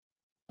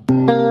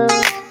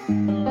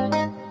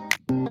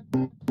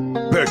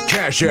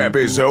Cash App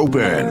is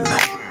open.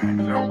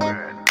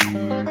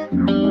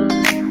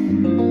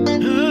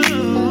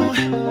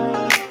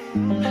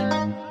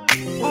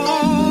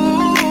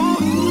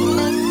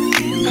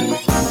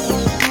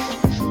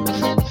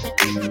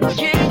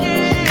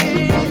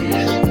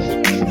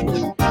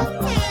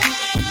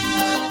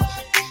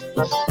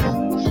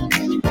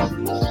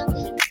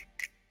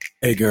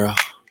 Hey girl,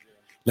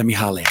 let me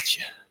holler at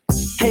you.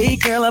 Hey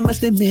girl, I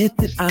must admit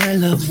that I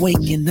love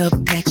waking up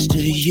next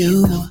to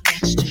you.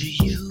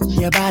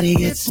 Your body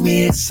gets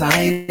me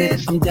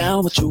excited. I'm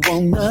down what you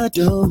wanna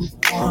do.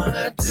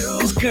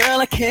 Cause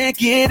girl, I can't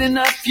get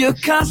enough. You're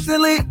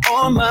constantly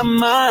on my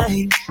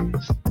mind.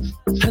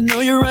 I know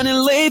you're running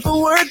late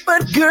for work,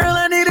 but girl,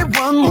 I need it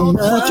one more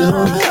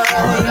time.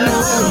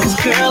 Cause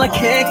girl, I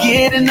can't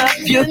get enough.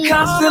 You're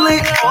constantly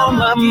on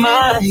my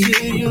mind.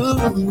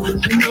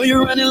 I know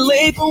you're running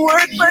late for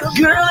work, but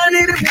girl, I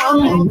need it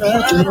one more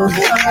time.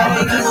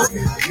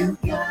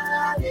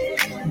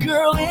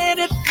 Girl,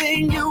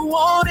 anything you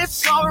want,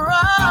 it's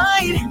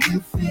alright.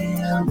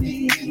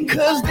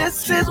 Cause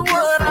this is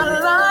what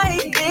I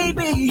like,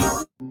 baby.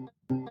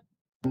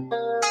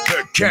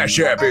 The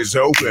Cash App is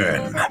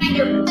open.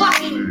 You're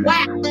fucking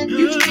whack.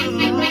 You're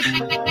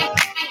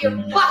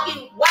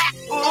fucking whack.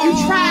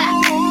 You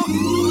trash.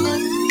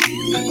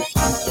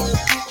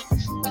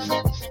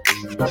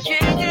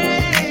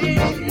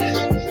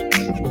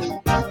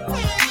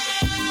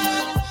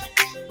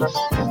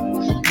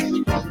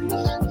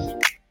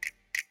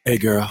 Hey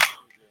girl,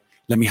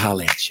 let me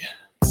holler at you.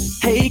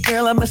 Hey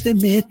girl, I must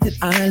admit that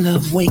I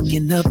love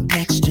waking up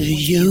next to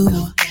you.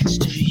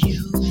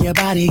 Your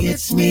body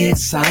gets me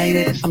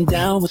excited. I'm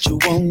down what you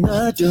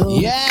wanna do.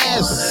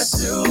 Yes.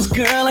 Cause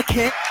girl, I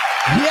can't.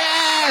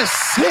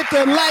 Yes. Hit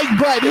the like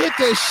button. Hit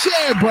the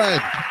share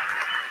button.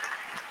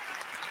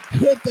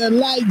 Hit the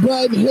like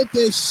button. Hit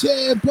the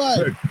share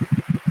button.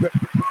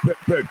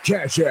 The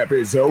Cash App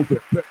is open.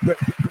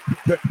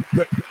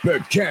 The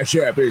Cash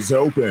App is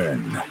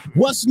open.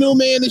 What's new,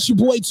 man? It's your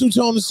boy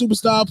Two-Tone the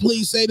Superstar.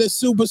 Please say the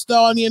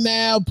superstar, and you're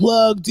now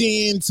plugged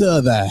into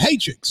the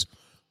Hatrix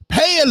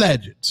Pay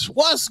Legends.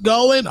 What's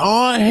going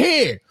on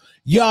here?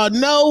 Y'all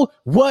know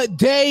what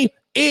day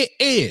it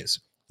is.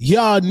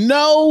 Y'all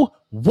know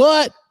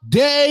what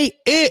day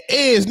it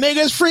is.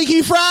 Niggas,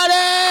 Freaky Friday.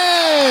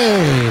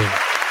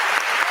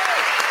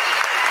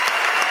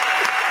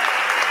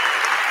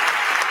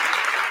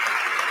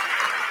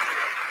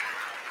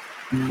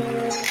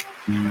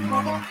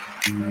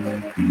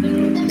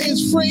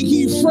 It's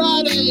Freaky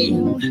Friday.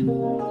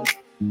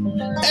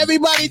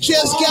 Everybody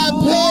just got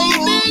paid,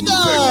 nigga.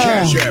 The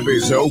Cash App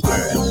is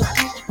open.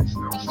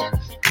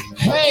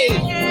 Hey,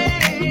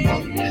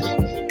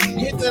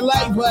 hit the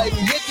like button,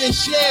 hit the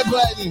share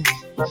button.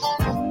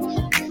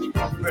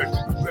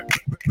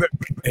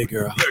 Hey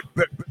girl,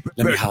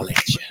 let me holler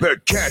at you. The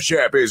Cash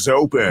App is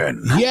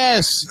open.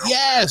 Yes,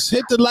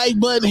 hit the like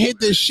button, hit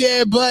the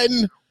share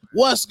button.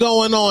 What's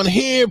going on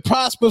here?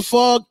 Prosper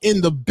Fog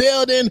in the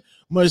building.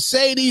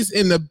 Mercedes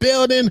in the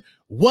building.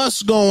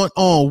 What's going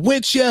on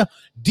with you?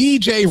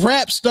 DJ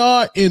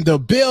Rapstar in the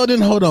building.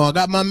 Hold on, I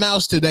got my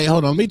mouse today.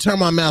 Hold on, let me turn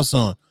my mouse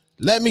on.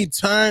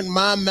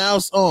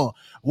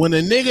 When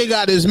a nigga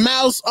got his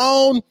mouse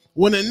on,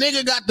 when a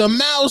nigga got the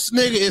mouse,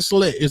 nigga, it's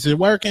lit. Is it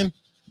working?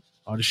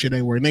 Oh, this shit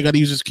ain't working. They gotta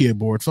use this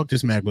keyboard. Fuck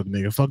this MacBook,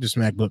 nigga. Fuck this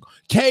MacBook.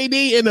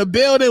 KD in the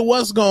building.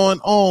 What's going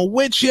on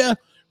with you?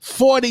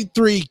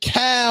 43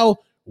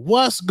 Cal.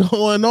 What's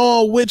going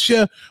on with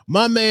you?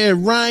 My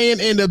man Ryan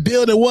in the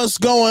building. What's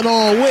going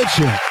on with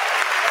you?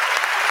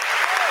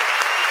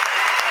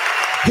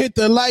 Hit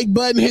the like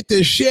button, hit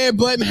the share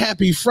button.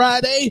 Happy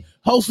Friday.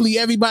 Hopefully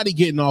everybody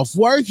getting off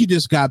work. You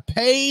just got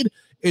paid.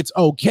 It's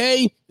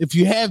okay. If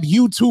you have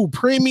YouTube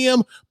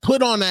Premium,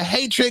 put on a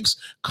Hatrix,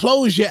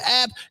 close your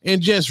app,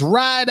 and just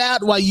ride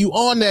out while you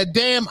on that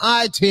damn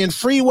I-10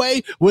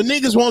 freeway where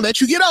niggas won't let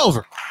you get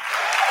over.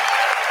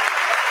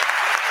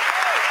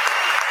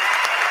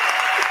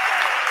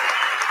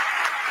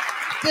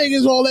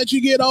 Niggas won't let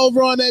you get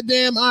over on that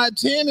damn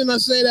I-10, and I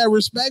say that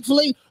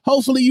respectfully.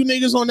 Hopefully you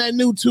niggas on that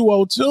new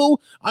 202.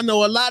 I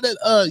know a lot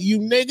of you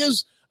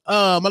niggas,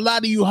 a lot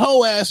of you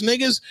hoe-ass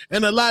niggas,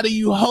 and a lot of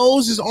you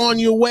hoes is on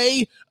your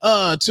way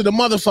to the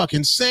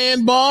motherfucking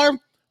sandbar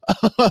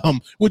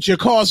with your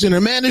call center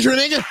manager,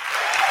 nigga.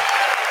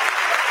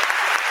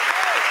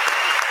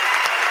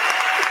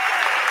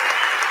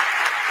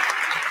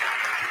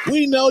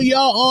 We know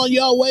y'all on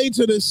your way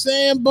to the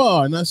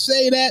sandbar, and I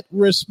say that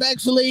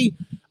respectfully.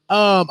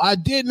 I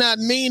did not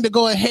mean to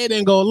go ahead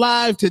and go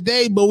live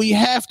today, but we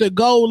have to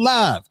go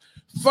live.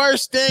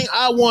 First thing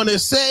I want to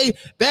say,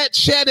 that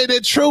Shattered the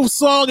Truth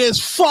song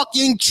is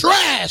fucking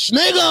trash,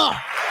 nigga.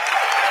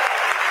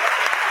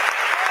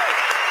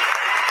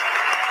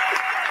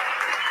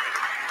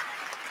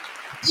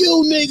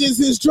 You niggas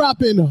is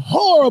dropping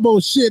horrible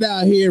shit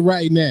out here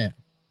right now.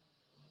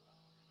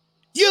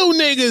 You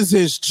niggas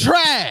is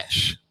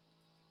trash.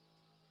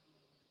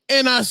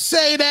 And I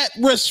say that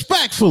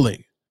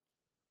respectfully.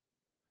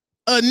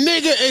 A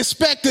nigga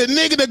expect a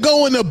nigga to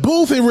go in the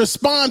booth and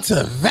respond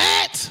to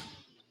that?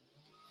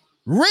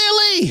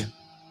 Really?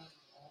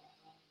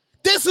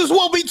 This is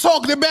what we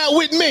talking about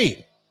with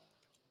me.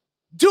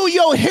 Do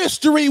your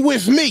history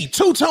with me.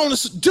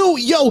 Two-toners, do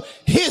your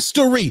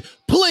history.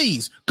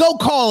 Please, go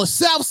call a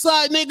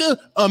Southside nigga,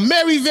 a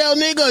Maryvale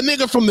nigga, a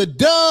nigga from the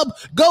Dub.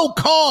 Go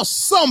call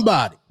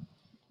somebody.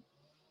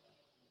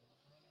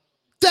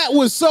 That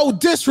was so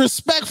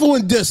disrespectful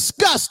and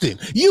disgusting.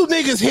 You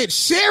niggas hit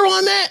share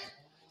on that?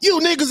 You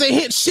niggas ain't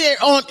hit share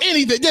on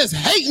anything. Just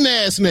hating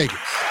ass niggas.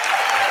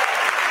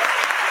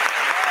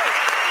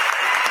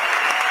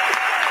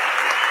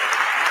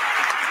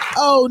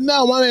 Oh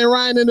no, my man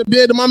Ryan in the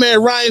building. My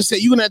man Ryan said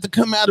you're gonna have to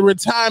come out of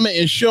retirement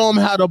and show him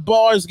how the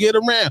bars get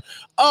around.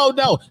 Oh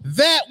no,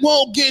 that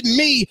won't get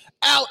me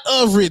out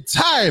of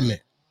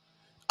retirement.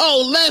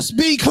 Oh, let's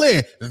be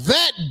clear.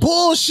 That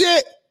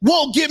bullshit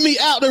won't get me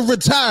out of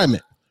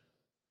retirement.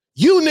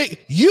 You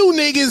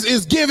niggas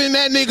is giving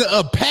that nigga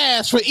a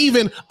pass for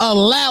even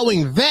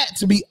allowing that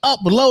to be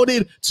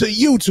uploaded to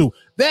YouTube.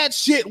 That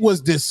shit was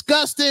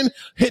disgusting.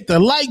 Hit the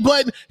like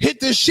button, hit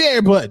the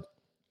share button.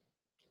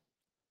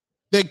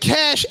 The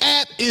Cash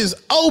App is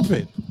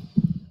open.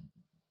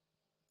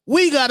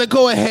 We got to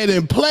go ahead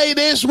and play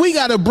this. We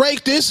got to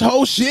break this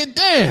whole shit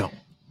down.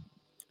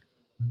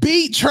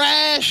 Beat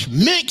trash,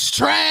 mix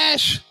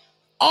trash,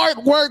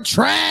 artwork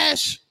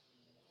trash.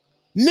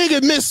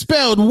 Nigga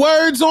misspelled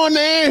words on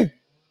there.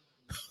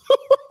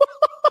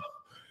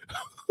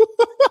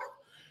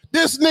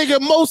 This nigga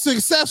most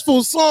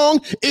successful song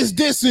is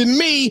Dissing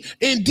Me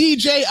and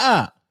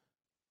DJI.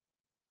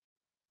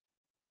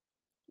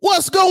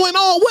 What's going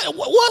on?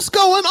 What's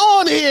going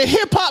on here?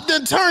 Hip hop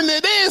done turned to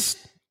this.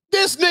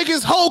 This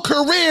nigga's whole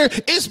career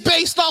is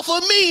based off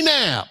of me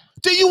now.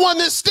 Do you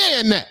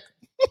understand that?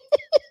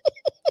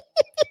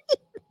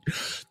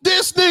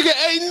 This nigga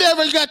ain't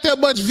never got that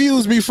much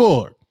views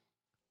before.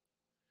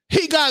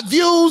 He got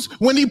views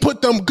when he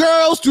put them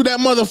girls through that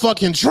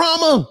motherfucking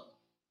trauma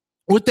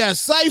with that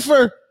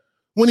cipher,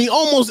 when he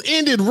almost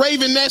ended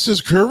Raven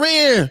Ness's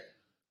career.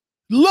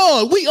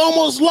 Lord, we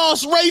almost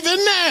lost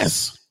Raven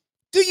Ness.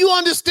 Do you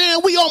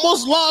understand? We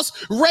almost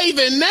lost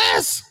Raven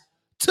Ness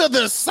to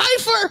the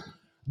cipher.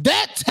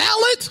 That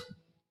talent.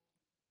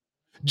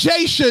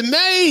 Jay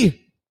Shanae.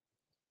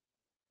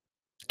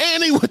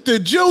 Annie with the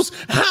juice.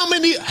 How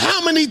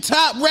many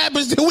top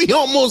rappers did we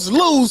almost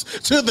lose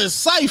to the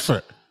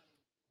cipher?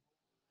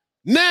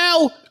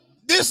 Now,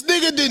 this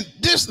nigga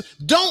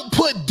don't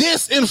put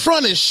this in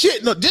front of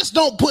shit. No, just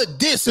don't put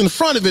this in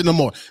front of it no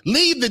more.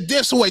 Leave the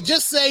diss away.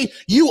 Just say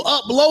you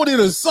uploaded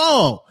a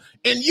song.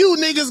 And you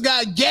niggas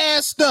got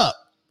gassed up.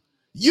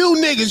 You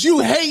niggas, you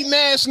hating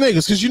ass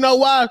niggas. Because you know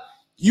why?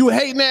 You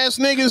hating ass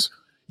niggas,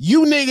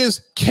 you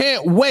niggas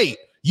can't wait.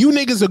 You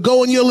niggas will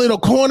go in your little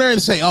corner and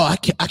say, oh, I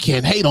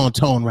can't hate on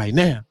Tone right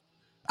now.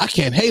 I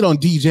can't hate on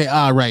DJI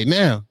right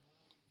now.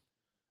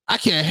 I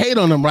can't hate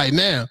on them right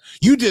now.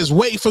 You just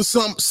wait for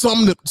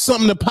something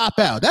to pop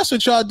out. That's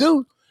what y'all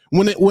do.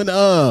 When a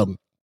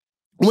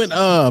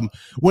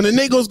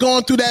nigga's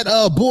going through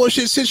that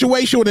bullshit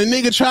situation when a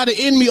nigga try to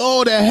end me,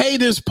 all the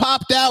haters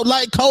popped out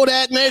like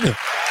Kodak nigga.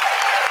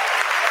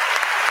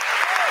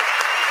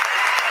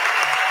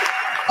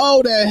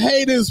 Oh, the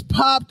haters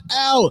popped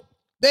out.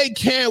 They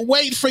can't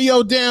wait for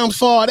your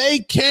downfall. They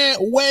can't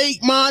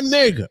wait, my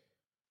nigga.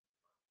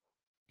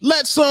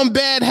 Let something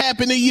bad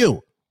happen to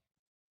you.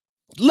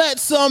 Let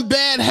something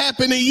bad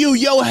happen to you.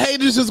 Your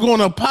haters is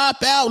gonna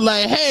pop out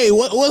like, hey,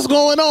 what's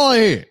going on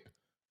here?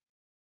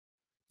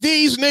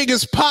 These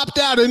niggas popped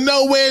out of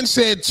nowhere and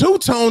said,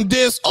 two-tone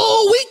diss.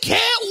 Oh, we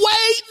can't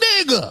wait,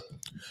 nigga.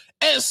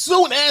 As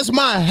soon as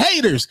my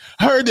haters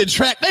heard the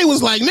track, they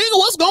was like, nigga,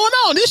 what's going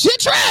on? This shit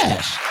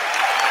trash.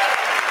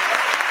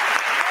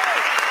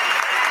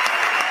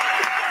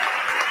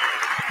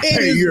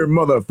 Hey, you're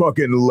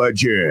motherfucking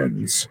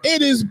legends.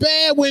 It is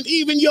bad when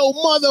even your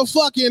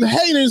motherfucking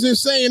haters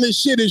is saying this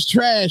shit is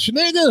trash,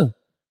 nigga.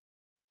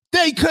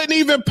 They couldn't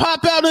even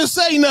pop out and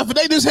say nothing.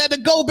 They just had to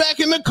go back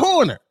in the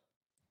corner.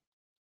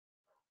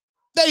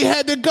 They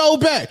had to go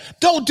back.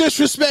 Don't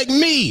disrespect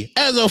me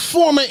as a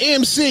former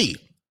MC.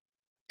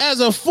 As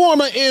a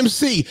former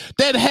MC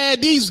that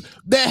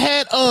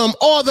had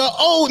all the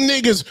old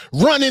niggas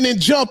running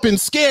and jumping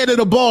scared of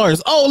the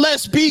bars. Oh,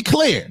 let's be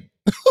clear.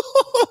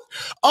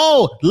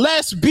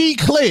 Let's be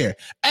clear.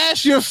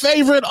 Ask your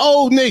favorite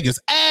old niggas.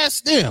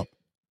 Ask them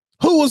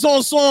who was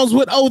on songs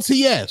with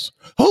OTS.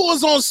 Who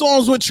was on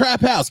songs with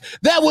Trap House?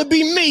 That would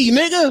be me,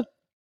 nigga.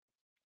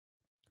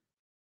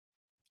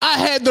 I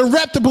had the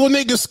reputable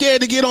niggas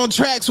scared to get on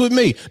tracks with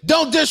me.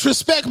 Don't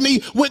disrespect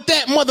me with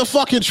that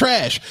motherfucking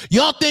trash.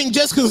 Y'all think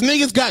just because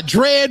niggas got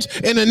dreads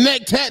and a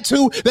neck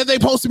tattoo that they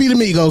supposed to be the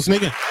Migos,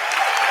 nigga?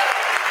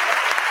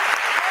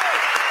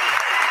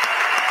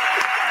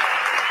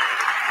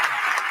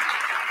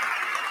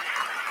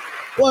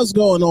 What's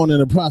going on in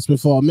the Prosper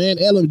Fall, man?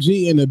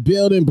 LMG in the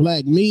building,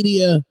 Black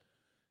Media.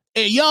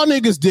 And y'all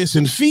niggas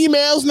dissing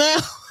females now?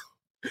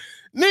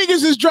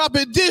 Niggas is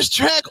dropping diss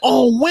track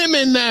on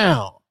women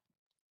now.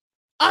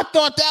 I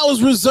thought that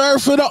was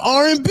reserved for the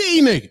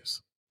R&B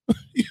niggas.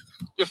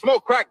 You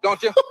smoke crack,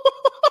 don't you?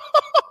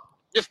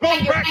 You smoke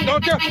crack,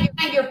 don't you?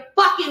 And you're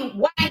fucking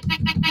whack.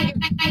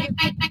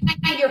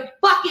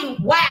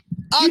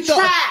 You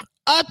trash.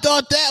 I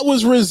thought that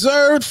was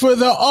reserved for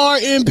the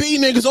R&B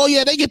niggas. Oh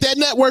yeah, they get that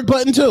network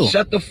button too.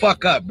 Shut the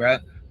fuck up,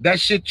 bruh. That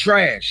shit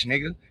trash,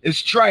 nigga.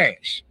 It's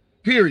trash.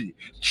 Period.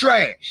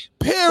 Trash.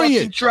 Period.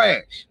 Fucking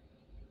trash.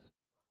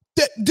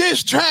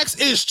 Diss tracks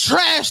is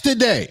trash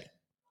today.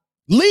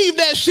 Leave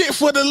that shit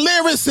for the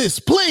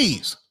lyricists,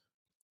 please.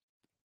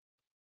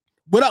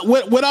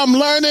 What I'm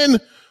learning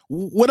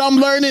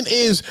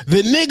is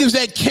the niggas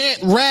that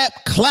can't rap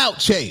clout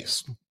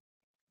chase.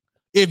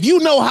 If you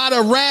know how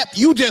to rap,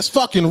 you just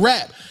fucking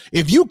rap.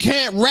 If you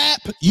can't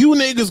rap, you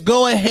niggas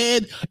go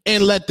ahead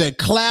and let the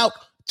clout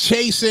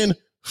chasing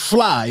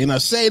fly. And I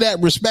say that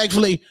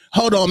respectfully.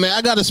 Hold on, man.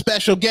 I got a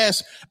special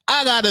guest.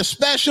 I got a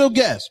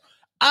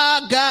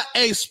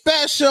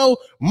special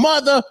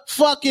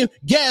motherfucking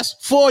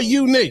guest for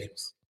you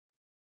niggas.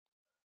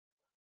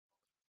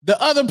 The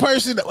other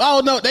person,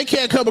 oh no, they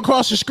can't come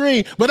across the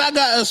screen, but I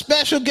got a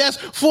special guest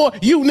for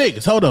you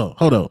niggas. Hold on.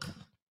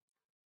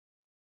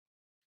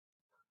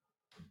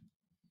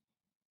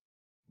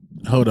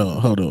 Hold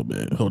on,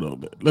 man. Hold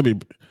on.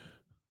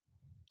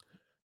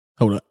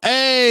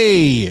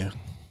 Hey.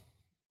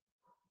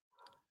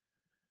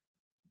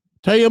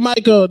 Turn your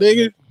mic on,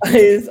 nigga.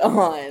 It's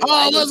on.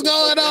 Oh, what's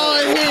going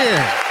on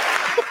here?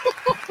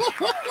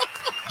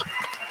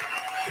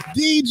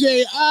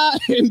 DJ I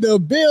in the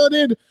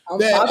building.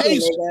 The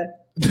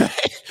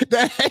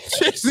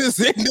Hatrix is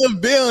in the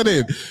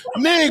building.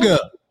 Nigga.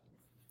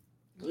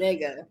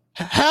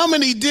 How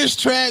many diss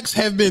tracks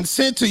have been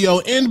sent to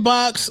your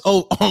inbox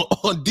on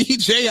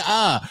DJ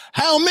I?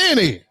 How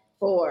many?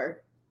 4.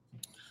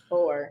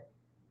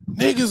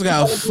 Niggas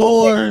got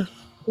 4.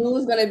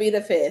 Who's gonna be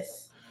the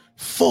 5th?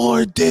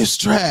 4 diss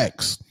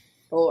tracks.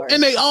 4.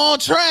 And they all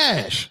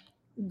trash.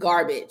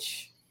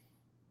 Garbage.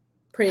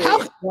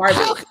 Garbage.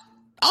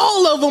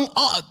 All of them,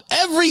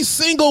 every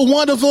single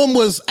one of them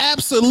was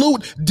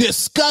absolute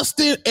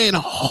disgusting and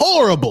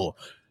horrible.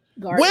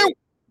 Garbage.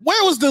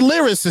 Where was the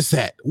lyricist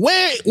at?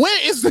 Where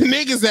is the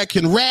niggas that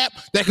can rap,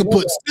 that can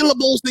put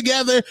syllables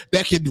together,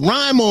 that can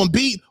rhyme on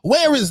beat?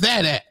 Where is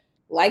that at?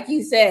 Like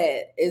you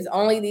said, it's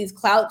only these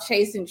clout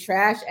chasing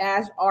trash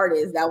ass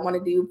artists that want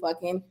to do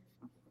fucking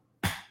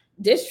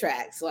diss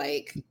tracks.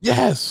 Like,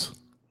 yes,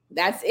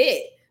 that's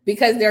it.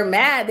 Because they're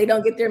mad they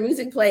don't get their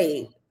music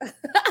played.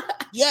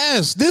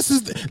 Yes, this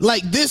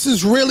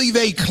is really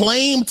they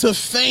claim to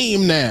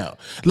fame now.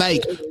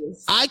 Like,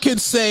 I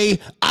could say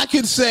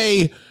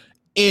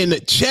in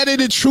Cheddar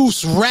the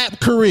Truth's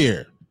rap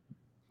career,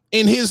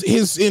 in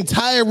his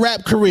entire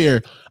rap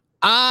career,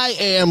 I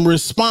am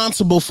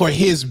responsible for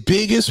his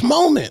biggest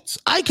moments.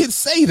 I could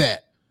say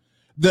that.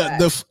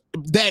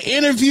 That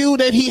interview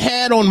that he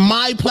had on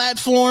my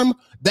platform,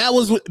 that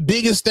was the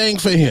biggest thing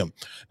for him.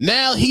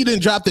 Now he done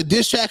dropped a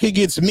diss track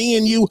against Me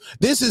and You.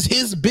 This is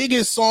his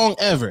biggest song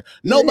ever.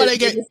 Nobody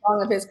get biggest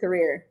song of his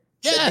career.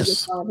 Yes, the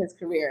biggest song of his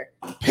career.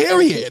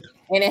 Period.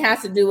 And it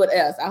has to do with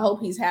us. I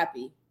hope he's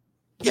happy.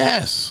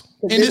 Yes.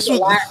 And this is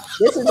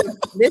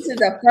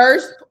the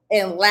first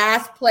and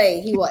last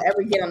play he will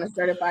ever get on the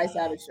Certified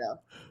Savage Show.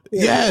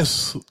 Period.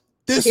 Yes.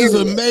 This is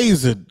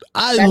amazing.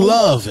 I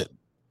love it.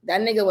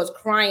 That nigga was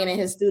crying in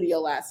his studio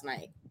last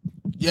night.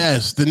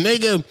 Yes, the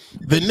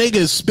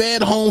nigga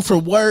sped home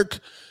from work.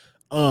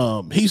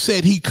 He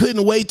said he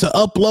couldn't wait to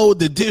upload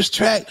the diss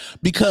track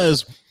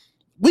because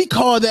we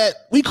call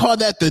that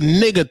the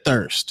nigga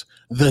thirst.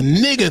 The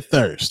nigga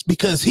thirst,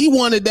 because he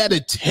wanted that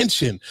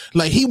attention.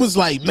 Like, he was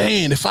like,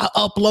 man, if I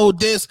upload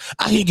this,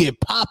 I can get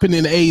popping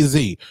in AZ.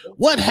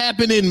 What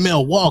happened in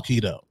Milwaukee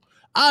though?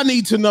 I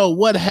need to know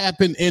what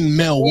happened in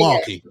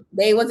Milwaukee.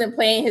 They wasn't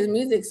playing his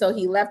music, so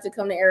he left to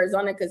come to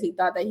Arizona because he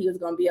thought that he was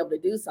going to be able to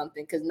do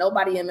something, because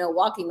nobody in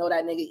Milwaukee know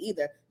that nigga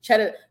either.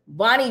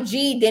 Bonnie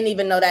G didn't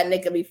even know that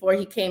nigga before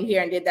he came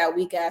here and did that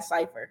weak ass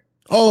cipher.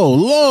 Oh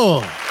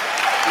Lord.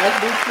 Let's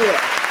be clear.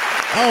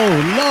 Oh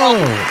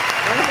Lord.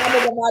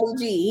 Bonnie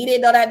G. He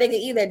didn't know that nigga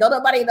either. Don't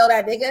nobody know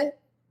that nigga.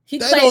 He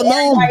they claimed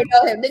don't everybody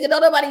know him. Nigga,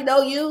 don't nobody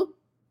know you.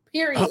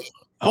 Period.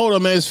 Hold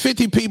on, man. There's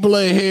 50 people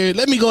in here.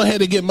 Let me go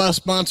ahead and get my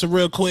sponsor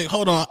real quick.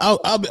 Hold on.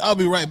 I'll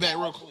be right back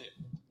real quick.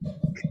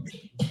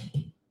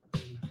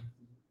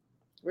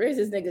 Where is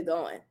this nigga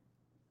going?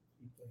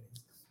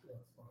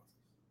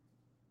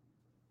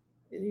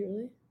 Is he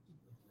really?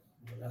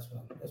 That's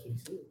what he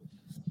said.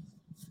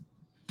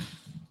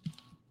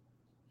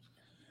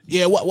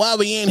 Yeah, while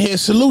we in here,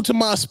 salute to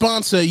my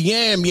sponsor,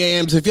 Yam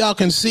Yams. If y'all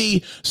can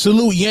see,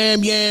 salute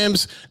Yam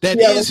Yams. That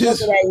is his.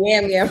 That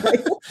Yam Yam.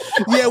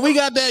 Yeah, we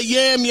got that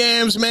Yam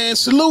Yams, man.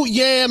 Salute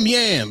Yam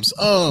Yams.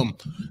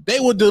 They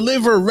will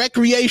deliver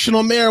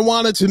recreational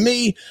marijuana to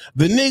me.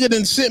 The nigga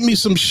done sent me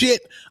some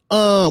shit.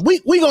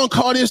 We gonna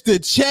call this the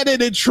Cheddar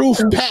the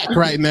Truth pack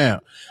right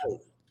now.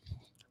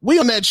 We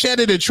on that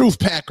Cheddar the Truth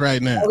pack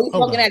right now. We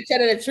smoking that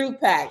Cheddar the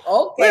Truth pack.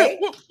 Okay.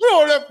 We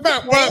on that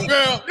pack right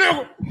now,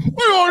 nigga.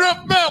 We on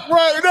that pack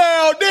right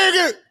now,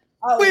 nigga.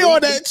 We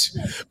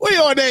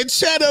on that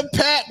Cheddar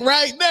pack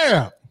right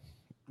now.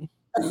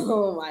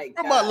 Oh my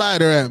God. Where my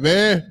lighter at,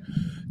 man?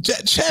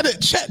 Cheddar,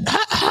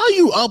 how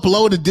you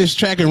upload a diss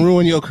track and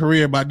ruin your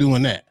career by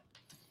doing that?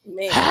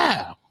 Man.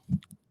 How?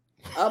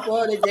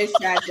 Upload a diss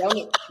track.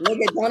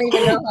 Nigga don't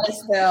even know how to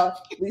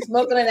spell. We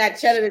smoking on that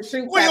cheddar the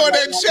truth. We on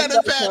that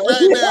cheddar pack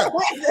right now.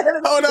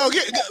 Hold on,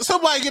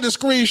 somebody get a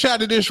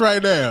screenshot of this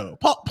right now.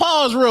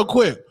 Pause real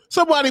quick.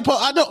 Somebody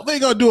pause. I don't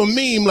think I'll do a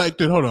meme like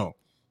this. Hold on.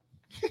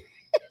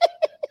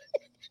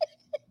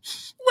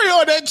 We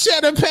on that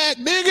cheddar pack,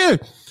 nigga.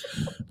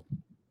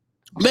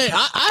 Man,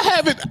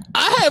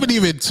 I haven't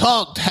even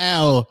talked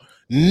how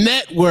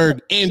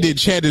Network ended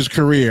Cheddar's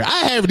career.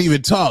 I haven't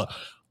even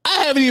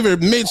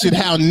mentioned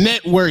how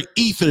Network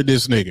ethered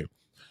this nigga.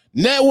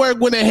 Network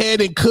went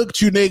ahead and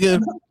cooked you,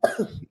 nigga.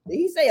 Did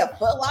he say a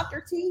Foot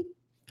Locker tee?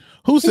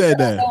 Who said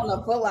that? On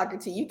a Foot Locker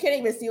tee. You can't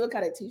even see what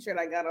kind of t-shirt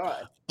I got on.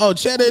 Oh,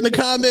 Cheddar in the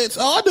comments.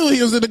 Oh, I knew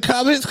he was in the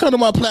comments. Come to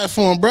my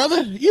platform,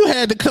 brother. You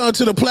had to come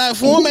to the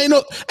platform. Ain't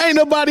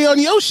nobody on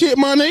your shit,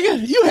 my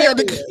nigga. You had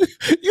to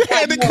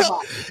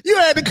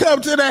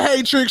come to the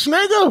Hatrix,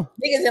 nigga.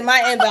 Niggas in my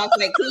inbox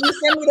like, can you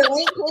send me the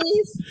link,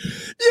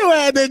 please? You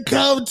had to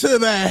come to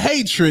the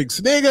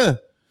Hatrix, nigga.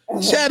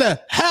 Cheddar,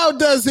 how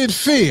does it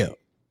feel?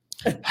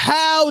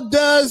 How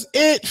does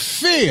it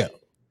feel?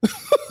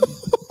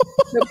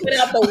 To put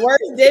out the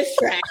worst diss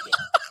track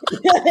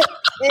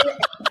in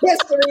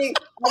history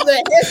of the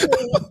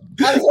history of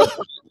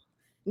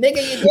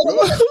nigga, you did it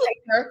with the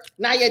Taker.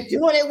 Now you're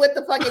doing it with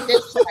the fucking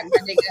diss track, my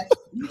nigga.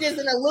 You just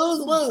in a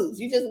lose-lose.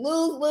 You just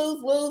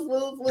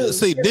lose.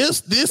 See,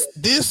 this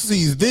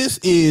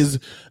is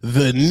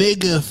the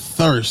nigga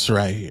thirst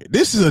right here.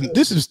 This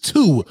is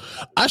two.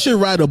 I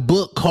should write a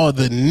book called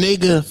The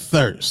Nigga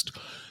Thirst.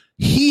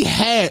 He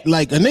had,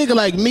 like, a nigga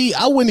like me,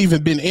 I wouldn't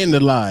even been in the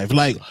live.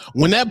 Like,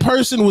 when that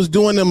person was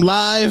doing them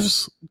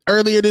lives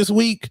earlier this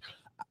week,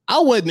 I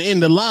wasn't in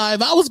the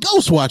live. I was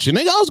ghost watching,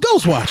 nigga. I was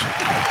ghost watching.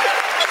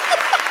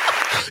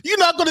 You're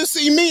not gonna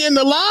see me in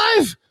the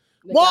live.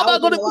 Why am I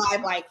gonna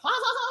live like ha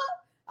ha ha?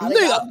 I was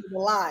in the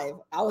live.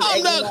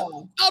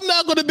 I'm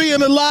not gonna be in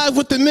the live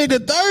with the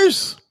nigga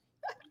thirst.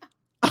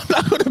 I'm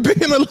not gonna be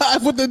in the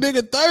live with the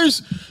nigga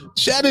thirst.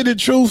 Shatter the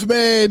truth,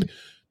 man.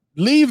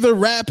 Leave the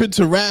rapping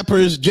to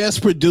rappers.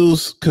 Just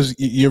produce, because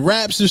your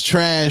raps is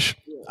trash.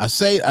 I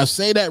say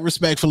that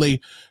respectfully.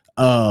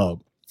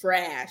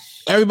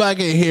 Trash. Everybody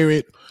can hear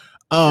it.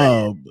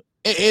 And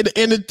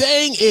the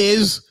thing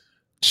is,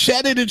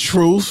 Cheddar the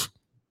truth.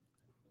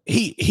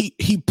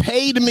 He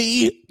paid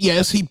me.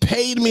 Yes, he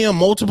paid me on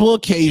multiple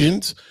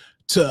occasions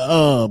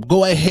to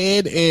go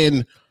ahead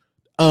and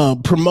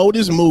promote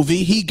his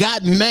movie. He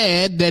got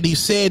mad that he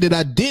said that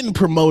I didn't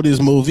promote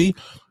his movie,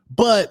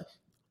 but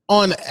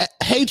on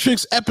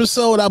Hatrix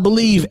episode, I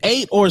believe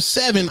 8 or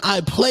 7,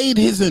 I played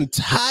his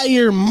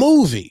entire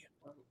movie.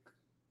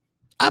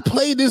 I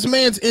played this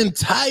man's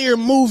entire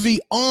movie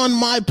on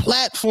my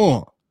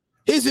platform.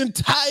 His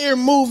entire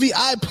movie,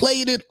 I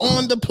played it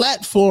on the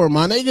platform,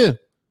 my nigga.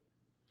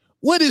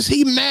 What is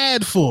he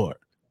mad for?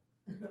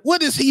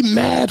 What is he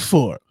mad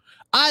for?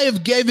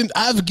 I've given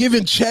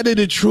Cheddar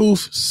the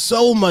Truth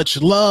so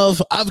much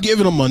love. I've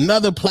given him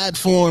another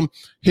platform.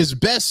 His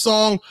best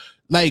song,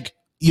 like,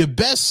 your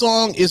best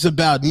song is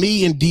about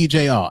me and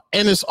DJR,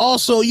 and it's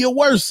also your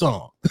worst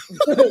song.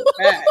 His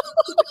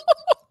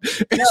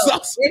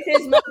most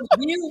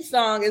viewed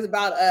song is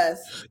about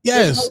us.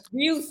 Yes, his most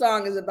viewed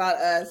song is about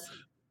us,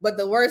 but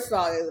the worst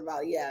song is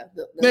about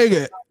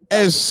nigga.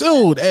 As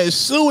soon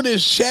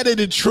as Cheddar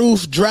the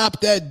Truth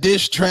dropped that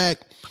diss track,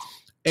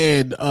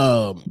 and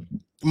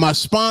my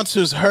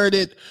sponsors heard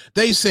it,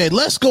 they said,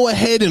 let's go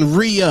ahead and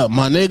re-up,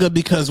 my nigga,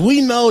 because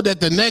we know that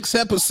the next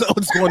episode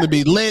is going to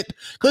be lit,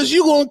 because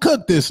you going to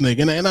cook this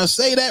nigga. And I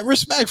say that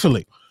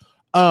respectfully.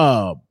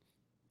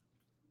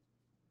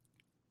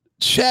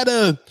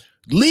 Cheddar,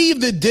 leave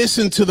the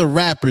dissing to the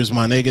rappers,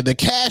 my nigga. The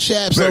Cash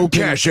App's open. The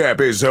Cash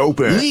App is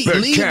open. Leave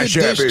the Cash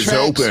App is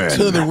open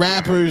to the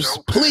rappers.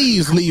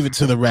 Please leave it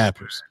to the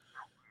rappers.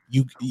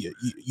 You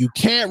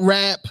can't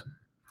rap.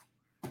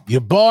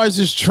 Your bars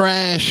is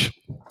trash.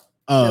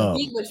 The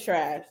beat was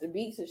trash. The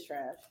beats is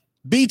trash.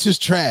 Beats is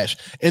trash.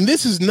 And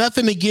this is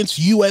nothing against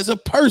you as a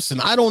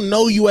person. I don't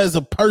know you as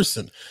a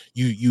person.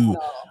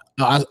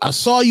 I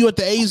saw you at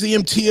the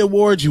AZMT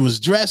Awards. You was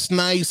dressed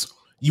nice.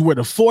 You were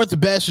the 4th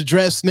best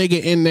dressed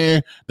nigga in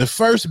there. The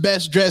 1st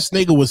best dressed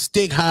nigga was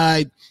Stick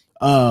Hide.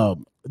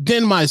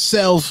 Then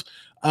myself.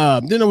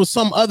 Then there was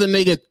some other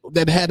nigga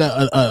that had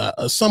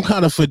a some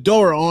kind of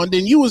fedora on.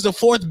 Then you was the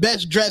 4th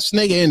best dressed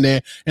nigga in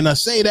there, and I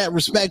say that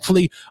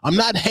respectfully. I'm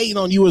not hating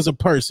on you as a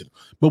person,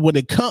 but when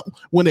it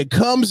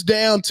comes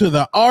down to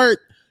the art,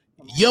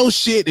 your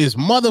shit is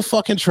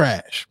motherfucking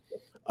trash.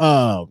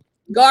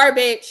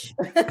 Garbage.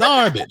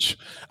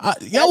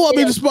 Y'all want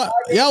me to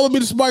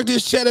spark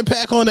this cheddar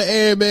pack on the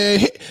air, man?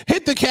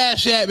 Hit the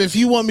Cash App if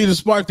you want me to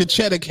spark the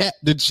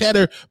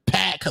cheddar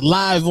pack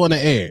live on the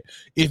air.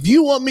 If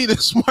you want me to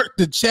spark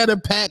the cheddar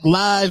pack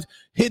live,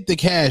 hit the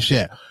Cash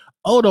App.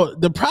 Oh,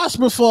 the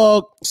Prosper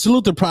Fog,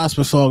 salute the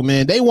Prosper Fog,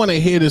 man. They want to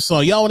hear this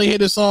song. Y'all want to hear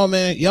this song,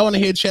 man? Y'all want to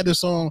hear Cheddar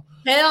song?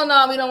 Hell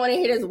no, we don't want to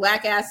hear this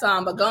whack ass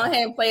song. But go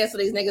ahead and play it so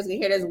these niggas can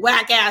hear this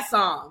whack ass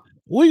song.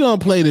 We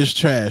gonna play this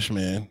trash,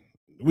 man.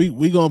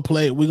 We gonna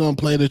play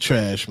the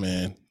trash,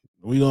 man.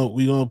 We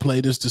gonna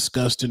play this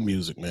disgusting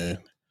music, man.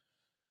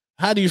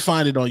 How do you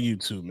find it on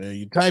YouTube, man?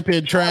 You type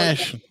in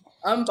trash.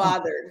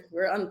 Unbothered.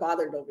 We're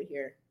unbothered over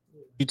here.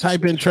 You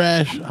type in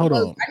trash. Hold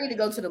on. I need to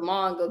go to the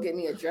mall and go get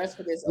me a dress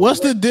for this. What's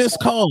the disc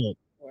called?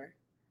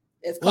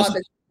 It's called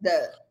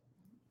the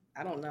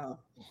I don't know.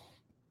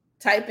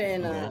 Type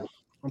in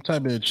I'm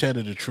typing in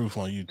Cheddar the Truth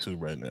on YouTube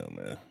right now,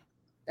 man.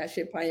 That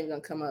shit probably ain't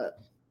gonna come up.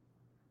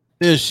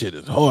 This shit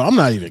is horrible. I'm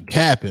not even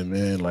capping,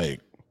 man.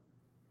 Like,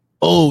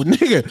 oh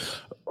nigga.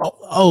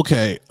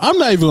 Okay. I'm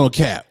not even gonna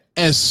cap.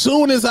 As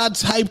soon as I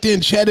typed in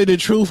Cheddar the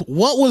Truth,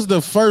 what was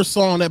the first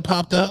song that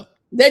popped up?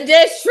 The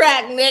diss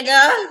track,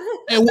 nigga.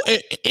 And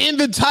in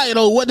the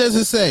title, what does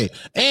it say?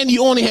 And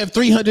you only have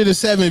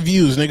 307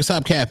 views, nigga.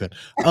 Stop capping.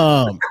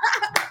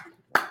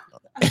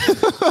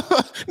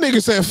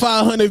 Nigga said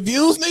 500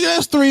 views, nigga.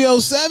 That's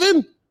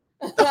 307.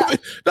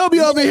 Don't be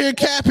over here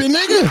capping,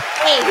 nigga.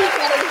 Hey,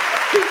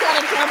 he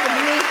gotta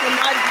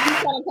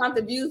count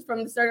the views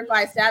from the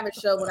Certified Savage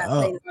show when I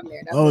played it on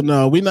there. That's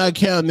no, we not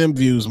counting them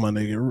views, my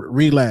nigga.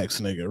 Relax,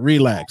 nigga.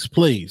 Relax,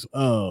 please.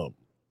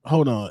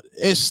 Hold on.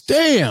 It's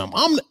damn.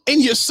 I'm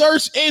in your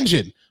search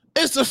engine.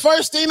 It's the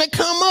first thing that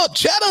come up,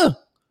 Cheddar.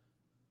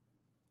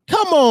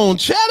 Come on,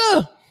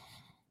 Cheddar.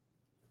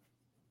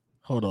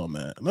 Hold on,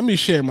 man. Let me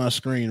share my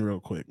screen real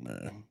quick,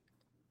 man.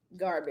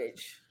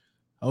 Garbage.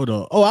 Hold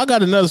on. Oh, I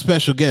got another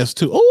special guest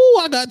too.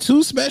 Oh, I got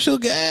two special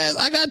guests.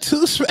 Let's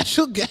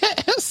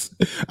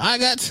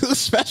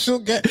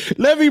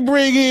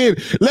bring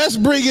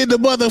in the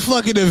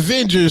motherfucking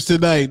Avengers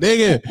tonight,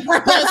 nigga.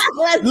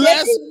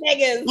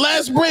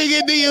 Let's bring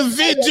in the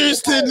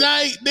Avengers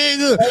tonight,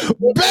 nigga.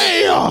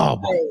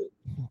 Bam!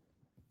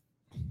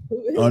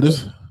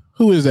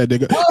 Who is that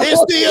nigga?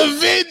 It's the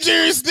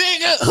Avengers,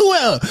 nigga.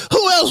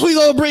 Who else we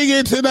gonna bring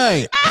in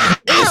tonight?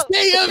 It's the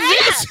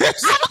Avengers.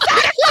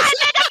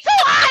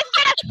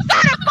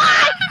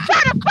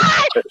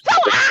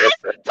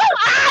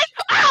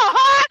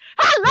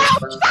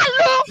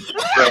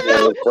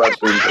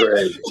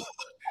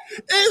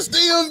 It's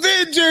the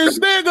Avengers,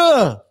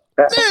 nigga.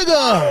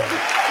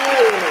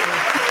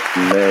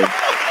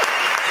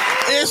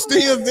 It's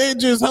the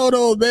Avengers. Hold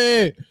on,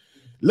 man.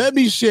 Let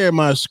me share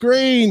my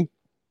screen.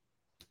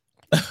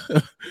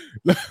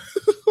 Let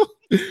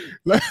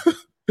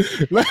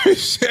me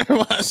share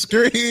my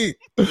screen.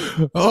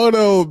 Hold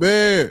on,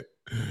 man.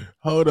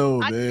 I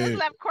just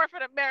left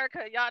corporate America.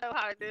 Y'all know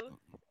how I do.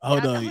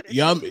 Hold on.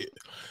 Y'all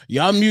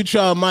mute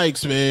y'all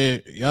mics,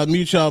 man. Y'all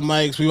mute y'all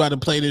mics. We about to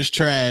play this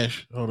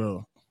trash. Hold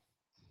on.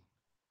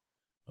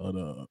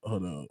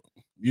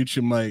 Mute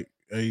your mic.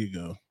 There you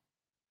go.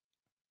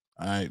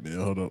 All right, man.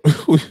 Hold on.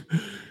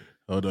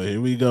 Hold on.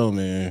 Here we go,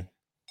 man.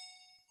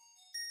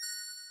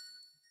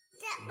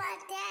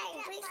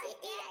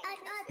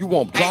 You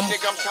want drama?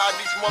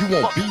 You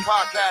want beef?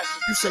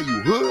 You say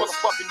you hood?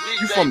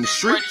 You from the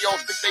streets?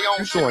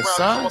 You showing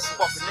signs?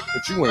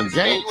 But you ain't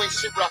gang?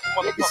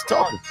 Niggas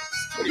talking.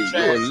 You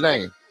a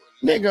lame.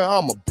 Nigga,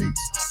 I'm a beast.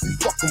 You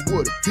fucking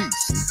with a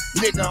beast.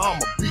 Nigga,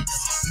 I'm a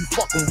beast. You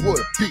fucking with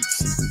a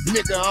beast.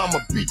 Nigga, I'm a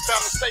beast.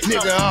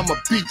 Nigga, I'm a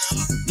beast.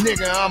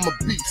 Nigga, I'm a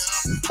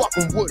beast. You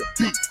fucking with a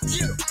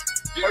beast.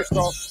 First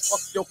off, fuck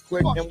your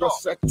clique and what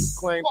sex you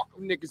claim.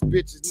 You niggas,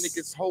 bitches,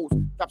 niggas, hoes.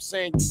 Stop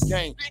saying you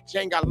gang.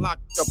 Gang got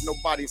locked up,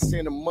 nobody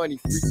sending money,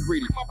 free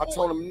greedy. I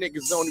told them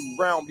niggas only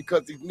round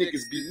because these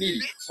niggas be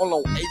needy. Hold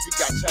on, AZ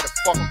got Cheddar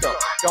fucked up.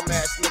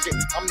 Dumbass nigga,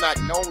 I'm not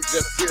known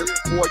just here.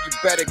 Boy, you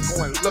better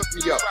go and look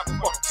me up.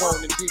 Fuck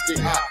phone and DJ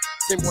High.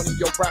 Send one of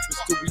your rappers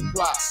to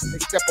reply. They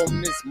step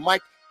on this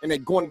mic and they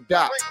gonna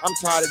die. I'm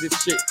tired of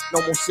this shit,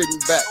 no more sitting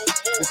back.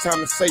 It's time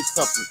to say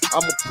something,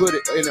 I'ma put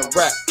it in a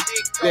rap.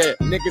 Yeah,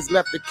 niggas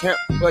left the camp,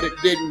 but it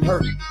didn't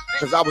hurt.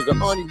 Cause I was the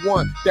only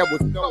one that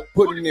was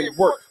putting in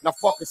work. Now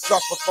fuck a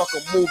suffer, fuck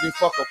a movie,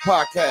 fuck a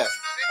podcast.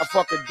 I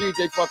fuck a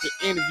DJ, fuck an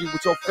interview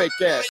with your fake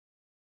ass.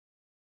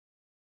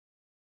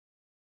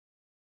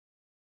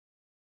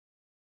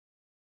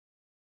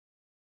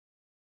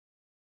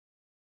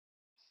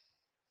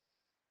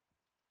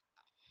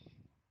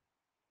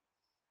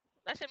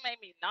 That shit made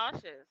me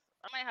nauseous.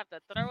 I might have to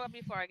throw up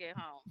before I get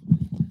home.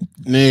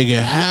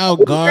 Nigga, how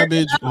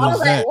garbage was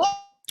that?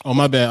 Oh,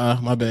 my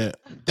bad.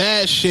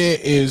 That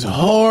shit is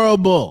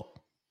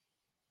horrible.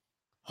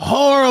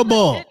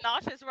 Horrible. I'm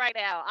nauseous right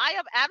now. I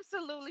am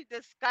absolutely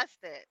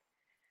disgusted.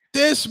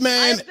 This man.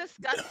 I am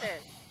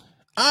disgusted.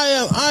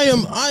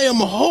 I am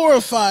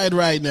horrified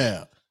right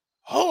now.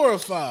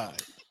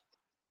 Horrified.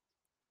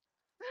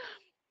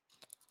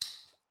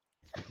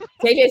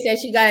 KJ said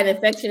she got an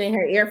infection in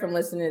her ear from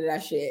listening to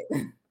that shit.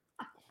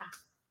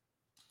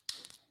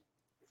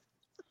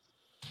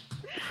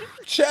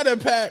 Cheddar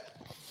pack,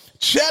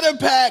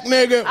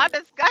 nigga. I'm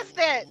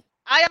disgusted.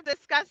 I am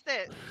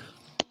disgusted.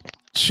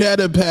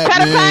 Cheddar pack,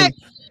 man.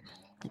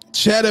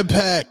 Cheddar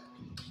pack.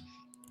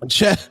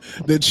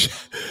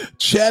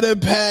 Cheddar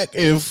pack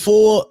in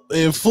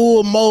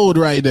full mode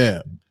right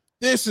now.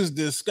 This is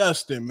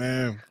disgusting,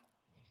 man.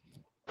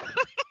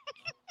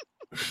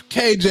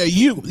 KJ,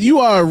 you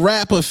are a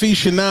rap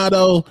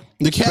aficionado.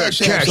 The Cash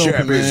The App's Cash open,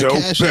 App is man.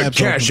 open. Cash The App's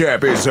Cash open.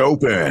 App is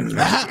open.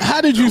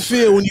 How did you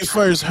feel when you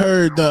first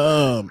heard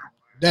the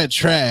that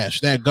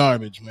trash, that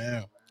garbage,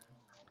 man?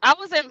 I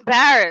was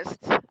embarrassed.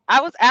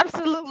 I was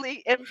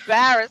absolutely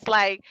embarrassed.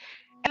 Like,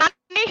 and I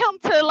need him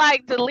to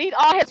like delete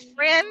all his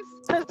friends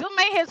because them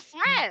ain't his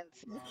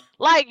friends.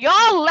 Like,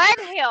 y'all let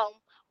him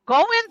go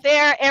in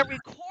there and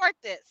record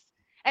this.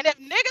 And if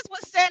niggas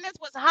was saying this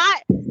was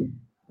hot,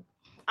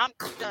 I'm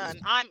done.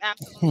 I'm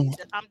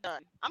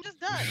done. I'm just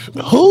done.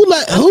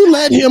 Who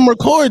let him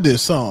record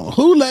this song?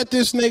 Who let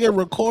this nigga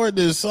record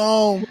this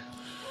song?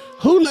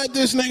 Who let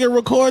this nigga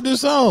record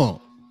this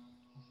song?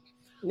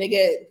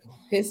 Nigga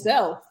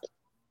himself.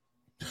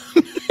 That's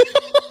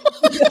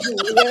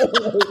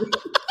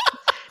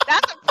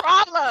the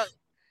problem.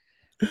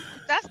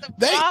 That's the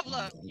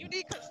problem. You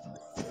need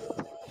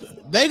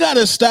They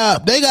gotta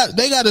stop. They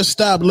gotta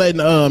stop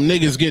letting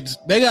niggas get.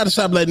 They gotta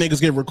stop letting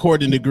niggas get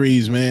recording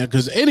degrees, man.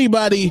 Because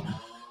anybody,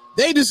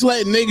 they just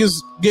let niggas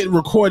get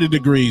recorded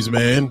degrees,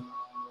 man.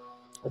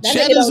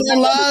 Cheddar's on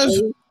live.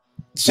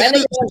 That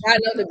nigga don't got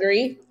no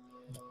degree.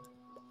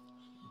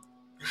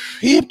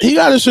 He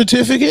got a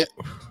certificate.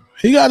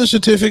 He got a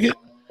certificate.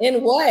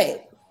 In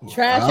what?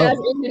 Trash Ass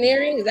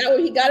Engineering? Is that where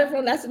he got it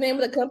from? That's the name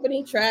of the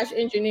company, Trash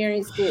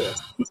Engineering School.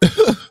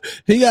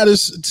 He got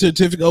his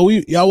certificate. Oh,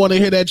 y'all want to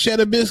hear that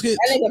cheddar biscuit?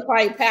 That nigga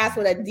probably passed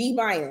with a D-.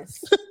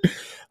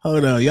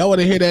 Hold on, y'all want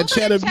to hear that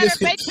cheddar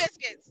biscuit?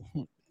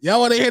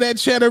 Y'all want to hear that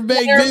cheddar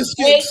baked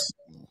biscuits?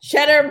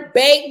 Cheddar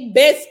baked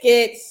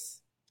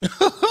biscuits.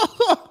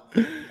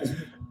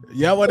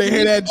 Y'all want to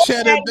hear that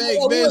cheddar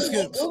baked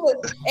biscuits?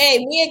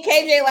 Hey, me and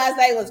KJ last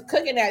night was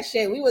cooking that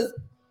shit. We was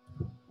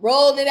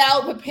rolling it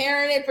out,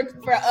 preparing it for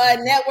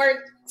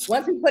network.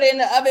 Once we put it in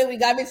the oven, we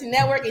got it to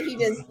network, and he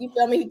just, you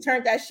feel me? He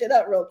turned that shit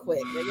up real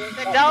quick.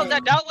 Nigga.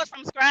 The dough was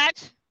from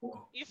scratch.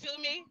 You feel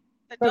me?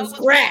 The dough was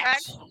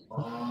scratch.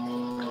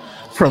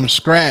 From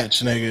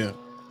scratch, nigga.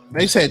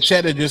 They said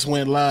Cheddar just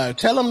went live.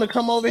 Tell him to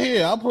come over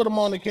here. I'll put him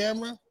on the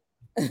camera.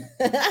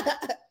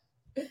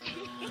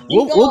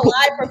 You go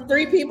live for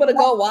 3 people to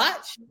go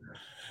watch?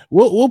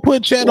 We'll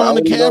put Cheddar on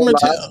the camera.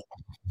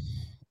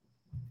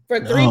 For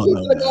 3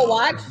 people to go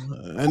watch?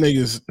 That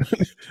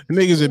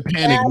niggas in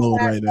panic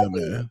mode right now,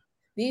 man.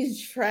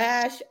 These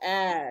trash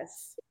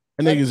ass.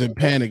 That niggas in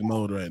panic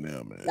mode right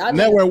now, man.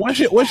 Network, what's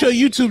your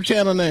YouTube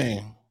channel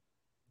name?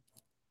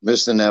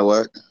 Mr.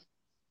 Network.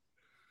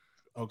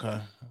 Okay.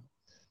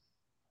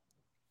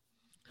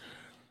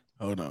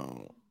 Hold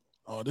on.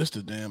 Oh, this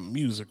the damn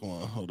music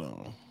one. Hold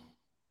on.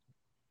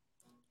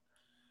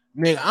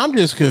 Nigga, I'm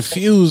just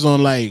confused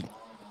on like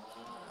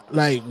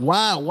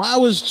why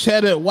was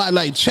Cheddar,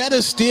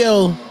 Cheddar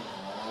still,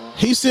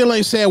 he still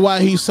ain't said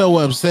why he's so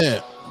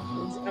upset.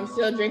 I'm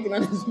still drinking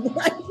on his wine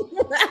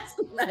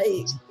last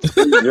night.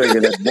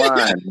 Drinking that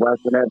wine,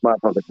 washing that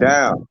motherfucker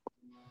down.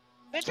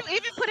 Did you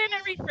even put it in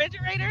the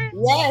refrigerator?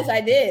 Yes, I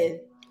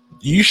did.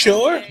 You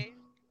sure? Okay.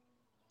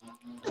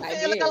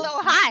 It look a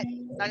little hot.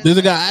 Does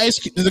it got ice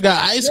cubes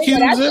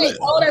in it?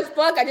 Cold as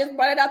fuck. I just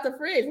brought it out the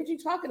fridge. What you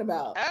talking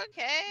about?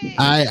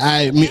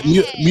 Okay.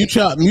 Mute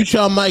y'all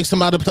mics.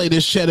 Somebody play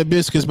this Cheddar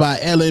Biscuits by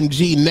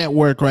LMG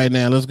Network right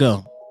now. Let's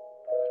go.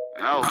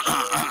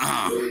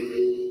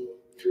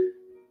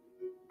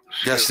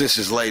 Guess this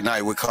is late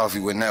night with Coffee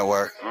with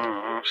Network.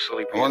 I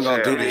wasn't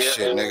gonna do this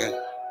shit, nigga.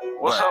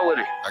 What's up with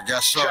it? I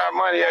guess so. Shout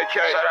money,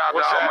 okay. Shout out to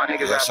all my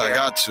niggas Yes, out there. I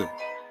got to.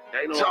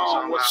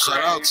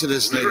 Shout out to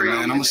this nigga,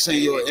 man. I'm gonna send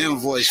you an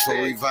invoice for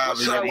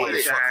reviving your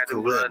motherfucking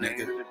career,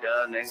 nigga.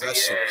 That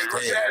shit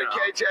was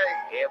dead.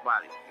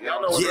 Yeah,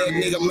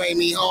 nigga made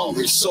me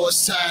hungry, so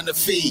it's time to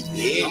feed.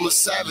 I'm a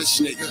savage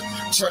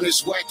nigga. Turn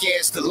this whack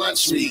ass to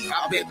lunch meat.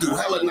 I've been through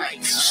hella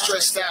nights,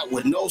 stressed out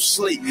with no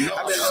sleep.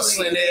 I've been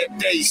hustling every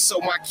day so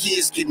my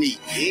kids can eat.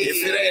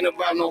 If it ain't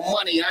about no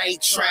money, I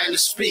ain't trying to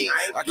speak.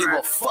 I give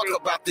a fuck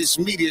about this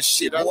media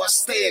shit. I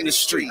stay in the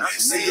street.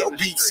 See, your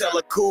beats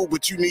hella cool,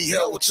 but you need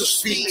help with your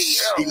speech.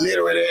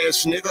 Illiterate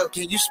ass nigga,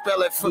 can you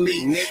spell it for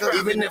me, nigga?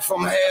 Even if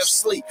I'm half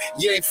asleep,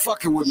 you ain't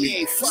fucking with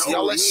me. See,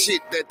 all that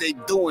shit that they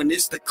doing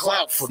is the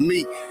clout for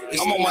me.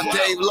 I'm on my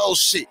Dave Lowe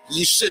shit.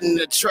 You shouldn't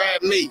have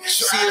tried me.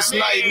 See, it's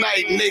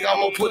night, nigga.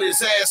 I'm gonna put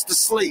his ass to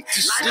sleep.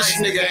 This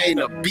nigga ain't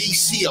a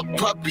beast, he a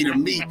puppy to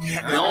me.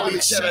 The only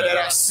cheddar that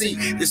I see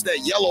is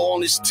that yellow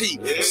on his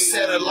teeth.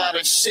 Said a lot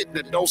of shit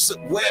that don't sit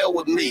well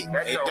with me.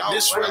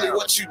 This really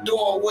what you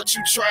doing, what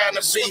you trying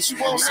to be. See,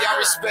 I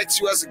respect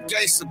you as a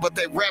gangster, but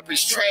that rap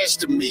is trash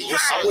to me.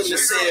 I wouldn't have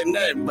said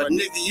nothing, but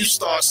nigga, you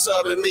start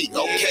subbing me.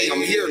 Okay,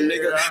 I'm here,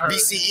 nigga.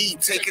 BCE,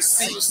 take a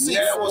seat.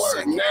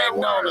 Network, name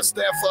known to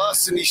stand for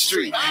us in these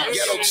streets.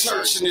 Ghetto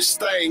church in this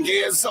thing.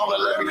 Arizona,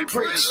 let me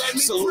preach.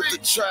 Salute the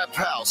trap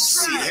house.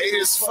 See,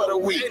 haters for the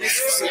weak.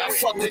 See, I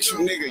fuck with you,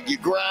 nigga. You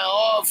grind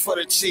hard for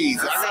the cheese.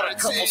 I got a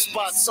couple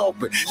spots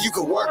open. You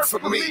can work for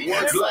me.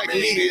 Black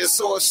media is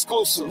so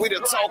exclusive. We the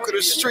talk of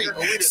the street.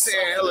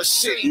 Saying hella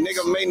shit,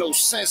 nigga, made no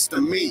sense to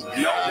me.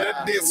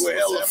 That did was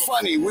hella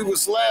funny. We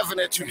was laughing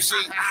at you, G.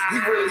 We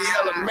really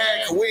hella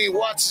mad. We ain't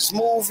watch this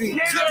movie.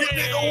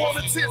 Nigga want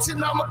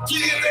attention, I'm I'ma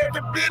give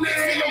every business.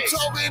 Ain't no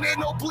talking, ain't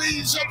no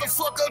please. Shut the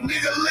fuck up,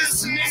 nigga.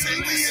 Listen,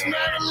 see, we is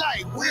not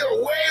alike.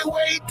 We're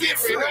way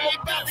different.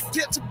 I'm about to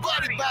get your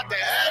body, about to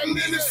have him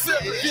in the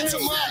feeling. Get to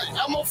mine,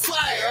 I'm on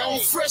fire. I'm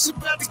fresh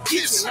about the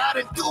kitchen. I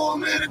done threw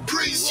him in the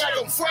grease like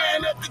I'm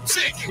frying up the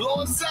chicken.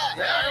 Blow inside,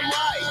 I'm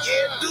high.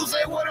 Yeah, dudes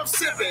ain't what I'm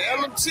sipping.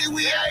 LMT,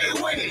 we out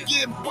here winning.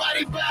 Getting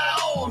bodied by an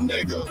old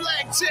nigga.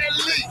 Black Jet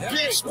Lee,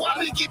 bitch. Why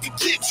me get the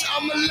kicks?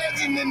 I'm a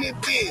legend in this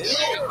bitch.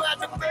 Ain't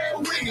about to bear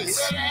witness.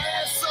 Better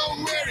have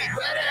some ready.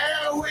 Better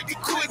have with the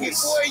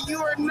quickness. Boy, you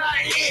are not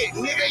it.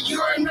 Nigga,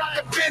 you are not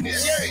the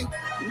business. Yeah.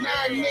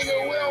 Nah, nigga,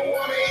 we don't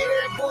wanna hear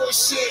that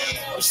bullshit.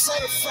 I'm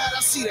certified.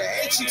 I see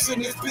the H-Chips in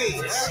this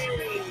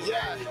bitch.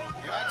 Yeah.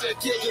 I just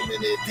kick him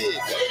in that dick.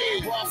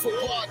 Bar for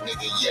bar,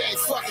 nigga, you ain't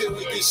fucking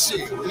with this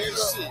shit,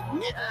 nigga.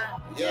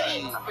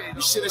 Yeah,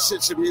 you should have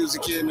shit your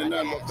music in and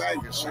nothing but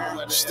bangers.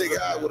 Stick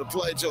high with a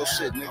play Joe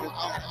shit, nigga.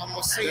 I'm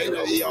gonna say they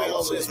know he all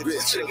over this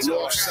bitch.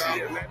 North,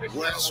 south,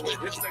 west,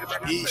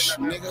 east,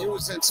 nigga. He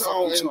was in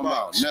Tone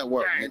Inbox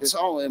Network, nigga.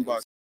 Tone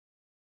Inbox.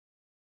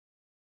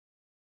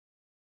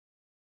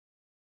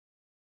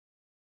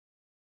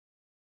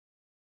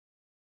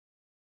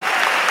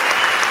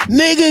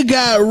 Nigga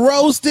got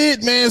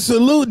roasted, man.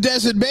 Salute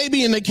Desert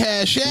Baby in the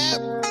Cash App.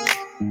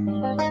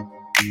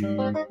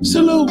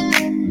 Salute.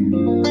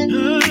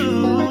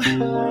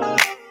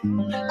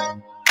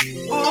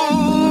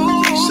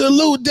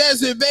 Salute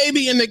Desert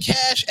Baby in the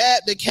Cash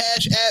App. The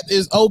Cash App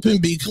is open,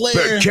 be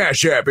clear. The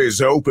Cash App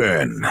is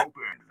open.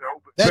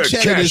 That The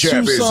Cash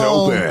App is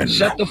open.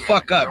 Shut the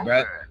fuck up,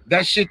 bruh.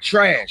 That shit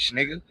trash,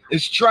 nigga.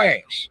 It's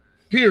trash.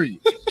 Period.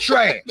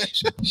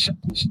 Trash.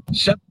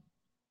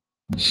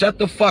 Shut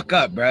the fuck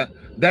up, bruh.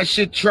 That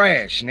shit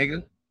trash,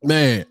 nigga.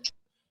 Man.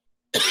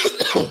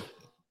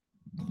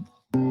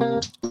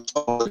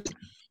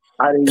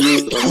 I didn't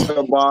use a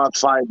real bar,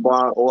 fight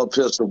bar, or a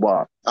pistol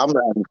bar. I'm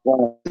not having fun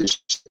with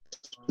this shit.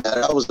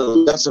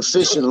 That's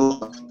sufficient.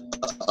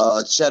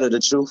 Cheddar the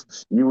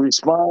truth. You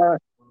respond,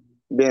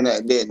 then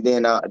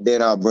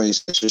I'll bring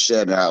Sexual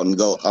Cheddar out and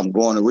go. I'm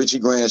going to Richie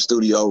Grant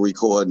studio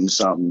recording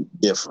something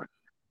different.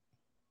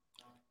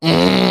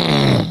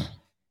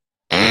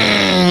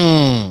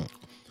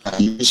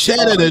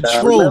 Cheddar the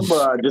truth. Remember,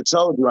 I just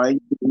told you I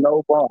ain't using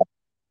no bar.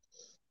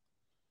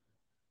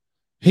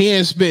 He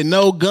ain't spit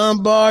no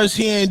gun bars.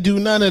 He ain't do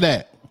none of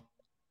that.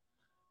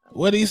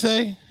 What'd he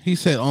say? He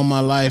said, "On my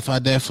life, I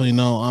definitely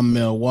know I'm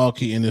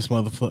Milwaukee in this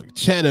motherfucker."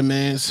 Cheddar,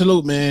 man.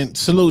 Salute, man.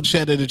 Salute,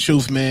 Cheddar the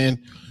truth,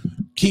 man.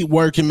 Keep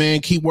working,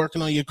 man. Keep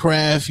working on your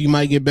craft. You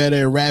might get better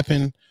at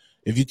rapping.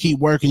 If you keep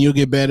working, you'll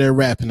get better at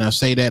rapping. I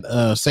say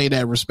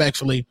that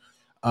respectfully.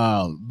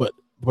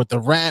 But the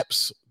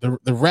raps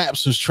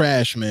was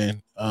trash,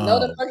 man. No,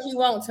 the fuck he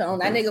won't, Tone.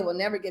 That nigga will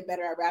never get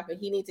better at rapping.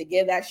 He needs to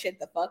give that shit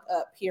the fuck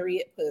up.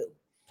 Period. Poo.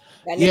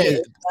 That nigga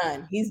is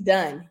done. He's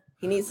done.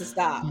 He needs to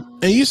stop.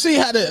 And you see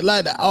how the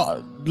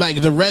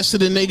the rest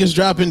of the niggas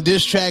dropping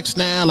diss tracks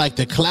now, like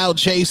the cloud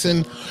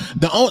chasing.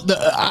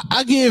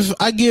 I give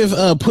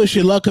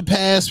Pusha Luck a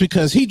pass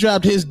because he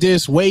dropped his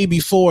diss way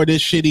before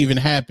this shit even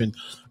happened.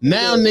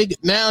 Now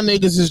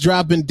niggas is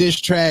dropping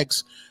diss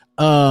tracks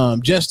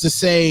just to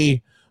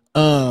say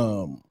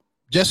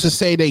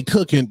they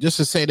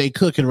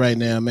cooking right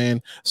now,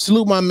 man.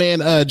 Salute my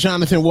man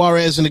Jonathan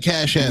Juarez in the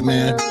Cash App,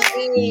 man.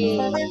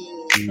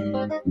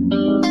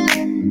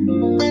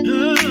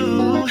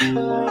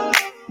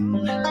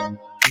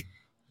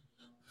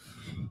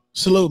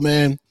 Salute,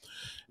 man.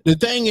 The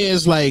thing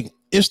is, like,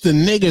 it's the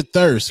nigga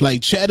thirst.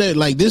 Like Cheddar,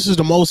 like this is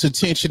the most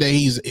attention that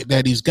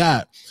he's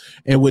got.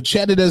 And what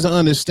Cheddar doesn't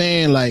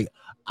understand, like,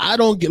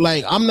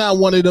 I'm not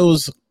one of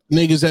those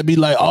niggas that be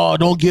like, oh,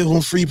 don't give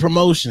him free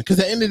promotion. Because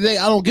at the end of the day,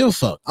 I don't give a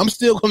fuck. I'm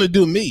still going to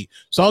do me.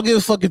 So I'll give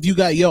a fuck if you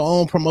got your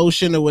own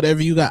promotion or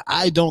whatever you got.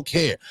 I don't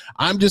care.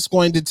 I'm just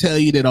going to tell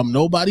you that I'm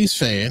nobody's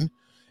fan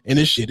and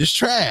this shit is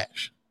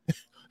trash.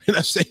 And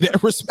I say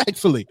that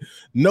respectfully.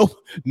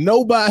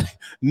 Nobody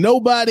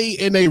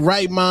in their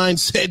right mind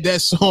said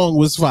that song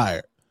was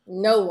fire.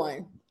 No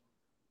one.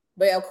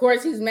 But of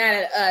course he's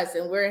mad at us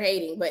and we're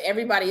hating, but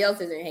everybody else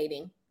isn't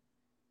hating.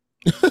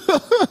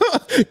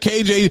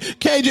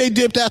 KJ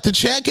dipped out the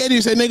chat.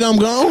 KJ said, "Nigga, I'm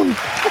gone."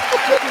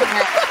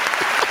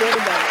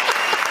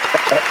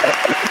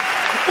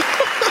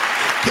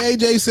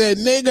 KJ said,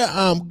 "Nigga,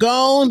 I'm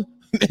gone.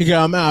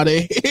 Nigga, I'm out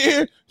of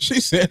here."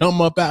 She said, "I'm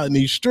up out in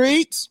these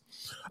streets."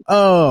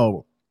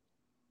 Oh,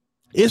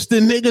 it's the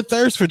nigga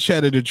thirst for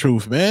Cheddar the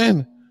truth,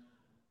 man.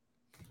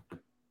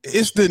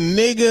 It's the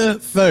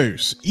nigga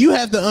thirst. You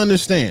have to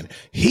understand.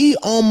 He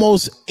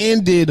almost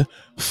ended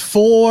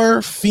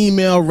 4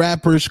 female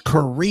rappers'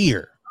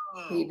 career.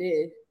 He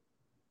did.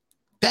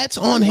 That's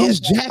on his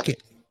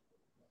jacket.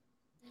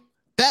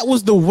 That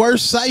was the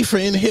worst cipher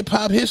in hip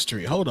hop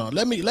history. Hold on.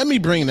 Let me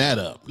bring that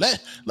up.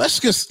 Let's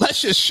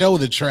just show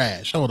the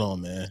trash. Hold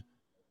on, man.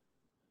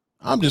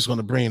 I'm just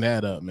gonna bring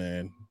that up,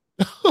 man.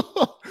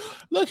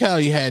 Look how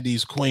he had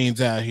these queens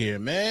out here,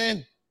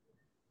 man.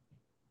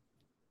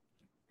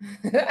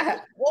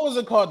 What was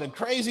it called? The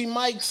Crazy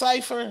Mike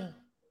cipher?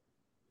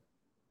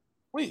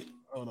 Wait,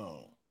 hold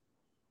on.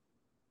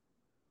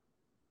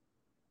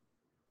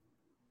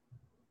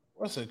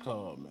 What's it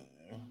called, man?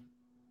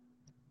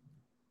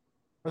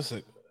 What's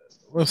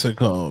it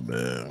called,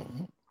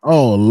 man?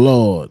 Oh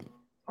Lord.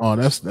 Oh,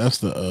 that's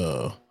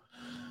the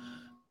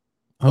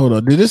hold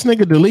on. Did this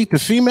nigga delete the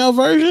female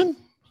version?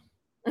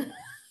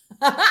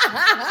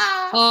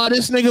 Oh,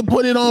 this nigga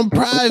put it on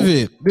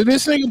private. Did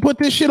this nigga put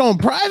this shit on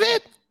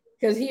private?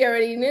 Because he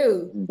already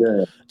knew.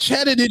 Yeah.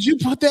 Cheddar, did you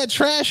put that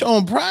trash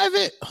on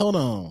private? Hold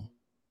on,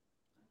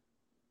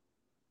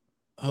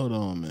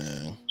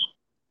 man.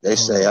 They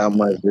say how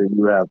much do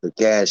you have to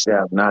cash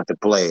out not to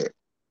play it?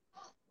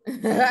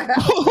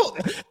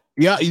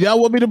 Y'all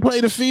want me to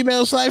play the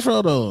female cipher?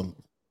 Hold on.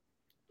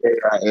 They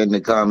are in the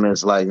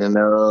comments like,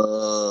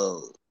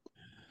 no.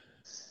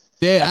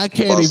 Yeah, I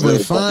can't even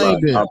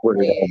find it. I'll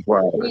put it on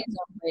private.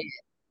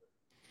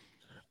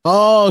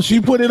 Oh,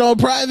 she put it on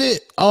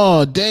private?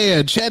 Oh,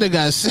 damn. Cheddar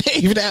got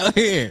saved out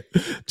here.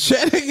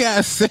 Cheddar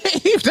got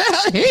saved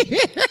out here.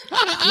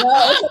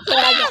 No,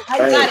 I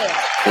got it.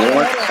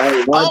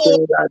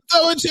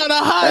 Someone trying to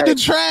hide the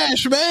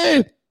trash,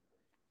 man.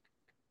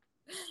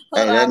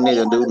 Hey, that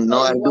nigga do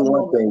know how to do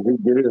one thing. He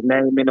get his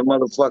name in the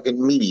motherfucking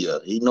media.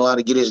 He know how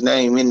to get his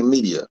name in the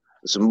media.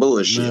 Some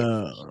bullshit.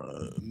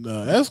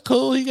 No, that's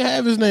cool. He can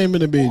have his name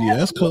in the media.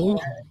 That's cool.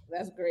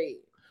 That's great.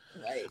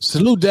 Right.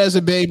 Salute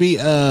Desert Baby.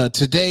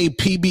 Today,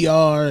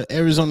 PBR,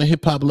 Arizona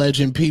hip hop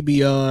legend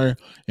PBR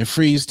and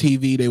Freeze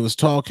TV, they was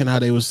talking how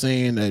they was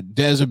saying that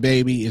Desert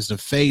Baby is the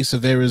face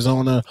of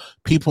Arizona.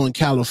 People in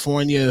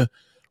California,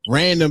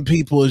 random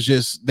people is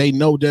just, they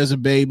know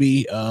Desert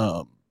Baby.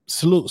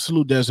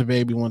 Salute Desert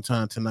Baby one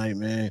time tonight,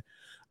 man.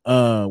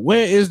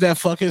 Where is that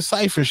fucking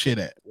cipher shit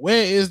at?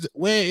 Where is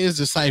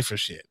the cipher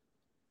shit?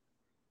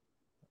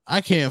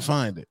 I can't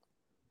find it.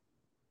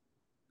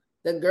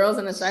 The girls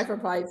in the cipher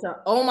probably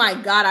oh my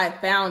god, I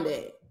found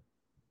it.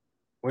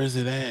 Where's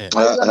it at?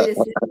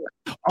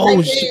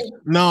 Oh shit.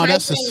 No,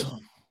 that's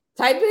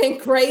type in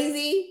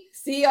crazy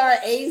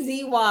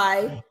CRAZY.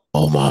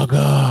 Oh my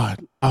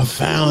god. I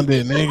found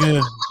it,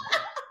 nigga.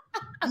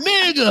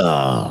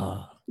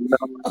 Nigga.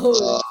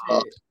 Oh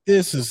shit.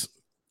 This is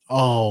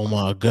oh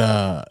my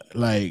god.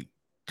 Like,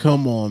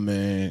 come on,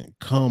 man.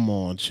 Come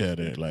on,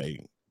 Cheddar.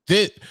 Like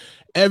this,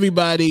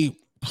 everybody,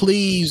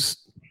 please.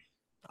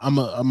 I'm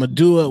a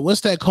do it.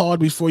 What's that called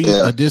before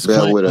you a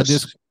disclaimer? Bear with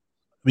us.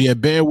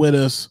 Bear with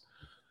us.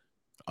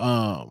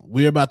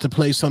 We're about to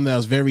play something that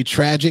was very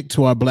tragic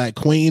to our black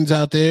queens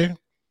out there,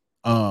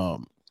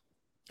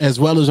 as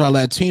well as our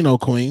Latino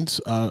queens.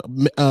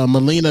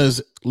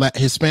 Melina's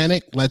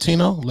Hispanic,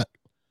 Latino.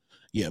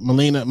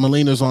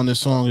 Melina's on this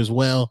song as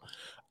well.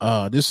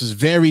 This is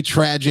very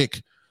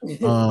tragic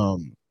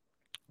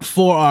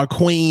for our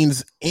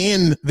queens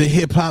in the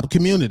hip hop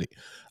community.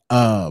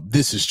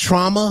 This is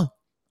trauma.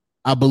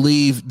 I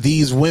believe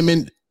these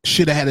women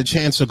should have had a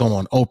chance to go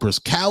on Oprah's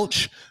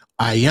couch.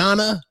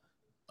 Ayana,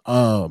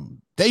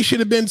 they should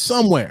have been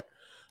somewhere.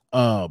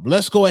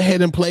 Let's go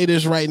ahead and play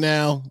this right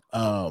now.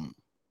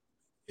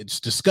 It's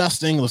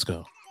disgusting. Let's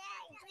go.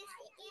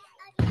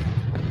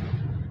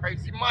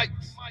 Crazy Mike.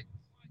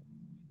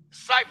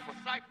 Cypher.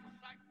 I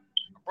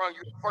brought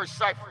you the first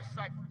Cypher.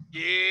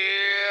 Yeah.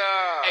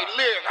 Hey,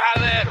 Liv,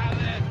 holla at him.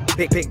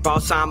 Big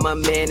boss, I'm a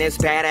menace.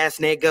 Badass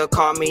nigga,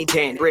 call me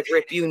Dennis.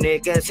 Rip you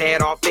niggas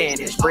head off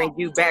finish. Bring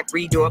you back,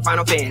 redo a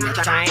final finish.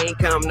 I ain't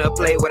come to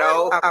play with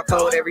old. I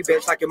fold every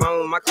bitch like your mom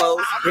with my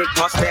clothes. Big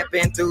boss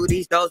stepping through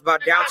these doors, bow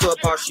down to a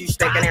boss, you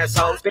stinking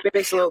assholes. Big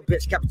little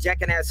bitch kept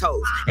jacking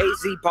assholes.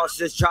 AZ boss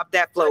just drop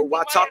that flow.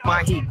 I talk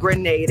my heat,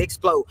 grenade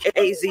explode.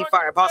 AZ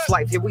fire, boss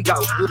life, here we go.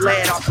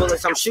 Lead off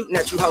bullets, I'm shooting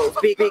at you hoes.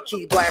 Big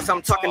key blast,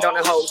 I'm talking down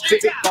the hoes.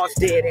 Big boss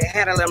did it,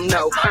 had to let them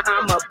know.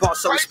 I'm a boss,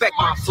 so respect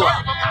my flow.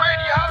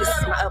 This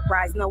is my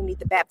uprise, no need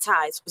to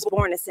baptize. Was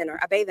born a sinner,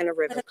 I bathe in a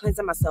river,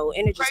 cleansing my soul,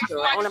 energy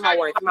pure, owning my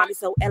worth. Mommy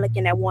so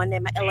elegant, that one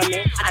in my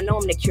element. I know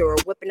I'm the cure,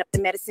 whipping up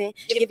the medicine,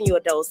 giving you a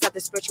dose, something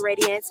spiritual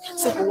radiance.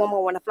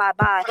 Superwoman when I fly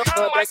by,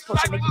 blood best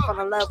culture, make you fall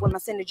in love with my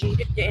synergy.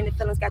 Your inner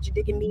feelings got you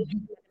digging me.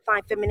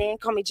 Fine feminine,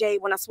 call me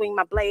Jade when I swing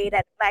my blade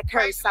at the black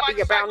hearse. I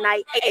be a brown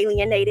knight,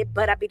 alienated,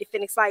 but I be the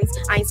phoenix lights.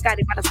 I ain't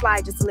Scotty by the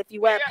slide just to lift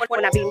you up.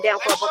 When I beam down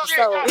for a broken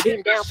soul,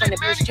 beam down for an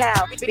abused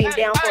child, beam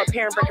down for a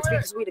parent breaking free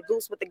because we the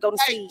goose with the golden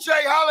seed.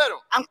 Jay, holla at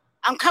him.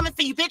 I'm coming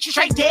for you, bitch, you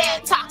straight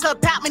dead. Talk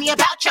about me,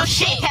 about your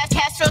shit.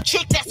 Castro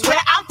chick, that's where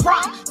I'm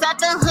from.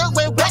 Southern hood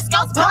where West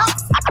Coast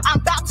bumps. I'm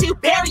about to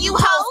bury you,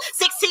 ho.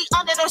 6 feet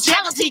under those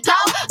jealousy go.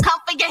 Come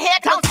for your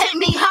head, don't take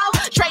me, ho.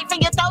 Straight for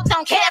your throat,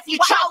 don't care if you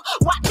choke.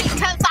 Watch me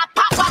cause I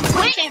pop up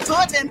quick. And for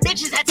them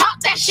bitches that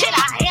talk that shit,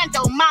 I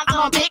handle mine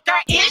on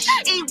bigger ish.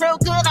 Eat real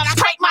good and I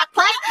break my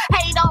clutch.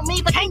 Hate on me,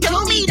 but can't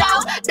do me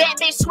though.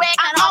 Bad bitch swag,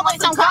 I'm always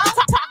on go.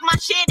 Talk my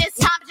shit, it's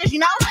time to just, you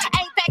know.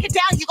 Ain't back it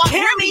down, you gon'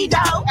 hear me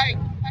though.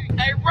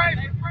 Hey, Ray,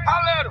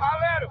 holla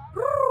at him.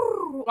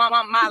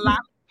 Want my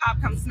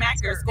lollipop, come smack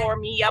her, score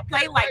me up,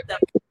 play like the.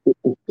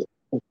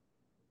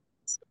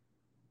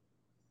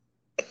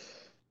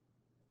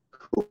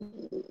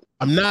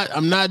 I'm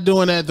not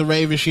doing that. The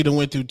Raven, she done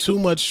went through too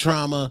much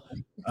trauma.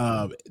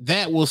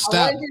 That will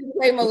stop. I wanted you to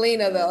play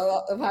Melina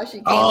though, of how she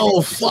came.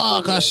 Oh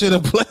fuck! I should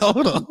have played.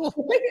 Hold on.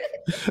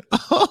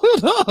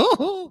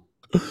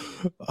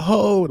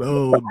 Hold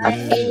on, I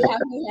man. hate how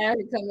he had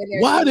to come in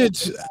there. Why and did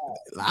say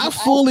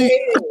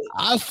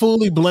I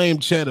fully blame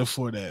Cheddar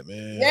for that,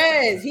 man?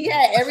 Yes, he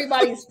had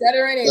everybody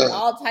stuttering and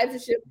all types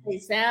of shit. They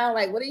sound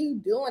like, what are you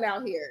doing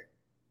out here?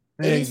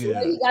 And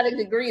he got a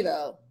degree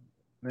though.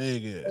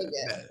 Nigga,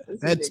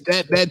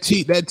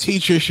 that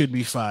teacher should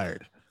be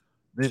fired.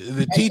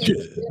 The teacher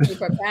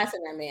for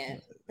passing that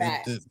man.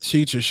 The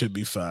teacher should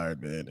be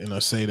fired, man. And I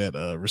say that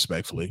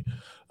respectfully.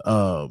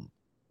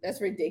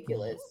 That's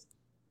ridiculous.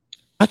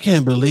 I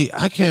can't believe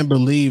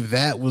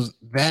that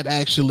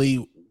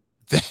actually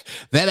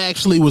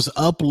was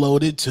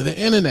uploaded to the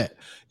internet.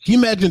 Can you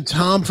imagine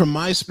Tom from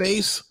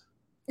MySpace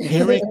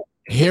hearing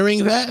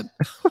that?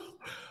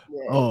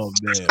 Yes. Oh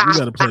man, we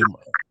gotta play.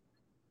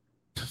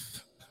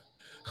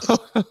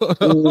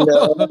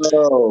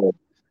 No.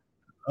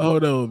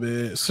 Hold on,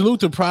 man. Salute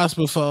to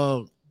Prosper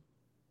for.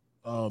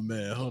 Oh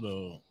man, hold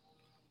on.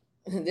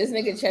 This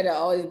nigga Cheddar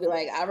always be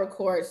like, I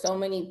record so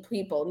many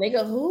people.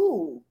 Nigga,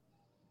 who?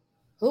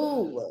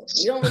 You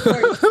don't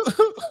record.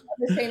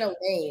 This ain't no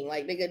name.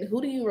 Like, nigga,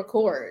 who do you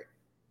record?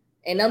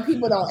 And them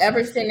people don't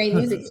ever send their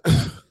music.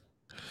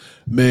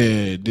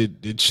 Man,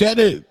 did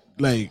Cheddar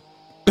like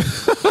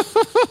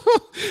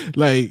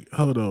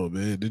hold on,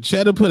 man. Did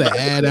Cheddar put an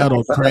ad out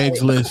on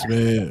Craigslist,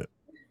 man?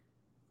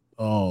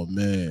 Oh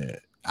man.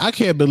 I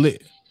can't believe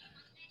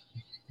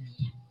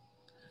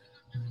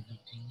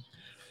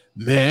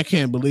I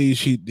can't believe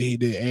he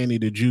did Annie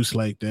the Juice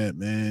like that,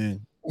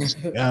 man.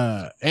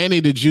 Annie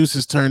the Juice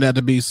has turned out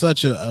to be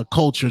such a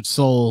cultured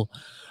soul.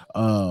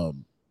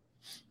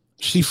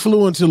 She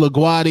flew into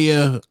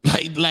LaGuardia.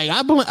 Like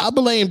I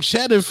blame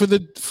Cheddar for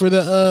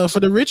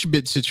the rich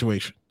bit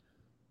situation.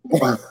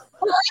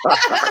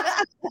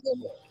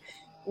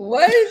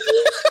 What?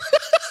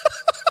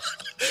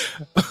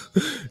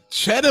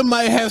 Cheddar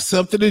might have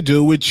something to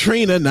do with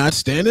Trina not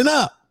standing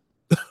up.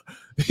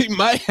 He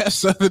might have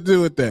something to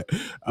do with that.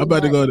 I'm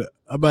about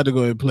to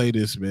go and play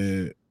this,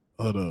 man.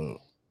 Hold on.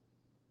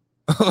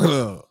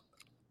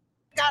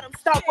 Got him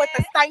stuck with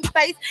the stank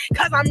face,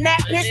 cause I'm that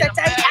bitch that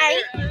they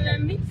ain't.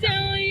 Let me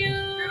tell you.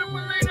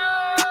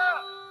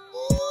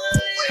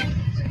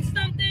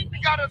 Something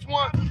got us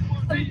one.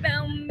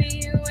 About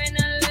me when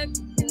I look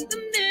in the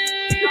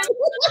mirror.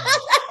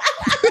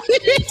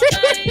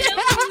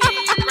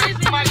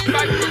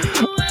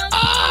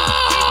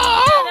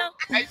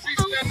 Hey, see,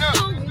 stand up.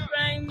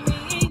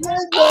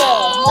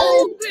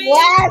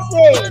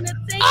 Classic.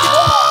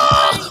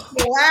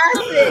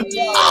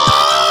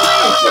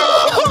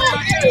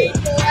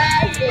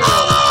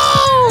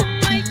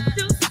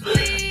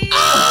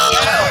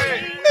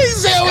 He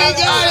said we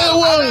got it,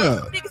 woman.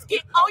 Niggas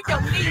get on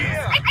your knees.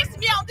 Ice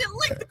me out, then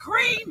lick the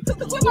cream. With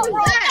my roll,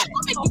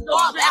 I'll make you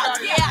fall out.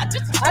 Yeah,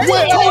 just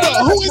wait, hold on.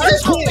 Who is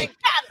this queen?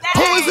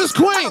 Who is this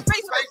queen?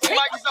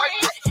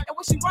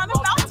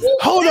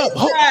 Hold up.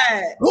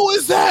 Who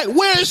is that?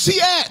 Where is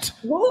she at?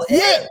 Who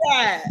is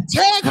that?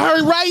 Tag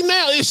her right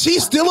now. Is she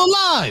still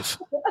alive?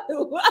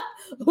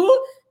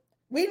 Who?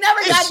 We never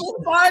got this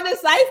far in the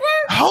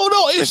cipher. Hold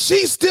on. Is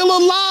she still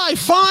alive?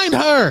 Find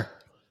her.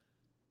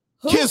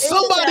 Can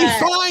somebody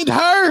find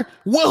her?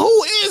 Well,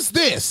 who is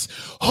this?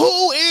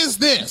 Who is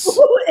this?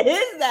 Who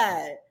is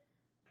that?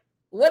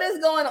 What is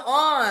going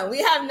on?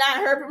 We have not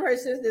heard from her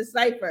since the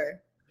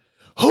cipher.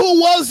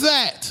 Who was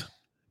that?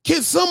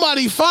 Can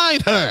somebody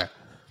find her?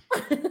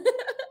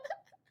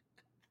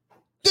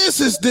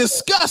 This is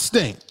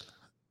disgusting.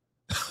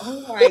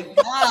 Oh my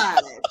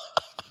God.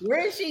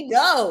 Where did she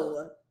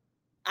go?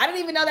 I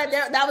didn't even know that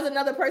that was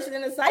another person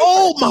in the cipher.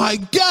 Oh my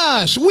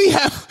gosh. We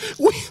have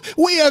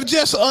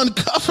just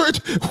uncovered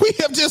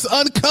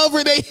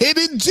a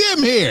hidden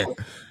gem here.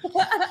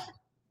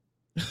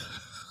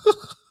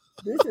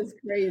 This is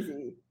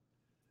crazy.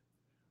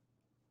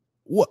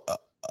 What?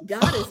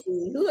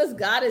 Goddessy. Who is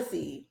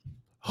Goddessy?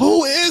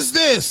 Who is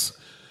this?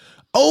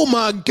 Oh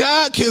my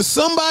God! Can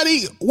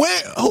somebody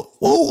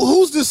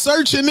who's the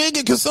searching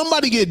nigga? Can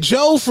somebody get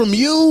Joe from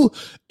you,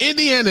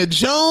 Indiana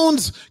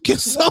Jones? Can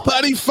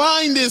somebody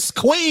find this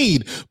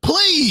queen,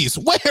 please?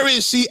 Where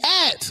is she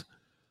at?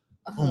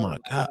 Oh my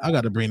God! I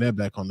got to bring that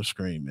back on the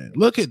screen, man.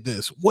 Look at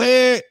this.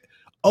 Where?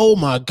 Oh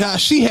my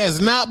gosh! She has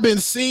not been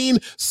seen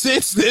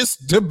since this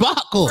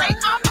debacle.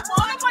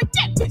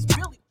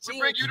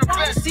 Bring you the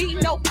best. See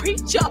no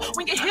preacher.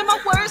 When you hear my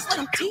words, let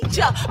them teach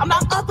ya. I'm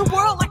not of the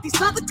world like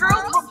these other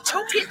girls. I'm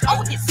choking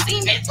on his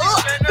semen.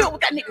 Filled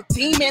with that nigga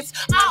demons.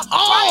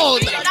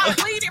 I'm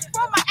bleeding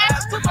from my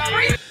ass to my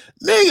brain.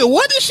 Nigga,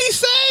 what did she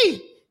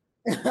say?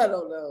 I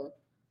don't know.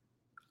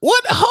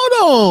 What?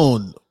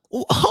 Hold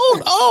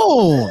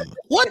on.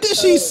 What did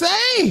she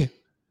say?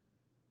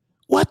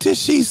 What did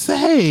she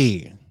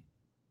say?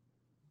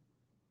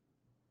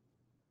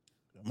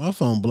 My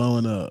phone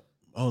blowing up.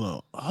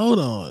 Hold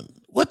on.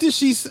 What did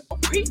she say?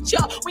 Preacher,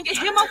 when you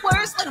hear my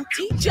words, let them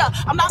teach ya.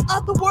 I'm not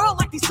of the world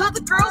like these other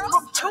girls.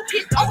 I'm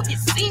choking on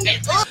his semen.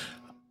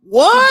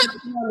 What?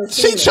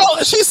 She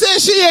said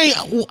she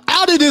ain't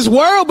out of this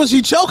world, but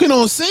she choking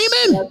on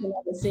semen? Choking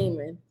on the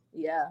semen.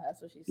 Yeah,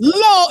 that's what she said.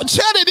 Lord,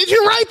 Cheddar, did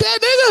you write that,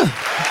 nigga?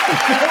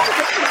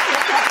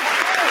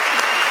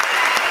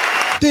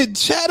 Did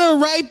Cheddar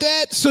write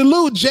that?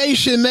 Salute Jay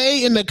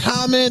Shanae in the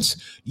comments.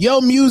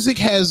 Your music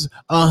has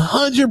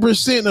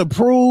 100%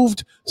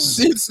 approved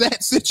since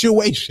that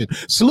situation.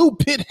 Salute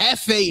Pit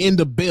Hefe in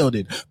the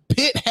building.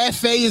 Pit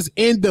Hefe is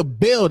in the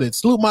building.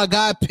 Salute my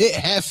guy Pit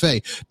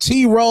Hefe.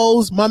 T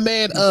Rose, my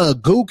man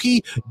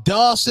Gookie,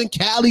 Dawson,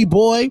 Cali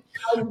Boy.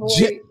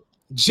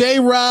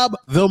 J-Rob,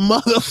 the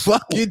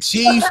motherfucking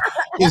chief,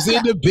 is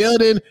in the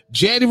building.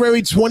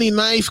 January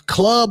 29th,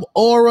 Club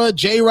Aura,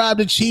 J-Rob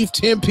the Chief,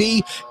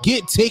 Tempe.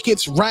 Get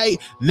tickets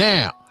right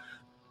now.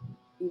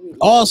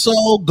 Also,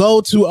 go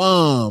to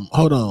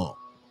hold on.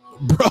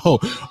 Bro,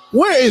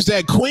 where is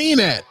that queen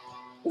at?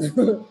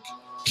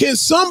 Can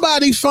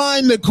somebody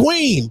find the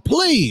queen,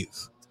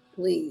 please?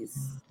 Please.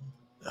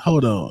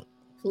 Hold on.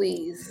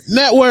 Please.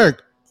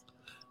 Network.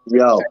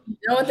 Yo. You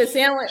know what the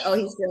sandwich? Oh,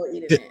 he's still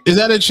eating it. Is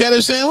that a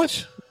cheddar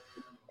sandwich?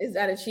 Is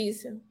that a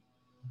cheese sandwich?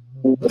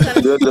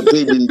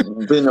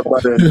 The peanut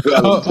butter and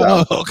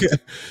jelly. Okay.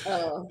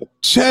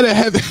 Cheddar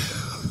have.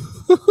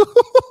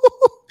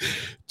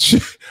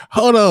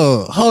 Hold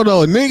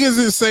on. Niggas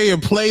is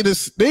saying play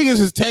this. Niggas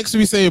is texting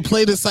me saying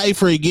play the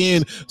cipher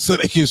again so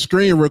they can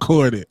screen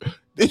record it.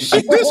 This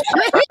shit is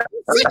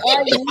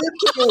crazy.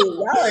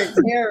 Y'all are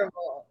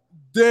terrible.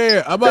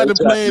 Damn, I'm about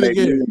to play it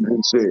again.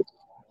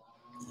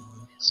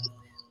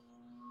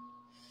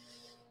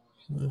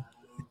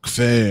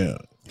 Fam.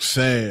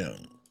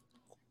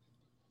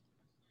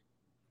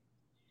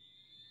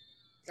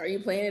 Are you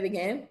playing it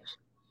again?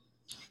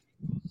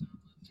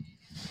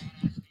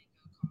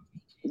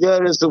 Yeah,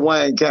 this the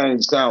Wayne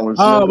Kane sandwich.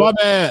 Oh, my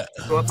bad.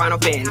 To a final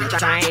finish.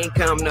 I ain't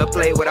come to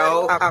play with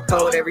old. I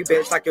fold every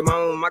bitch like your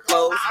mom in my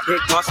clothes. Big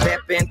boss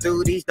stepping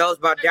through these doors,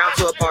 but down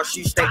to a boss,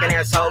 you stinking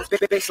assholes.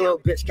 Bitch, little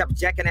bitch kept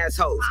jacking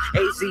assholes.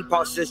 AZ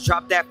boss just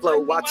drop that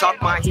flow. I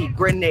talk my heat,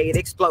 grenade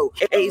explode.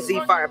 AZ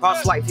fire,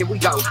 boss life, here we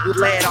go. You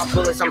lead off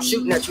bullets, I'm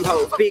shooting at you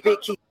hoes. Big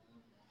key.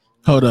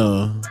 Hold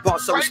on.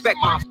 Boss, so respect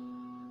my.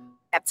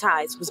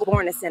 Baptized, was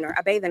born a sinner.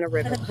 I bathe in a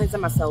river,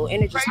 cleansing my soul,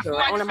 energy pure,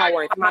 owning my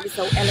worth. Mommy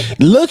so elegant.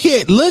 Look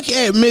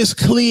at Miss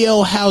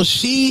Cleo, how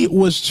she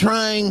was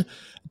trying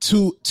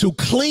to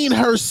clean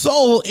her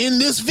soul in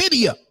this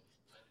video.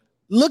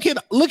 Look at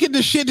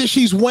the shit that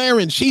she's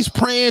wearing. She's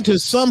praying to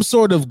some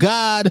sort of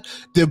God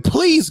to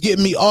please get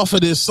me off of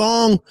this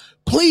song.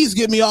 Please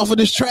get me off of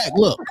this track.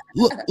 Look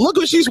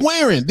what she's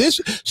wearing.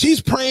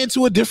 She's praying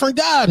to a different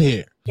God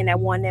here. And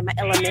that one in my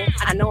element,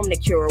 I know I'm the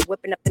cure,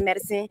 whipping up the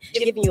medicine,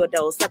 giving you a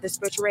dose, something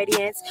spiritual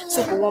radiance,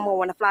 superwoman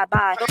when I fly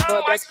by,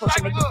 blood breast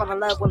potion, make you fall in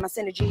love with my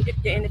synergy,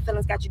 your inner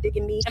feelings got you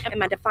digging me, and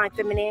my divine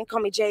feminine, call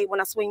me Jade when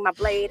I swing my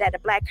blade at a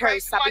black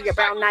hearse, I be your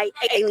brown knight,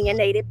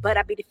 alienated, but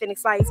I be the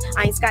phoenix lights,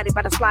 I ain't Scotty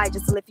but I slide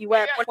just to lift you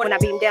up, when I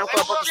beam down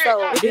for a broken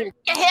soul. Your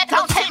head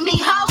don't take me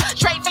home,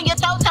 straight from your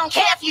throat, don't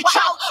care if you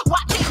choke,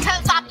 watch it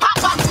cause I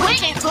pop up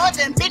quick, and good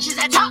them bitches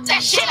that talk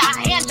that shit,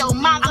 I handle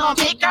mine, I'm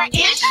gonna pick her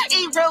ish,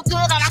 eat real good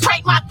and I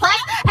break my plate.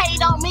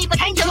 Hate on me, but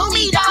can't do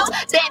me though.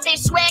 That bitch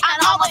swag, I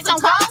always on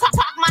go.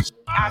 Talk my shit.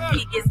 I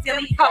speak is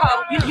silly.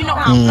 You know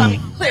how I'm coming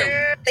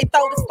clear. They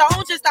throw the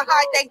stones just to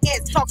hide their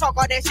heads. Talk all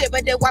that shit,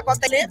 but they wipe off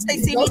their lips. They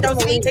see me,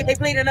 don't speak. They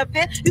plead in a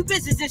fit. You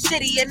bitches is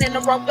shitty and in the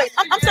wrong place.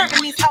 I'm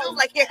serving these hoes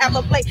like here, have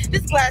a plate.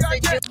 This glass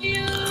ain't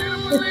you.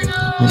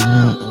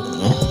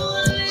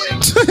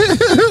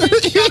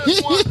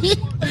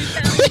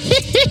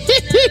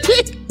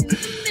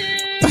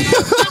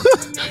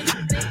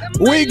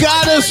 We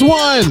got us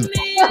one.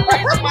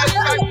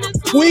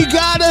 We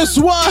got us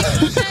one.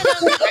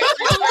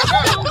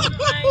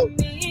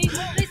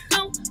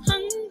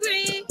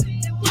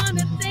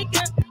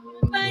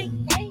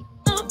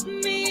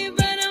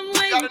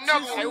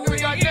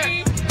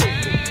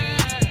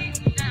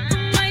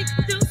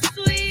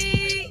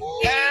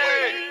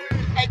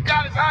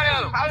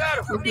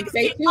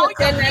 They still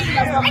send that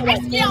stuff on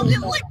that Yeah,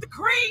 just lick the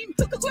cream.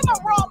 With my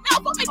raw mouth,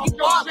 I'll make you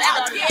fall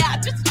out. Yeah,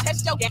 just to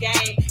test your game.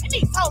 And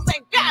these hoes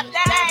ain't got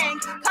dang.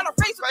 Kind of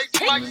face.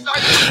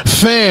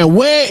 Fam,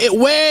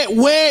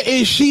 where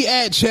is she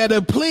at,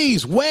 Cheddar?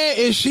 Please, where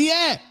is she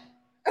at?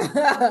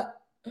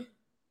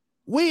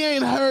 We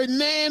ain't heard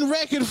nan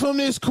record from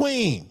this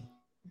queen.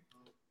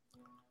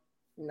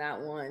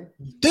 Not one.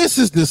 This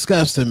is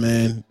disgusting,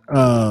 man.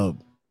 I'm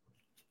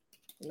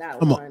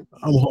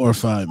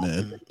horrified,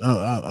 man.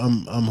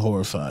 I'm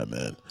horrified,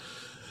 man.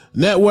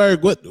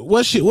 Network,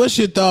 what's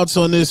your thoughts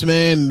on this,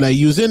 man? Like,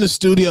 you was in the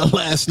studio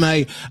last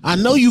night. I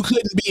know you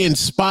couldn't be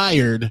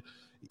inspired.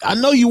 I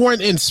know you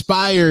weren't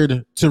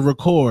inspired to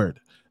record.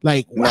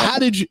 Like,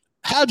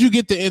 how'd you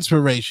get the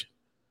inspiration?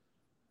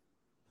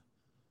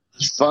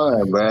 It's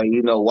fun, bro.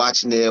 You know,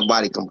 watching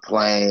everybody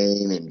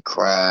complain and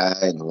cry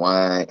and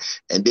whine,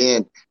 and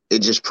then it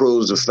just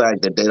proves the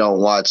fact that they don't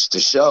watch the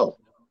show.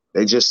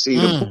 They just see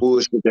the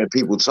bullshit that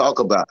people talk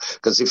about.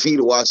 Because if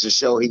he'd watched the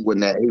show, he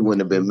wouldn't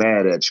have been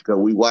mad at you. Because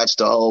we watched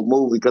the whole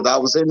movie. Because I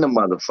was in the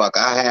motherfucker.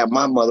 I had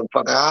my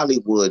motherfucking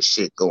Hollywood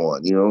shit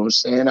going. You know what I'm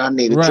saying? I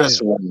need a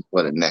dressing room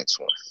for the next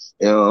one.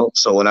 You know.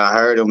 So when I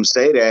heard him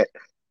say that,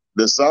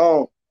 the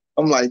song,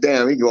 I'm like,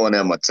 damn, he going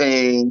at my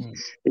team.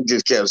 He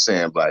just kept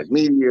saying Black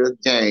Media,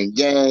 gang,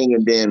 gang.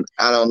 And then,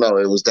 I don't know,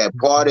 it was that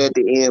part at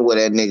the end where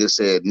that nigga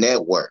said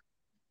network.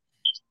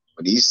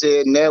 When he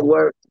said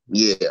network,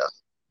 yeah,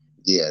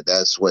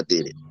 that's what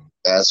did it.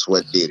 That's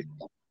what did it.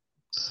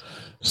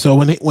 So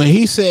when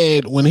he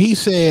said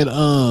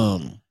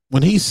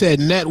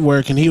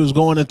network and he was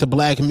going at the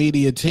Black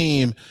Media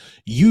team,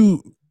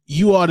 you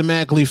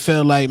automatically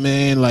felt like,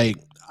 man, like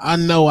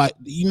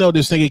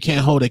this nigga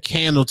can't hold a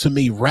candle to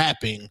me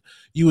rapping.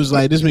 You was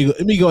like, let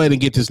me go ahead and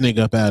get this nigga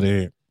up out of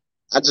here.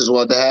 I just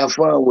wanted to have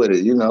fun with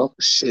it,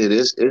 Shit,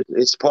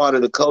 it's part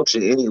of the culture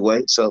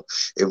anyway. So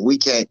if we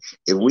can't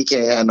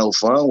have no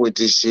fun with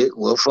this shit,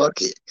 well,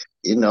 fuck it.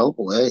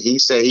 Well, he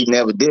said he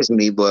never dissed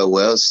me, but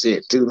well,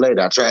 shit, too late.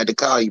 I tried to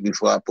call you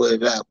before I put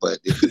it out, but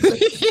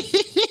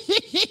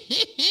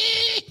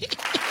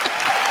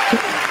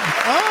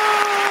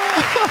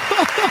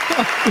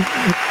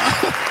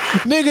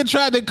nigga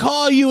tried to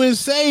call you and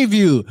save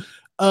you.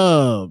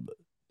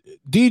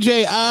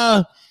 DJ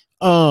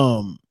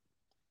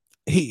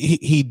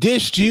he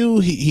dissed you.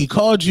 He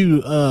called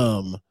you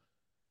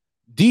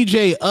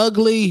DJ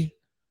ugly.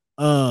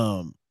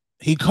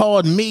 He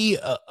called me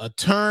a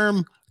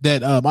term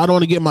that I don't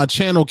want to get my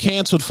channel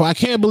canceled for. I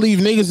can't believe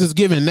niggas is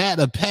giving that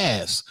a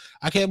pass.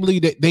 I can't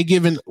believe that they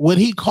giving what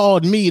he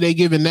called me, they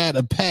giving that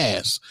a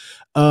pass.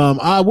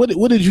 What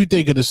did you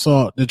think of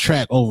the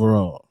track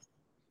overall?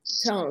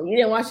 Tone, you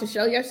didn't watch the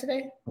show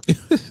yesterday? What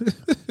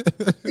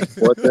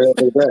the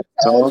hell is that?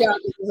 Told y'all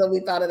what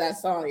we thought of that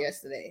song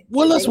yesterday.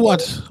 Well, let's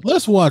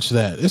watch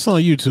that. It's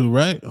on YouTube,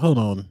 right? Hold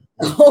on.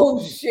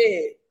 Oh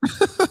shit.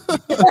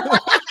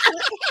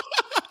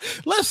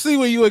 Let's see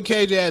what you and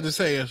KJ had to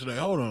say yesterday.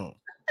 Hold on.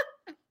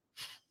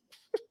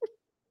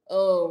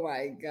 Oh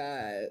my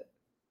god.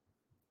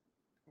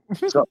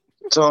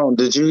 Tom,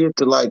 did you hit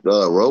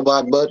the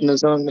robot button or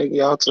something, nigga?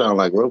 Y'all sound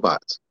like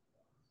robots.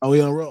 Are we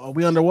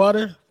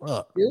underwater?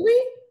 Do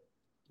we?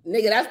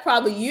 Nigga, that's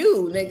probably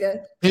you,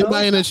 nigga.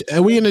 Anybody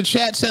are we in the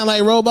chat sound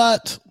like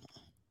robots?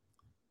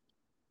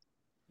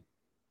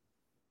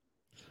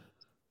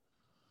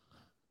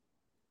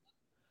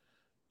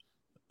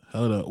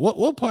 Hold on.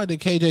 What part did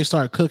KJ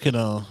start cooking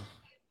on?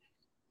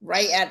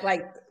 Right at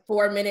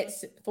 4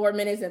 minutes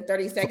and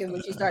 30 seconds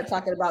when she started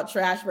talking about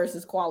trash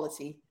versus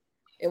quality.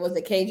 It was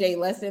a KJ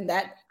lesson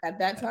at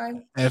that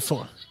time. At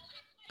 4.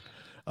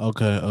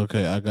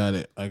 Okay, I got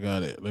it.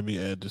 Let me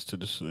add this to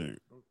the scene.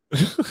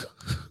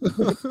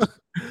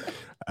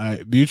 All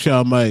right, mute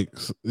y'all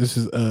mics. This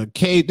is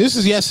Kate. This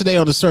is yesterday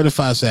on the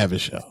Certified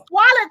Savage Show.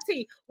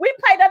 Quality. We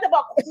play nothing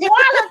but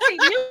quality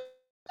music.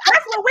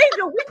 That's what we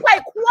do. We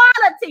play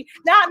quality.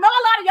 Now, I know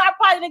a lot of y'all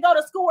probably didn't go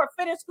to school or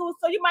finish school,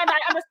 so you might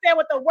not understand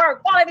what the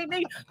word quality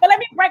means. But let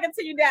me break it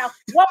to you now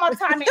one more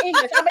time in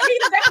English. I'm gonna need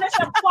the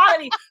definition of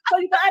quality so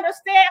you can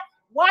understand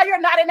why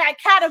you're not in that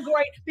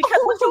category,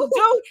 because what you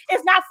do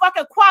is not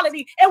fucking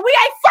quality, and we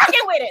ain't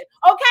fucking with it.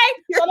 Okay?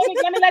 So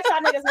let me let y'all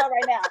niggas know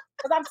right now,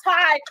 because I'm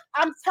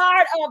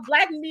tired of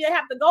Black Media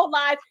have to go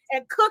live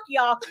and cook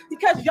y'all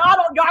because y'all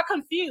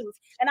confused,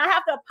 and I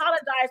have to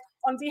apologize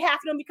on behalf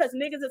of them because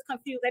niggas is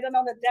confused. They don't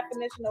know the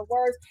definition of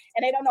words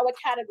and they don't know what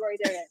category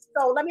they're in.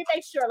 So let me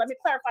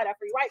clarify that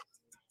for you, right?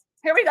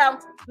 Here we go.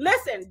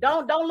 Listen,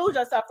 don't lose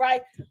yourself,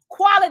 right?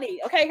 Quality.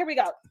 Okay, here we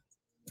go.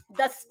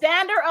 The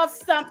standard of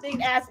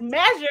something as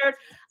measured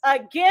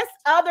against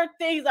other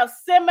things of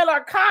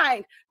similar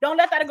kind. Don't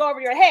let that go over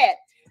your head.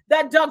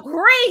 The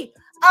degree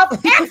of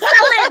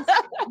excellence.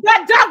 The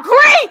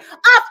degree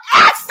of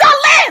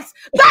excellence.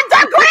 The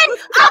degree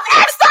of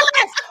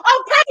excellence.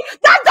 Okay?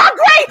 The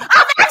degree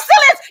of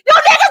excellence. You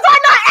niggas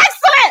are not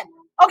excellent.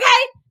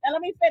 Okay? And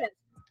let me finish.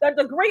 The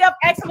degree of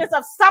excellence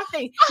of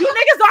something. You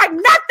niggas are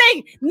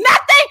nothing.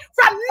 Nothing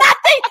from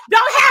nothing.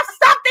 Don't have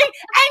something.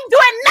 Ain't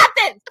doing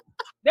nothing.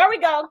 There we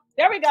go.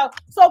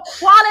 So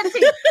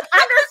quality.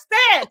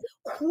 Understand.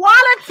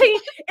 Quality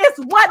is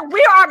what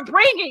we are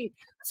bringing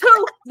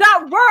to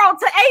the world,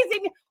 to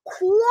Asian.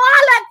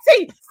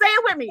 Quality. Say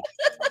it with me.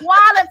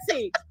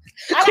 Quality.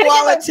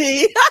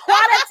 Quality.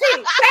 Quality.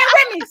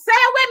 Say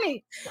it with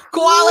me.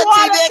 Quality,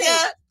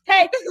 nigga.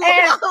 Hey,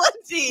 and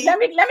quality. Let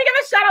me give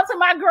a shout out to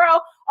my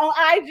girl on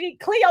IG,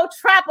 Cleo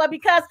Trapper,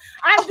 because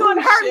I'm doing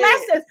her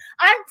lessons.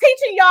 I'm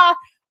teaching y'all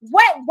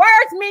what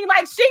words mean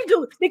like she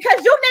do,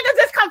 because you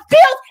niggas is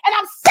confused and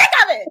I'm sick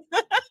of it.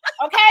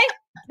 Okay?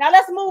 Now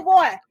let's move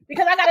on,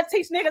 because I gotta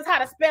teach niggas how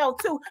to spell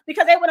too,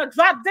 because they want to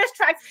drop diss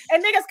tracks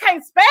and niggas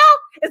can't spell.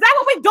 Is that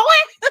what we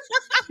doing?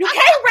 You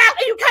can't rap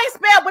and you can't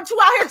spell, but you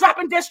out here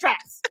dropping diss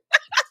tracks.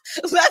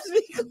 Let's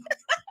be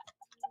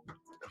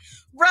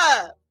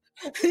bruh.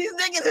 These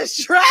niggas is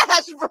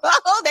trash, bro.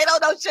 They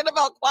don't know shit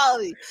about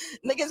quality.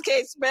 Niggas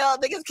can't spell.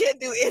 Niggas can't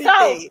do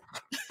anything.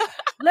 So,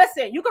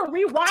 listen, you can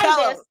rewind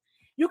this.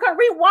 You can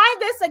rewind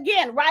this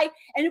again, right?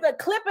 And you can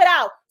clip it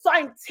out. So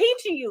I'm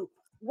teaching you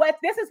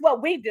this is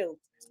what we do.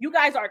 You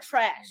guys are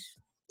trash.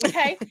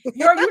 Okay?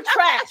 You're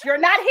trash. You're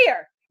not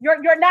here.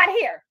 You're not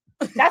here.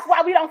 That's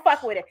why we don't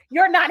fuck with it.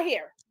 You're not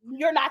here.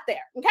 You're not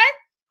there. Okay?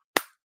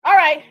 All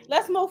right,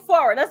 let's move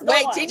forward. Let's go.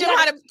 Wait, on. teach him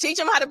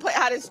how to play,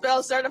 how to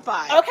spell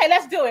certified. Okay,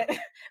 let's do it.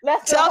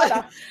 Let's tell them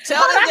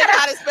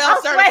how to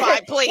spell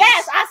certified, please.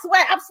 Yes, I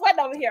sweat. I'm sweating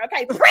over here.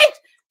 Okay, preach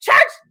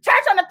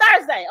church on a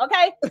Thursday.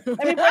 Okay,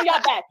 let me bring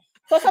y'all back.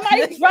 So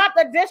somebody dropped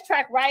a diss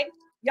track, right?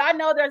 Y'all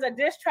know there's a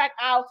diss track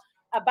out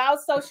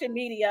about social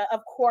media.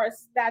 Of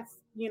course, that's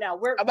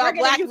we're about we're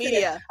black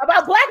media.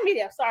 About black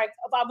media. Sorry,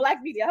 about black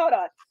media. Hold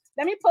on.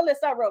 Let me pull this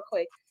up real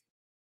quick.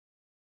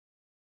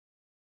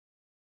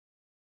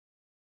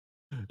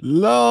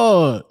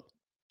 Lord,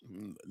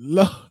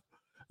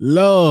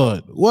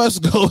 what's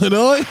going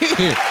on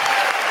here?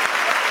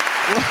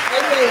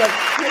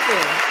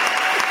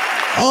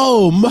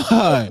 Oh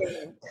my!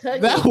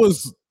 That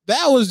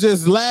was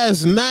just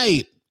last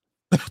night.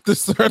 The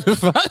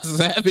Certified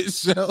Savage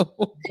show.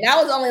 And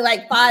that was only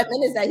like 5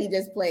 minutes that he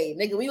just played.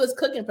 Nigga, we was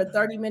cooking for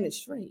 30 minutes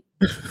straight.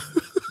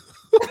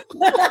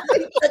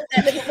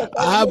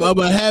 I'm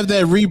gonna have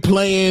that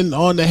replaying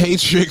on the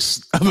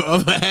Hatrix. I'm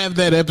gonna have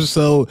that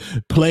episode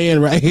playing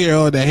right here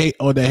on the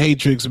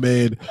Hatrix,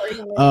 man.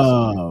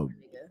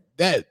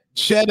 That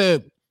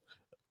Cheddar,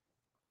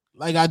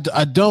 like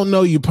I don't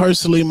know you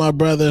personally, my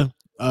brother.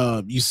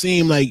 You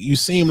seem like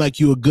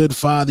you a good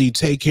father. You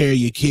take care of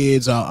your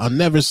kids. I'll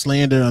never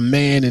slander a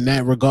man in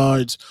that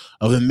regards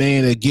of a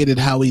man that get it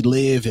how he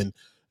live and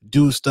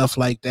do stuff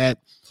like that.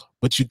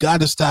 But you got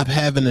to stop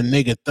having a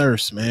nigga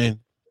thirst, man.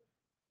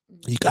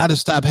 You got to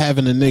stop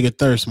having a nigga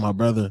thirst, my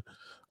brother.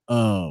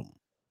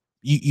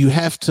 You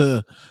have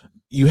to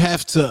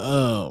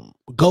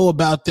go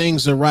about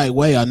things the right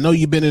way. I know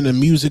you've been in the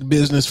music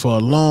business for a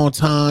long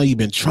time. You've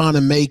been trying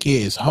to make it.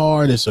 It's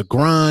hard. It's a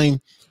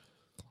grind.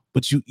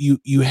 But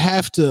you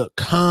have to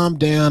calm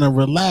down and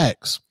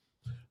relax.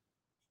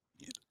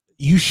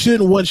 You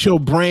shouldn't want your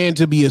brand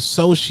to be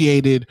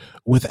associated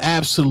with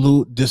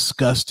absolute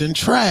disgusting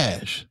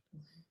trash.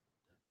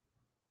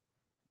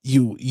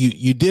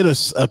 You did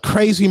a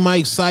Crazy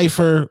Mike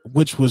cipher,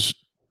 which was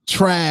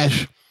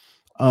trash.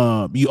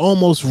 You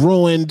almost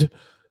ruined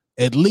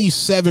at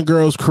least 7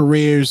 girls'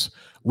 careers.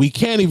 We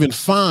can't even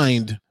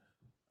find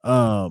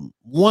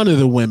one of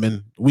the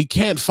women. We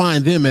can't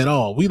find them at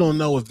all. We don't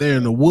know if they're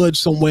in the woods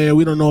somewhere.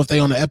 We don't know if they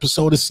on the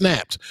episode of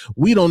Snapped.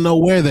 We don't know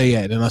where they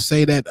at, and I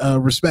say that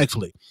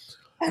respectfully.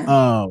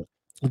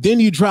 Then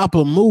you drop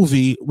a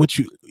movie,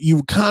 which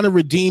you kind of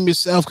redeem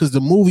yourself because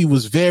the movie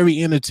was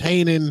very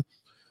entertaining.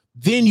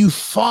 Then you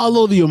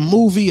follow the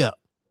movie up.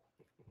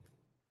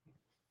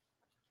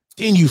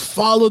 Then you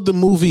followed the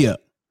movie up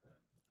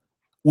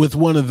with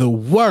one of the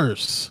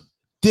worst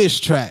diss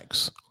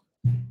tracks,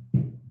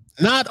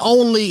 not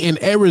only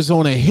in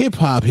Arizona hip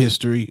hop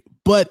history,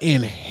 but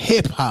in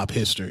hip hop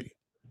history.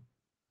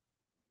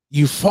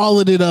 You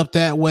followed it up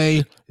that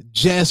way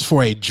just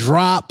for a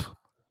drop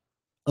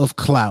of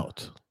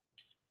clout.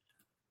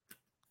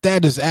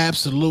 That is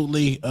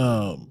absolutely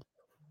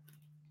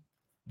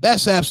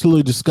that's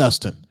absolutely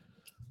disgusting.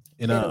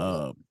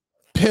 And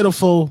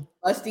pitiful.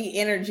 Musty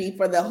energy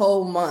for the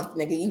whole month,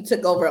 nigga. You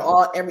took over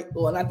not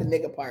the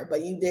nigga part,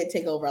 but you did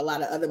take over a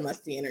lot of other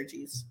musty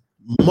energies.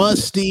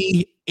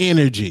 Musty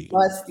energy.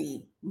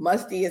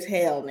 Musty as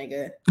hell,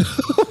 nigga.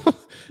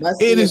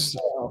 It is.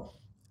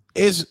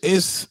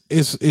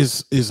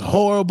 It's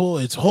horrible.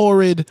 It's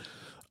horrid.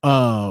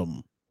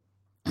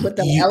 With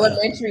them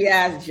elementary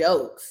ass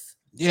jokes.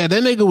 Yeah,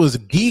 that nigga was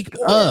geeked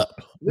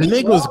up. The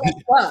nigga was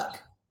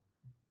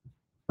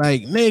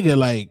like, nigga,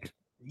 like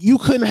you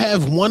couldn't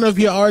have one of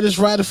your artists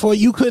write it for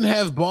you. You couldn't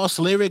have Boss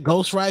Lyric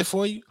ghost write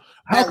for you.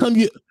 How come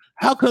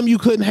you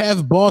couldn't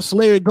have Boss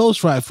Lyric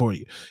ghost write for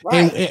you?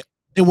 Right.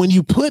 And when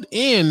you put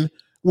in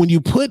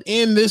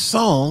this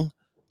song,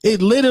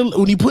 it literally,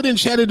 when you put in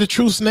Cheddar the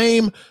Truth's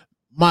name,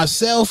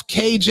 myself,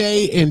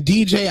 KJ, and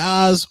DJ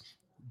Oz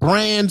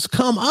brands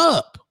come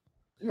up.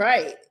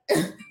 Right.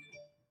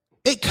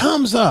 It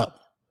comes up.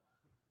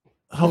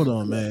 Hold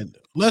on, man.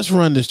 Let's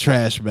run this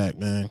trash back,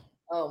 man.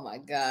 Oh my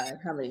God.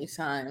 How many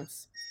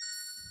times?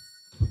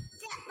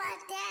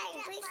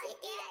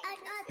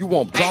 You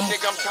want drama?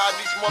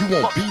 You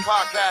want beef?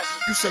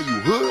 You say you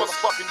hood?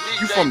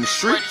 You from the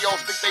streets?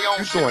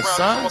 You showing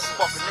signs?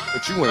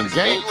 But you ain't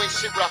gang?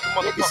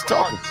 Niggas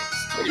talking.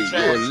 Nigga,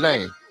 you a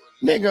lame.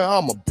 Nigga,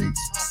 I'm a beast.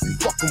 You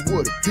fucking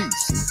with a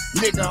beast.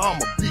 Nigga,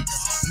 I'm a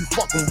beast. You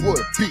fucking with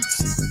a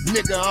beast.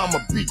 Nigga, I'm a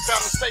beast.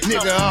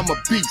 Nigga, I'm a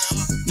beast.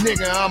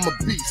 Nigga, I'm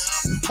a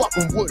beast. You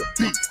fucking with a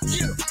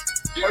beast.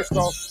 First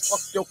off, fuck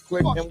your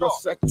clique and what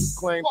sex you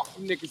claim.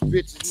 You niggas,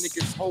 bitches,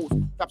 niggas, hoes.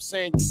 Stop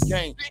saying you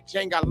gang.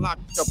 Gang got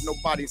locked up,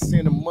 nobody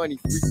sending money,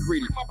 free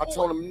greedy. I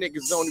told them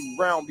niggas only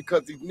round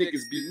because these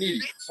niggas be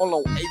needy.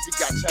 Hold on, AZ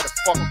got Cheddar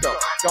fucked up.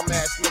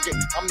 Dumbass nigga,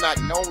 I'm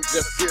not known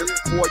just here.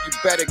 Boy, you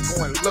better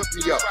go and look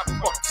me up.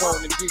 Fuck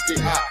Tone and DJ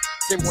I.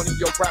 Send one of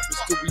your rappers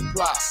to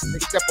reply. They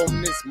step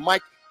on this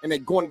mic and they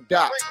gonna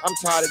die. I'm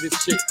tired of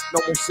this shit, no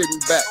more sitting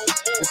back.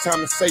 It's time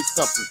to say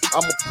something,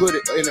 I'ma put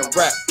it in a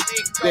rap.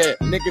 Yeah,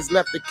 niggas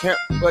left the camp,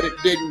 but it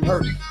didn't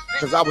hurt.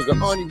 Cause I was the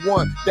only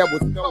one that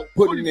was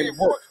putting in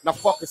work. Now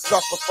fuck a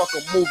sucker, fuck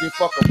a movie,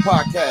 fuck a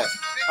podcast.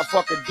 I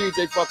fucking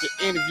DJ fucking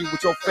interview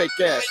with your fake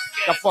ass.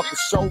 I fucking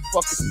show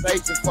fucking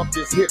stage and fuck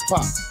this hip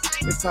hop.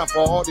 It's time for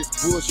all this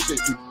bullshit.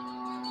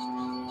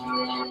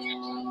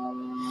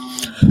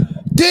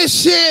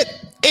 This shit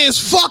is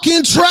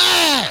fucking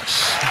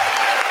trash.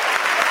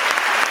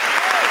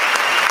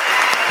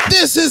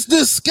 This is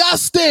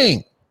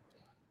disgusting.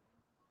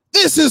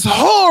 This is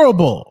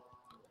horrible.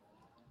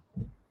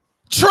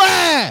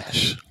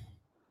 Trash.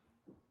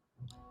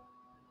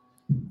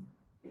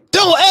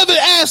 Don't ever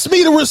ask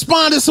me to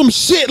respond to some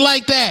shit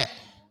like that.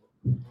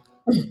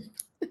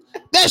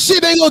 That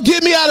shit ain't gonna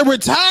get me out of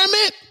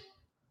retirement.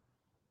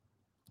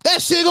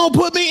 That shit gonna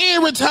put me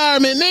in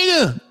retirement,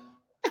 nigga.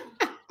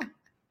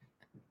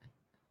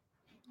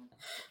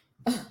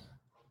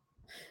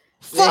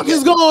 Fuck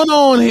is going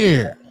on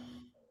here?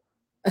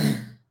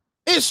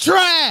 It's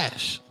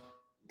trash.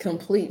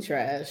 Complete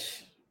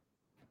trash.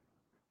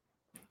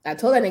 I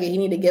told that nigga he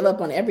need to give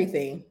up on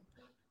everything.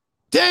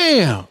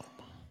 Damn.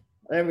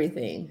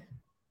 Everything.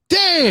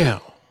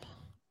 Damn.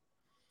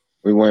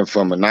 We went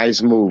from a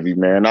nice movie,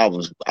 man. I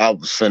was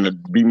finna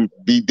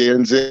be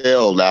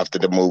Denzel after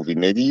the movie,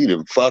 nigga. You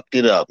done fucked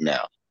it up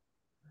now.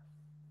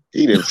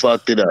 He done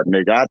fucked it up,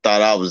 nigga. I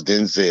thought I was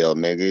Denzel,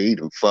 nigga. He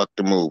done fucked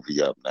the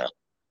movie up now.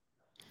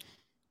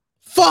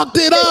 Fucked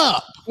it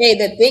up. Hey,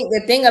 the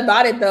thing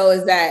about it though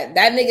is that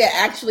nigga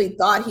actually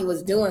thought he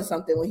was doing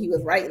something when he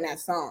was writing that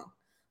song.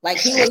 Like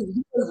he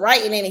was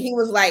writing it and he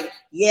was like,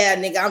 yeah,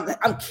 nigga,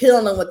 I'm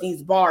killing them with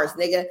these bars,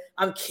 nigga.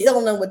 I'm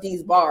killing them with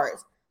these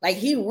bars. Like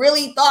he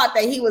really thought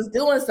that he was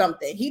doing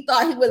something. He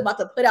thought he was about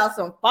to put out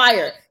some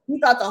fire. He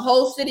thought the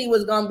whole city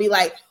was gonna be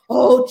like,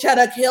 oh,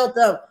 Cheddar killed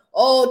them.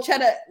 Oh,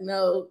 Cheddar.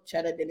 No,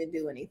 Cheddar didn't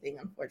do anything,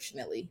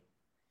 unfortunately.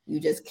 You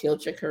just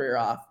killed your career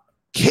off.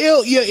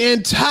 Killed your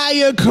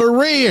entire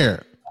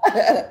career.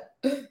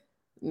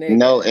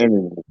 No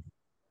energy.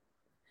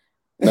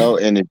 No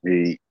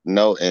energy.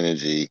 No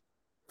energy.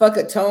 Fuck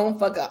a tone,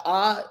 fuck a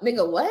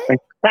nigga, what? Where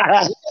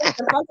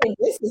the fuck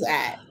is this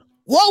at?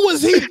 What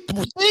was he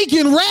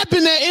thinking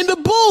rapping that in the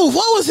booth?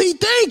 What was he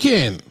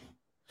thinking?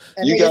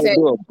 You gotta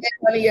do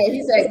it.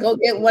 He said, go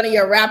get one of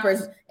your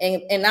rappers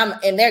and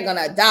they're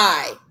gonna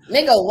die.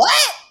 Nigga,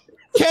 what?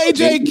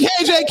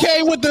 KJ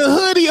came with the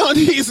hoodie on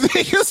these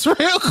niggas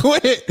real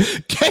quick.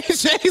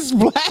 KJ's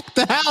blacked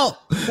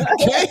out.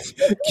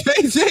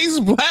 KJ's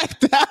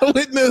blacked out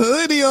with the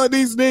hoodie on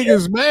these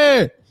niggas,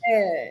 man.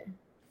 Yeah.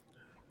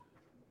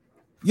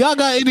 Y'all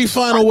got any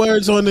final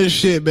words on this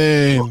shit,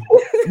 man?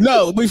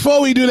 No,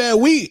 before we do that,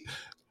 we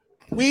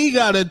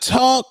gotta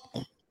talk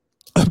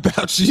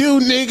about you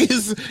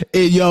niggas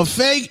and your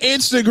fake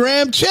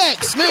Instagram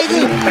checks,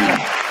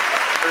 nigga.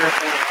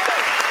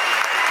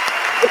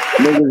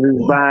 Niggas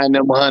is buying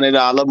them $100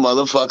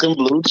 motherfucking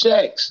blue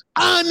checks.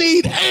 I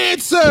need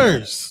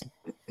answers.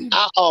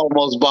 I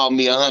almost bought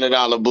me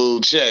 $100 blue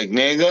check,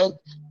 nigga.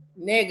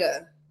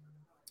 Nigga,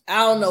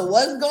 I don't know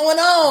what's going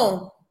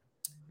on,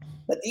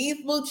 but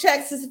these blue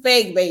checks is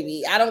fake,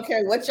 baby. I don't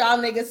care what y'all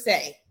niggas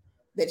say.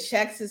 The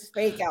checks is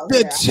fake out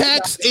here. The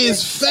checks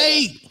is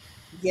fake.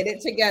 Get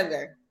it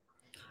together.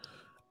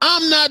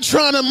 I'm not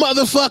trying to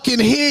motherfucking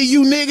hear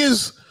you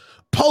niggas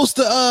post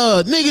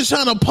niggas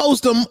trying to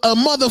post a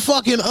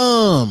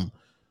motherfucking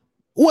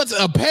what's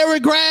a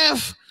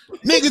paragraph?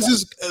 Niggas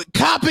is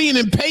copying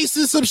and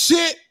pasting some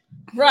shit.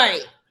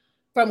 Right.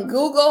 From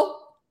Google.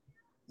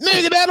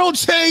 Nigga, that don't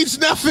change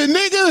nothing,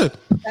 nigga.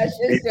 That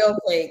shit's still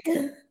fake.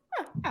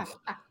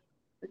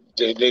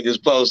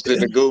 Niggas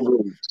posted the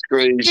Google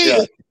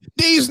screenshot.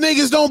 These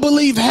niggas don't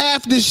believe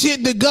half the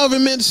shit the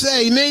government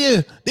say,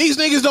 nigga. These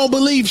niggas don't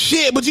believe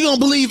shit, but you don't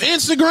believe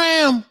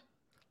Instagram?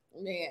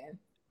 Man.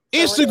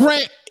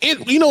 Instagram,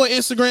 you know what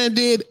Instagram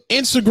did?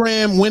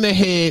 Instagram went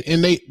ahead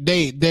and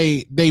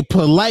they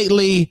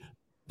politely,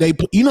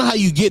 you know how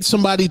you get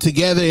somebody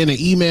together in an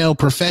email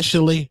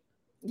professionally?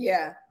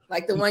 Yeah,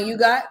 like the one you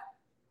got?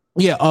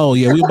 Yeah, oh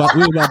yeah, we about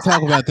to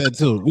talk about that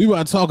too. We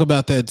about to talk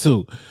about that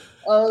too.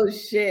 Oh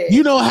shit.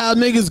 You know how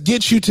niggas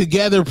get you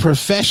together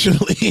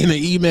professionally in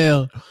an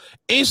email?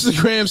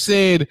 Instagram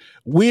said,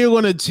 we're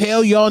gonna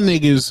tell y'all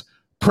niggas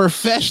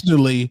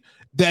professionally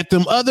that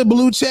them other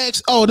blue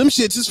checks, oh, them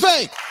shits is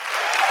fake.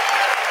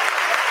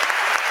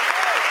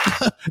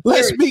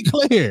 Let's be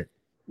clear.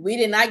 We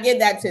did not give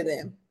that to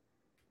them.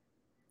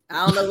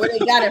 I don't know where they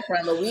got it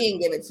from, but we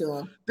didn't give it to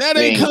them. That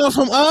ain't coming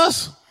from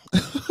us.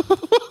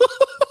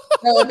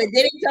 No, if it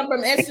didn't come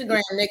from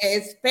Instagram, nigga,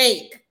 it's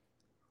fake.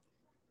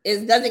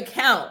 It doesn't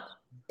count.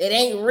 It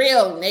ain't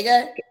real,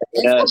 nigga.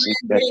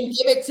 Instagram didn't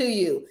give it to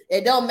you.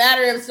 It don't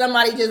matter if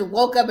somebody just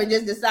woke up and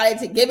just decided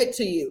to give it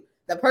to you.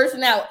 The person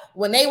that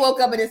when they woke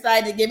up and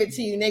decided to give it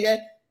to you, nigga,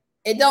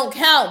 it don't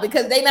count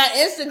because they not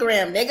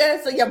Instagram,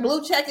 nigga. So your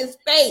blue check is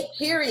fake,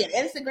 period.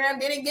 Instagram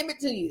didn't give it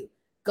to you.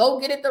 Go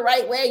get it the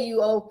right way,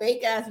 you old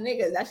fake ass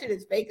niggas. That shit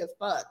is fake as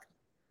fuck.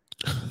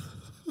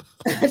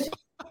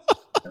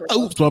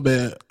 Oops, my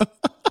bad.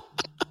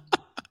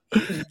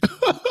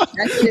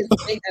 That shit is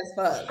fake as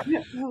fuck.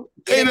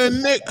 And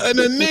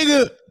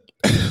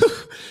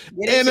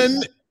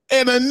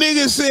a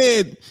nigga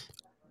said,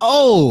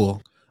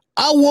 "Oh,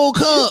 I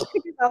woke up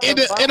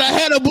and I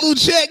had a blue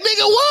check.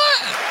 Nigga,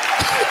 what?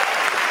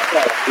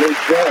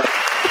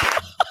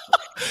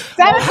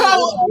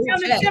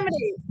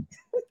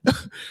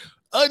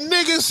 A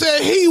nigga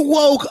said he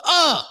woke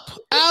up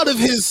out of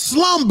his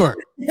slumber.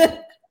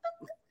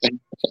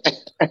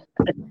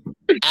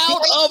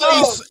 Out of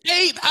a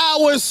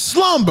 8-hour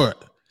slumber.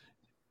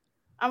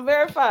 I'm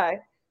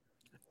verified.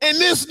 And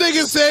this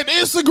nigga said,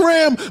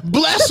 Instagram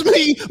bless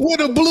me with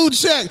a blue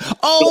check.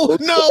 Oh,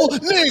 no,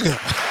 nigga.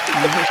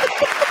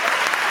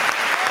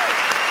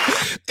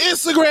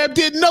 Instagram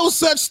did no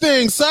such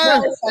thing,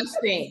 sir. No such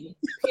thing.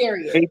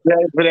 Period. He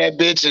paid for that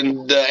bitch,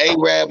 and the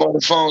Arab on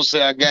the phone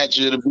said, I got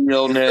you to be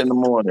on there in the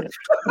morning.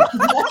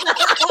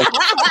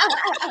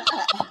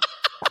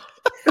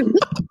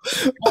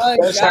 Oh,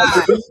 That's how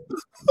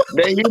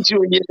they hit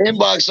you in your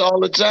inbox all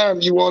the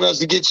time. You want us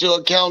to get your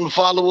account and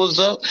followers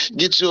up,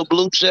 get you a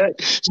blue check,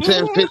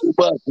 spend $50,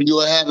 and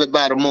you'll have it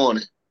by the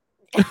morning.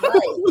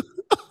 Right.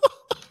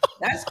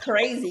 That's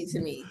crazy to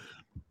me.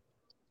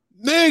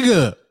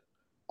 Nigga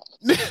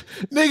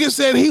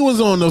said he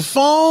was on the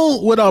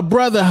phone with our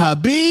brother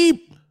Habib.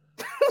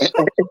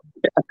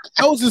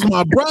 Those is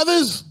my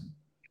brothers.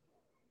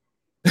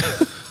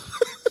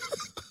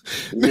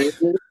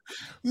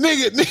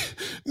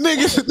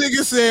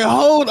 Nigga said,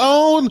 hold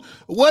on.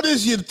 What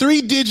is your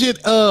 3-digit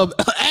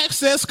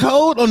access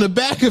code on the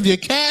back of your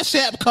Cash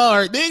App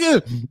card,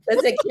 nigga? The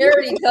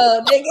security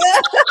code, nigga.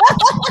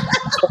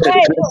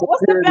 Hey,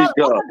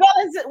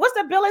 what's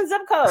the billing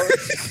zip code?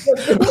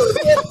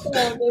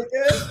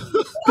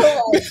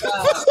 Oh my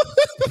God.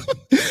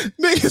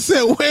 Nigga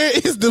said, where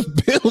is the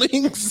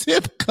billing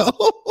zip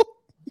code?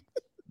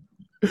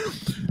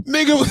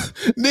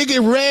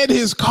 Nigga read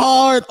his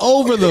card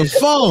over the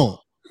phone.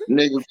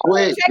 Nigga,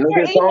 quit. Check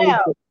your email.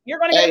 You're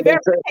going to get a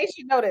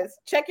verification notice.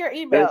 Check your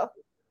email.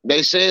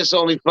 They say it's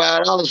only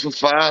 $5 for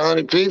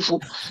 500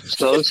 people.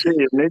 So shit,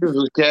 niggas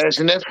was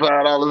cashing that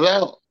 $5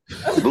 out.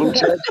 Blue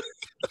check.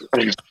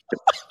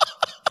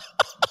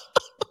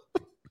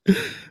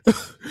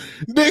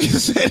 Nigga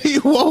said he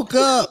woke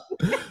up.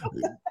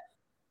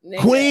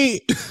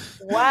 Queen.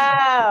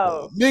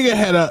 Wow. Nigga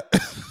had a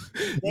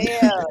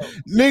damn.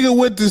 Nigga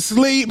went to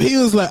sleep. He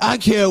was like, I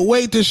can't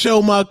wait to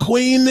show my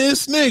queen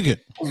this nigga.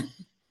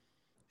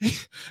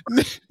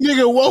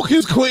 Nigga woke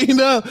his queen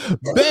up.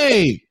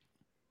 Babe.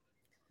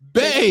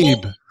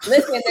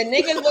 Listen, the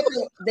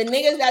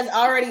niggas that's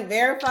already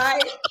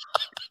verified,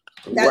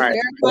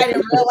 verified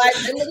in real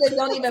life, them niggas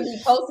don't even be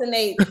posting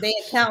they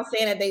account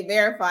saying that they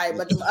verified,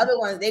 but the other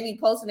ones, they be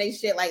posting they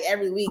shit like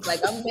every week.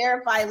 Like, I'm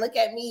verified, look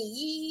at me.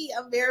 Yee,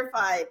 I'm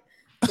verified.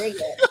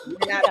 Nigga,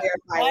 you're not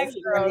verified.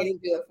 Instagram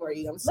didn't do it for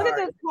you. I'm sorry. Look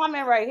at this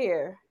comment right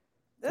here.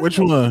 Which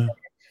one?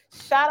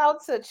 Shout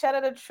out to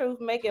Cheddar the Truth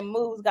making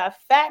moves. Got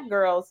fat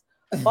girls,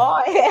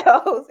 bald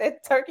heads, and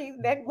turkey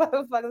neck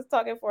motherfuckers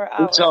talking for an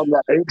hour.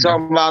 He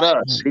talking about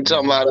us. He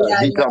talking about us.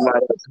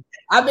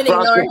 I've been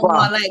ignoring him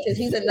all night because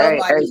he's a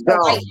nobody.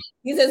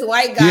 He's this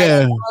white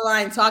guy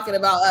online talking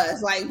about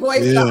us. Like,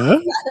 boy,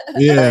 stop.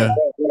 Yeah.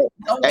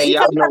 Hey,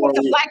 y'all know what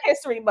Black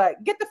History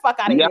Month. Get the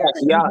fuck out of here.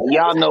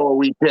 Y'all know what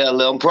we tell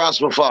them.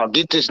 Prosper Fall,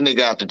 get this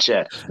nigga out the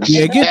chat.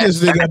 Yeah, get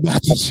this nigga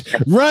about the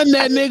chat. Run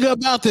that nigga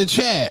about the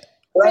chat.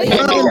 Run that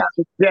nigga out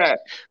the chat.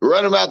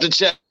 Run him out the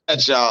chat,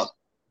 y'all.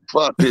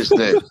 Fuck this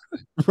thing.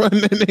 Run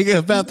that nigga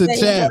about the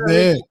chat,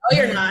 man. Oh,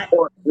 you're not.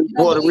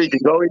 Puerto Rican,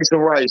 go eat some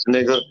rice,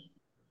 nigga.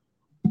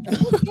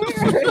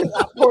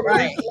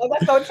 Right.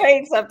 Let's go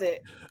change something.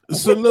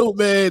 Salute,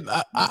 man.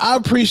 I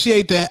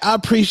appreciate that. I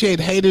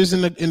appreciate haters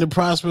in the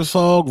Prosper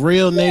Fog,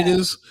 real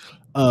niggas,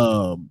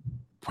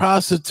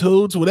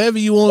 prostitutes, whatever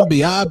you want to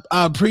be. I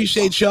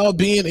appreciate y'all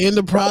being in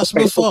the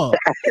Prosper Fog.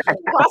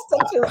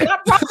 Prostitutes,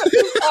 not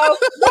prostitutes,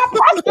 not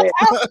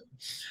prostitutes.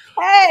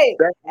 Hey,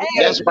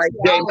 that's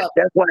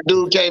why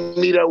dude came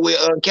meet up with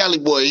Cali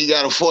Boy. He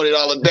got a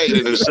 $40 date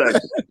in a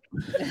second.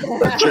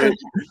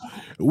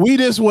 We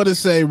just want to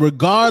say,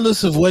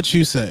 regardless of what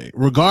you say,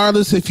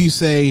 regardless if you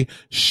say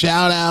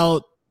shout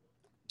out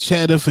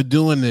Cheddar for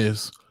doing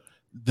this,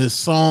 the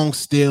song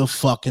still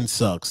fucking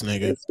sucks,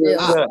 nigga.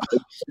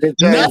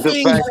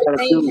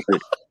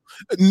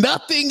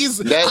 Nothing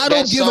is. I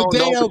don't give a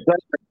damn.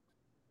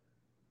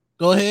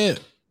 Go ahead.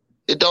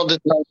 It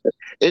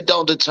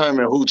don't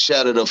determine who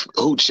Cheddar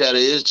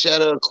is.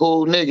 Cheddar a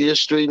cool nigga, a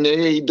street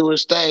nigga. He do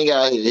his thing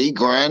out here. He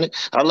grinding.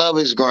 I love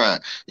his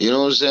grind. You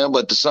know what I'm saying?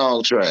 But the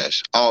song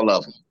trash. All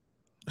of them.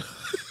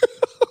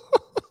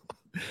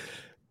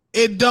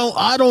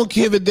 I don't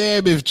give a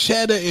damn if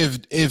Cheddar,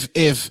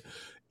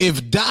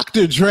 if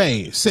Dr.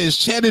 Dre says,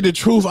 Cheddar the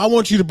Truth, I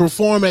want you to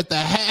perform at the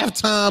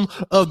halftime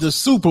of the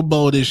Super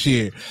Bowl this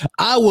year.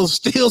 I will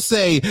still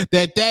say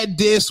that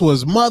diss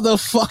was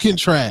motherfucking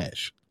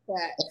trash.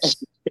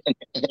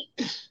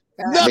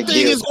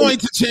 Nothing is going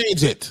to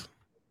change it.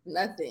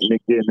 Nothing.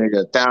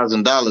 Nigga,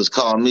 $1,000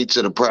 called me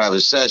to the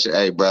private session.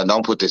 Hey, bro,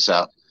 don't put this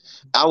out.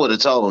 I would have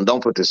told him,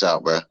 don't put this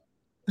out, bro.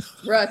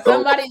 Bro,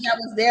 somebody that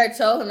was there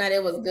told him that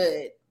it was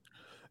good.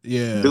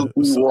 Yeah.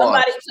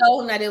 Somebody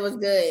told him that it was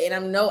good,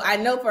 and I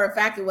know for a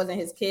fact it wasn't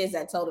his kids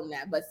that told him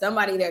that, but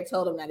somebody there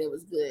told him that it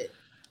was good.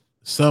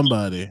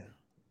 Somebody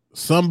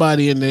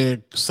in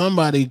there,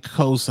 somebody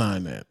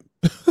co-signed that.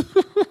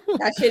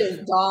 That shit is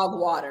dog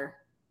water.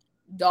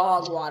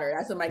 Dog water.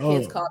 That's what my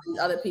kids call these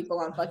other people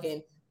on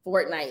fucking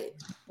Fortnite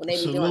when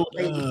they be doing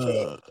crazy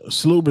shit.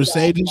 Salute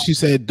Mercedes. She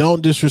said,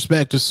 "Don't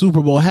disrespect the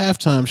Super Bowl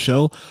halftime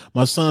show.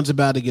 My son's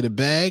about to get a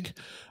bag."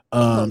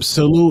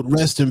 Salute,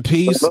 rest in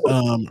peace.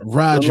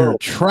 Roger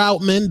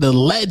Troutman, the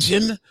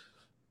legend.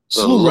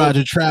 Salute,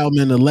 Roger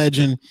Troutman, the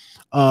legend.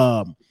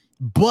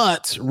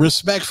 But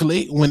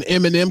respectfully, when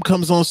Eminem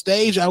comes on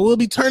stage, I will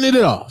be turning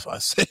it off. I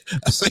say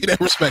that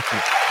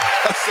respectfully.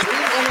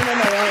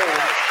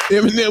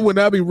 Eminem would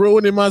not be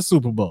ruining my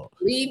Super Bowl.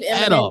 Leave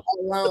Eminem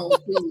alone,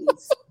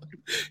 please.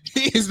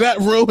 He is not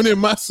ruining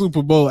my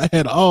Super Bowl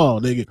at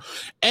all, nigga.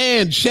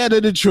 And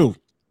Cheddar the Truth.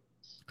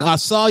 I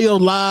saw your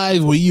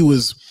live where you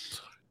was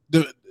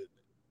the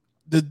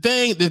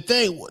thing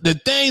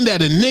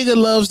that a nigga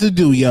loves to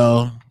do,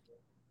 y'all.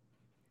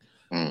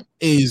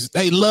 Is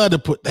they love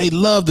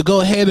to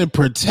go ahead and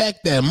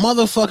protect that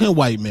motherfucking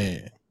white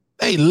man.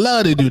 They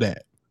love to do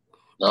that.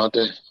 Don't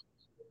they?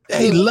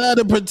 They love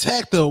to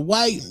protect the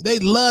white. They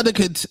love to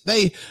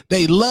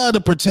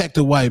protect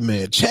the white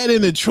man. Cheddar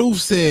the Truth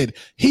said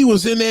he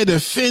was in there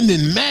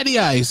defending Matty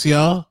Ice,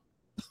 y'all.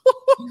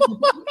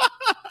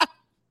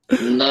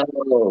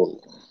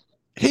 No.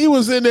 He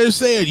was in there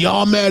saying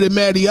y'all mad at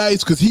Matty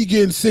Ice because he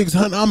getting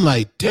 600. I'm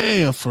like,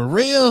 damn, for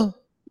real?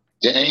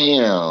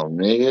 Damn,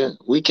 nigga.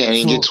 We can't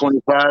even get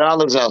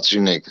 $25 out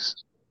you niggas.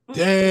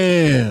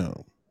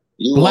 Damn.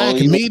 Black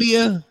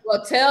media.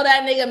 Well, tell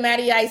that nigga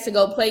Matty Ice to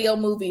go play your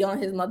movie on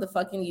his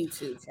motherfucking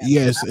YouTube channel.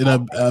 Yes, and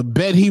I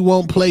bet he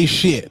won't play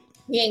shit.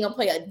 He ain't gonna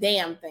play a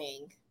damn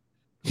thing.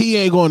 He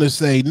ain't gonna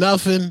say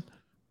nothing.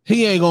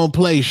 He ain't gonna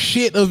play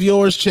shit of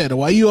yours, Cheddar.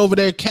 While you over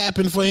there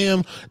capping for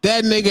him,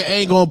 that nigga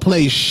ain't gonna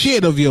play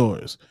shit of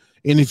yours.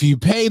 And if you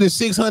pay the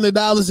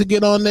 $600 to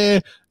get on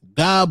there,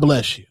 God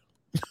bless you.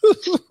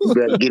 You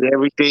better get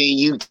everything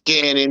you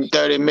can in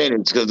 30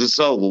 minutes because it's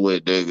over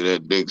with. The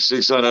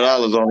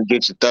 $600 only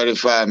get you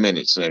 35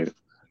 minutes, nigga.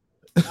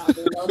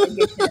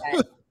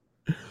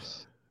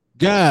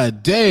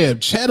 God damn,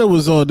 Cheddar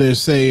was on there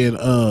saying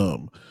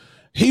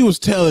he was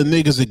telling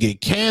niggas to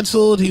get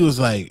canceled. He was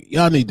like,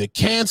 y'all need to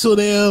cancel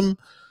them.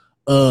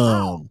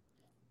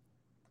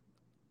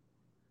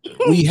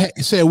 We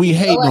said we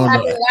hating on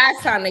that.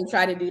 Last time they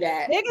tried to do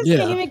that. Niggas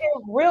can't even get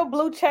real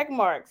blue check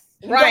marks.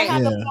 Right. You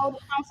don't have to follow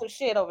some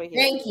shit over here.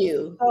 Thank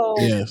you. So,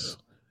 yes.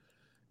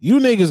 You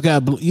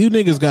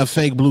niggas got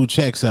fake blue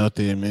checks out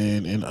there,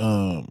 man. And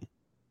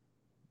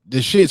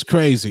the shit's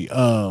crazy.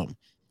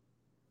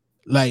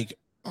 Like,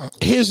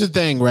 here's the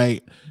thing,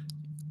 right?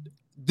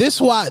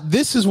 This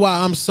is why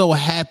I'm so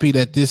happy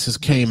that this has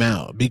came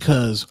out,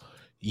 because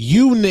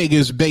you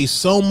niggas base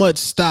so much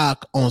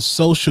stock on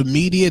social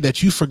media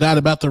that you forgot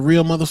about the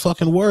real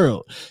motherfucking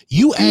world.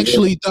 You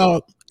actually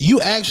thought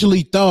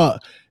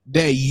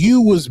that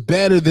you was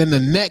better than the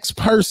next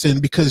person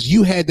because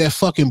you had that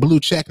fucking blue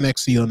check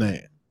next to your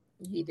name.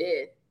 He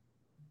did.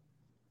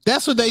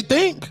 That's what they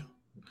think.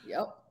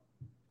 Yep.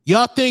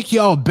 Y'all think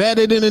y'all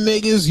better than the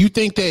niggas. You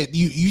think that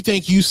you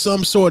think you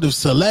some sort of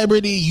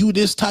celebrity. You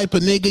this type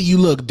of nigga. You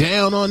look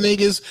down on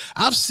niggas.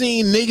 I've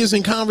seen niggas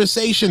in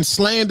conversation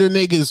slander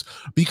niggas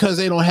because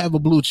they don't have a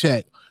blue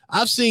check.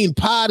 I've seen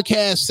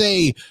podcasts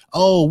say,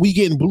 "Oh, we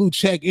getting blue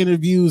check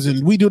interviews,"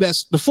 and we do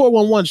that. The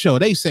 411 show,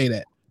 they say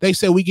that. They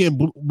say we get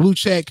blue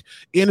check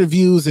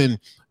interviews, and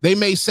they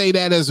may say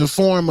that as a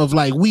form of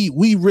like,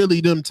 we really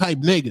them type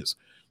niggas.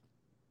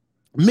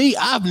 Me,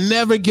 I've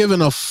never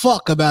given a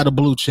fuck about a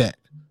blue check.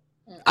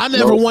 I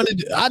never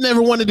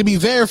wanted to be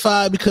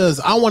verified because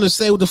I want to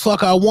say what the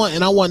fuck I want,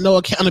 and I want no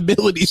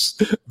accountability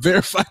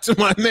verified to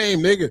my name,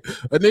 nigga.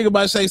 A nigga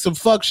might say some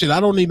fuck shit.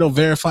 I don't need no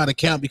verified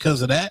account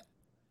because of that.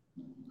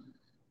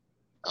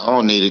 I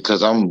don't need it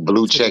because I'm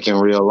blue check in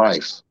real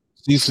life.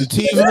 See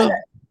Sativa,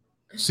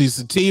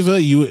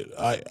 we're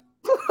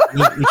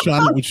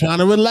trying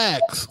to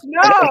relax.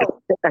 No,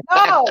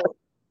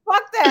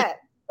 fuck that.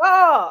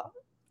 Oh,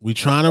 we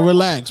trying to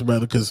relax,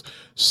 brother, because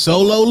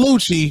Solo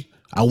Lucci,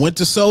 I went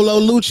to Solo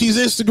Lucci's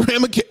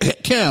Instagram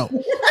account,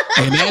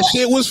 and that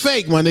shit was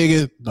fake, my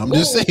nigga. I'm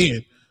just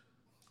saying.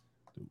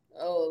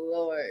 Oh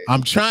Lord.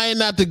 I'm trying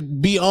not to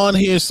be on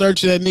here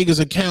searching that nigga's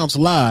accounts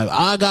live.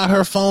 I got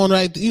her phone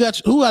right.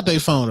 Who got their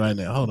phone right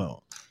now? Hold on.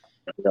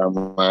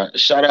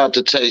 Shout out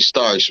to Tay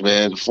Starks,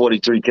 man,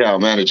 43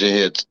 count manager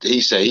here.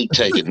 He said he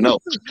taking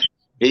notes.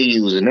 He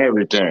using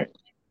everything.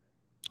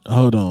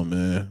 Hold on,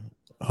 man.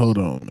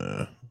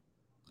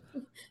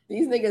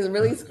 These niggas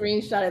really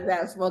screenshotted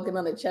that smoking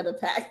on a cheddar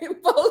pack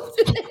and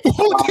posted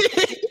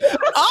it.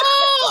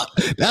 Oh,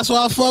 that's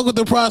why I fuck with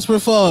the Prosper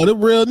Fall. The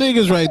real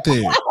niggas right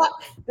there.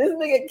 This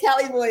nigga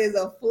Cali boy is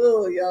a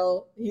fool,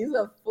 yo. He's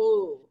a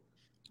fool.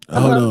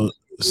 Hold on.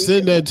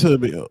 Send that to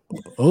me.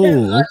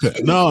 Oh,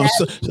 okay. No,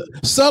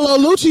 Solo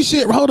Lucci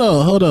shit. Hold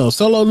on.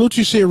 Solo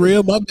Lucci shit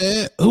real. My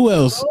bad. Who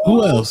else?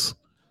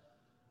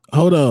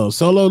 Hold on.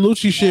 Solo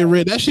Lucci shit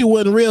real. That shit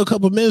wasn't real a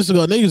couple minutes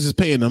ago. Niggas is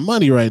paying the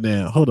money right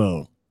now. Hold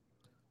on.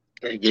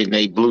 They getting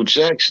they blue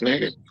checks,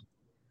 nigga.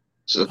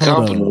 It's a Hold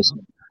company. on.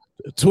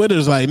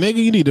 Twitter's like, nigga,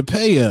 you need to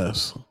pay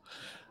us.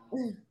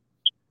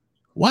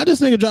 Why this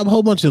nigga drop a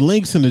whole bunch of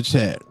links in the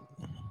chat?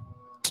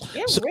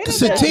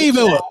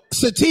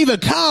 Sativa,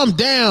 calm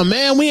down,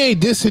 man. We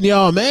ain't dissing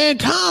y'all, man.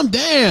 Calm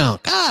down.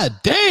 God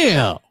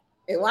damn.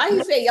 And why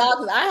you say y'all?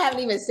 Because I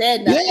haven't even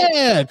said nothing.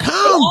 Yeah,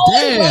 calm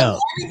down.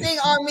 Everything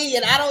on me,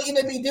 and I don't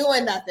even be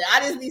doing nothing. I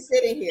just be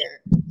sitting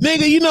here.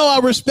 Nigga, you know I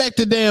respect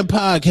the damn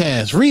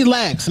podcast.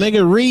 Relax,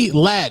 nigga.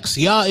 Relax.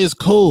 Y'all is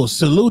cool.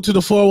 Salute to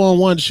the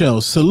 411 show.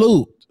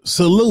 Salute.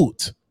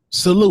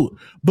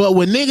 But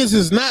what niggas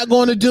is not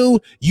going to do,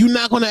 you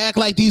not going to act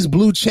like these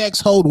blue checks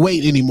hold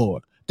weight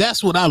anymore.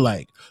 That's what I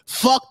like.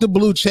 Fuck the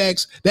blue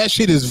checks. That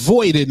shit is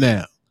voided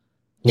now.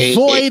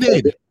 Voided.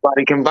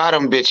 Anybody can buy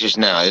them bitches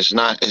now. It's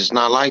not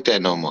like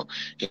that no more.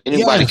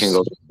 Anybody can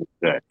go do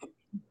that.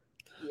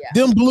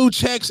 Them blue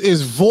checks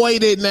is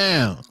voided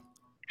now.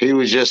 He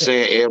was just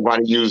saying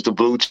everybody use the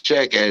blue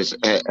check as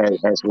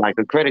like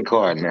a credit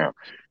card now.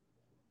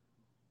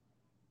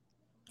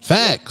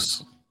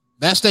 Facts.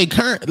 That's they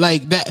current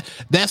like that.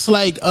 That's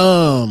like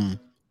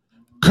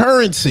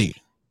currency.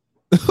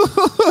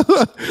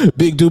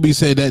 Big Doobie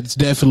said that's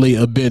definitely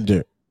a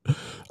bender.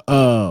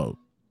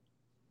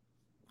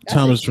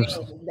 Thomas,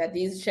 that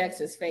these checks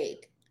is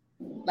fake.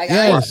 Like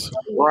yes,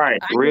 right,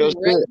 real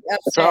shit.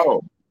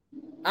 So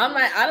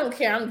I don't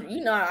care.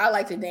 I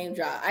like to name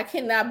drop. I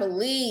cannot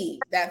believe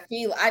that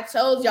I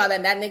told y'all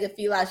that nigga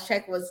Fila's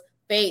check was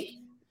fake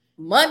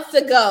months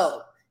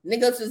ago.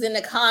 Niggas was in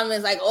the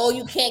comments like, "Oh,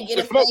 you can't get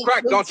a fake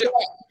crack, don't you?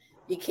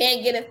 You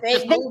can't get a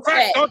fake blue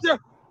check, don't you?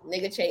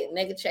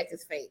 Nigga check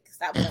is fake.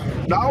 Stop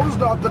playing. Now is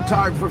not the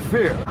time for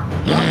fear.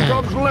 That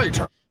comes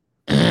later.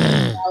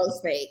 That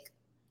was fake.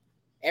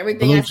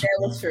 Everything I said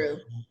was true.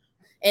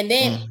 And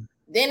then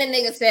the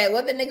nigga said,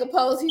 what the nigga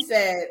post? He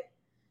said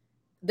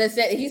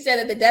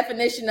that the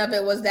definition of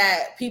it was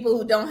that people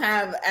who don't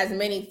have as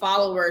many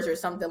followers or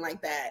something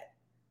like that.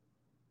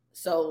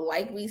 So,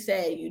 like we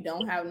said, you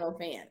don't have no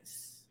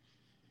fans.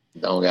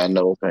 Don't got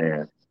no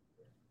fans.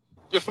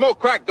 You smoke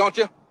crack, don't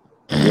you?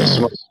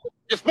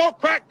 You smoke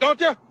crack, don't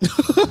you?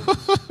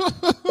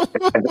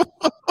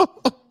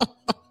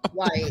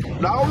 Like,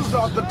 now is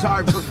not the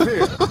time for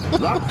fear.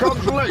 That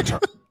comes later.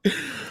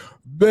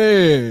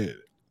 Man.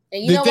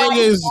 And you know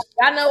why?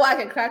 I know I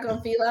can crack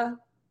on Fila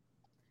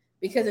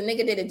because a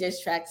nigga did a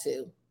diss track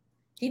too.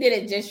 He did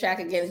a diss track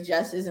against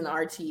Justice and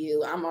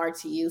RTU. I'm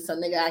RTU, so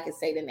nigga, I can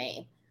say the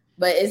name.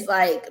 But it's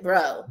like,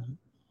 bro,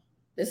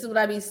 this is what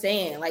I be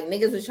saying. Like,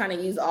 niggas was trying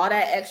to use all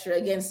that extra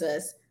against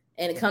us,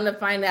 and come to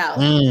find out,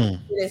 it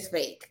is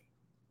fake.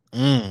 What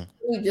are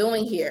we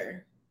doing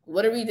here?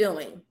 What are we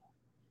doing?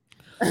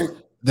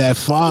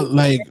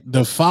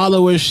 The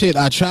follower shit.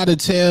 I try to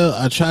tell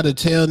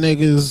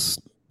niggas.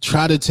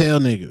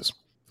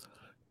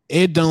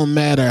 It don't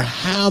matter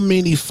how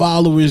many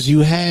followers you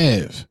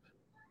have.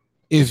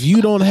 If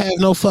you don't have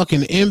no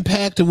fucking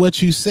impact of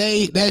what you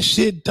say, that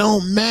shit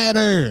don't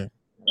matter.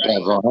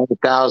 Have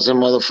 100,000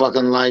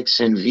 motherfucking likes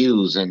and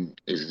views, and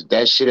if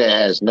that shit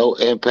has no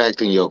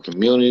impact in your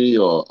community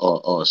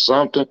or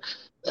something,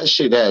 that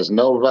shit has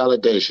no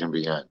validation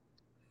behind it.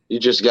 You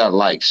just got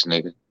likes,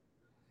 nigga.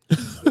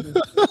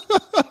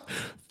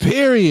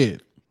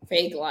 Period.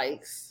 Fake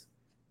likes.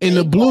 And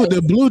the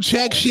blue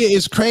check shit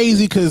is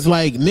crazy because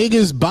like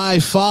niggas buy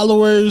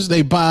followers,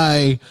 they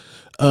buy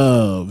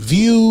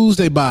views,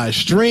 they buy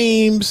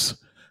streams.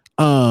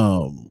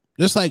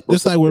 Just like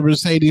what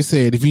Mercedes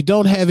said, if you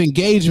don't have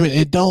engagement,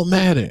 it don't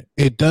matter.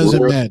 It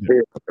doesn't matter.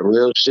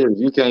 Real shit. If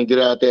you can't get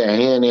out there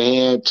hand in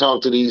hand,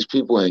 talk to these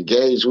people,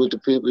 engage with the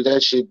people,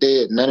 that shit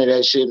dead. None of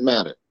that shit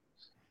matter.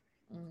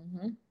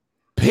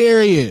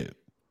 Period.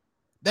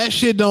 That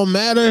shit don't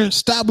matter.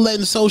 Stop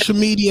letting social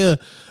media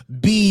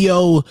be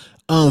your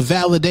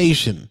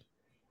validation.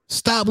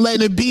 Stop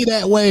letting it be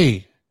that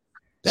way.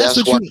 That's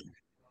what you.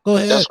 Go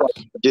ahead.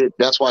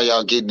 That's why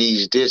y'all get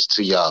these diss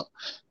to y'all.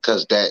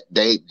 Because that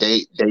they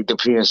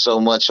depend so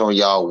much on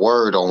y'all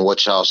word on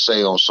what y'all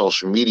say on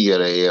social media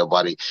to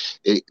everybody.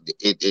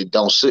 It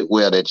don't sit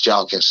well that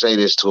y'all can say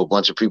this to a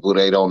bunch of people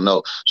they don't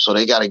know. So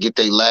they got to get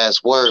their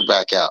last word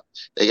back out.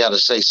 They got to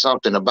say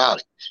something about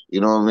it.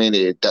 You know what I mean?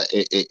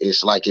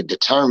 It's like it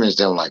determines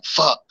them. Like,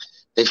 fuck,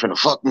 they finna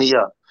fuck me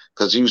up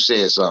because you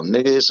said something,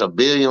 nigga. It's a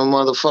billion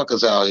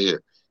motherfuckers out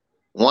here.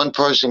 One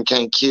person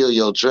can't kill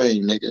your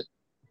dream, nigga.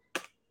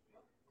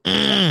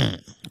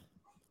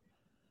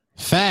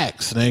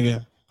 Facts,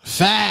 nigga.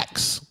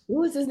 Facts.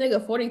 Who is this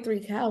nigga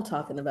 43 Cal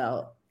talking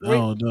about?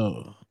 Oh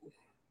no.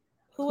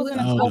 Who was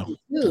gonna talk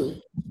to?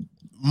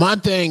 My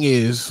thing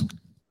is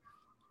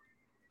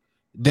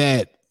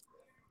that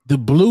the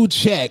blue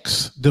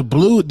checks have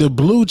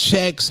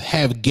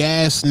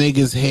gas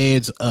niggas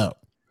heads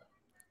up.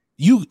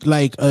 You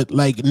like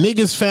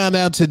niggas found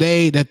out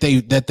today that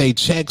they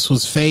checks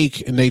was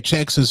fake and they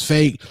checks is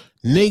fake.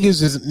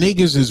 Niggas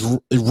is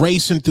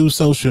racing through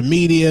social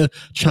media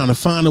trying to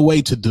find a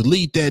way to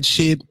delete that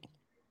shit.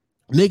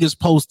 niggas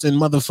posting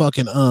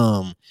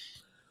motherfucking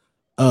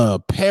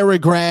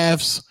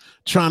paragraphs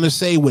trying to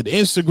say what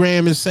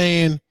Instagram is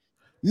saying.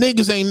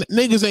 Niggas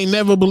ain't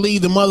never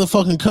believed the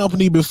motherfucking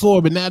company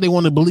before, but now they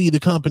want to believe the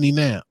company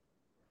now.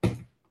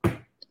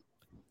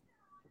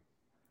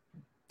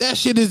 That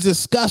shit is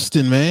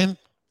disgusting, man.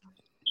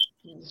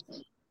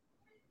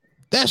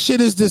 That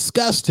shit is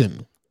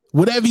disgusting.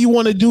 Whatever you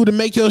want to do to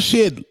make your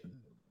shit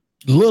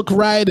look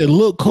right and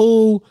look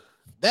cool,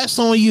 that's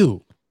on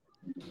you.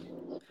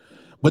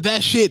 But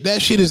that shit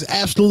is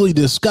absolutely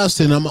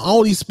disgusting. I'm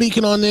only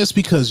speaking on this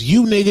because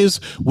you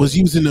niggas was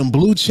using them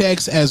blue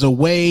checks as a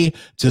way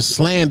to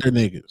slander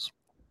niggas.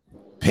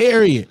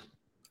 Period.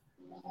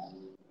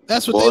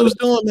 That's what they was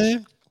doing,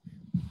 man.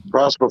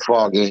 Prosper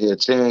Fog in here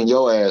tearing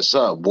your ass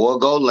up. Boy,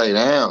 go lay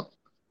down.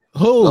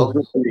 Who?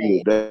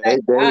 They in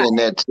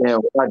that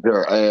tearing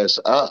your ass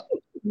up.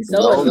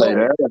 Go lay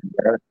down,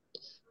 man.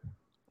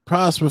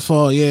 Prosper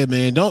Fall, yeah,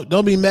 man. Don't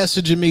be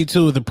messaging me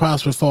too with the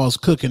Prosper Falls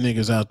cooking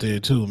niggas out there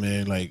too,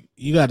 man. Like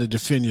you got to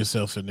defend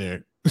yourself in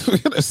there.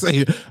 I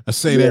say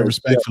that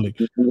respectfully.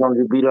 You gonna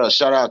get beat up.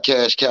 Shout out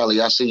Cash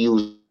Cali. I see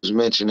you was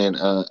mentioning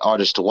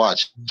artists to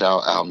watch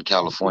out in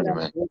California,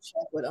 man.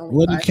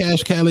 What did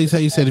Cash Cali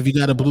say? He said if you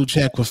got a blue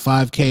check with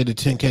 5K to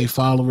 10K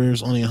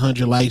followers, only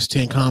 100 likes,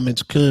 10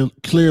 comments,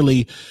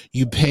 clearly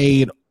you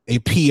paid a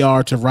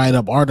PR to write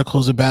up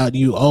articles about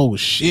you. Oh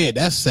shit,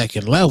 that's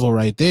second level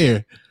right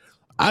there.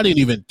 I didn't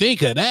even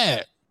think of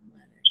that.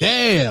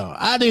 Damn,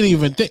 I didn't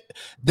even think.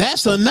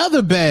 That's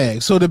another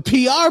bag. So the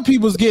PR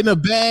people's getting a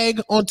bag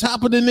on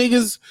top of the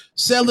niggas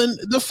selling.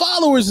 The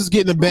followers is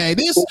getting a bag.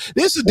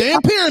 This a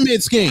damn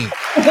pyramid scheme.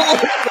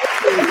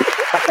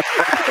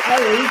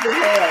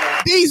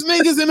 These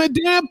niggas in a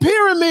damn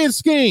pyramid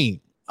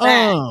scheme.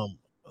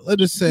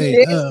 Let us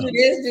say do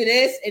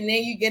this, and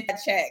then you get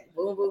that check.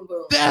 Boom, boom,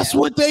 boom. That's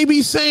what they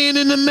be saying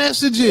in the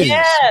messages.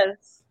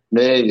 Yes.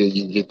 There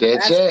you get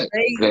that check.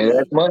 Pay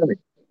that money.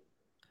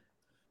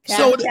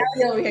 So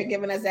Callie over here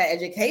giving us that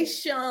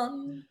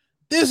education.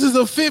 This is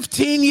a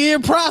 15-year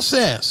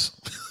process.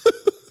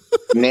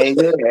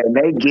 Nigga, and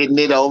they getting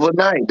it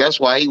overnight. That's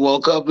why he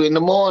woke up in the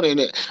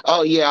morning.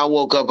 Oh yeah, I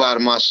woke up out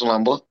of my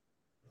slumber.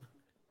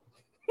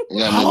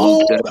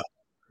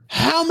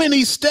 How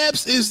many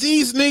steps is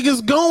these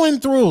niggas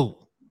going through?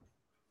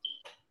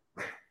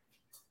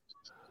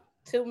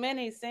 Too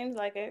many, seems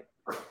like it.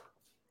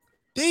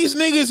 These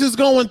niggas is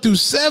going through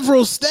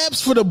several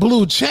steps for the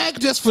blue check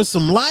just for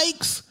some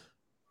likes.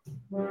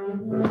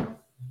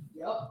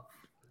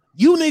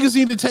 You niggas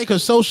need to take a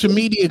social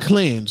media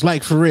cleanse,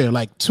 like for real,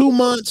 like 2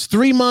 months,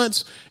 3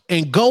 months,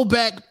 and go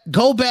back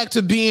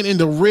to being in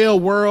the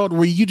real world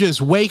where you just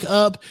wake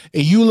up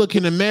and you look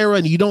in the mirror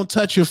and you don't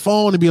touch your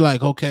phone and be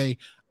like, okay,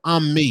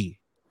 I'm me.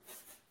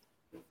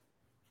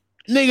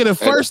 Nigga, the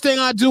first thing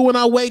I do when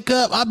I wake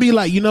up, I'll be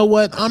like, you know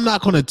what? I'm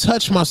not going to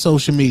touch my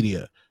social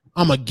media.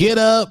 I'm going to get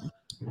up,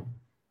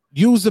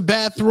 use the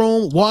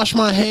bathroom, wash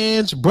my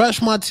hands,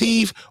 brush my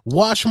teeth,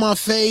 wash my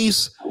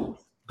face,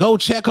 go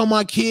check on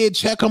my kid,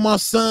 check on my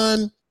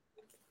son,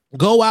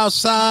 go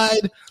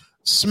outside,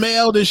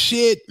 smell the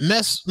shit,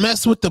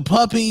 mess with the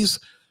puppies.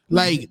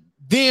 Like,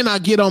 then I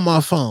get on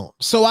my phone.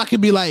 So I can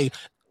be like,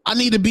 I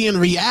need to be in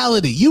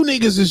reality. You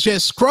niggas is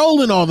just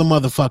scrolling all the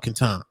motherfucking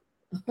time.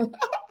 I'm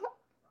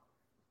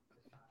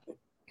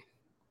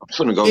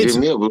finna go get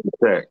me a blue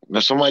check. Now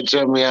somebody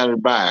tell me how to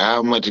buy it,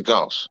 how much it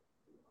costs.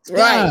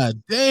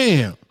 God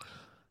damn.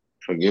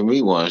 Forgive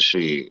me one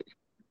shit.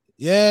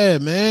 Yeah,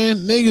 man.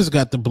 Niggas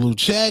got the blue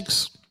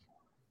checks.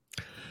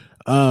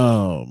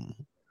 Who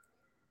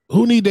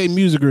need their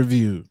music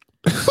reviewed?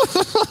 Who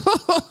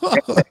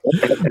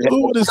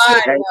would have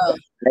said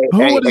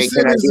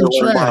this is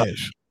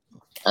trash?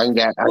 I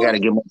gotta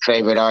give my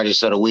favorite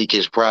artist of the week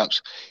his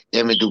props.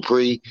 Emmett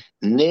Dupree.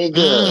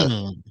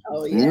 Nigga.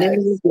 Oh, yes.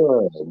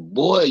 Nigga.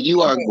 Boy,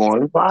 you are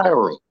going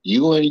viral.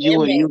 You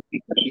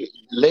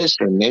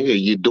listen, nigga,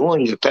 you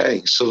doing your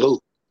thing.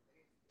 Salute.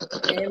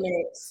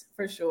 Emmett,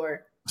 for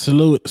sure.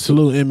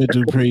 Salute Emmett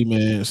Dupree,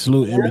 man.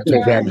 Salute Emmett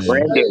Dupree, man.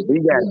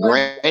 We got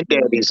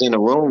granddaddies in the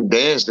room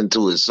dancing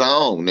to his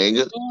song,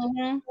 nigga.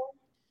 Mm-hmm.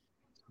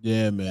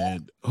 Yeah,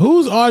 man.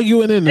 Who's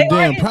arguing in the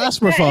damn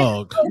Prosper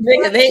Fog?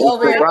 They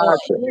over here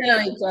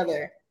on each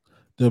other.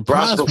 The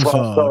Prosper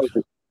Fog.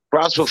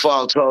 Prosper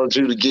Fog told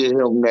you to get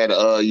him that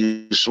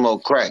you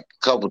smoke crack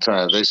a couple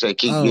times. They say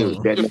keep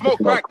giving that. You smoke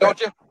crack, don't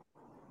you?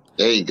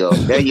 There you go.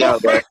 There y'all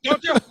go.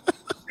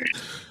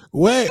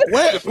 Where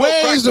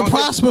is the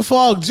Prosper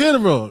Fog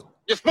general?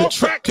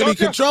 Can he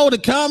control the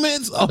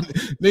comments? Oh,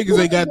 niggas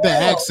ain't got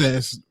that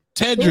access.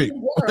 Tedrick,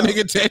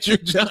 nigga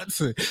Tedrick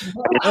Johnson.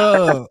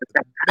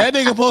 That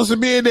nigga supposed to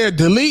be in there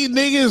deleting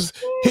niggas,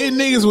 hitting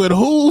niggas with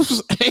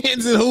hooves,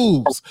 hands and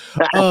hooves.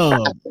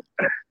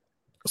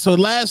 So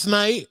last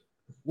night,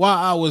 while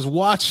I was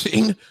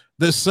watching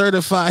the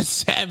Certified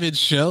Savage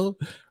show,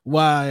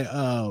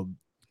 while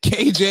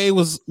KJ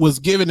was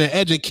giving an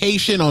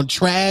education on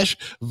trash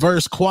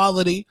versus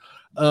quality,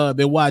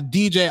 then while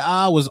DJ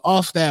I was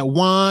off that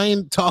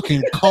wine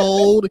talking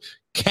cold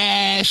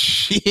cash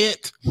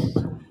shit,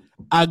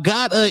 I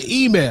got an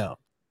email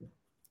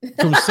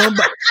from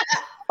somebody.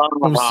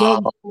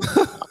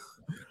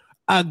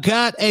 I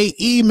got a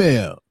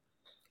email.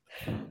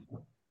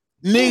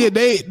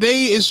 Nigga,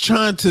 they is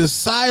trying to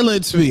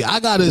silence me. I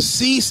got a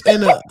cease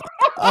and a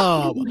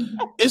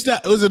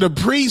was it a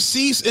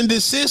pre-cease and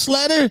desist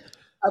letter?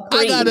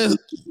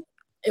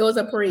 It was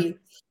a pre.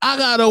 I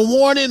got a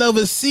warning of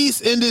a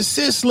cease and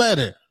desist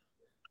letter.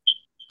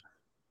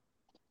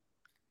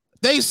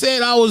 They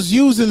said I was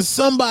using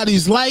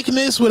somebody's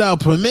likeness without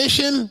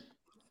permission.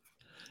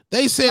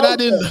 They said I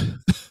didn't.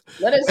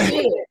 Let us see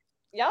it.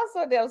 Y'all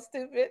so damn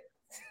stupid.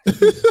 Y'all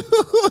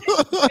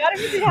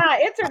didn't see how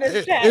I entered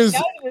this chat. Y'all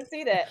didn't even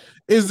see that.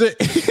 Is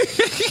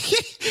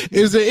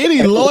there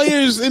any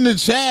lawyers in the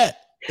chat?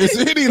 Is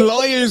there any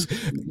lawyers?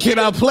 Can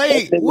I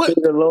play? What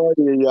the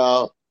lawyer,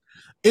 y'all?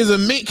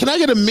 Can I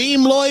get a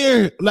meme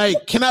lawyer?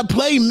 Like, can I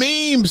play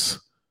memes?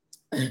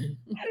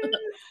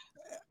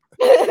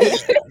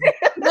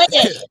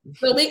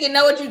 So we can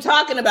know what you're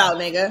talking about,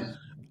 nigga.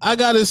 I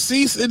got a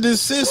cease and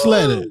desist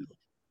letter.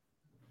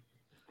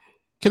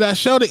 Can I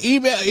show the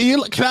email?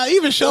 Can I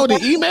even show the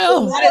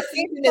email?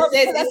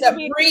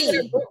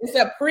 It's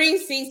a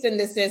pre-cease and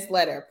desist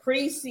letter.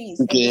 Pre-cease.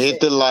 You can hit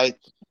the like.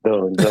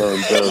 You can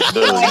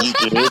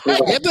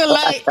hit the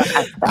like.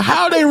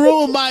 How they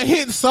ruin my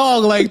hit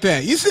song like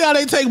that? You see how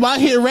they take my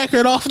hit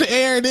record off the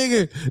air,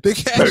 nigga? The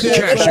Cash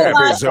App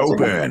is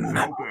open.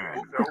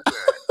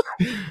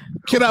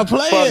 Can I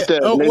play Fuck it?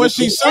 that, Oh, was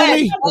she sue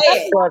me?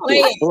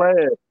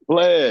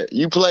 Play it.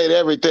 You played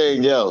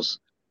everything else.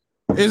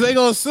 Is they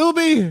gonna sue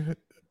me?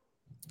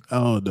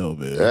 Oh no,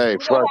 man. Hey,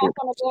 fuck it.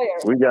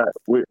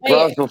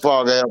 Prosper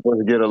Fogg help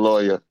us get a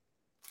lawyer.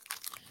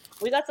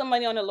 We got some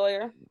money on the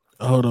lawyer.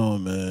 Hold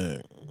on,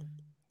 man.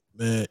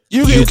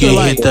 You can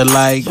hit the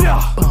like.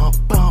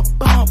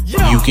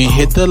 You can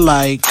hit the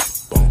like.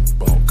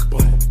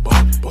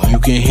 You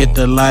can hit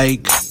the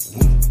like.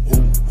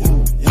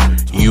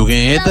 You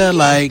can hit the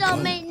like.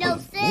 Don't make no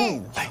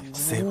sense.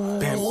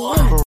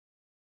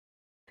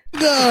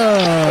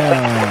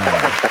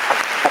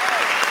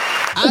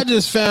 I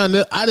just found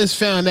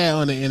that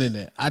on the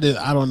internet. I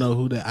don't know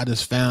who that. I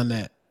just found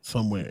that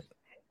somewhere.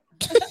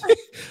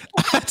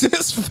 I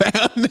just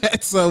found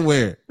that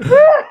somewhere.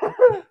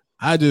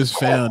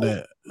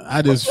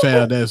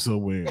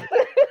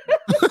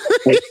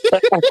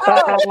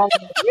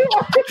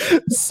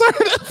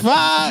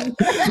 Certified.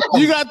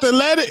 You got the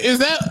letter? Is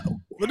that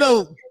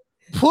no?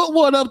 Put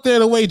one up there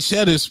the way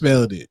Cheddar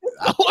spelled it.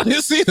 I want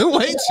to see the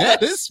way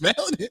Cheddar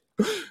spelled it.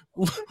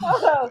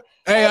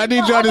 Hey, I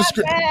need y'all to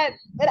screen.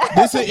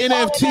 This is an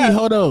NFT.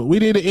 Hold on. We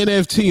need an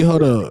NFT.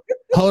 Hold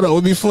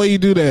on. Before you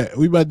do that,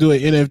 we about to do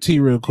an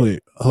NFT real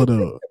quick. Hold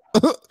on.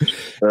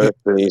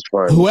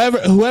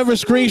 Whoever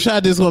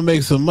screenshot this gonna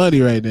make some money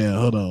right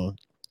now. Hold on.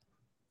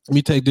 Let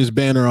me take this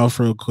banner off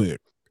real quick.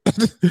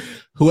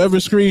 Whoever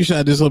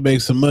screenshot this gonna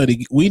make some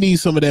money. We need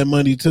some of that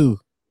money too.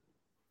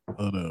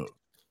 Hold on.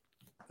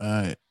 All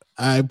right.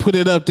 I put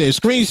it up there.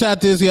 Screenshot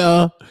this,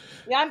 y'all.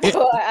 Yeah,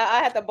 I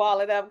had to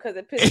ball it up because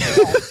it pissed me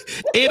off.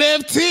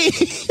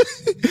 NFT.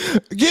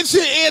 Get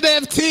your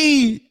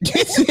NFT.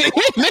 Get your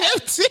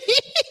NFT.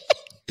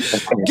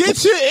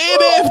 Get your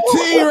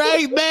NFT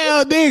right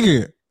now,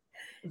 nigga.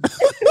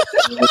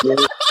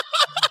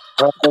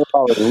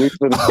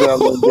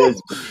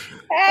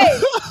 Hey,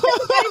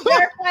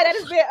 verify that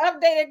it's been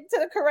updated to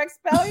the correct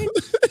spelling.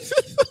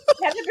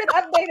 Has it been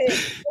updated?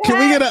 Can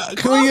we get an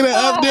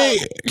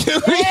update? Can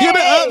we get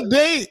an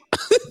update?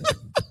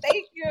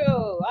 Thank you.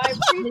 I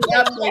appreciate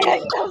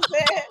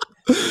that.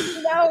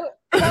 You know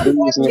what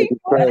I'm saying?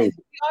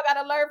 We all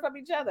gotta learn from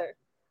each other.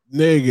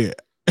 Nigga.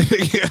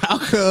 How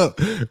come?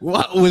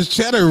 What was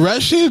Cheddar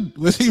Russian?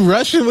 Was he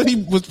Russian when he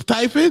was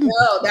typing?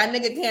 No, that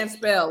nigga can't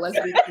spell. Let's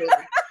be clear.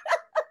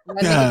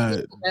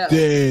 God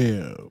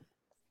damn.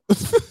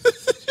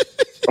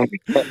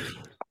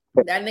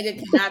 That nigga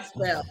cannot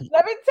spell.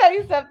 Let me tell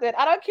you something.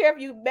 I don't care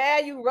if you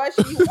mad, you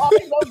Russian, you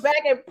always go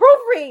back and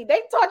proofread.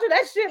 They taught you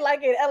that shit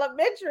like in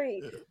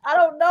elementary. I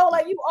don't know,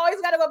 like you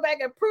always gotta go back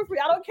and proofread.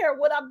 I don't care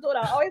what I'm doing.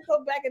 I always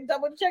go back and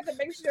double check to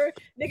make sure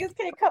niggas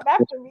can't come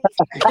after me.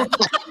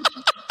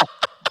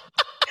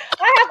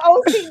 I have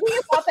OCD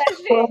about that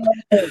shit.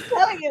 I'm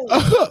telling you.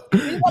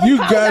 You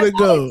gotta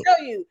go.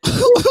 Tell you.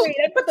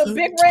 They put the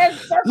big red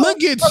circle.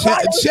 Look at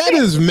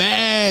Cheddar's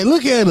mad.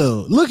 Look at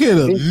him.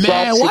 He's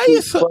mad. Why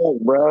you so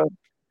bro?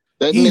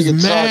 He's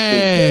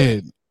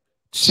mad.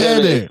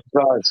 Cheddar.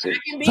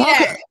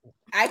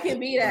 I can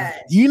be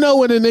that. You know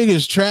when a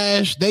nigga's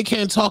trash, they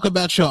can't talk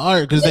about your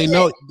art because they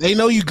know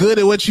you good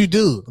at what you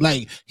do.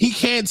 Like he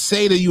can't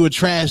say that you a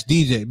trash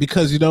DJ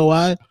because you know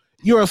why?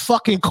 You're a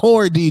fucking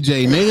core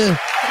DJ, nigga.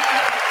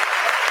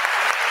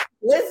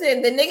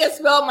 Listen, the nigga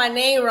spelled my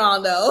name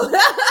wrong though.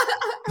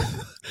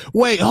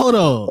 Wait, hold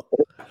on.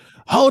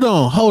 No,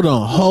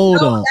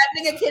 that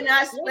nigga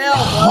cannot spell, bro.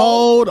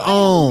 Hold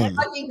on.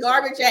 Fucking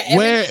garbage at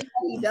everything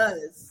he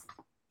does.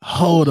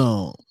 Hold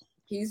on.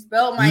 He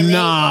spelled my name.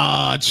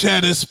 Nah,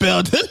 Cheddar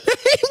spelled the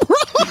name wrong.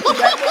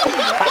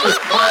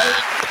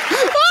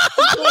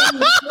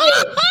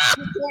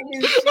 You can't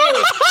do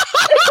shit.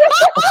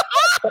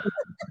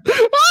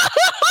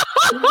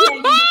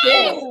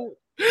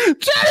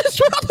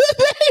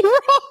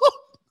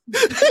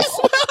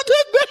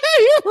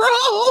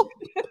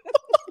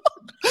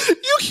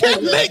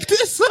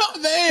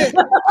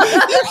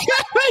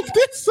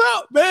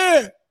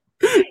 Man,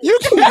 you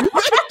can make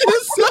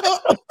this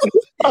up.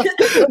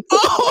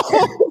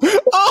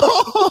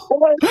 Oh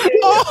my gosh.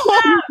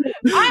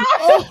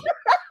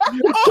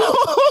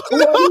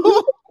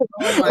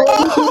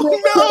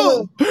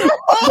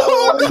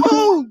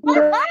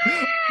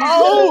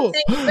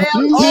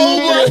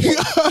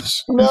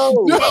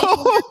 No.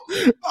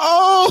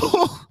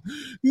 Oh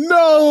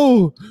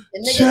no.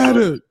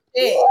 Cheddar.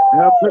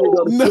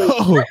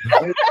 No.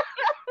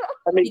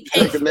 He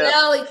can't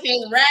spell, he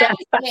can't rap,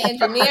 he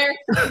can't engineer,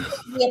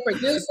 he a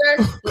producer.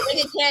 The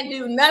nigga can't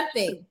do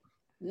nothing.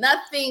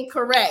 Nothing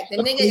correct. The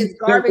nigga is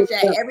garbage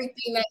at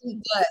everything that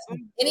he does.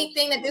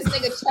 Anything that this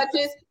nigga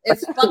touches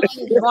is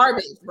fucking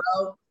garbage,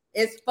 bro.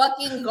 It's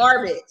fucking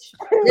garbage.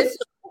 This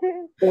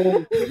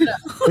give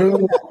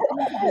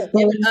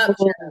it up,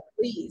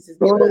 please. Just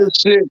give it up.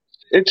 Shit.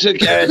 It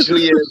took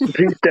Ashley to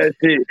repeat that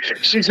shit.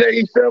 She said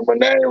he spelled my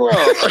name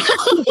wrong.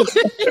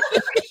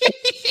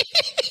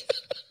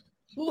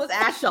 Who was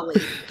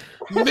Ashley?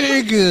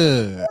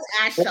 Nigga.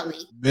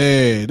 Ashley.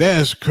 Man,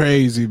 that's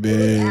crazy,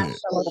 man.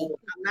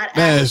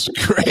 That's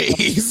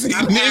crazy,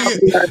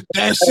 nigga.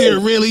 That shit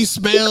really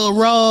spelled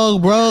wrong,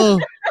 bro.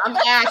 I'm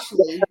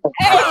Ashley.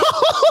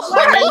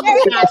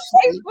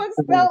 Facebook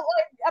spelled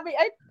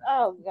like,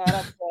 oh God,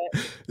 I'm sad.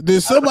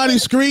 Did somebody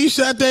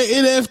screenshot that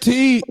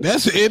NFT?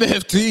 That's an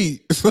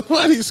NFT.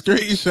 Somebody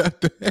screenshot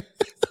that.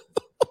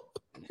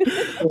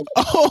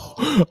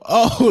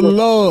 Oh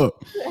Lord.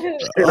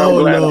 I'm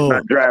glad I'm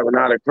not driving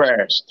out of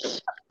crash.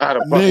 Out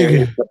of fucking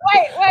Wait.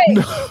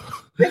 No.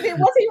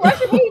 Was he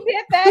rushing when he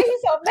did that?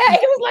 He's so mad.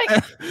 He was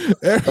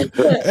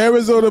like,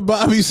 Arizona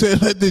Bobby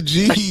said, "Let the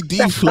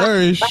GED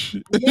flourish."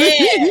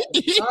 Yeah.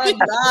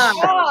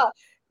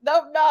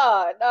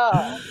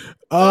 No.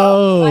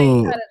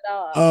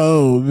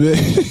 Oh man.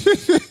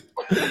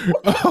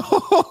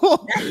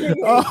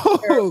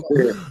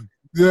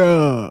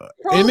 Yeah.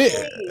 And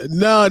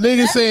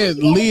nigga saying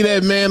leave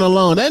that man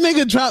alone. That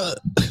nigga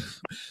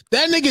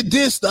that nigga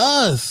dissed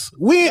us.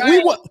 We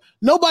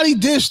nobody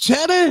dissed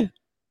Cheddar.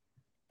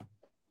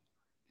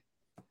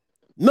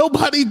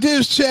 Nobody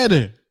dissed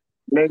Cheddar.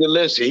 Nigga,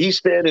 listen, he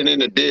standing in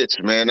the ditch,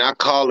 man. I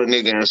called a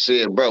nigga and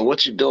said, bro,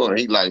 what you doing?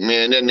 He like,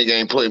 man, that nigga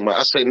ain't played my.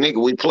 I say,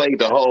 nigga, we played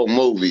the whole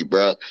movie,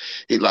 bro.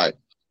 He like,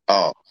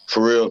 oh,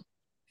 for real?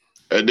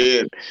 And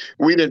then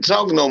we didn't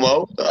talk no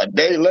more. A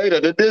day later,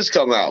 the disc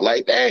come out.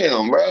 Like,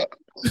 damn, bro.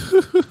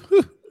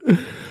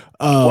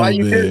 Why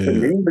you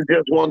dissing? He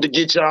just wanted to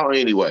get y'all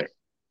anyway.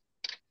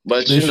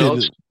 But, you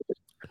know,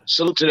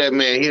 salute to that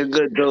man. He a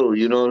good dude.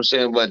 You know what I'm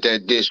saying? But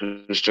that dish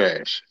was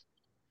trash.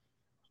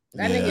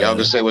 Y'all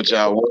can say what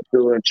y'all want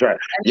to and try.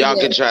 Y'all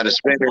can try to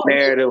spin the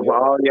narrative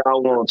all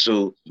y'all want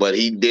to, but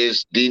he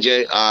dissed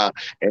DJ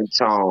and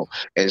Tone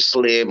and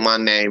slid my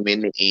name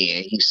in the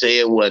end. He said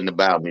it wasn't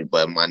about me,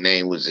 but my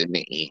name was in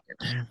the end.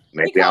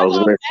 Maybe I was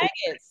listening.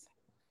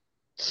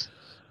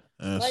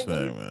 That's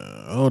fair,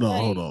 man. Hold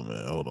on,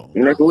 man. Hold on.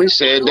 Nigga, we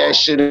said that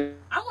shit.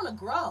 I want to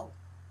grow.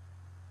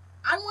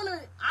 I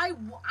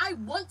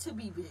want to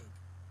be big.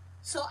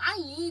 So I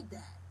need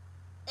that.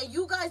 And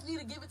you guys need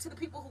to give it to the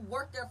people who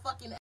work their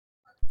fucking.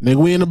 Nigga,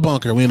 we in the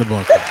bunker.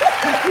 Nigga,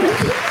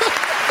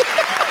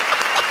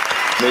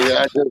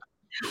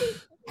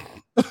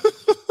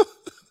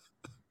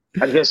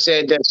 I just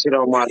said that shit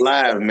on my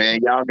live,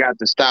 man. Y'all got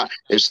to stop.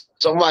 If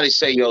somebody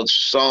say your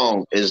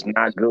song is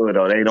not good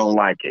or they don't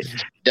like it,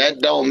 that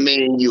don't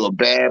mean you a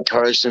bad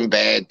person,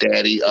 bad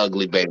daddy,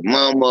 ugly baby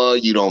mama,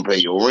 you don't pay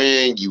your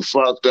rent, you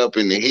fucked up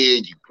in the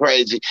head, you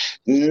crazy.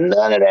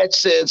 None of that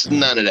says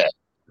none of that.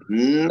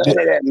 None of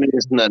that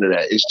means none of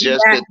that. It's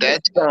just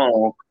that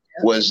song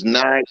was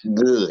not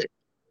good.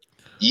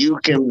 You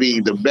can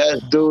be the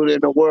best dude in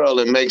the world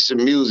and make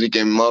some music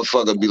and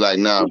motherfucker be like,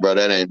 nah, bro,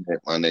 that ain't it,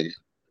 my nigga.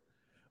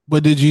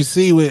 But did you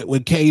see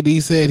what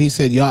KD said? He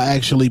said y'all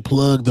actually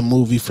plugged the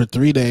movie for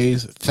 3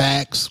 days,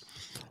 facts,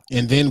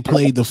 and then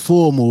played the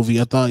full movie.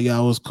 I thought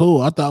y'all was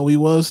cool. I thought we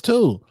was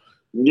too.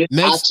 Yeah,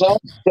 I told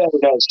him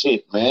that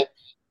shit, man.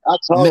 I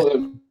told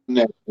him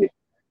that shit.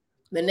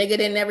 The nigga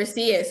didn't ever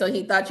see it, so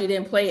he thought you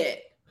didn't play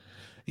it.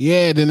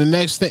 Yeah, then the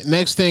next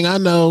thing I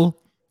know,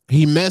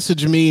 he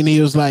messaged me and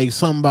he was like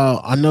something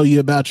about, I know you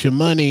about your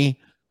money.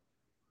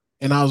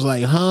 And I was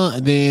like, huh?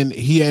 And then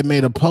he had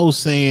made a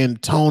post saying,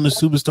 Tone the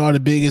Superstar, the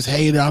biggest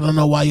hater. I don't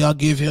know why y'all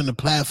give him the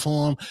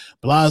platform.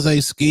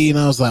 Blase ski. And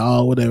I was like,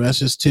 oh, whatever. That's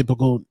just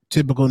typical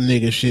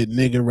nigga shit,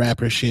 nigga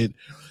rapper shit.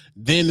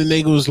 Then the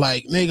nigga was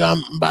like, nigga,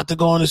 I'm about to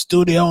go in the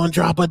studio and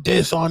drop a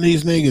diss on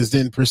these niggas.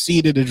 Then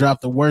proceeded to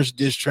drop the worst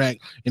diss track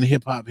in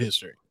hip hop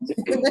history.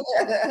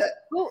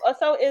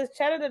 So is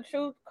Cheddar the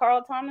Truth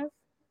Carl Thomas?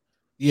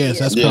 Yes,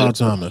 that's Carl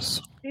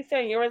Thomas. He's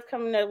saying yours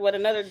coming up with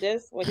another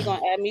diss. What, you gonna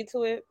add me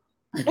to it?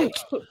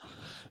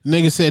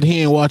 Nigga said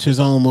he ain't watch his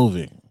own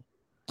movie.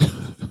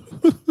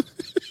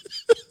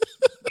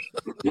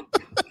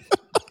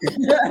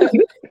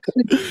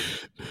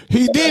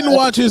 He didn't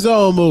watch his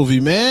own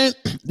movie, man.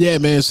 Yeah,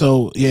 man.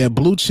 So yeah,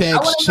 Blue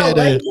Checks,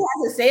 Cheddar. What he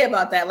has to say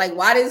about that? Like,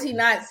 why does he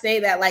not say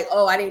that? Like,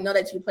 oh, I didn't know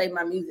that you played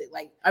my music.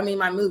 Like, I mean,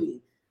 my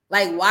movie.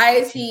 Like, why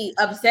is he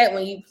upset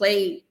when you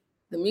played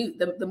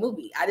the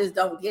movie. I just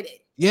don't get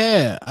it.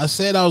 Yeah, I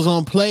said I was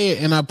gonna play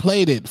it, and I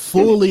played it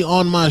fully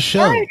on my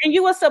show. Right, and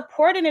you were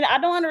supporting it. I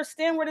don't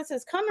understand where this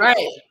is coming from.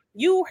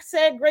 You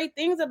said great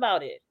things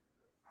about it,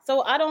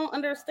 so I don't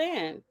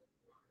understand.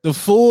 The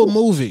full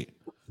movie.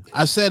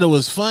 I said it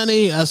was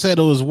funny. I said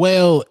it was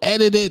well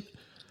edited,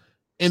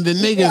 and the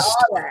niggas.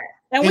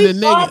 And we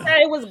thought that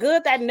it was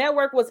good that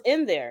network was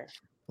in there.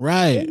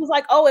 Right. It was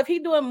like, oh, if he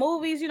doing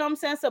movies, you know what I'm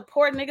saying?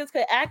 Support niggas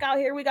could act out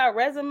here. We got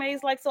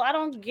resumes. Like, so I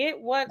don't get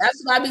what.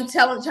 That's what I be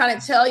trying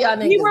to tell y'all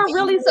niggas. We were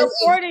really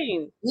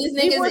supporting. These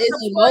niggas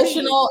is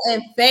emotional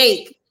and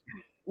fake.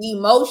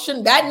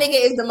 Emotion. That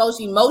nigga is the most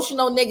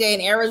emotional nigga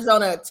in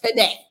Arizona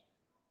today.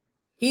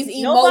 He's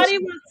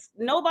emotional.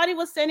 Nobody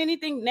was saying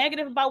anything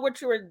negative about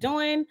what you were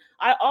doing.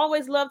 I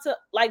always love to,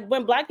 like,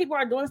 when black people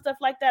are doing stuff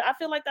like that, I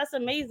feel like that's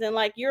amazing.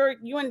 Like you're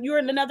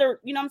in another,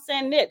 you know what I'm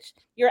saying, niche.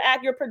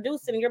 You're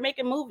producing, you're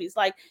making movies.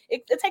 Like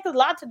it takes a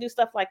lot to do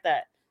stuff like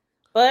that.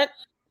 But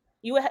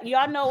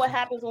y'all know what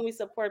happens when we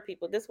support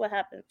people. This is what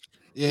happens.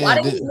 Yeah, why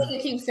do you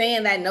nigga keep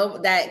saying that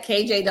that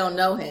KJ don't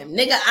know him?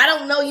 Nigga, I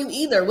don't know you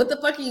either. What the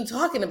fuck are you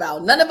talking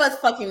about? None of us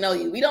fucking know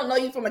you. We don't know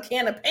you from a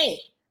can of paint.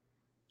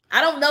 I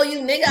don't know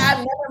you, nigga. I've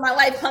never in my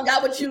life hung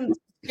out with you,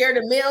 shared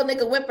a meal,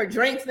 nigga, went for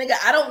drinks, nigga.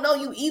 I don't know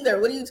you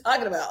either. What are you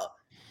talking about?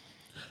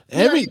 We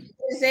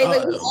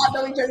all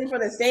know each other for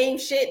the same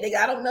shit, nigga.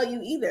 I don't know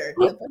you either.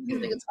 What the fuck is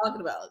this nigga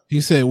talking about?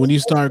 He said, when you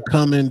start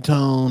coming,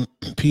 Tone,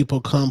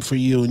 people come for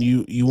you, and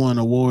you won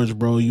awards,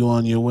 bro. You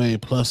on your way.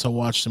 Plus, I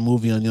watched the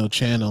movie on your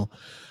channel.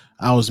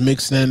 I was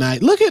mixing that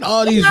night. Look at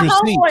all these receipts.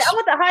 Homeboy. I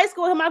went to high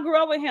school with him. I grew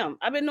up with him.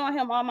 I've been knowing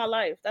him all my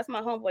life. That's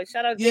my homeboy.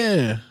 Shout out.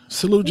 Yeah.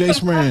 Salute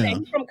Jason Brown.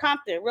 He's from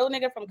Compton. Real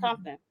nigga from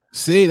Compton.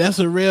 See, that's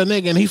a real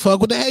nigga, and he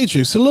fuck with the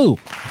hatred. Salute.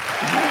 He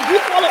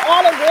follow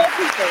all the real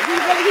people.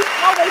 He's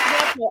always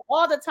watching it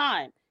all the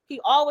time.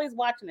 He always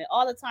watching it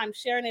all the time,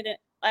 sharing it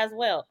as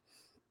well.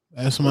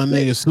 That's my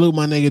nigga. Salute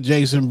my nigga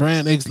Jason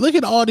Brown. Look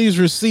at all these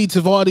receipts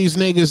of all these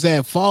niggas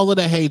that follow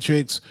the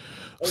Hatrix.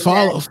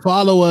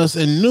 Follow us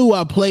and knew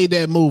I played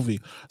that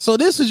movie. So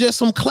this is just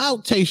some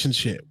clout-tation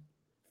shit.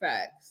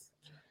 Facts.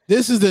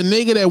 This is the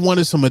nigga that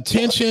wanted some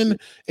attention,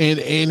 and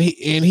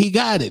he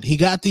got it. He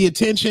got the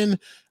attention.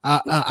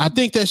 I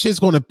think that shit's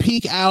going to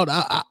peak out.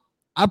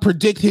 I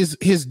predict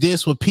his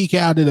diss will peak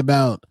out at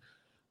about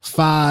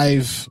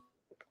 5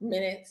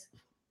 minutes.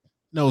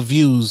 No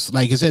views.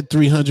 Like it's at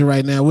 300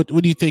 right now. What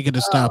do you think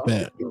it'll stop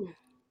at?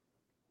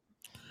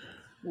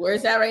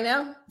 Where's that right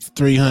now?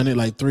 300,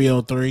 like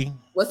 303.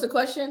 What's the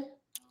question?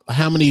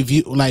 How many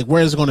views? Like,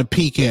 where's it going to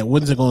peak at?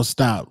 When's it going to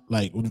stop?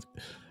 Like, and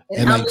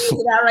how many is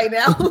that right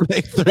now?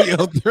 Like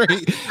 303.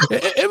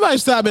 It might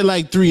stop at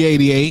like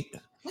 388.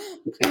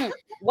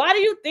 Why do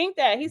you think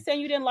that? He's saying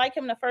you didn't like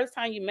him the first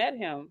time you met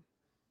him.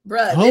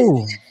 Bruh,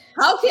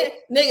 how can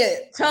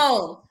nigga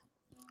Tone?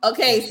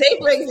 Okay, say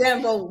for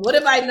example, what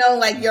if I know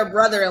like your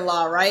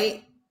brother-in-law,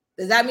 right?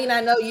 Does that mean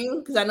I know you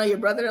because I know your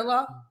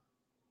brother-in-law?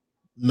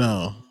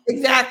 No.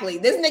 Exactly.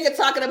 This nigga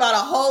talking about a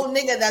whole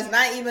nigga that's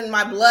not even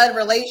my blood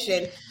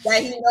relation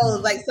that he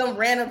knows, like some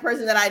random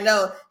person that I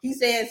know. He's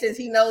saying since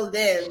he knows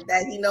them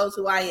that he knows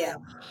who I am.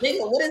 Nigga,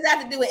 what does that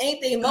have to do with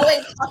anything? Mo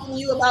ain't talking to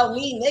you about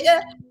me,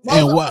 nigga.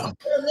 Mo's a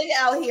nigga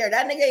out here.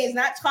 That nigga is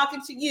not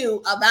talking to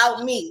you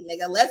about me,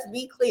 nigga. Let's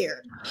be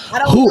clear. I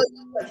don't know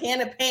you a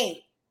can of paint.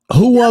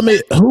 Who want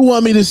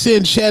me to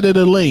send Cheddar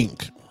the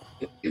link?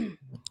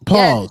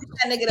 Pause.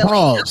 Yeah,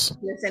 Pause.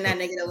 Send that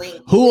nigga the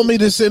link. Who want me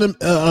to send him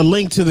a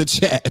link to the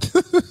chat?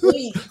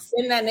 Please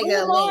send that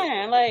nigga a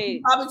link. Like,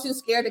 he's probably too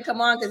scared to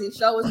come on because he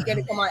sure was scared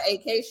to come on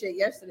AK shit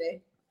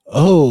yesterday.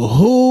 Oh,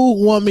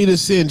 who want me to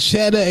send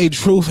Cheddar a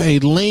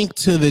link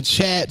to the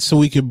chat so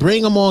we can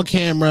bring him on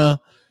camera?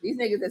 These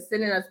niggas are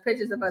sending us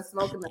pictures of us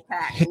smoking the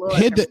pack.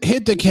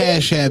 Hit the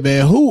cash app,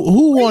 man.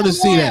 Who want to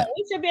see that?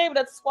 We should be able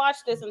to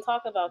squash this and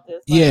talk about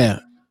this. Like, yeah.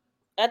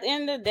 At the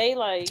end of the day,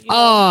 like,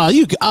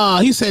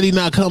 he said he's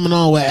not coming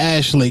on with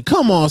Ashley.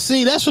 Come on,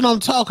 see, that's what I'm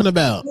talking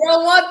about. You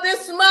don't want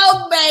this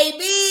smoke,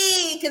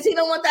 baby, because he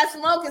don't want that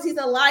smoke because he's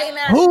a lying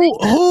ass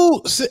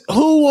nigga.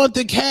 Who want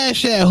the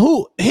cash app?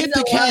 Who hit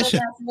the cash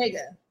app?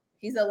 Nigga.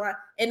 He's a lie,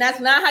 and that's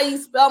not how you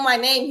spell my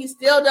name. He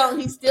still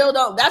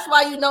don't. That's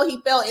why you know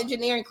he failed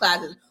engineering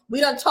classes. We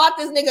done taught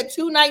this nigga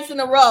 2 nights in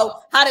a row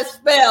how to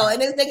spell,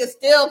 and this nigga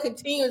still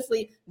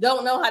continuously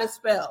don't know how to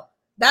spell.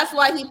 That's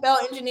why he failed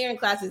engineering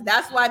classes.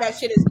 That's why that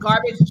shit is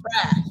garbage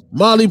trash.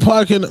 Molly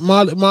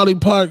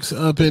Parks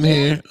up in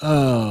here.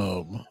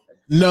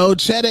 No,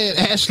 Cheddar and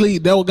Ashley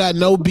don't got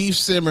no beef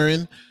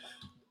simmering.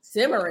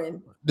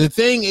 The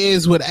thing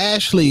is with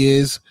Ashley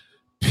is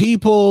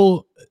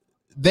people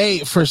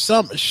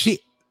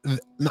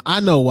I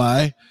know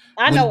why.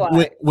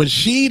 why. When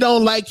she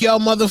don't like y'all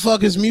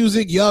motherfuckers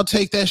music, y'all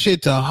take that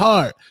shit to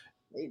heart.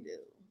 They do.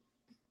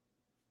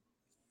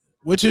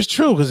 Which is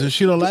true, because if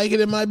she don't like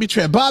it, it might be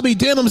true. Bobby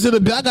Denham's in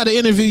the. I got to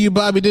interview you,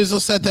 Bobby. This will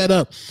set that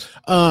up.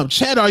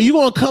 Chat, are you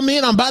gonna come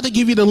in? I'm about to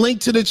give you the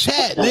link to the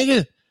chat,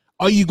 nigga.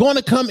 Are you going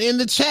to come in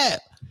the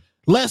chat?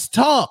 Let's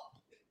talk.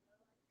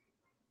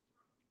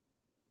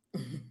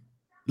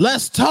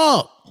 Let's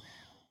talk.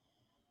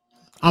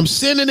 I'm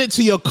sending it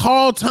to your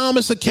Carl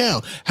Thomas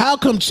account. How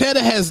come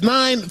Cheddar has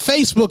 9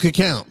 Facebook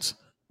accounts?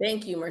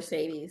 Thank you,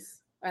 Mercedes.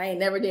 I ain't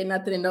never did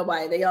nothing to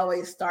nobody. They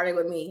always started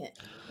with me,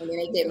 and then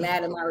they get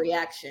mad at my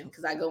reaction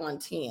because I go on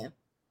 10.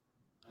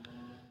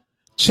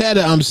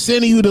 Cheddar, I'm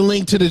sending you the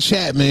link to the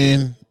chat,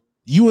 man.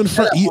 You in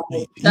front.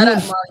 Shut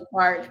up, Molly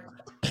Park.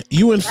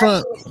 You in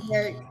front.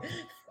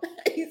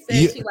 He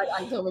said she like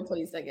October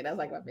 22nd. That's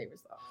like my favorite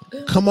song.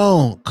 Come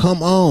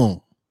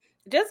on.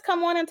 Just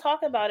come on and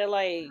talk about it.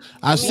 Like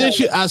I sent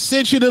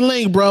you the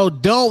link, bro.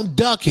 Don't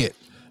duck it.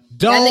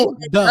 Don't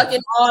duck.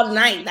 Ducking all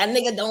night. That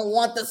nigga don't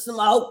want the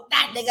smoke.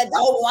 That nigga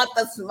don't want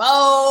the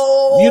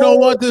smoke. You don't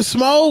want the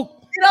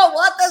smoke? You don't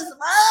want the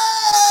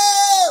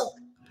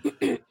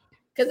smoke.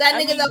 Cause that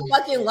nigga's a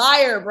fucking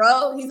liar,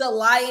 bro. He's a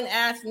lying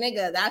ass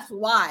nigga. That's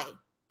why.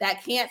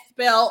 That can't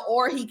spell,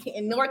 or he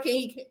can, nor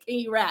can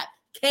he rap.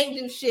 Can't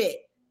do shit.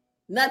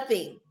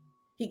 Nothing.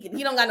 He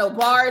don't got no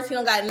bars. He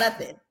don't got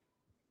nothing.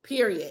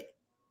 Period.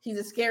 He's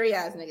a scary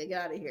ass nigga.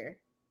 Get out of here.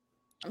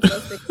 I'm so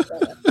sick of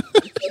that.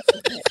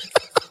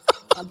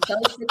 I'm so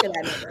sick of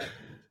that nigga.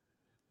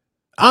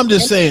 I'm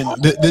just saying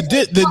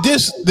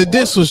the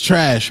diss was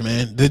trash,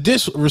 man. The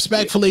diss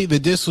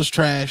was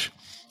trash.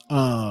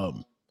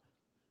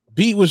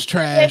 Beat was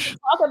trash.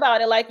 Talk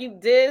about it like you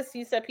diss.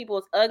 You said people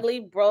was ugly,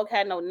 broke,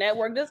 had no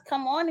network. Just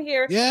come on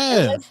here.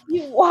 Yeah. Let's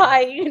see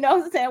why. You know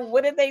what I'm saying?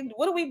 What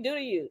do we do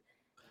to you?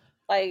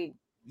 Like,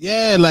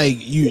 yeah, like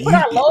you put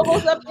our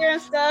logos up there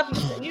and stuff.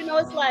 You know,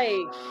 it's like,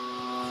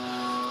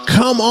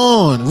 come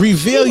on,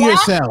 reveal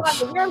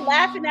yourself. We're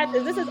laughing at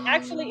this. This is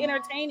actually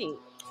entertaining.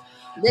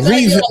 What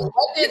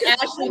did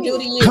Ashley do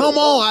to you? Come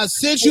on, I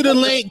sent you the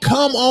link.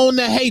 Come on,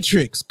 the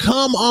Hatrix.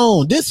 Come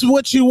on. This is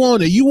what you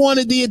wanted. You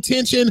wanted the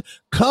attention.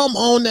 Come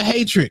on, the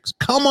Hatrix.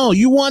 Come on.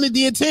 You wanted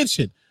the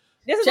attention.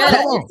 This is how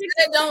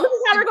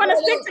we're going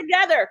to stick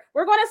together.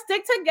 We're going to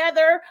stick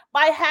together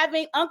by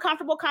having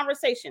uncomfortable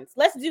conversations.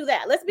 Let's do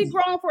that. Let's be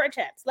grown for a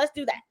chance. Let's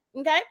do that.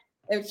 Okay?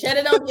 If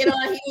Cheddar don't get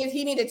on,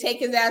 he need to take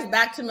his ass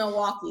back to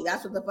Milwaukee.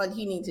 That's what the fuck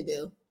he need to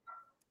do.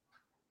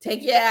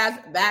 Take your ass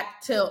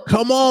back to.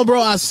 Come on,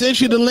 bro. I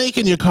sent you the link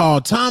and you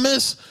called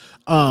Thomas.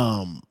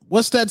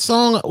 What's that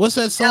song?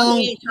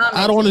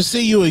 I don't want to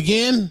see you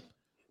again.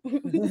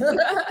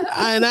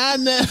 And I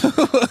never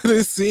want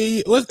to see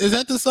you. What is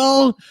that the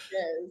song?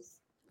 Yes.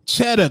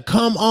 Cheddar,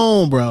 come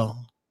on, bro.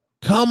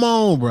 Come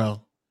on,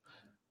 bro.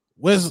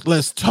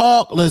 Let's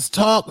talk.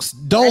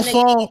 Don't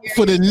fall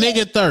for the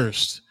nigga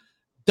thirst.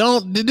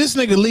 Did this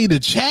nigga lead the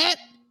chat?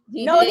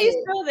 He's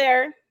still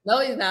there. No,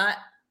 he's not.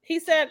 He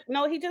said,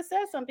 no, he just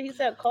said something. He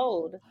said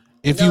cold.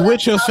 If you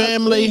with your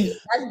family.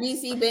 That's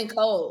BC been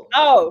cold.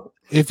 Oh.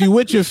 If you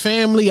with your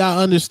family, I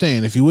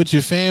understand.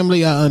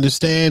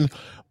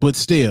 But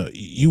still,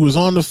 you was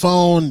on the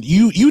phone.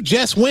 You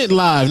just went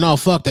live. No,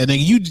 fuck that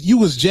nigga. You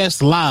was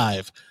just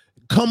live.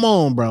 Come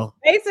on, bro.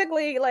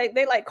 Basically, like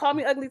they like call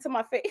me ugly to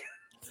my face.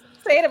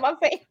 Say it in my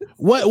face.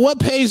 What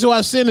page do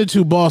I send it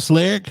to, Boss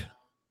Lyric?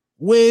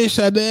 Wish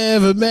I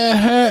never met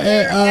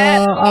her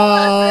at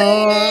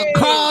all.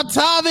 Carl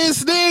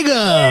Thomas, nigga.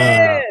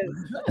 Yes.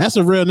 That's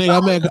a real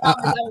nigga.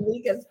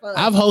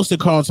 I've hosted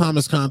Carl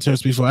Thomas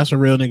concerts before. That's a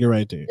real nigga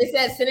right there. It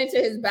said send it to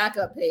his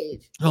backup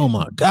page. Oh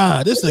my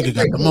God, this nigga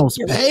got the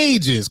most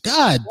pages.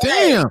 God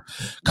damn.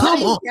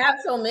 Come on. You have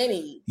so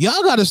many.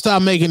 Y'all got to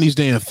stop making these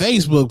damn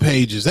Facebook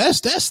pages. That's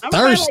thirsty.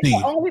 Like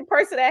the only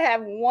person that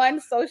have one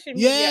social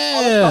media.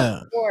 Yeah.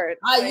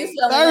 I used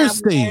to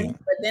thirsty. Have one,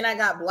 but then I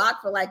got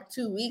blocked for like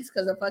 2 weeks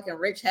because of fucking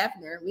Rich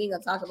Hefner. We ain't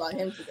gonna talk about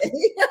him today.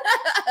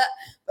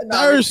 But no,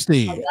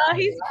 thirsty.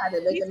 He's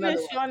been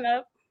showing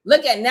up.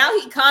 Look at now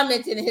he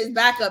commented in his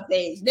backup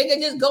page.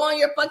 Nigga, just go on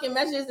your fucking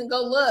messages and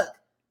go look.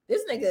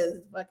 This nigga is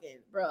fucking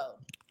bro.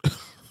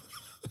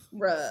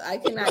 I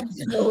cannot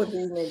deal with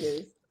these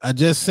niggas. I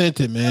just sent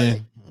it,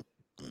 man.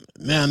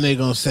 Now they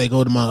gonna say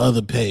go to my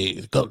other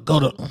page. Go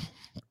to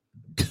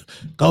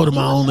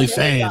my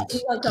OnlyFans.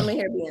 He's gonna come in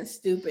here being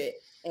stupid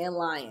and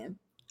lying.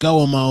 Go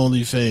on my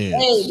OnlyFans.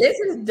 Hey, this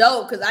is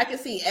dope because I can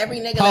see every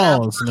nigga.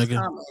 Pause,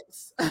 nigga.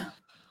 Comments.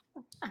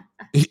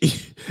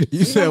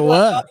 You said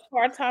what?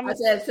 I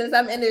said since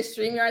I'm in this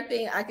StreamYard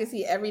thing, I can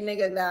see every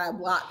nigga that I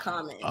block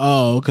comment.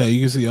 Oh, okay. You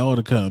can see all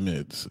the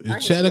comments.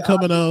 Is Cheddar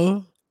coming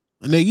on?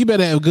 Nigga, you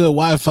better have good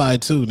Wi-Fi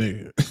too,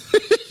 nigga.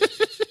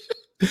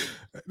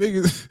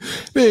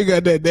 Nigga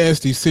got that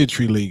nasty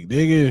Sentry leak,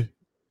 nigga.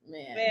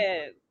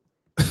 Man.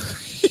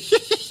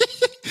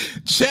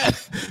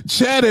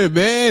 Cheddar,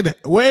 man.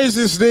 Where's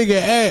this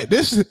nigga at?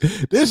 This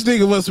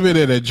nigga must have been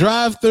at a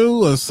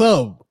drive-thru or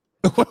something.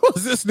 Where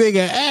was this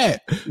nigga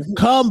at?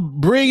 Come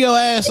bring your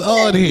ass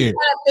on here. He's trying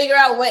to figure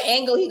out what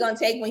angle he gonna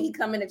take when he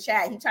come in the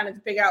chat. He's trying to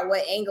figure out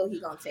what angle he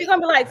gonna take. He's gonna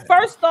be like,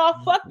 first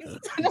off, fuck you.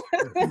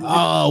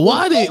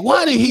 Why did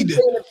he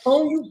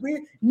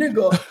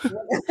nigga?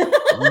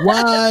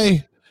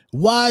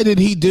 Why did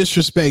he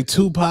disrespect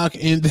Tupac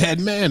in that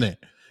manner?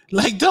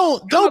 Like,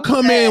 don't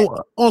come in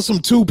on some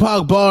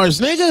Tupac bars,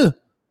 nigga.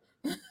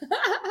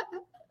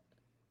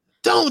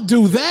 Don't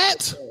do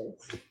that.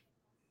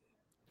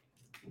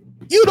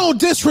 You don't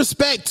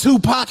disrespect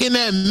Tupac in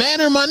that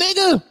manner, my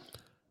nigga.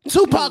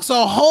 Tupac's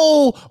a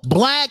whole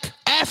black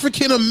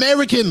African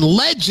American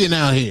legend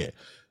out here.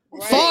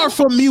 Right. Far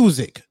from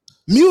music.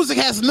 Music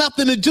has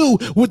nothing to do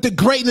with the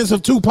greatness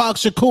of Tupac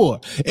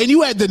Shakur. And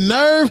you had the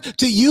nerve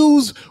to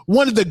use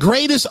one of the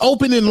greatest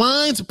opening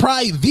lines,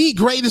 probably the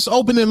greatest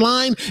opening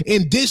line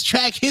in diss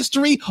track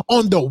history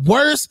on the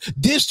worst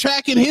diss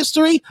track in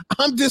history.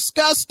 I'm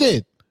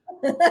disgusted.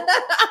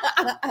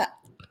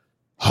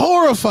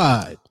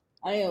 Horrified.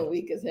 I am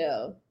weak as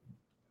hell.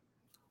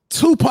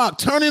 Tupac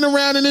turning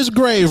around in his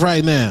grave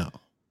right now.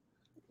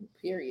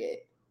 Period.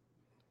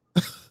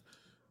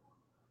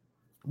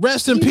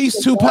 Rest in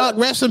peace, Tupac.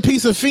 Rest in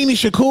peace, Afeni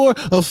Shakur.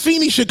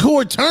 Afeni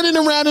Shakur turning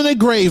around in a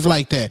grave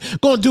like that.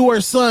 Gonna do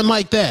her son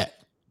like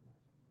that.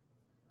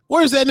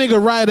 Where's that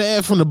nigga Ryder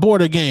at from the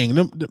Border Gang?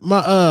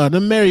 The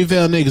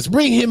Maryvale niggas.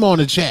 Bring him on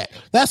the chat.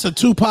 That's a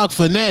Tupac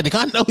fanatic.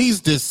 I know he's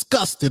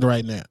disgusted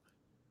right now.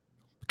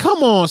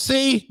 Come on,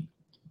 see?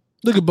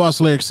 Look at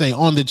Boss Lyric say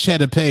on the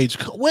Cheddar page.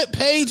 What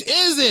page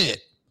is it?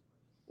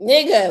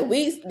 Nigga,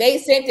 they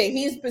sent it.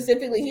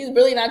 He's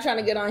really not trying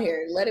to get on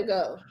here. Let it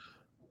go.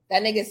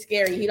 That nigga's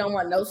scary. He don't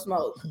want no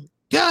smoke.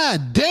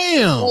 God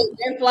damn.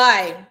 Then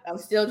fly. I'm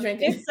still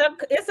drinking.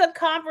 It's a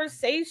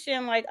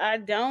conversation like I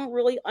don't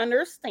really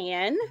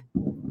understand.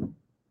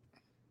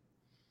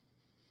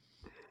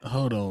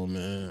 Hold on,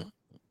 man.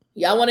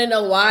 Y'all want to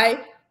know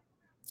why?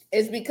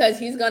 It's because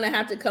he's gonna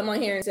have to come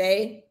on here and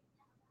say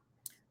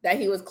that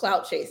he was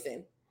clout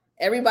chasing.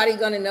 Everybody's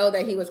gonna know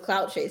that he was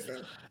clout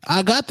chasing.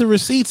 I got the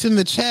receipts in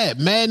the chat.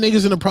 Mad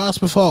niggas in the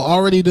Prosper Fall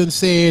already done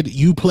said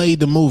you played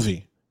the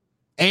movie.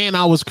 And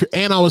I was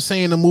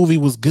saying the movie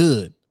was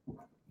good.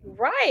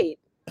 Right.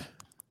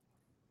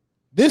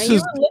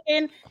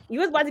 You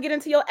was about to get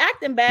into your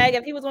acting bag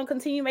if he was going to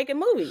continue making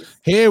movies.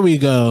 Here we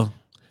go.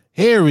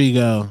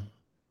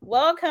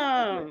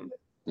 Welcome.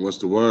 What's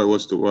the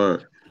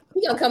word?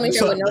 He gonna come in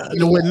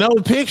here with no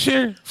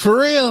picture?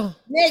 For real?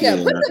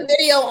 Nigga, put the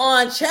video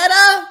on,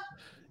 Cheddar.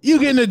 You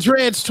getting the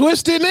dreads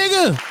twisted,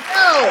 nigga?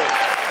 No.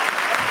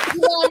 You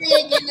want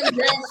me getting the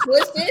dreads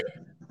twisted?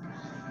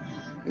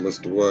 What's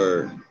the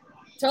word?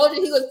 Told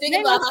you he was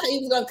thinking about how he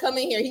was gonna come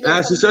in here.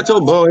 Ashley, shut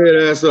your bald head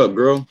ass up,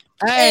 girl.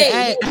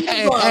 Hey.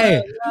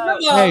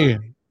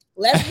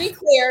 Let's be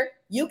clear.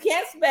 You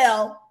can't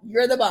spell.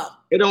 You're the bomb.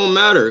 It don't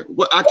matter.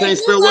 I can't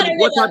spell. What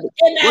type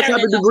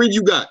of degree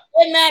you got?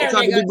 It matter, what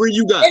type of degree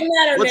you got? It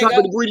matter, what type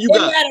of degree you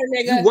got?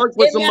 You work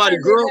for somebody,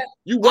 girl.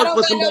 You work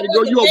for somebody,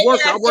 girl. You a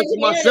worker. I work for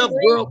myself,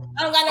 girl.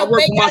 I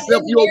work for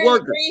myself. You a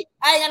worker.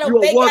 I ain't got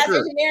no fake ass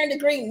engineering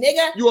degree,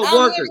 nigga. You a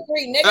worker.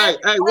 Hey,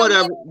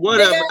 whatever.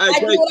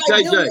 Hey,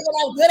 KJ.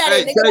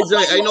 Hey, KJ.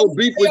 Ain't no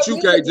beef with you,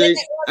 KJ.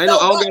 I don't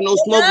got no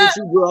smoke with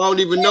you, girl. I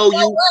don't even know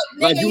you.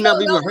 Like you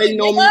never even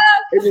hating on me.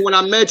 Even when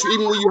I met you,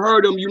 even when you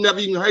heard them, you never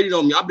even hated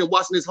on me. I've been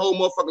watching this whole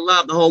motherfucking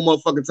live the whole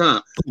motherfucking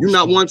time. You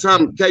not one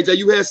time, KJ,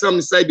 you had something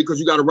to say because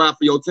you got to ride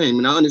for your team.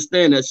 And I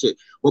understand that shit.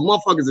 But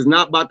motherfuckers is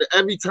not about to,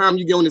 every time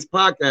you get on this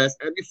podcast,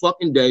 every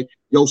fucking day,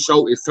 your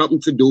show is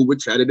something to do with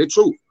Cheddar the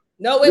Truth.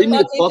 No, it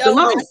fucking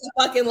don't. That's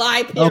a fucking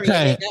lie, period.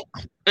 Okay.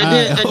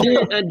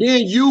 And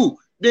then you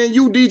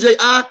DJ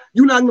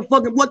you not in the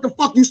fucking, what the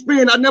fuck you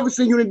spend? I never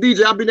seen you in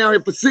DJ. I've been out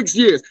here for 6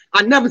 years.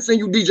 I never seen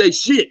you DJ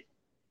shit.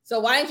 So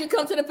why didn't you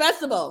come to the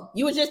festival?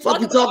 You were just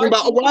talking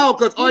about wow,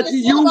 because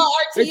RTU,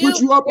 they put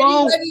you up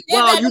on.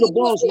 Wow, you the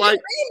boss, right?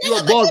 You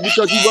a boss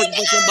because you working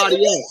for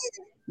somebody else.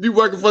 You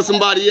working for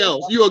somebody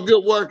else. You a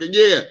good worker,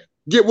 yeah.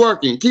 Get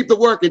working. Keep the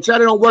working.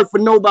 Cheddar don't work for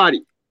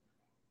nobody.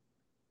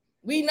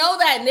 We know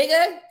that,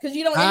 nigga, because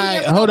you don't. All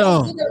right, hold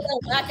on.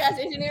 Black ass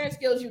engineering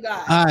skills you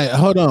got. All right,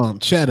 hold on,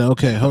 Cheddar.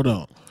 Okay, hold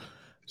on.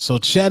 So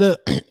Cheddar,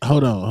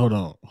 hold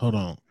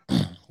on.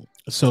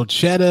 So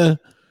Cheddar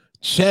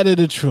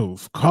the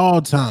Truth,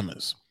 Carl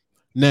Thomas.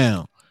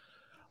 Now,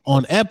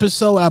 on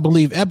episode, I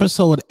believe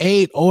episode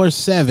 8 or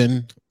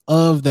 7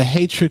 of the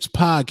Hatrix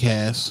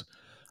podcast,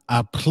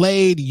 I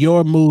played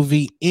your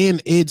movie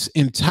in its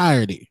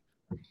entirety.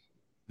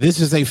 This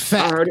is a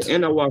fact. I heard it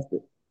and I watched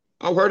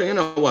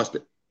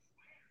it.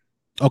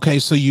 Okay,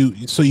 so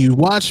you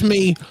watch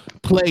me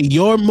play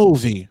your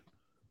movie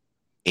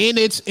in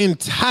its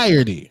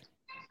entirety.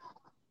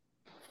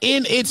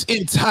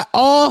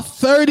 All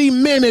 30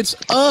 minutes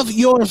of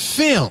your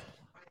film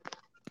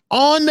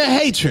on the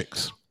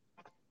Hatrix.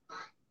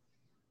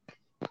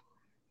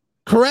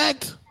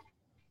 Correct?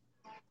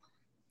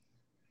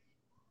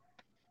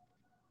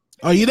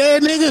 Are you there,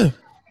 nigga?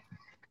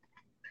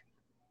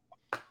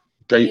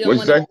 Okay, what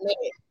you say?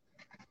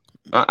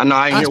 No,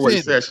 I ain't hear what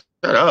you said.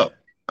 Shut up.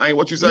 I ain't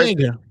what you say.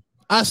 Nigga,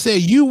 I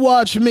said you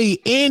watch me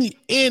in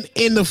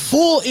the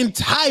full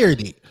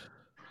entirety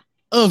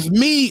of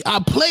me. I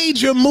played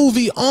your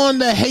movie on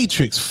the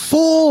Hatrix,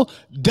 full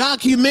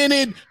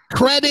documented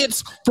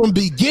credits from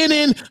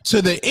beginning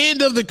to the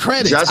end of the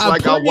credits. Just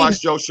like I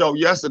watched your show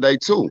yesterday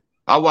too.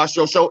 I watch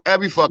your show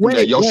every fucking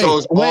day. Your show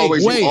is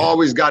you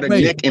always got a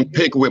nick and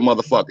pick with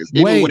motherfuckers.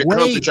 Even when it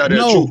comes to Cheddar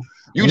the Truth.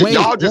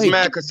 Y'all just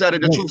mad because Cheddar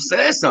the Truth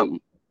said something.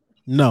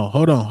 No,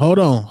 hold on,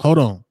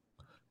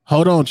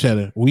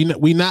 Cheddar.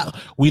 We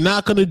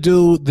not gonna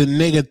do the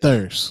nigga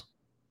thirst.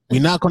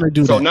 We're not gonna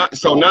do So that. now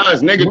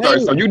it's nigga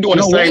thirst. So you doing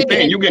the same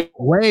thing. You get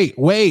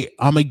wait.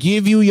 I'm gonna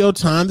give you your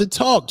time to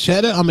talk,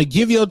 Cheddar. I'm gonna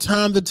give you your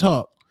time to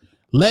talk.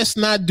 Let's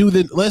not do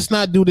the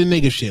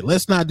nigga shit.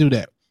 Let's not do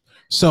that.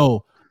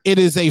 So it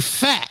is a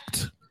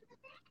fact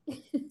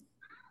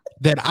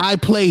that I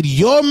played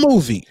your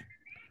movie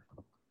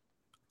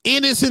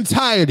in its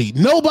entirety.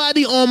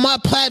 Nobody on my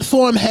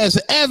platform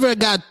has ever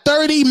got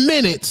 30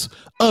 minutes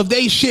of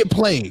they shit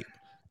played.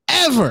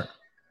 Ever.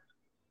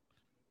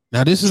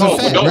 Now this is a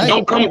fact, right?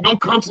 Don't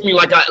come to me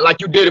like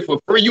you did it for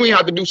free. You ain't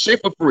have to do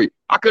shit for free.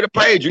 I could have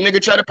paid you.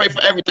 Nigga try to pay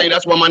for everything.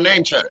 That's why my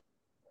name Cheddar.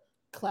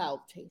 Cloud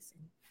chasing.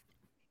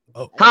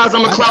 How's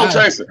I'm a cloud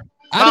chaser?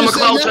 I'm a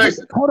cloud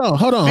chaser. Hold on.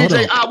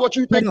 DJ, what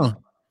you think?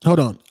 Hold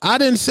on. I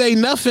didn't say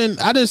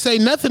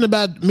nothing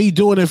about me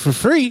doing it for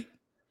free.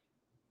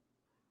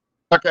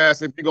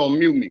 Podcast if you're gonna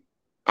mute me.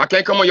 I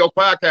can't come on your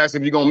podcast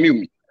if you're gonna mute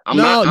me. I'm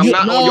not on your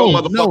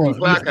motherfucking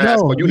podcast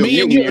for you to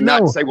mute me and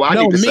not say what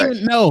I need to say.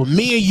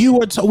 Me and you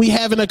we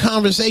having a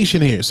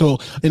conversation here. So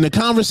in the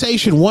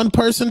conversation, one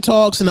person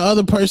talks and the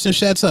other person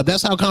shuts up.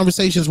 That's how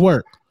conversations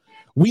work.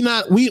 We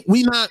not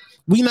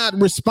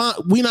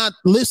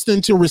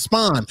listening to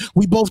respond.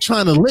 We both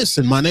trying to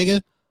listen, my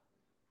nigga.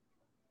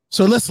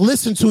 So let's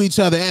listen to each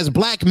other as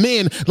black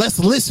men. Let's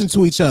listen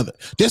to each other.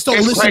 Just don't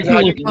listen crazy to how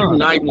you can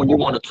unite when you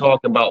want to talk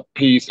about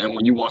peace and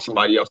when you want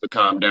somebody else to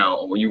calm down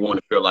or when you want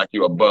to feel like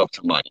you're above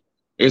somebody.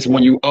 It's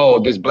when you,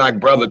 this black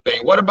brother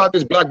thing. What about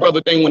this black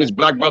brother thing when his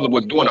black brother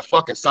was doing a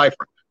fucking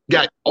cipher?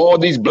 Got all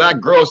these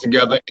black girls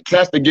together,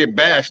 test to get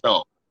bashed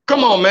on.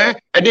 Come on, man.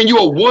 And then you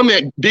a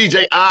woman,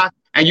 DJ I,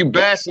 and you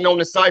bashing on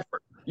the cipher.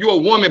 You a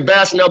woman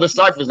bashing other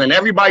ciphers, and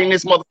everybody in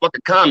this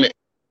motherfucking comment,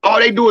 all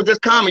they do is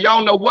just comment.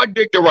 Y'all know what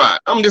dick to ride.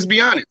 I'm just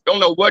be honest. Don't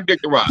know what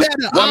dick to ride.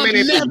 1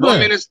 minute is 1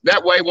 minute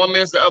that way, 1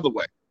 minute the other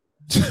way.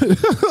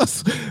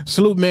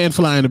 Salute Man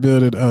Fly in the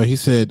building. He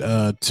said,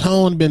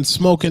 Tone been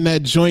smoking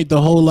that joint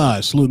the whole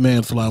lot. Salute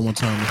Man Fly one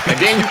time. And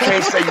then you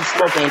can't say you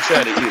smoke on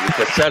Cheddar either,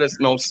 because Cheddar's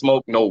no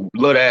smoke, no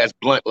blood ass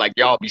blunt like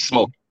y'all be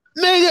smoking.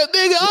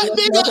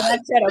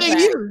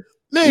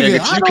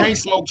 Nigga, you can't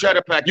smoke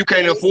Cheddar Pack. You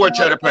can't afford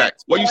Cheddar Pack.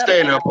 Where you stay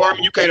in an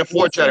apartment, you can't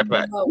afford Cheddar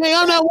Pack. Hey,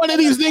 I'm not one of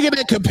these niggas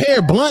that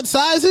compare blunt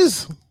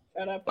sizes.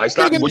 Like,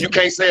 stop. Well, you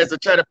can't say it's a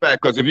Cheddar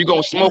Pack because if you're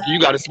gonna smoke it, you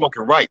gotta smoke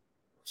it right.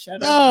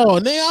 No,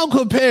 nigga, I don't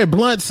compare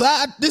blunt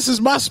size. This is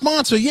my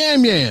sponsor,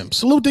 Yam Yam.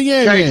 Salute to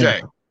Yam KJ,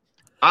 Yam.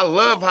 I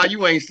love how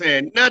you ain't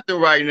saying nothing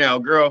right now,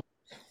 girl.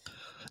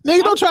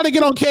 Nigga, don't try to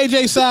get on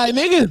KJ's side,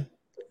 nigga.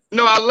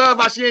 No, I love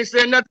how she ain't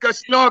saying nothing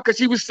because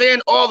she was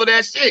saying all of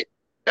that shit.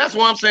 That's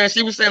what I'm saying.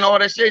 She was saying all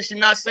that shit. She's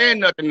not saying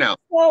nothing now.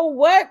 Well,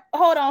 what?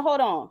 Hold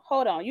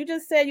on. You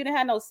just said you didn't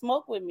have no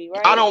smoke with me,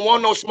 right? I don't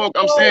want no smoke.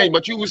 I'm saying,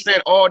 but you was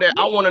saying all that.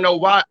 I want to know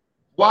why.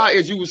 Why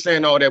is you was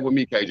saying all that with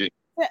me, KJ?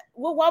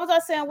 Well, why was I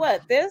saying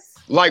what? This?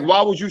 Like,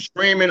 why was you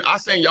screaming? I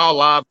seen y'all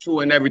live too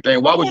and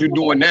everything. Why was you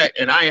doing that?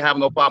 And I ain't have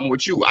no problem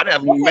with you. I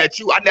never met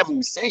you. I never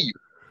even seen you.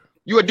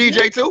 You a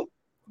DJ too?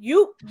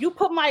 You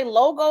put my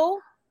logo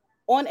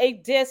on a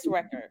diss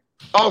record.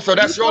 Oh, so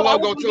that's your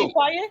logo too.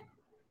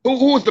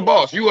 Who is the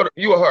boss? You or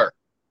her?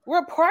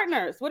 We're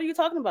partners. What are you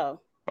talking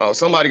about? Oh,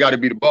 somebody got to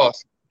be the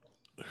boss.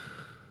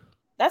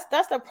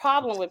 That's the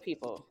problem with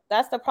people.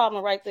 That's the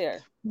problem right there.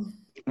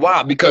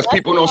 Why? Because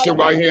people don't sit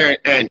right here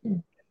and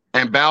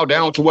bow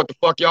down to what the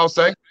fuck y'all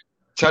say.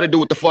 Try to do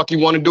what the fuck you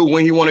want to do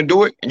when you want to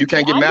do it, and you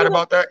can't get mad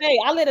about that. Hey,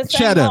 I live the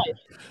same life.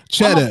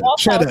 Cheddar.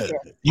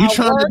 You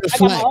trying to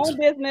deflect? I got my own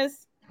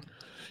business.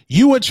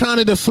 You were trying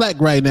to deflect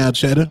right now,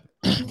 Cheddar.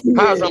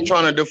 How's I'm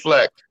trying to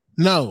deflect?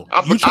 No,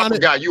 I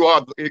forgot. You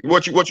are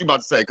what you about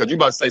to say? Because you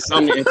about to say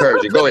something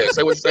encouraging. Go ahead,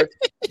 say what you say.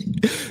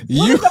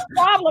 What is the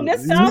problem?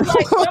 This sounds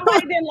like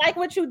somebody didn't like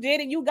what you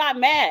did and you got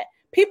mad.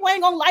 People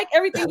ain't gonna like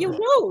everything you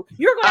do.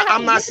 You're gonna.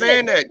 I'm not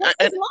saying that,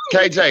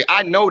 KJ.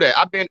 I know that.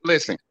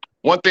 Listen.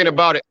 One thing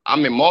about it,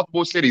 I'm in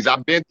multiple cities.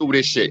 I've been through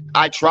this shit.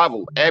 I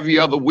travel every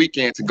other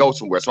weekend to go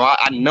somewhere, so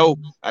I know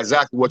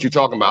exactly what you're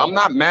talking about. I'm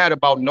not mad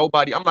about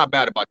nobody. I'm not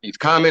mad about these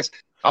comments.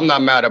 I'm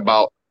not mad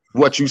about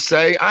what you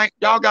say.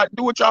 Y'all got to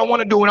do what y'all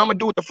want to do, and I'm gonna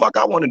do what the fuck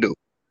I want to do.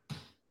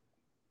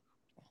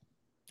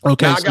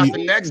 Okay. Now I got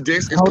the next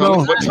diss. It's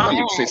coming for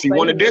Tommy. Since he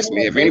want to diss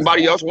me, if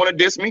anybody else want to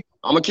diss me,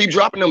 I'm gonna keep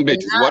dropping them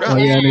bitches. What up? Oh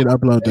yeah, I need to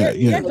upload that.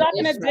 Yeah. You're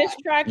dropping a diss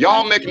track.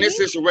 Y'all making this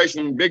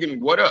situation bigger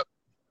than what up?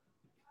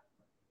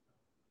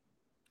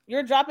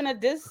 You're dropping a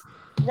diss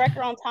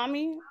record on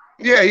Tommy?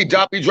 Yeah, he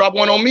dropped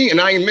one on me, and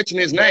I ain't mentioned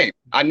his name.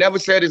 I never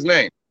said his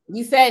name.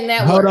 You said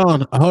network.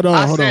 Hold on.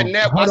 I said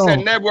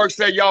network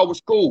said y'all was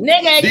cool.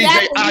 Nigga,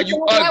 exactly. DJ,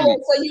 you ugly. Network,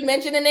 so you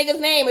mentioned the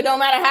nigga's name. It don't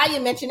matter how you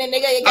mention it,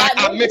 nigga.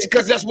 I mentioned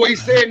because that's what he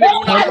said, nigga,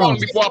 when I called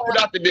him before I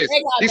put out the diss.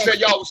 He said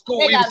y'all was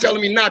cool. He was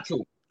telling me not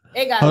to.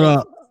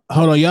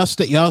 Hold on. Y'all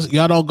stay. Y'all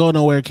don't go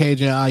nowhere,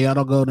 KJ. Y'all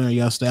don't go there.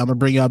 Y'all stay. I'm gonna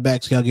bring y'all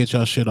back so y'all get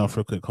y'all shit off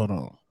real quick. Hold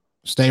on.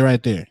 Stay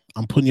right there.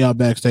 I'm putting y'all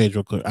backstage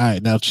real quick. All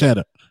right, now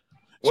Cheddar.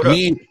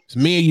 It's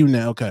me and you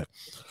now. Okay.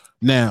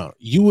 Now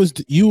you was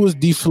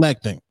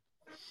deflecting.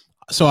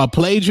 So I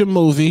played your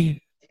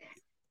movie.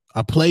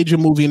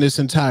 In its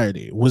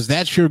entirety. Was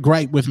that your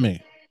gripe with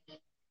me?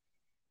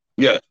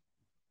 Yeah.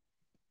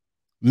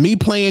 Me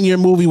playing your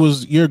movie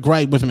was your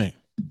gripe with me.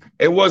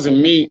 It wasn't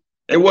me.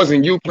 It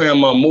wasn't you playing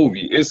my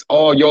movie. It's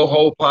all your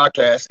whole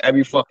podcast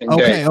every fucking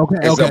day.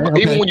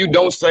 Even when you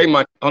don't say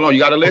my, hold on, you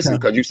got to listen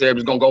because you said it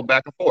was going to go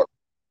back and forth.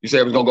 You said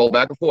it was going to go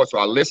back and forth. So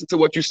I listened to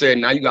what you said.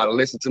 Now you got to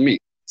listen to me.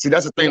 See,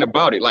 that's the thing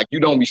about it. Like, you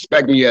don't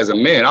respect me as a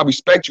man. I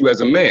respect you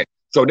as a man.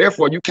 So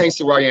therefore, you can't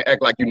sit right here and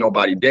act like you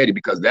nobody daddy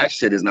because that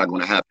shit is not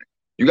going to happen.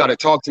 You got to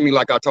talk to me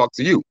like I talk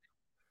to you.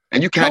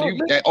 And you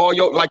can't, all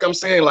your, like I'm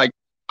saying, like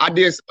I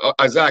did,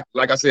 exactly,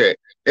 like I said,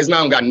 it's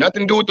not got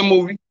nothing to do with the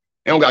movie.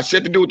 It don't got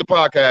shit to do with the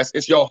podcast.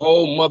 It's your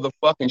whole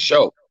motherfucking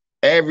show.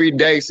 Every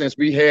day since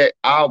we had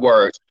our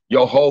words,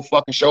 your whole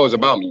fucking show is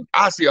about me.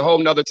 I see a whole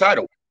nother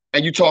title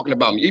and you talking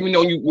about me. Even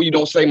though you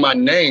don't say my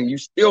name, you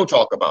still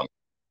talk about me.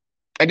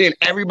 And then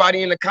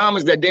everybody in the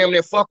comments that damn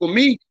near fuck with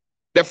me,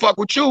 that fuck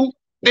with you,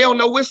 they don't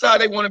know which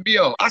side they want to be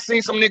on. I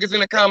seen some niggas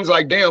in the comments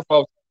like, damn,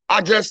 folks,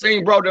 I just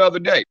seen bro the other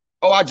day.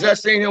 Oh, I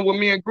just seen him with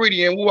me and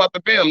Greedy and woo up the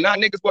bim. Now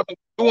niggas wasn't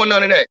doing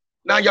none of that.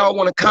 Now y'all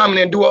want to comment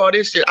and do all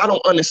this shit. I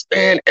don't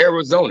understand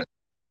Arizona.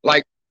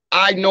 Like,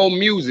 I know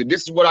music.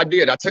 This is what I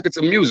did. I took it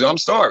to music. I'm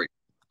sorry.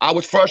 I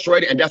was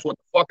frustrated, and that's what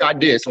the fuck I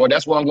did. So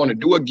that's what I'm going to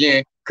do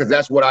again, because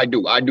that's what I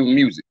do. I do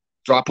music.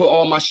 So I put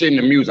all my shit in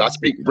the music. I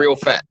speak real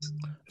facts.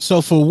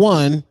 So for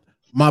one,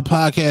 my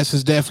podcast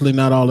is definitely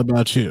not all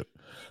about you.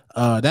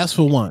 That's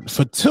for one.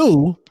 For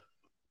two,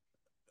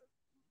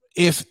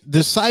 if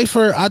the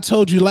cipher, I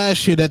told you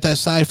last year that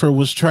cipher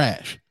was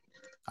trash.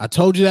 I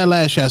told you that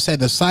last year. I said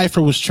the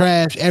cipher was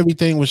trash.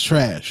 Everything was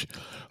trash.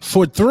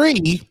 For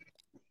three,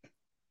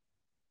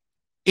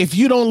 if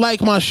you don't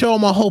like my show,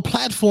 my whole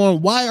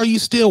platform, why are you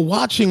still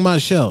watching my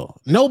show?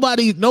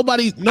 Nobody has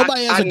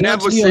I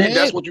never said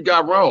that's what you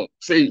got wrong.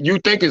 See, you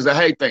think it's a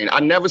hate thing. I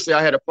never say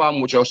I had a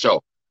problem with your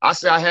show. I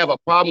say I have a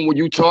problem with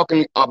you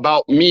talking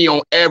about me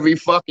on every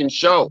fucking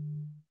show.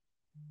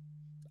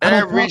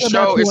 Every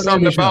show is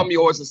something about me,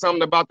 or it's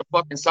something about the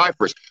fucking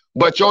ciphers.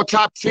 But your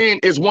top 10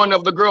 is one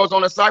of the girls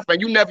on the cipher, and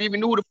you never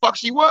even knew who the fuck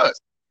she was.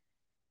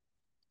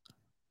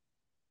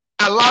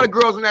 A lot of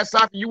girls in that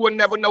cipher, you would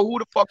never know who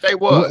the fuck they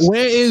was.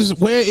 Where is?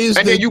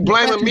 And then you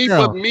blaming me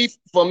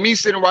for me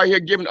sitting right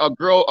here giving a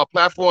girl a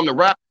platform to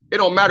rap. It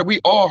don't matter. We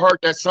all heard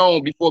that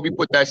song before we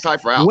put that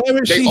cipher out.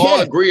 They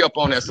all agree up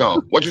on that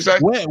song. What you say?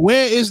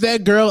 Where is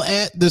that girl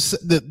at?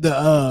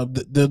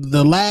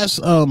 The last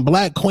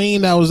black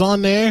queen that was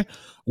on there.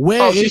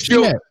 Where is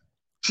she at?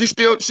 She's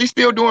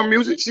still doing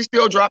music. She's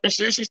still dropping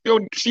shit.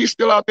 She's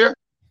still out there.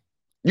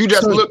 You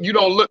just you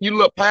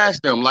look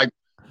past them. Like,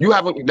 you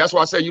haven't. That's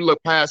why I say you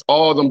look past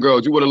all them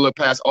girls. You would have looked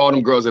past all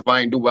them girls if I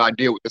ain't do what I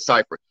did with the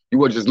cipher. You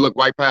would just look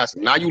right past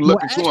them. Now you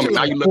looking to them, and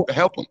now you look to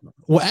help them.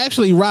 Well,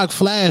 actually, Rock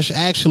Flash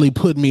actually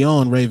put me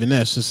on Raven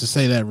S, just to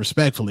say that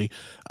respectfully,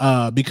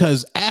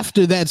 because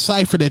after that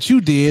cipher that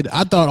you did,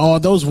 I thought all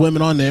those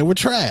women on there were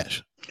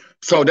trash.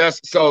 So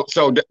that's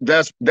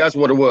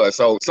what it was.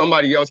 So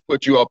somebody else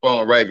put you up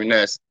on Raven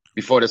S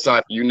before the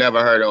cipher. You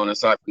never heard it on the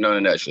cipher. None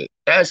of that shit.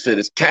 That shit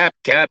is cap.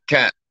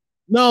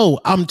 No,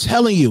 I'm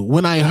telling you,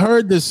 when I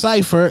heard the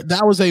cipher,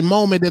 that was a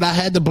moment that I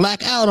had to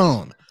black out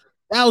on.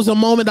 That was a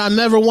moment I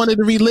never wanted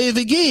to relive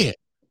again.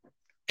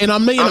 And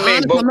I'm being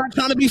honest, I'm not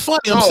trying to be funny.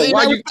 I'm saying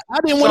I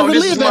didn't want to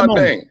relive that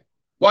moment.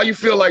 Why you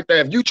feel like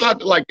that? If you try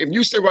to, like, if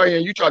you sit right here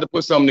and you try to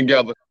put something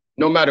together,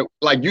 no matter,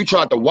 like, you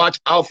try to watch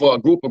out for a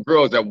group of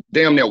girls that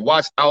damn near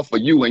watch out for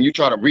you, and you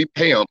try to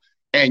repay them,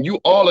 and you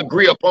all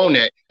agree upon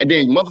that, and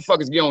then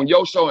motherfuckers get on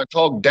your show and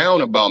talk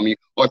down about me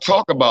or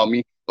talk about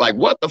me, like,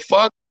 what the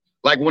fuck?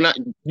 Like,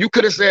 you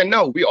could have said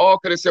no. We all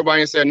could have said right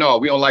and said no,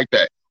 we don't like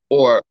that,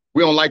 or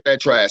we don't like that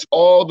trash.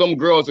 All them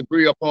girls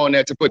agree upon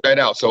that to put that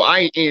out. So I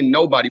ain't in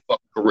nobody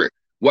fucking career.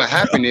 What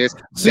happened is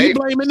you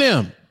blaming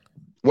them.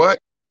 What?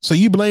 So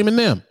you blaming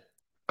them?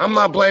 I'm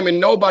not blaming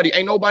nobody.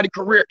 Ain't nobody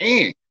career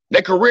in.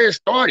 Their career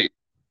started.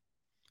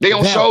 They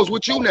on shows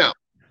with you now.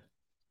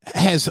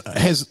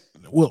 The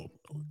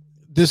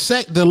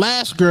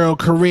last girl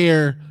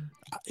career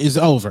is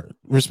over.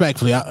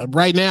 Respectfully,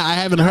 right now I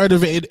haven't heard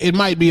of it. It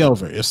might be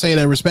over. I'll say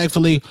that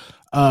respectfully.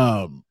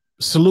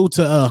 Salute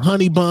to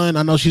Honey Bun.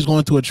 I know she's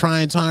going through a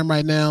trying time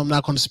right now. I'm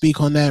not going to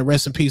speak on that.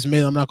 Rest in peace,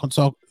 Mill. I'm not going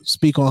to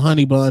speak on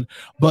Honey Bun.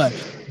 But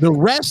the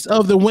rest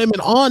of the women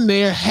on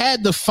there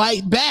had to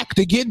fight back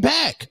to get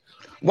back.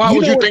 Why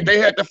would you think they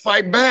had to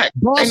fight back?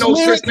 Ain't no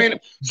such thing.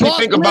 So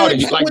think about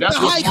it. Like, that's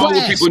what's wrong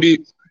with people. Do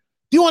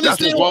you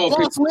understand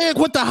Boss Lyric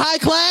with the high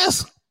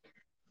class?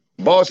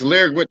 Boss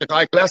Lyric with the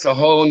high class, a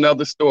whole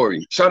nother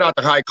story. Shout out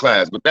to High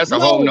Class, but that's a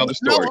whole nother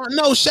story.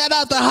 No, shout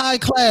out to High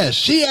Class.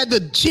 She had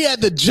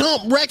the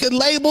jump record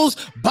labels,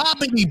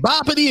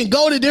 boppity, and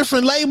go to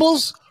different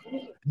labels.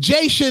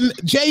 Jay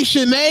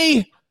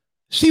Shanae,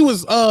 she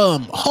was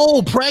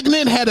whole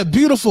pregnant, had a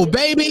beautiful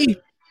baby.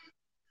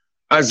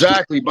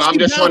 Exactly, but I'm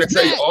just trying to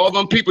tell you, all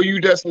them people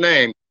you just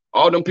named,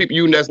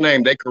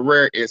 their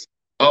career is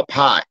up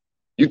high.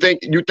 You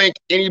think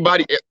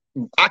anybody?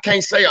 I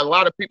can't say a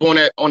lot of people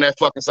on that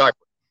fucking cipher,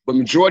 but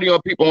majority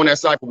of people on that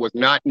cipher was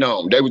not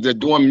known. They was just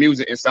doing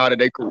music inside of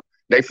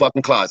their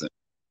fucking closet.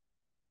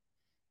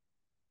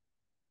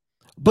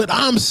 But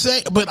I'm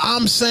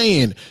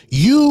saying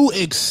you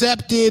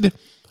accepted,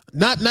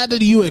 not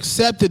that you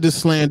accepted the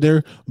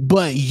slander,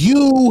 but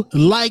you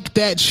like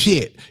that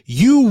shit.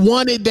 You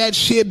wanted that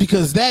shit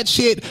because that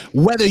shit,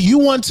 whether you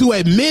want to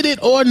admit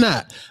it or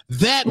not,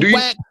 that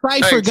whack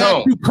cipher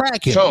got you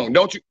cracking.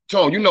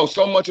 Tone, you know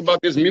so much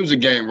about this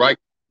music game, right?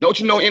 Don't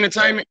you know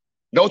entertainment?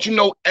 Don't you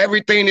know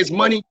everything is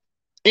money?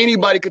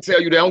 Anybody could tell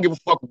you that. I don't give a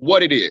fuck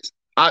what it is.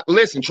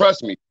 Listen,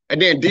 trust me.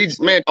 And then DJs,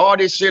 man, all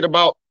this shit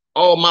about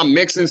my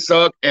mixing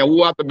suck and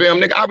woo out the bam,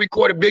 nigga. I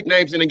recorded big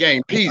names in the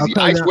game. Peasy,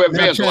 I Swear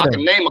Vanzo. I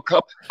can name a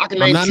couple. I can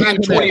name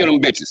 10, 20 of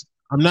them bitches.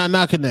 I'm not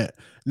knocking that.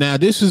 Now,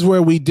 this is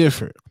where we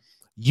differ.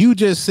 You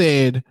just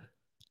said,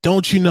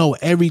 don't you know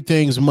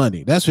everything's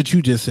money? That's what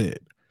you just said.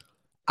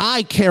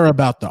 I care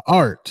about the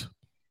art.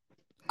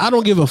 I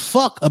don't give a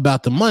fuck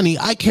about the money.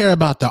 I care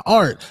about the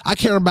art. I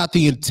care about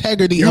the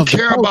integrity of the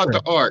program. You care about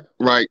the art,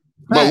 right?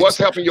 But what's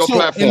helping your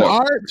platform? In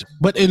art,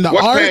 but in the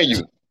what's art, paying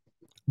you?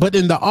 But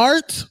in the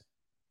art,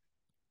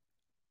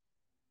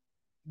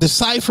 the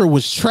cipher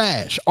was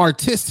trash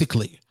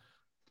artistically.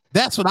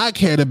 That's what I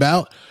cared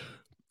about.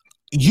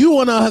 You,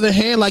 on the other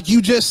hand, like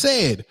you just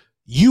said,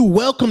 you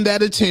welcomed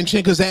that attention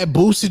because that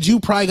boosted you,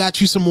 probably got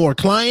you some more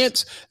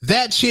clients.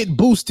 That shit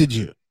boosted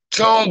you.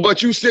 Tone,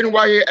 but you sitting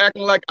right here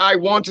acting like I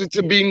wanted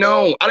to be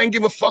known. I didn't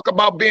give a fuck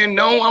about being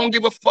known. I don't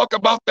give a fuck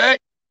about that.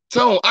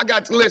 Tone,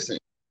 listen,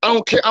 I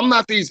don't care. I'm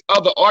not these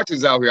other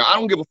artists out here. I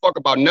don't give a fuck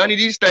about none of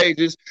these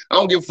stages. I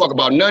don't give a fuck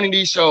about none of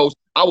these shows.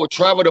 I will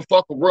travel the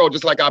fucking world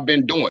just like I've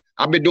been doing.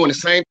 I've been doing the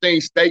same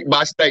thing state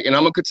by state, and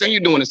I'm going to continue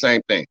doing the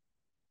same thing.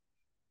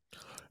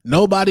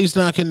 Nobody's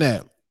knocking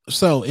that.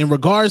 So in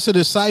regards to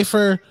the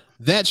cipher,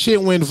 that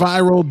shit went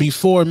viral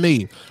before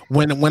me.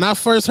 When I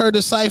first heard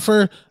the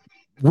cipher,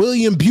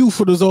 William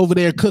Buford was over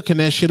there cooking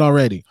that shit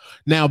already.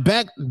 Now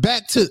back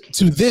to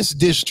this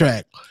diss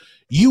track.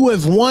 You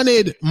have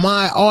wanted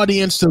my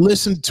audience to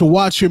listen to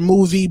watch your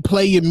movie,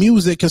 play your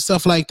music and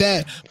stuff like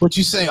that, but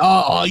you say, oh,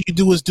 all you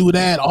do is do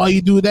that. All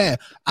you do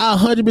that. I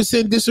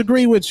 100%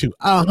 disagree with you.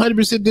 I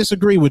 100%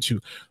 disagree with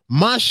you.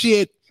 My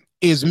shit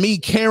is me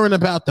caring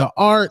about the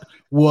art.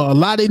 Well, a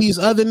lot of these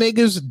other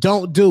niggas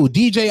don't do.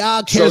 DJ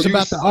Odd cares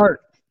about the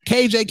art.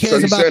 KJ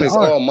cares about the art. So you saying it's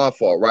all my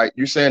fault, right?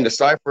 You saying the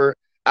cipher,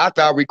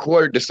 after I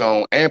recorded the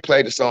song and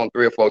played the song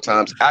 3 or 4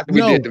 times, after we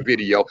did the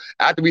video,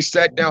 after we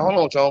sat down, hold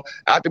on, Tone,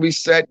 after we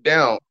sat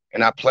down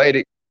and I played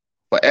it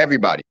for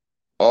everybody,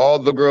 all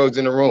the girls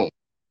in the room,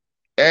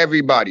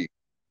 everybody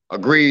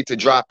agreed to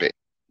drop it.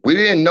 We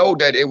didn't know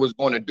that it was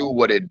going to do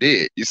what it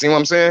did. You see what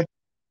I'm saying?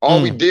 All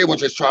we did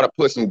was just try to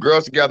put some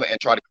girls together and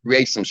try to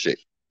create some shit.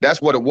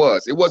 That's what it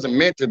was. It wasn't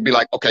meant to be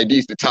like, okay,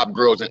 these the top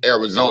girls in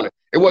Arizona.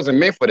 It wasn't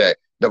meant for that.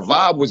 The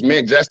vibe was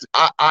meant just,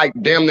 I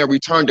damn near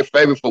returned the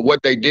favor for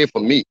what they did for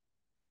me.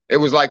 It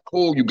was like,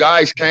 cool, you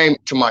guys came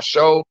to my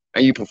show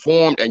and you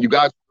performed and you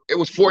guys, it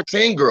was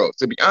 14 girls,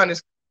 to be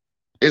honest.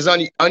 It's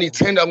only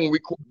 10 of them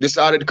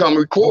decided to come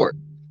record.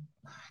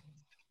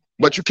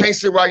 But you can't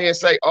sit right here and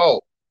say,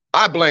 oh,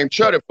 I blame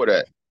Cheddar for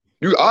that.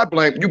 You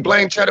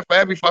blame Cheddar for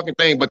every fucking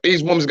thing, but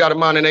these women got a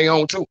mind in their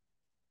own too.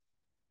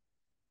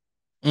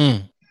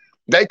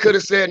 They could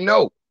have said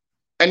no.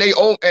 And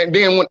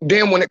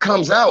then when it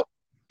comes out,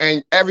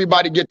 and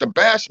everybody get to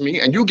bash me,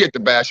 and you get to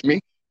bash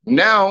me,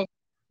 now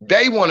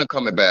they want to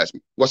come and bash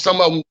me. Well, some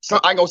of them,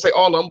 I ain't gonna say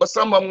all of them, but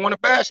some of them want to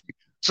bash me.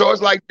 So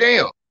it's like,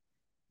 damn,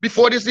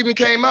 before this even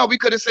came out, we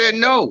could have said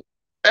no.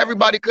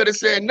 Everybody could have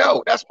said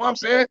no. That's what I'm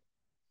saying.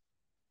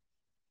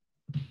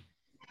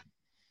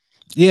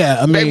 Yeah,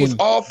 I mean, they was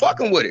all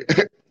fucking with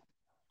it.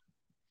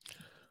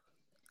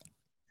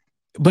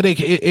 But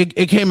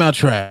it came out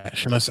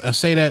trash, and I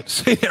say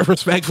that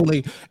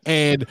respectfully.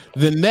 And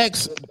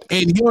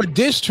your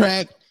diss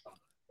track,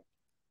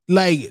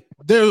 like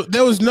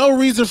there was no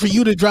reason for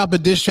you to drop a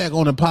diss track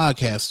on a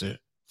podcaster,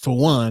 for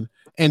one,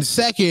 and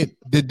second,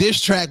 the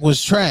diss track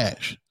was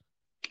trash.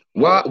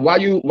 Why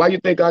you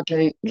think I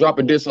can't drop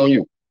a diss on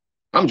you?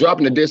 I'm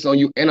dropping a diss on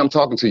you, and I'm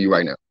talking to you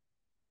right now.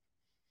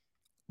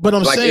 But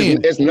I'm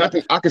saying it's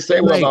nothing. I can say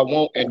whatever I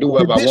want and do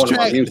whatever I want in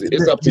my music.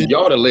 It's up to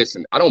y'all to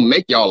listen. I don't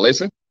make y'all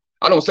listen.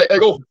 I don't say, hey,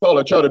 go tell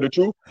each other the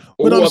truth.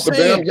 But I'm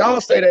saying,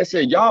 y'all say that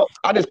shit.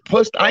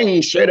 I ain't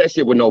even share that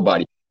shit with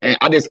nobody. And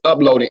I just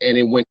uploaded and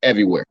it went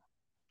everywhere.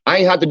 I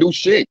ain't have to do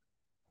shit.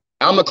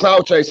 I'm a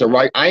cloud chaser,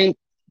 right? I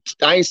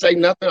ain't say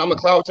nothing. I'm a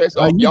cloud chaser.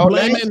 Are you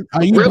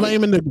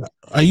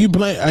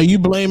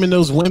blaming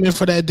those women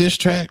for that diss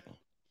track?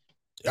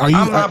 I'm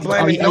not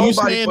blaming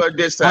nobody for a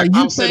diss track.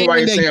 I'm sitting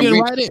right here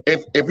saying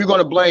if you're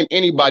gonna blame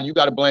anybody, you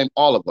gotta blame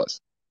all of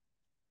us.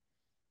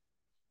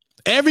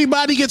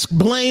 Everybody gets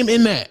blamed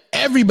in that.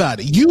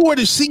 Everybody. You were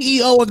the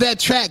CEO of that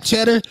track,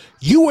 Cheddar.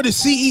 You were the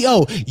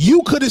CEO.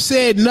 You could have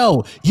said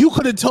no. You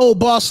could have told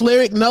Boss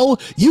Lyric no.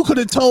 You could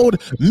have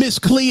told Miss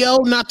Cleo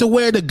not to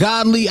wear the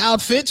godly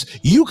outfits.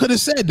 You could have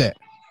said that.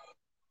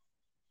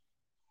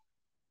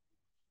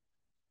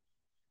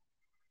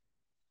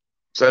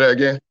 Say that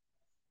again.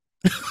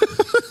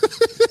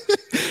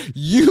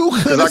 You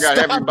could have I got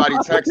everybody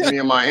texting me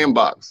in my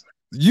inbox.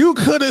 You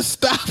could have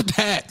stopped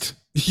that.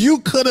 You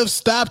could have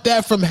stopped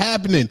that from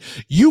happening.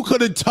 You could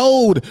have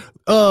told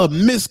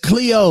Miss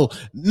Cleo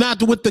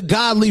not with the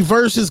godly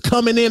verses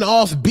coming in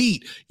off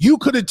beat. You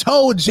could have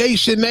told Jay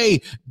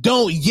Shanae,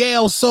 don't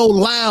yell so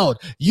loud.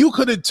 You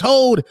could have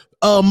told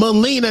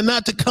Melina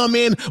not to come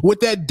in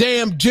with that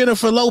damn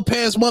Jennifer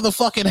Lopez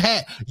motherfucking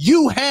hat.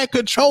 You had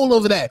control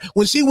over that.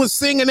 When she was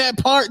singing that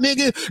part,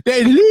 nigga,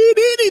 that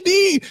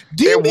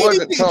it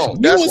wasn't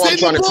Tone. That's what I'm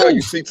trying to tell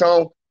you. See,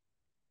 Tone,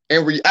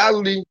 in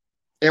reality,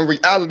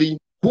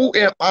 who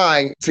am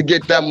I to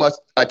get that much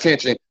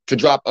attention to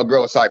drop a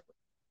girl cipher?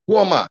 Who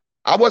am I?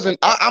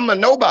 I'm a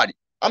nobody.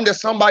 I'm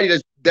just somebody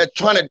that's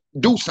trying to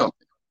do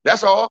something.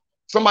 That's all.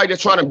 Somebody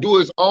that's trying to do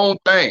his own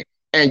thing.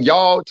 And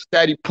y'all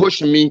steady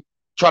pushing me,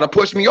 try to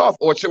push me off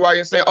or try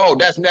and say, oh,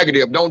 that's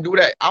negative. Don't do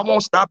that. I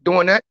won't stop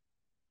doing that.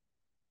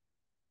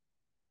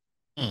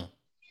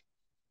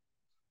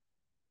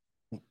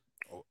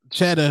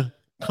 Cheddar,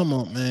 come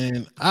on,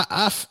 man.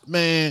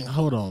 Man,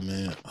 hold on,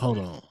 man. Hold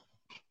on.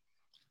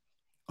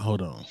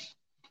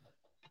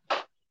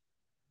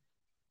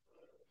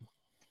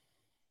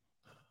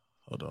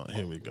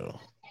 Here we go.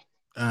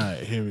 All right,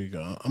 here we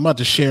go. I'm about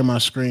to share my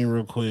screen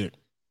real quick.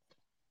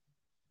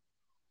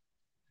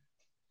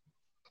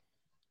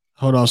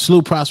 Hold on.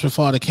 Salute Prosper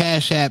Fall. The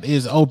Cash App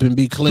is open.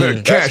 Be clear.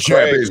 The Cash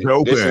App is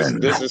open.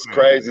 This is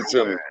crazy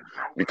to me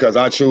because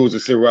I choose to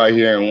sit right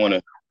here and want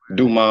to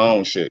do my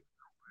own shit.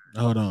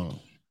 Hold on.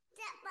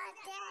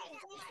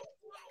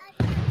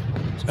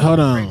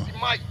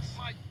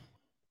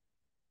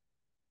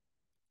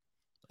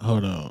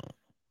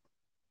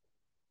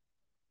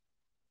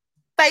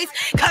 Face,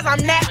 cause I'm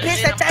that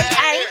bitch that they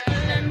ain't.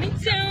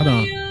 Hold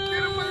on.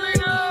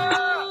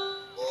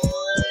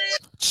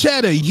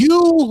 Cheddar,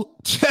 you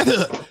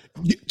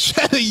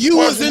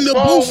was in the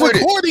booth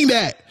recording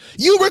that.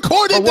 You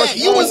recorded that.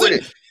 You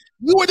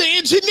were the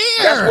engineer.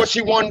 That's what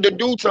she wanted to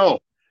do, Tone.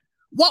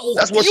 What?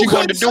 That's what she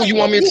wanted to do. You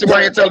want me to sit right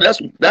here and tell her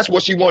that's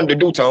what she wanted to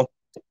do, Tone.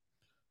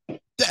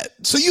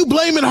 So you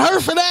blaming her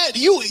for that?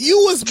 You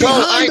was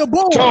behind the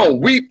ball. Tone,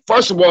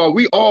 first of all,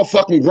 we all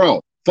fucking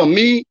grown. For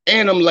me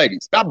and them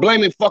ladies. Stop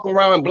blaming fucking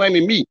around and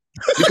blaming me.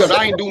 Because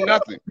I ain't do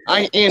nothing. I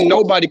ain't in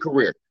nobody's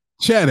career.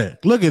 Cheddar,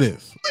 look at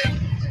this.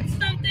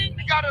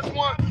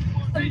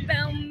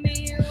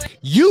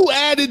 You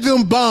added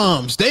them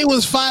bombs. They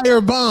was fire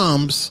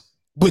bombs,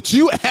 but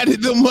you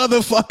added them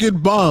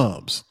motherfucking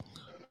bombs.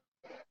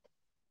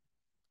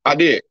 I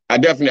did. I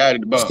definitely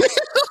added the bombs.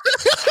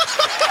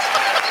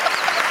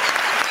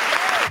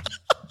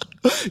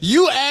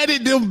 You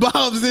added them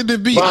bombs in the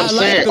beat. But I'm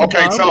saying,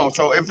 okay,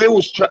 so if it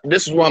was,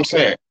 this is what I'm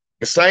saying.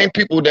 The same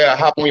people that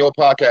hop on your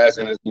podcast,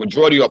 and the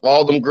majority of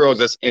all them girls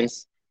that's in,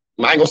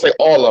 I ain't gonna say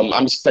all of them,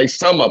 I'm gonna say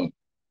some of them.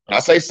 When I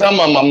say some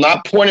of them, I'm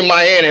not pointing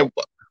my hand at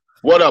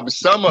what up,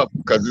 some of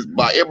them, because it's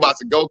about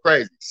to go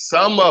crazy.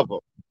 Some of them,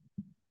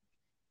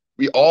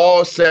 we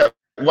all sat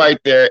right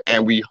there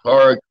and we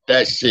heard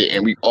that shit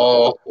and we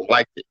all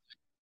liked it.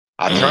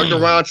 I turned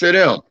around to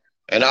them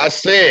and I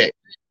said,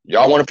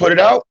 y'all want to put it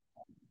out?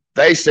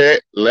 They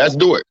said, let's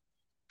do it.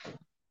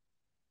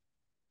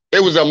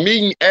 It was a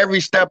meeting every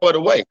step of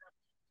the way.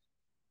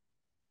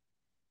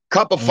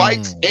 Couple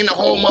fights in the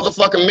whole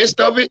motherfucking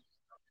midst of it.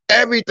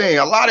 Everything,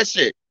 a lot of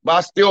shit. But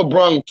I still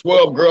brung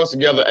 12 girls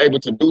together able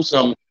to do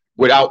something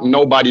without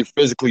nobody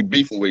physically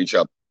beefing with each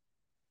other.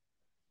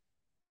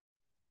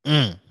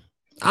 I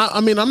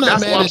mean, I'm not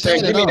That's mad what I'm at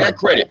saying. that Give me that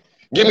credit.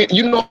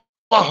 You know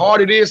how hard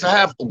it is to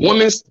have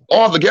women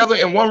all together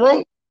in one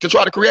room to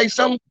try to create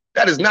something?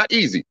 That is not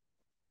easy.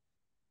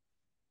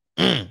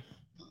 I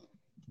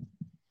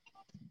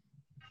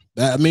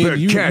mean,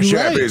 the Cash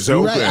App is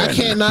open. Right. I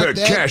can't knock the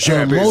that. Cash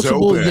App is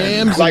open.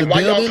 Yams like,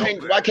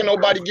 why can't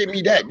nobody give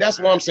me that? That's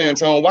what I'm saying,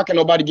 Tone. Why can't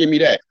nobody give me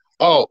that?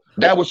 Oh,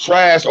 that was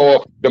trash,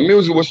 or the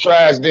music was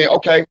trash. Then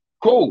okay,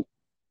 cool.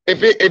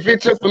 If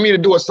it took for me to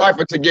do a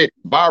cipher to get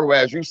viral,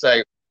 as you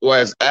say, or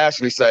as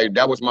Ashley say,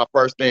 that was my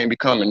first thing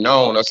becoming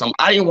known or something.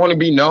 I didn't want to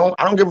be known.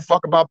 I don't give a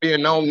fuck about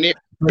being known.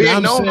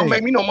 Being known don't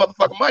make me no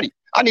motherfucking money.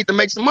 I need to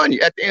make some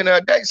money at the end of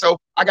the day, so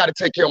I got to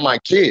take care of my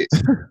kids.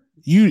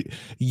 You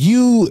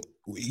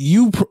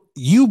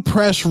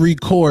press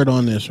record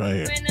on this right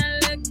here.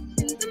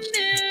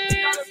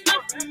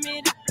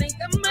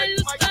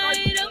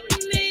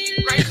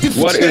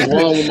 What is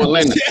wrong with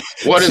Melinda?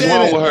 What is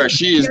wrong with her?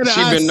 She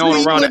been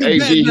known around the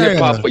AG hip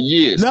hop for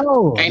years.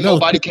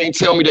 Nobody can't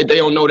tell me that they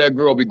don't know that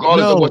girl,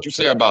 regardless of what you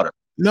say about her.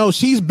 No,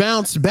 she's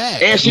bounced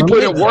back. And she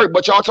put in work,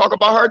 but y'all talk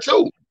about her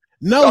too.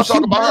 No, y'all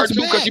talk about her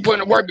too because she put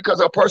in work because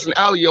of her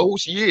personality or who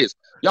she is.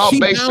 Y'all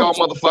base y'all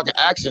motherfucking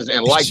actions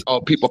and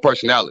people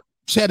personality.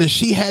 Cheddar,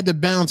 she had to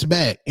bounce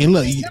back. And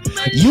look,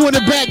 you in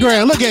the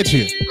background. Look at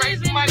you.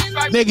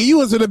 Nigga, you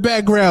was in the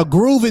background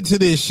grooving to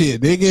this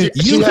shit, nigga.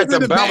 She had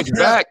to bounce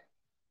back.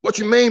 What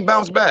you mean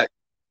bounce back?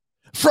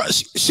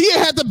 She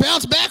had to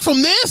bounce back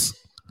from this?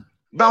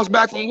 Bounce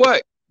back from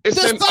what? It's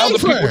sent other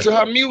people to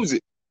her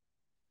music.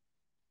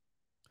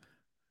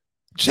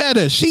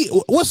 Cheddar,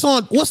 what's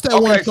that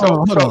one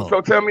song?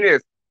 So tell me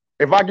this.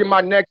 If I get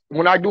my next,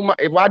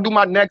 if I do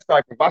my next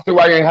cycle, if I sit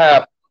right here and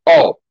have,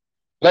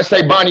 Let's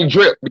say Bonnie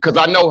Drip, because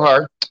I know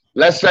her.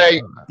 Let's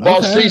say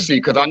Boss CC,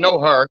 because I know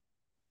her.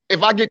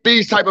 If I get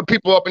these type of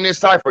people up in this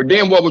cipher,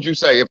 then what would you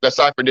say if the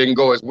cipher didn't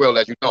go as well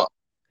as you thought?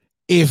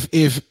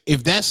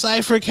 If that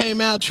cipher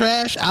came out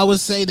trash, I would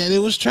say that it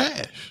was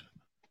trash.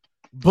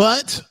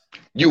 But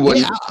you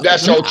wouldn't.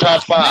 That's your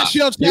top 5. That's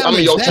your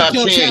your top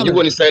 10. Challenge. You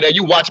wouldn't say that.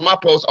 You watch my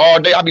posts all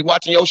day. I be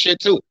watching your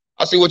shit too.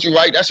 I see what you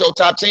write. That's your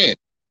top 10.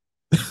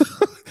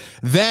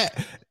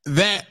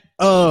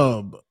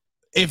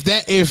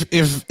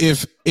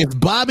 If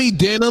Bobby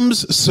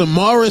Denham's,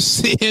 Samara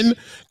Sin,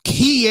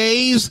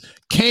 Kia's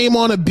came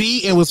on a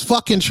beat and was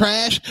fucking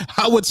trash,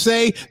 I would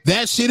say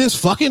that shit is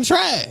fucking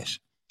trash.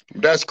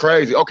 That's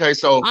crazy. Okay,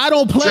 so I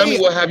don't play. Tell me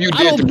what have you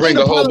did to bring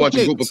a whole bunch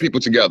of group of people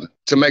together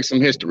to make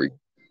some history.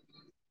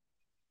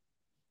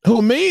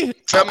 Who, me?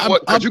 Tell me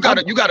what, because you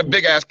got a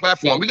big ass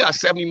platform. We got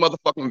 70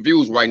 motherfucking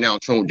views right now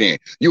tuned in.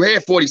 You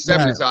had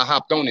 47 until I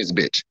hopped on this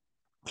bitch.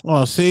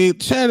 Oh, see,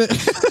 Chad,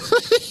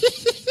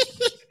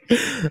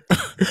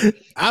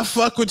 I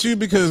fuck with you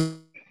because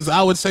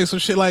I would say some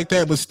shit like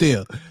that, but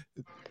still.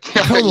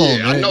 Come on,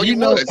 man. I know you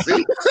would.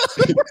 See?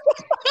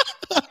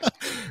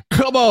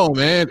 Come on,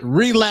 man.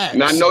 Relax.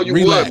 And I know you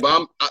would,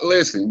 but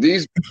listen,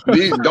 these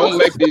don't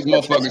make these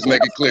motherfuckers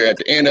make it clear. At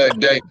the end of the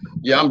day,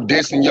 I'm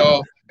dissing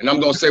y'all, and I'm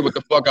gonna say what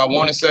the fuck I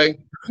want to say,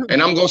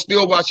 and I'm gonna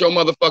still watch your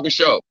motherfucking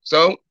show.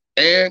 So,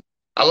 and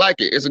I like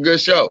it. It's a good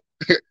show.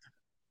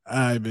 All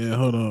right, man.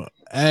 Hold on.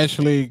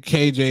 Ashley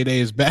KJ Day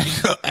is back.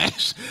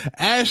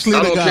 Ashley,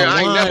 I don't care.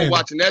 I ain't never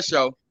watching that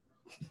show.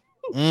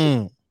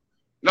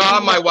 No,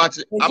 I might watch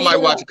it. I might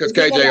watch it because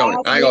KJ on it.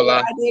 I ain't gonna lie.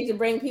 I did to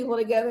bring people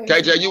together.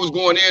 KJ, you was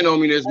going in on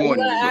me this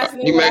morning.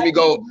 You made me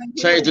go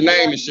change the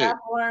name and shit.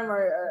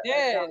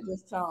 Or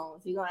just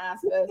tones. You gonna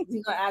ask us?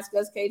 You gonna ask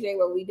us, KJ,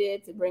 what we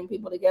did to bring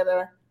people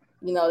together?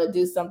 You know, to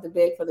do something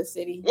big for the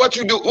city. What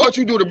you do? What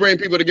you do to bring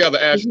people together,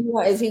 Ashley?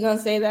 Is he gonna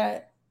say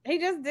that? He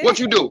just did. What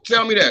you do?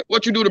 Tell me that.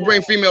 What you do to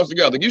bring females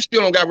together? You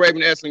still don't got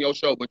Raven S on your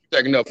show, but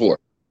you're taking up for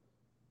it.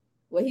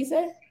 What he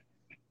said?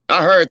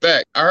 I heard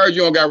that. I heard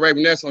you don't got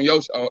Raven S on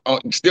your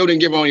still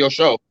didn't give her on your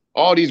show.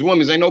 All these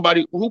women, ain't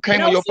nobody who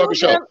came on your fucking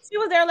show. She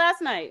was there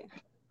last night.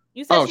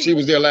 You said she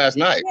was there last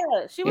night.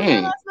 Yeah, she was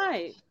there last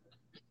night.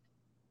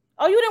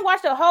 Oh, you didn't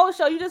watch the whole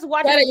show. You just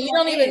watched. Cheddar, you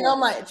don't even know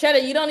my Cheddar.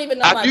 You don't even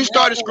know After you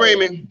started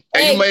screaming,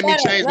 and you made me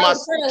change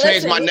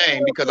my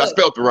name because I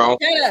spelled it wrong.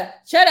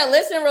 Cheddar,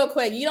 listen real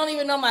quick. You don't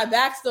even know my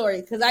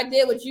backstory because I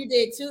did what you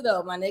did too,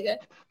 though, my nigga.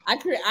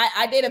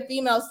 I did a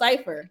female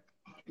cipher.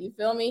 You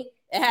feel me?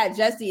 It had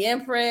Jesse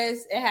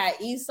Empress. It had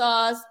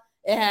Esauce.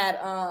 It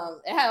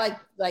had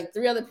like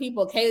 3 other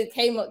people.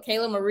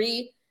 Kayla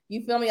Marie.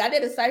 You feel me? I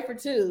did a cipher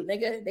too,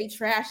 nigga. They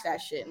trashed that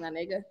shit, my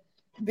nigga.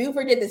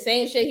 Buford did the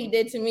same shit he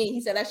did to me.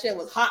 He said that shit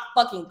was hot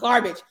fucking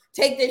garbage.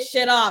 Take this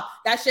shit off.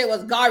 That shit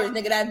was garbage,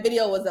 nigga. That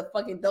video was the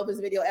fucking dopest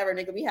video ever,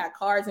 nigga. We had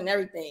cars and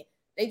everything.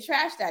 They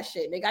trashed that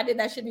shit, nigga. I did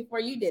that shit before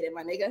you did it,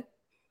 my nigga.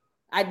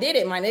 I did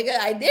it, my nigga.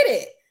 I did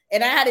it.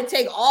 And I had to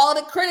take all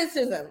the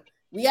criticism.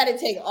 We had to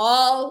take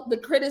all the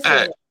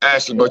criticism.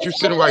 Ashley, but you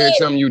sitting right here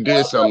telling me you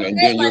did something and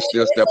then you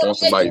still step on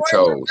somebody's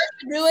toes.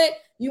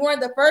 You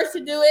weren't the first to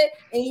do it,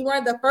 and you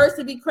weren't the first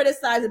to be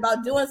criticized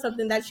about doing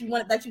something that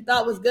you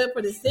thought was good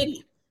for the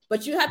city.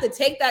 But you have to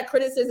take that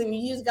criticism.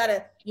 You just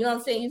gotta, you know what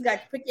I'm saying? You just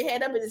gotta pick your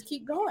head up and just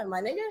keep going,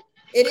 my nigga.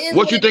 It is.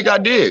 What you think I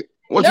did?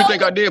 What you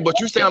think I did? But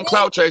you say I'm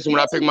clout chasing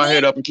when I pick my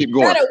head up and keep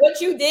going.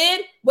 What you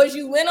did was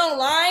you went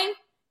online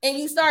and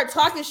you started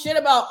talking shit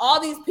about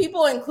all these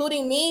people,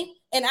 including me.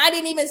 And I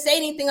didn't even say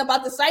anything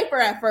about the cipher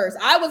at first.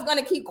 I was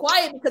gonna keep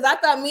quiet because I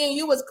thought me and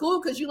you was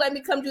cool because you let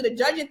me come do the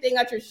judging thing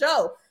at your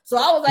show. So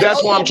I was like,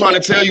 that's what I'm trying to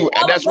tell you.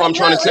 That's what I'm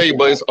trying to tell you,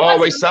 but it's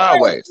always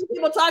sideways.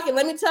 People talking,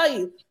 let me tell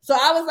you. So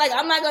I was like,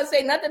 I'm not gonna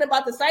say nothing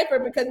about the cipher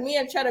because me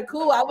and Cheddar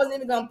cool. I wasn't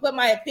even gonna put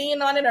my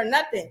opinion on it or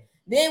nothing.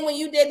 Then when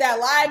you did that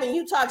live and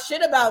you talked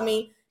shit about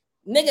me,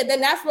 nigga,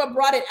 then that's what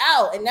brought it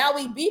out. And now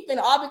we beefing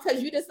all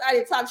because you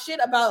decided to talk shit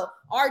about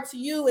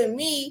RTU and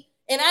me.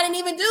 And I didn't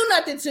even do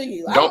nothing to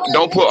you.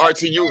 Don't put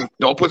RTU.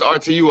 Don't put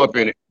RTU up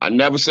in it. I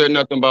never said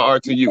nothing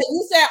about RTU.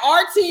 You said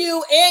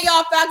RTU and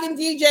y'all fucking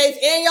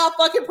DJs and y'all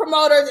fucking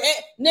promoters.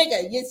 And,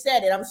 nigga, you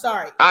said it. I'm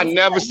sorry. I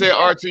never said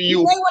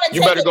RTU.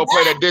 You better go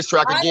play that diss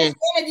track again.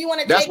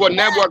 That's what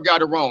Network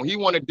got it wrong. He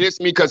wanted to diss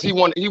me because he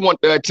want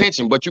the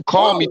attention. But you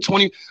call me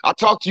 20. I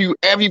talk to you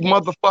every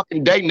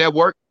motherfucking day,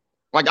 Network.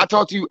 Like, I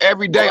talk to you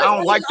every day. I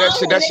don't like that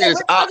shit. That shit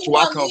is ops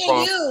where I come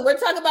from. We're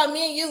talking about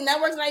me and you.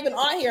 Network's not even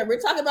on here.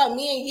 We're talking about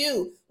me and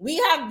you. We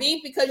have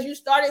beef because you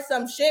started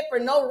some shit for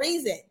no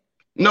reason.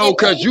 No,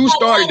 because you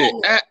started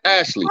it,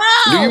 Ashley.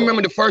 Do you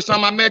remember the first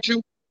time I met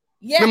you?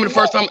 Yeah. Remember the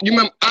first time? You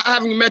remember? I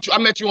haven't met you. I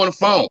met you on the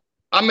phone.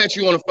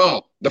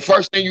 The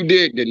first thing you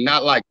did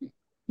not like me.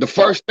 The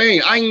first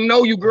thing. I didn't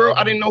know you, girl.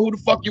 I didn't know who the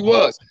fuck you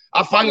was.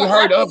 I finally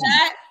heard of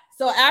you.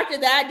 So after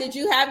that, did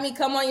you have me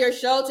come on your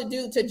show to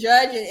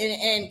judge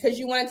and because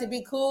you wanted to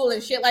be cool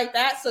and shit like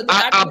that? So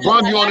I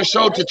brought you on the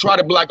show to try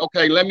to be like,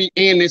 okay, let me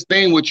end this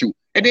thing with you.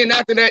 And then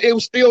after that, it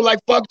was still like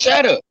fuck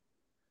Cheddar.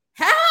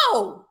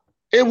 How?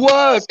 It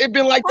was. It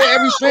been like that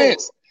ever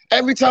since.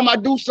 every time I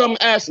do something,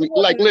 Ashley,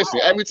 like, listen,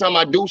 every time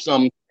I do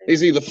something,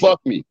 it's either fuck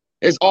me.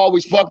 It's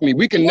always fuck me.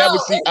 We can never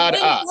see eye to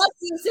eye. Fuck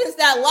you since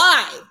that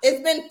live.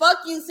 It's been fuck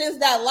you since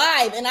that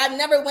live, and I've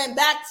never went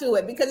back to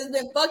it because it's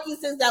been fuck you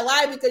since that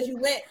live because you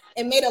went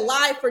and made a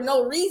live for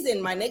no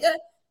reason, my nigga.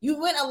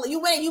 You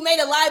made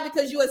a live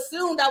because you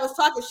assumed I was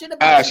talking shit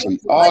about Ashley,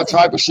 all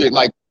type of shit.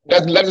 Like,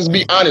 let us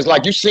be honest.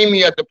 Like, you see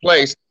me at the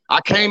place.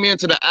 I came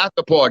into the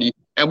after party,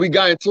 and we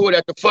got into it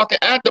at the fucking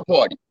after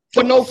party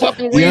for no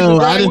fucking reason. Yo,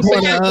 bro. I just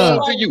want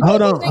to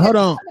hold on.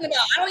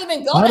 I don't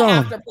even go to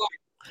after party.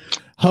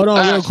 Hold on,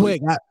 Ashley, real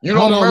quick. You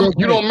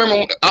don't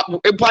remember?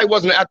 It probably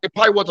wasn't. It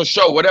probably was a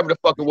show, whatever the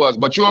fuck it was.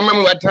 But you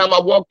remember that time I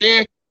walked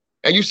in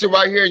and you sit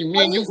right here, and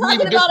me and you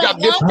even just got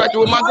disrespected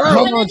with my girl.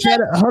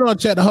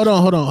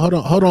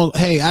 Hold on.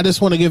 Hey, I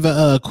just want to give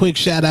a quick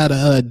shout out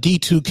to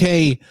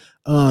D2K.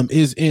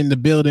 Is in the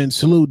building.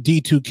 Salute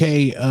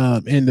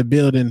D2K. In the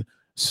building.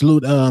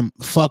 Salute.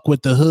 Fuck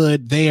with the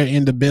hood. They are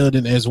in the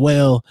building as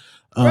well.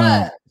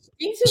 Bruh,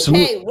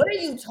 D2K. What are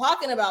you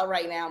talking about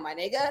right now, my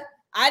nigga?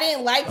 I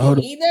didn't like you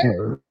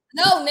either.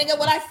 No, nigga,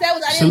 what I said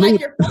was I didn't like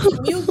your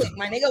fucking music,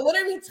 my nigga. What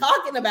are we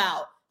talking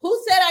about?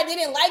 Who said I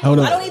didn't like you?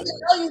 I don't even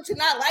know you to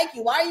not like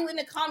you. Why are you in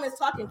the comments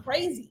talking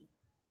crazy?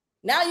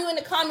 Now you in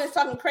the comments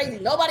talking crazy.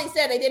 Nobody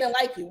said they didn't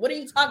like you. What are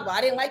you talking about?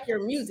 I didn't like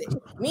your music.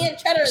 Me and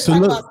Cheddar are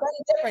talking about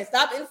something different.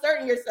 Stop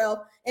inserting yourself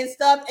and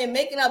stuff and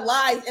making up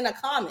lies in the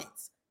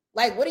comments.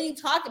 Like, what are you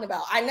talking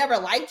about? I never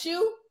liked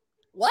you?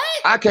 What?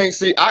 I can't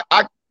see.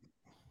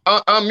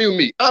 Unmute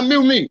me.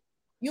 Unmute me.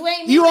 You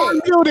ain't muted. You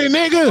unmuted,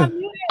 nigga.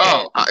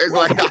 Oh, it's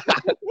like,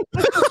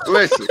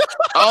 listen,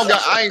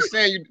 I ain't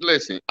saying you,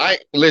 listen,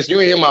 you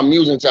ain't hear my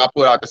music until I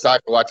put out the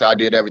cypher, watch how I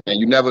did everything.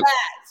 You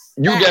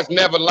just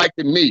never liked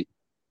me,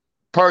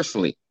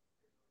 personally.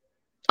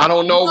 I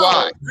don't know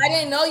why. I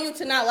didn't know you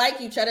to not like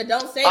you, Cheddar.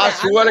 Don't say I that.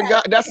 swear to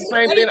God, that's the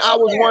same thing. I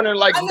was wondering,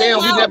 like, damn,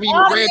 we never even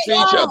ran to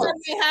each other.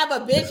 Have a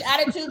bitch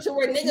attitude to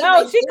where niggas.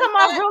 No, she come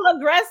off real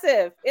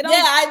aggressive. Yeah,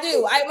 I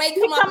do. I may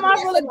come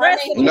off real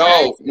aggressive.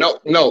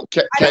 No,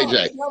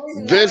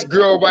 KJ. This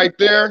girl right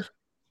there.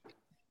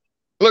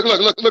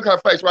 Look her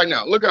face right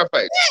now. Look her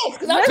face.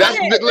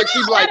 Look,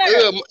 she's like,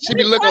 she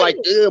be looking like,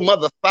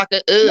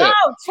 motherfucker. No,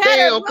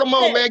 damn, come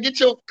on, man,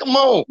 come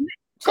on.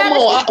 Come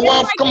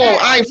on,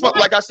 I ain't from,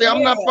 like I said,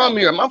 I'm not from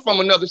here. I'm from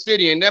another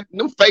city, and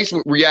them face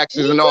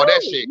reactions and all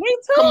that shit. Me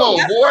too. Come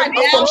on, boy.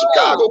 I'm from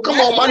Chicago.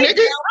 Come on, my nigga.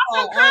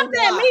 I'm from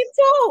Compton. Me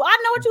too. I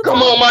know what you.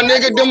 Come on, my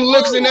nigga. Them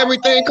looks and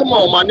everything. Come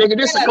on, my nigga.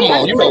 Come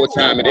on. You know what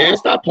time it is.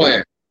 Stop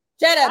playing.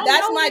 Cheddar,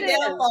 that's my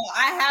downfall.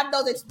 I have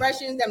those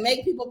expressions that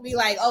make people be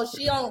like, "Oh,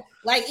 she don't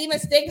like." Even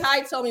Stick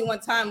High told me one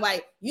time,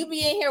 like, "You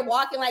be in here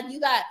walking like you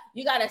got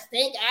a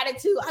stink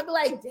attitude." I'd be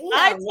like, "Damn."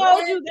 I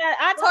told you that.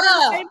 I told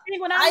her the same thing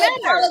when I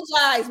met her.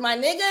 Apologize, my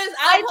niggas.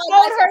 I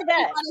told her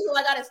that. Who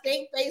I got a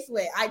stink face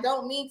with. I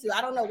don't mean to.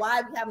 I don't know why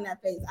I be having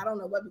that face. I don't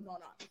know what be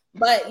going on.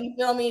 But you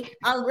feel me?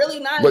 I'm really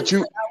not. But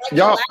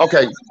y'all,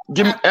 okay.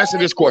 Answer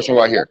this question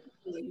right here.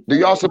 Do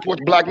y'all support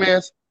the black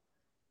man's?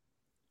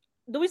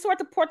 Do we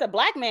support the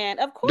black man?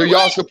 Of course. Do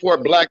y'all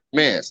support black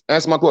mans?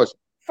 Answer my question.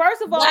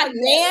 First of all, black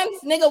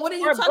mans, nigga. What are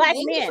you talking black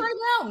English men right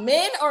now?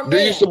 Men or men?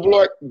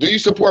 Do you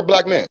support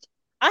black men?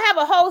 I have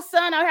a whole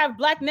son. I have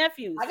black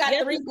nephews. I got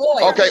 3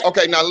 boys.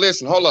 Okay. Now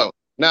listen, hold on.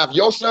 Now, if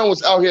your son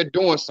was out here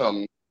doing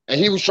something and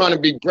he was trying to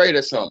be great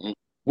at something,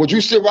 would you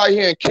sit right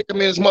here and kick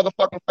him in his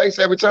motherfucking face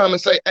every time and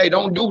say, "Hey,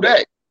 don't do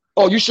that"?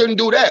 Oh, you shouldn't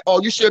do that.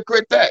 Oh, you should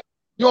quit that.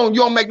 You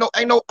don't make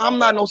I'm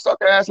not no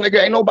sucker ass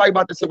nigga. Ain't nobody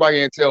about to sit right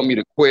here and tell me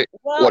to quit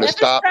or to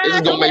stop. This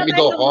is gonna make me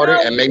go harder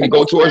and make me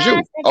go towards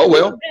you. Oh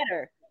well.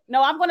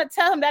 No, I'm gonna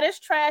tell him that it's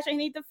trash and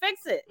he need to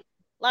fix it.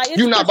 Like,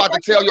 you're not about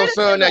to tell your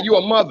son that you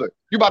a mother.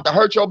 You about to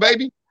hurt your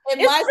baby? If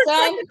my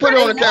son put it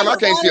on the camera, I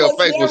can't see your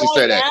face when she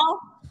said that.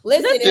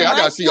 Listen, yeah, I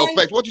gotta see your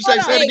face. What you say?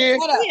 Say it again.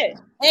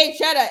 Hey,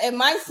 Cheddar, if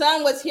my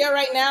son was here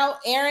right now,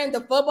 Aaron,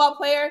 the football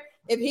player,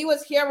 if he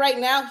was here right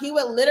now, he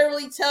would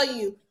literally tell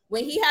you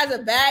when he has a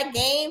bad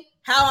game,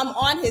 how I'm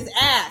on his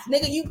ass.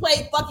 Nigga, you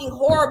played fucking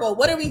horrible.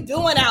 What are we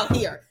doing out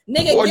here?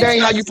 Nigga, well, that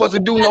ain't how you supposed to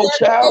do no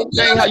child.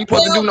 That ain't how you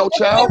supposed to do no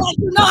child.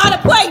 You know how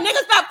to play. Nigga,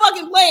 stop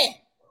fucking playing.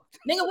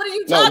 Nigga, what are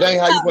you talking about? No, that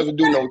ain't how you supposed to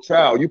do no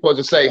child. You supposed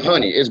to say,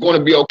 honey, it's going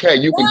to be okay.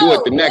 You can do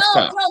it the next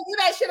time. Don't do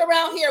that shit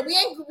around here. We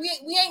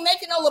ain't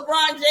making no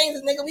LeBron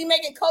James, nigga. We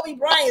making Kobe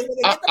Bryant.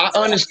 I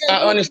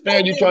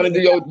understand you trying to do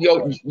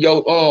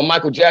your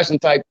Michael Jackson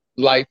type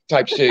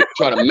shit,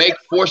 trying to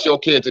force your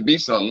kid to be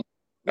something.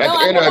 At the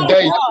end of the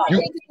day,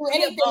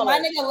 my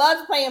nigga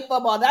loves playing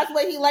football. That's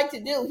what he likes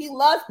to do. He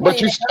loves playing.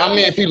 But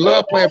if he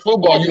loves playing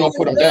football, you don't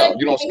put him down.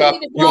 You don't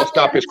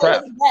stop his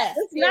crap.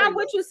 It's not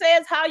what you say,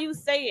 it's how you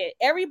say it.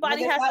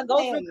 Everybody has to go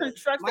through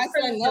constructive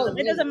criticism.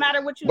 It doesn't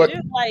matter what you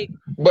do.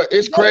 But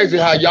it's crazy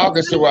how y'all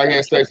can sit right here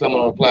and say something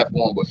on a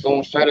platform, but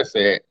soon Cheddar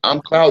said,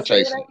 I'm cloud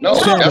chasing. No,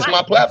 that's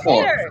my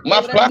platform.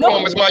 My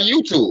platform is my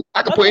YouTube.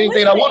 I can put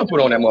anything I want to put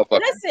on that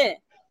motherfucker.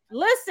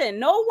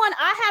 Listen,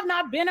 I have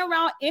not been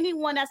around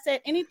anyone that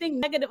said anything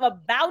negative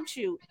about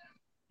you.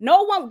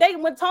 No one,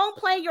 when Tone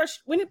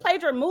when he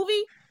played your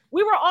movie,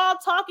 We were all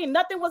talking.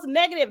 Nothing was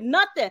negative.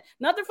 Nothing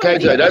from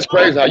KJ, that's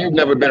crazy how you've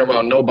never been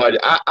around nobody.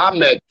 I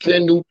met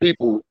 10 new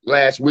people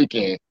last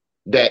weekend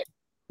that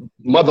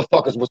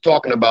motherfuckers was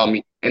talking about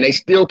me, and they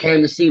still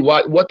came to see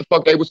what the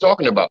fuck they was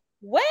talking about.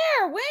 Where?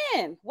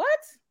 When? What?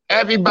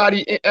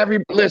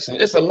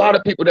 Listen, it's a lot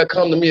of people that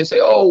come to me and say,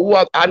 "Oh,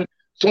 what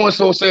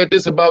so-and-so said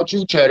this about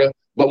you, Cheddar."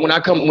 But when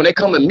they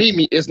come and meet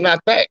me, it's not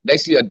that. They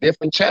see a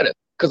different Cheddar.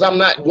 Because I'm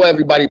not what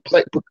everybody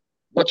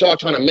what y'all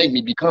trying to make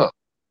me become.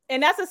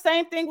 And that's the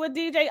same thing with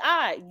DJ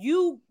I.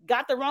 You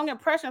got the wrong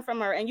impression from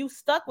her and you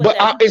stuck with that.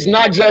 But it's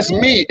not just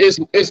me. It's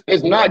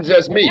not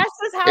just me. That's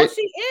just how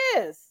she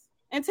is.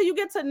 Until you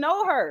get to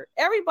know her.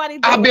 Everybody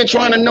I've been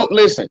trying to know,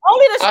 listen.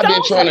 I've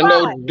been trying to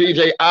know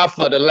DJ I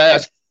for the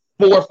last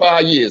 4 or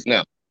 5 years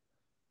now.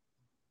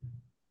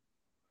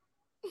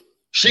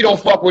 She don't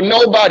fuck with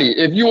nobody.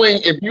 If you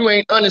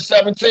ain't under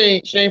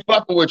 17, she ain't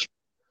fucking with you.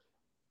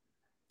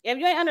 If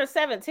you ain't under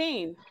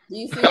 17, do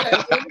you see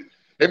her?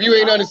 If you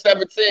ain't under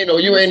 17 or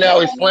you ain't out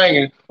here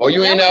slanging or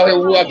you ain't out here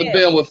who have to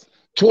been with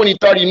 20,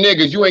 30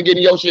 niggas, you ain't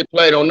getting your shit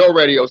played on no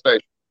radio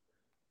station.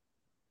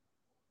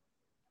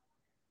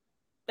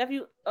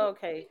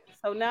 Okay,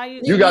 so now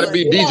you got to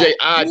be DJ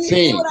I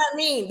team. You know what I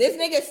mean? This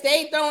nigga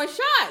stayed throwing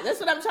shots. That's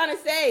what I'm trying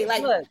to say.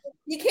 Like,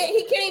 he can't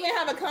even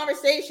have a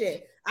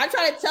conversation. I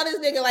try to tell this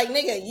nigga, like,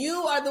 nigga, you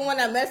are the one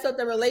that messed up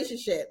the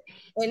relationship.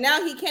 And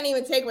now he can't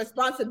even take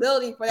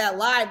responsibility for that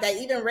lie that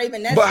even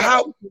Raven Ness. But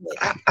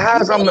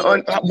how's I'm the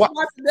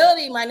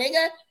responsibility, my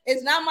nigga?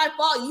 It's not my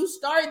fault. You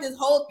started this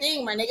whole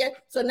thing, my nigga.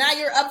 So now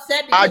you're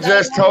upset. I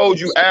just told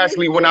you,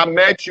 Ashley, when I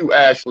met you,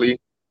 Ashley,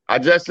 I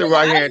just sit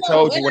right here and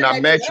told you when I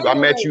met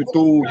you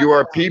through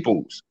your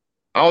peoples.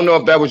 I don't know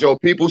if that was your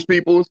peoples.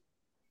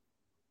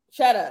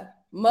 Shut up.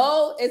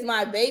 Mo is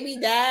my baby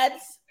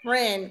dad's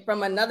friend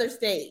from another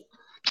state.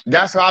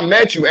 That's how I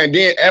met you, and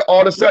then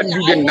all of a sudden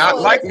you did not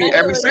like me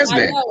ever since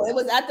then. I know. It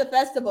was at the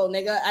festival,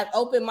 nigga, at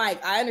open mic.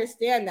 I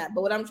understand that,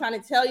 but what I'm trying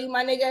to tell you,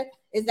 my nigga,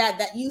 is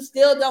that you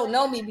still don't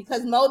know me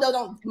because Mo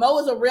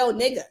is a real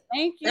nigga.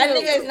 Thank you. That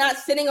nigga is not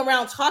sitting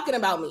around talking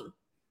about me.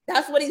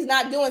 That's what he's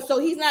not doing. So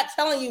he's not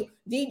telling you,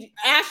 DJ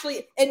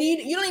Ashley, and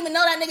you don't even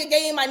know that nigga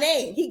gave me my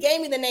name. He gave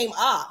me the name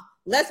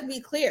Let's be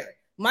clear.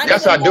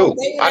 Yes, I do.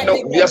 I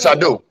know. Yes, I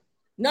do.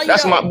 No,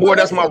 that's my boy.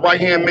 That's my right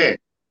hand man.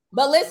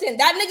 But listen,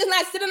 that nigga's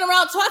not sitting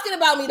around talking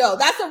about me though.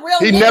 That's a real.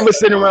 He never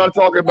sitting around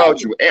talking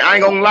about you. And I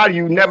ain't gonna lie to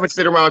you. Never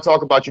sit around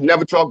talk about you.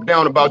 Never talk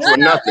down about you or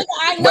nothing.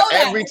 But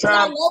every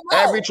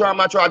time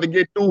I tried to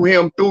get through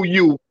him, through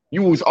you,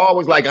 you was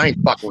always like, I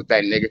ain't fucking with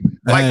that nigga.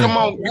 Like, come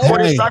on, before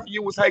the cypher,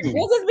 you was hating.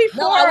 This is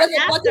before I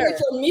wasn't fucking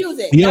with your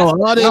music. Yo,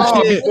 all this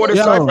shit. Before the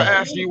cypher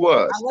Ashley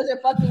was. I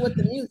wasn't fucking with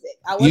the music.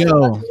 I wasn't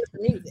fucking with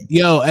the music.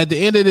 Yo, at the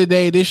end of the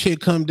day, this shit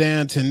come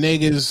down to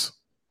niggas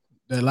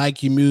that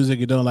like your music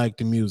and don't like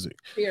the music.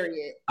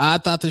 Period. I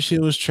thought the shit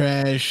was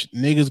trash.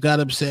 Niggas got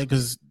upset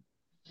because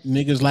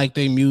niggas like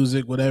their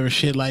music, whatever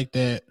shit like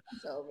that.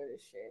 It's over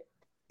this shit.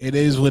 It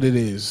is what it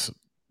is.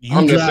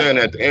 I'm just saying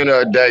at the end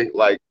of the day,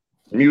 like,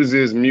 music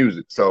is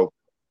music. So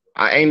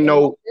I ain't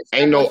no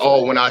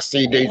when I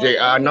see DJ,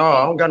 I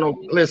don't got no,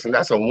 listen,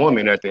 that's a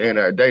woman at the end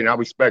of the day, and I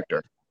respect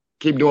her.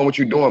 Keep doing what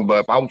you're doing,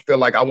 but if I feel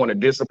like I want to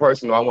diss a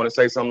person or I want to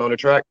say something on the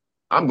track,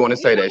 I'm going to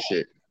say that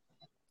shit.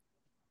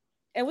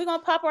 And we're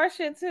gonna pop our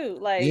shit too.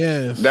 Like,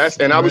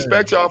 I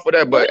respect y'all for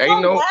that, but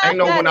ain't no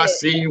when I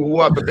see you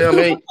who up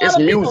there, it's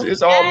music,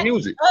 it's all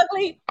music.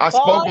 I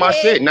spoke my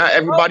shit, not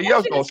everybody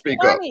else gonna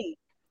speak up.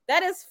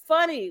 That is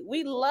funny.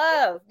 We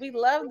love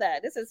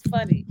that. This is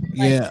funny.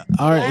 Yeah,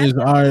 art is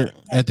art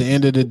at the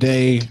end of the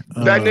day.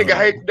 That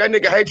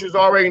nigga haters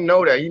already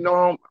know that. You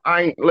know,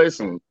 I ain't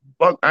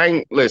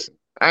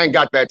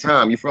got that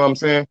time. You feel what I'm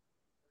saying?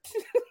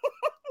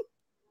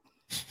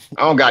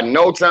 I don't got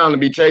no time to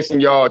be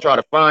chasing y'all, try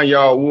to find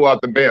y'all who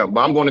out the bell.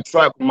 But I'm going to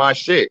try my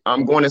shit.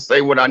 I'm going to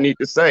say what I need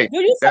to say.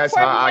 That's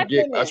how I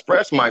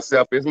express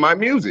myself. Is my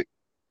music.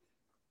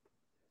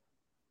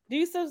 Do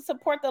you still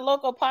support the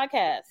local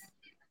podcast?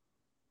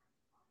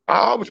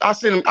 I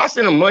send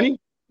him money.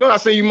 Don't I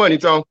send you money,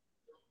 Tom?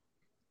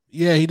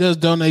 Yeah, he does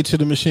donate to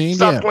the machine.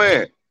 Stop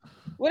playing.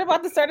 What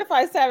about the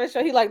Certified Savage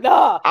show? He like,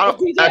 nah. At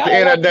the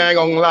end of the day, I ain't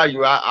gonna lie to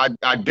you.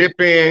 I dip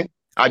in.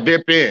 I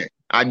dip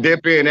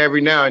in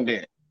every now and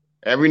then.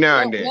 When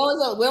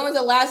was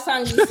the last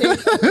time you sent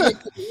the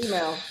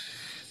email?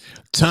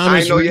 I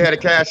didn't know you had a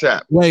Cash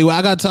App. Wait,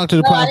 I got to talk to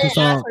the process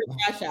on.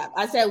 Cash App.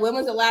 I said, when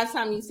was the last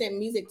time you sent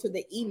music to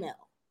the email?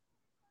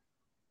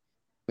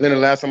 Then the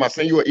last time I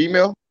sent you an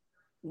email?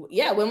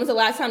 Yeah, when was the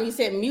last time you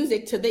sent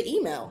music to the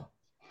email?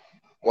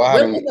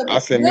 Well, I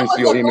sent music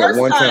to your email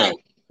one time.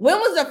 When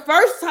was the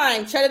first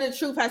time Cheddar the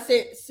Truth has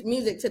sent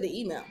music to the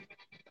email?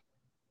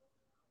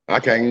 I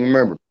can't even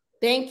remember.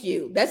 Thank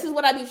you. This is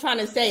what I be trying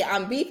to say.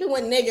 I'm beefing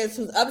with niggas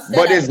who's upset.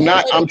 But it's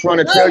not. I'm trying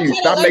to tell you.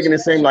 Stop making it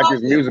seem like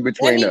it's music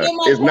between us.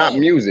 It's not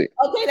music.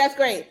 Okay, that's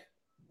great.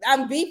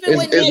 I'm beefing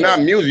with niggas. It's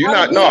not music. You're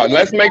not. No,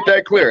 let's make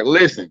that clear.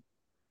 Listen,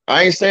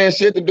 I ain't saying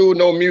shit to do with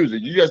no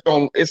music. You just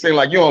don't. It seems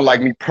like you don't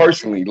like me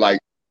personally. Like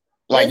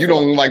Like you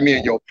don't like me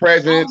and your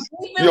presence.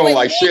 You don't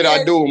like shit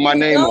I do with my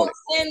name on it.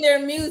 Send their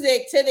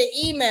music to the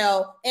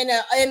email and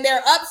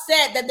they're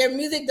upset that their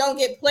music don't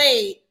get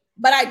played,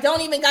 but I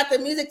don't even got the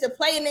music to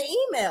play in the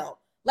email.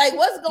 Like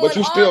what's going on? But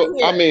you still,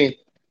 here? I mean,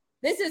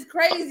 this is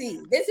crazy.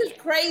 This is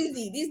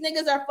crazy. These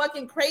niggas are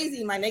fucking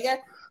crazy, my nigga.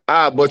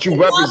 But you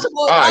represent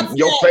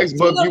your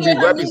Facebook, you be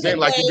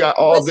representing like you got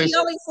all this. She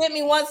only sent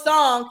me one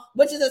song,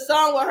 which is a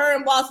song with her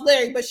and Boss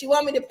Lyric, but she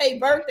want me to pay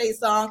birthday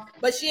song,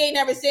 but she ain't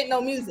never sent no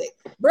music.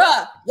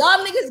 Bruh, y'all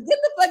niggas get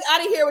the fuck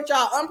out of here with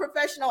y'all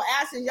unprofessional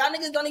asses. Y'all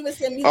niggas don't even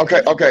send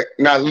music. Okay.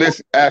 Now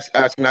listen, Ash,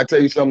 can I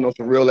tell you something on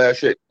some real ass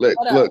shit?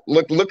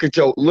 Look at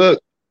your look.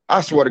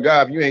 I swear to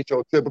God, if you ain't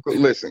your typical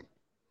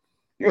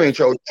you ain't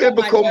your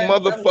typical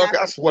motherfucker.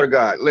 I swear to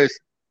God, listen.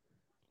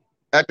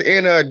 At the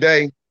end of the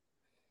day,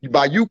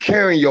 by you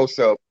carrying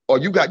yourself, or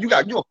you're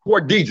a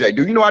court DJ.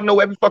 Do you know I know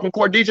every fucking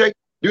court DJ?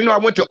 Do you know I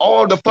went to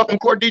all the fucking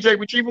court DJ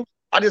retrievals?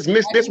 I just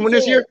missed this one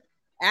this year.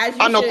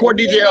 I know court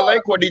DJ LA,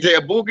 court DJ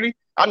at Boogie.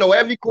 I know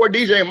every court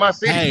DJ in my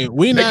city. Hey,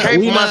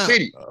 my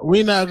city.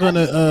 We're not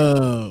gonna.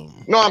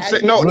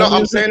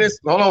 I'm saying this.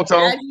 Hold on,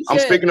 Tom. I'm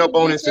speaking up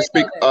on this to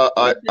speak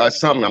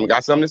something. I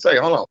got something to say.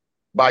 Hold on.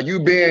 By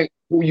you being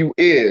who you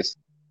is,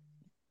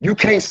 you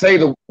can't say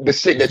the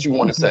shit that you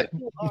want to say.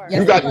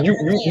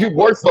 You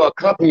work for a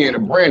company and a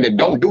brand that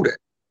don't do that.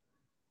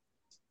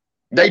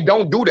 They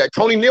don't do that.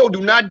 Tony Neal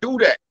do not do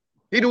that.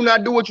 He do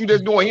not do what you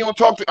just doing. He don't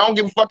talk to. I don't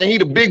give a fuck. He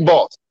the big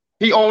boss.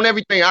 He own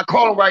everything. I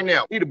call him right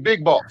now. He the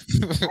big boss. He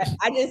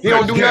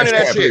don't do none of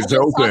that shit. I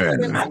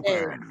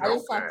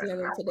just talked to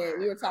him today.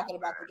 We were talking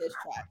about the diss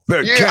track.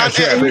 He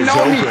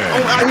know me. He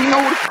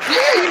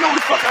know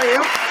the fuck I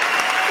am.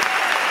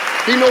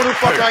 He know the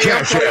fuck I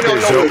am. He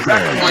don't know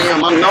exactly who I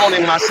am. I'm known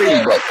in my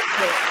city, bro.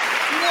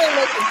 He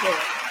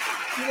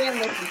didn't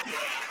listen to it.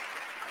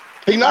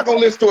 He not gonna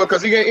listen to it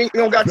because he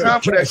don't got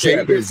time for that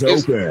shit.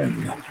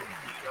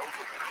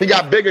 He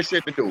got bigger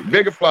shit to do.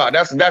 Bigger fly.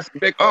 That's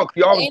big Unc.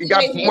 He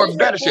got more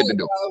better shit to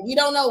do. We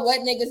don't know what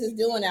niggas is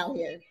doing out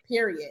here.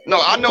 Period.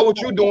 No, I know what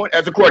you're doing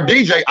as a court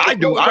DJ. I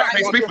do. I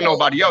can't speak for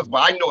nobody else, but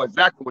I know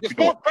exactly what you're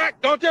doing. Crack,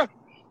 don't you?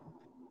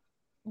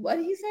 What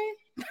are you saying?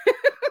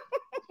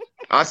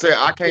 I said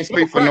I can't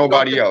speak for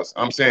nobody else.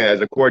 I'm saying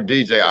as a court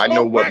DJ, I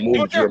know what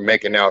moves you're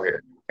making out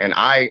here. And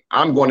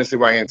I'm going to sit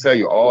right here and tell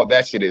you all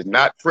that shit is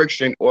not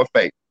friction or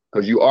fake.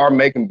 Because you are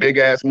making big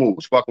ass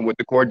moves fucking with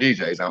the court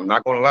DJs. I'm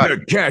not gonna lie.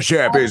 The Cash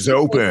App is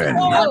open.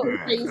 I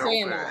appreciate you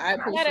saying that. I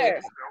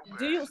appreciate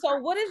it. So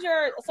what is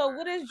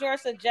your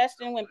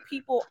suggestion when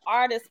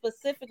artists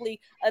specifically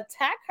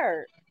attack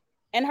her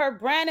and her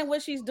brand and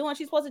what she's doing?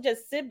 She's supposed to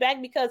just sit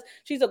back because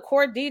she's a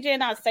court DJ and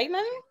not say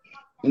nothing?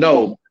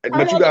 No,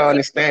 but you gotta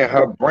understand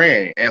her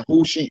brand and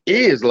who she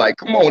is. Like,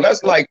 come on,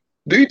 that's like,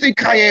 do you think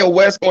Kanye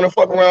West gonna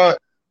fuck around,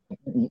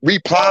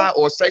 reply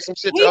or say some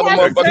shit to other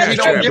motherfuckers? He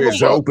don't give a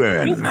fuck.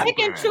 You pick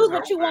and choose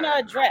what you want to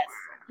address.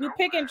 You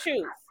pick and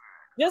choose.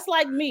 Just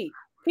like me.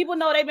 People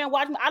know they've been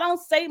watching. I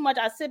don't say much.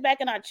 I sit back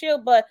and I chill.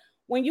 But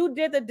when you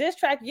did the diss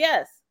track,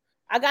 yes,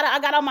 I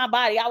got on my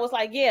body. I was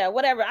like, yeah,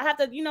 whatever. I have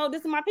to,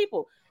 this is my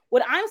people.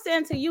 What I'm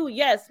saying to you,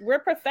 yes, we're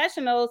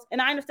professionals, and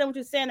I understand what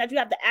you're saying, that you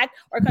have to act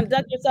or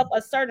conduct yourself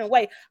a certain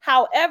way.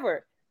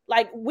 However,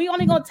 like, we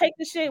only gonna take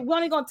the shit. We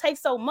only gonna take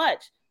so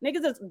much.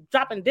 Niggas is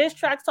dropping diss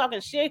tracks, talking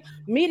shit.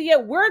 Media,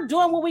 we're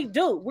doing what we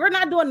do. We're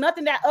not doing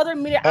nothing that other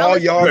media. All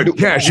y'all do.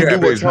 Cash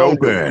App is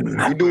open.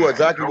 You do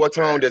exactly what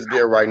Tone just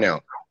did right now.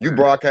 You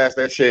broadcast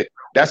that shit.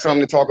 That's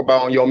something to talk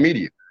about on your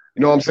media.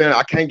 You know what I'm saying?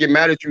 I can't get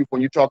mad at you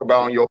when you talk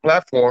about on your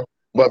platform.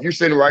 But if you're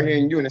sitting right here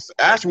and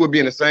Ashley would be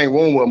in the same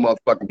room with a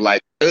motherfucker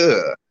like,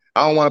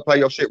 I don't want to play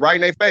your shit right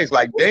in their face.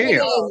 Like,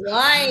 damn.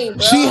 Lying,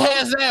 bro. She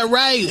has that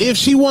right. If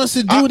she wants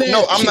to do that.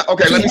 No, I'm not.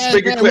 Okay, let me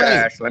speak it clear,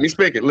 Ash. Let me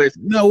speak it.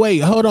 Listen. No, wait.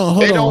 Hold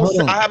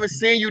on. I haven't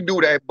seen you do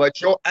that, but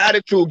your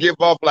attitude give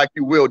off like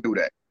you will do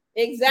that.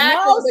 Exactly.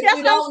 No, but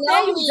you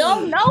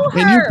don't know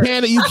her.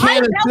 And you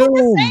can't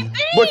assume.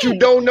 But you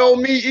don't know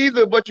me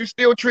either, but you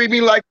still treat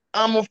me like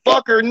I'm a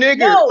fucker nigga.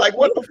 No, like,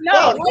 what the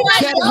fuck?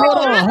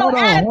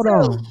 Hold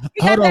on.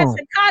 You got that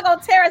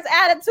Chicago terrorist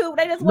attitude.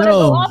 They just want to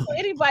go off for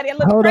anybody and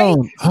look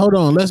crazy. Hold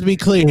on. Let's be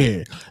clear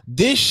here.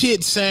 This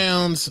shit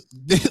sounds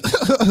like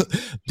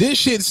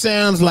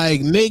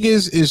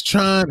niggas is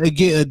trying to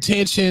get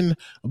attention,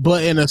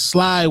 but in a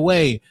sly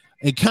way.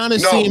 It kind of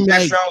seemed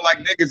like sound like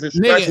niggas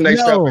expressing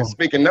themselves and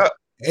speaking up.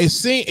 It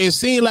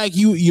seemed like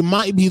you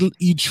might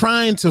be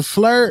trying to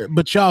flirt,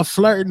 but y'all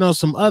flirting on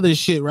some other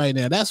shit right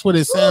now. That's what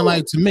it sounded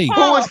like to me.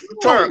 Who is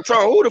Turn?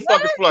 Who the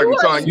fuck is flirting?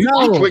 Turn, you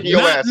tweaking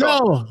your ass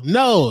off.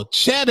 No,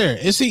 Cheddar.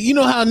 And see, you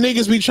know how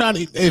niggas be trying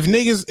to if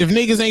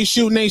niggas ain't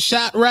shooting they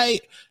shot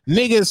right,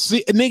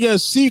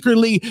 niggas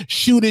secretly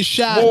shoot his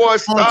shot. Boy,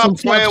 stop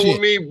playing with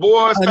me.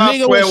 Boy, stop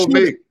playing with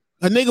me.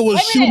 A nigga will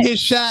shoot his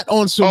shot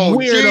on some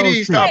weirdo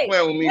shit. Stop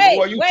playing with me,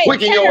 boy. You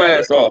tweaking your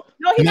ass off.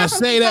 And I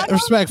say that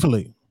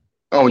respectfully.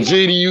 On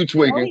GD, you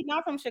tweaking. No, he's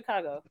not from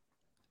Chicago.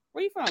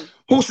 Where you from?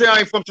 Who say I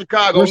ain't from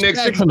Chicago, nigga?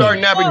 630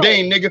 in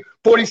Aberdeen, nigga.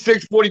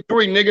 46,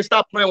 43, nigga.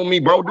 Stop playing with me,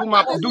 bro. Do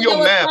your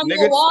math,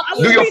 nigga.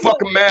 Do your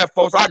fucking math,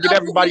 folks. I'll get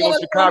everybody on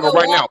Chicago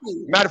right now.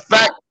 Matter of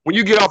fact, when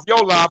you get off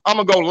your live, I'm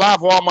gonna go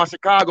live with all my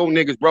Chicago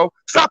niggas, bro.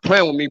 Stop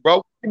playing with me,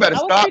 bro. You better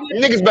stop.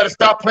 Niggas better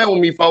stop playing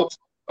with me, folks.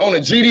 On the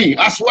GD.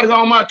 I swear to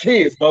all my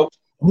kids, folks.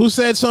 Who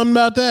said something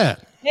about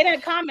that? They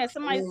didn't comment.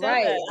 Somebody said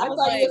that. I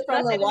thought you was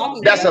from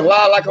Milwaukee. That's a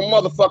lie like a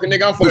motherfucker,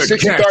 nigga. I'm from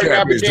 6030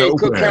 Aberdeen,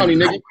 Cook County,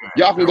 nigga.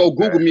 Y'all can go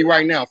Google me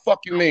right now.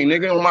 Fuck you mean,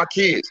 nigga, on my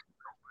kids.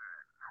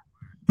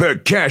 The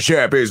Cash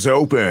App is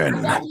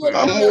open.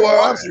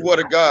 I swear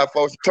to God,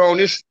 folks. Tone,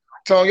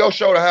 your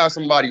show to have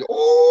somebody.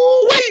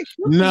 Oh, wait.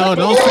 No,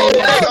 don't say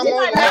that.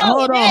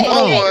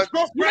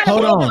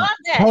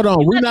 Hold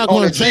on. We're not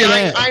going to say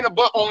that. I ain't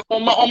above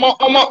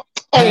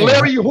on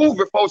Larry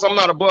Hoover, folks. I'm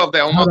not above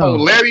that. On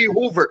Larry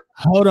Hoover.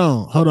 Hold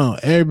on.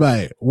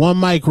 Everybody, one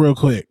mic real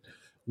quick.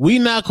 We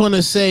not going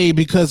to say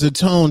because the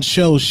Tone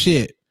show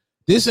shit.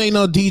 This ain't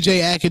no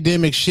DJ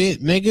academic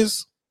shit,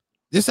 niggas.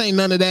 This ain't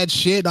none of that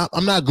shit.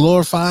 I'm not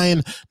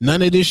glorifying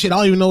none of this shit. I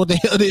don't even know what the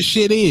hell this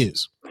shit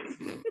is.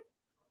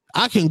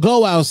 I can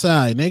go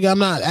outside, nigga. I'm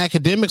not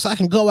academics. I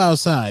can go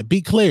outside.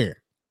 Be clear.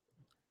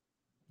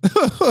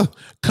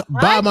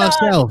 By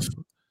myself.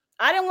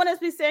 I didn't want to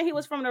be saying he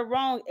was from the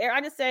wrong area.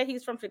 I just said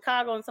he's from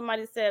Chicago, and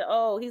somebody said,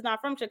 "Oh, he's not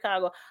from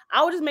Chicago."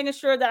 I was just making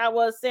sure that I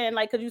was saying,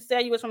 like, because you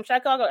said you was from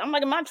Chicago. I'm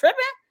like, am I tripping?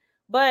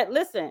 But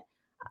listen,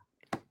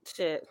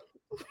 shit.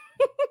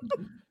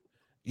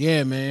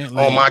 Yeah, man.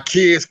 On my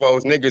kids,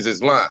 folks, niggas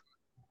is lying.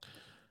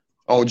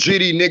 On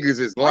GD, niggas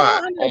is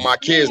lying. On my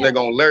kids, nigga,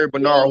 on Larry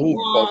Bernard Hoover,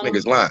 folks,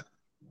 niggas lying.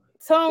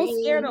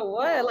 Tone scared of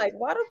what? Like,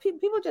 why do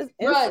people just?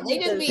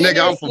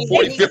 Nigga, I'm from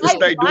 45th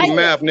State. Do the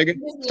math, nigga.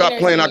 Stop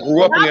playing. I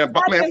grew up in there.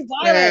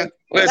 Man,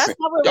 listen,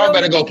 y'all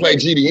better go play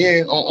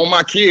GDN on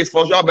my kids,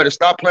 folks. Y'all better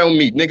stop playing with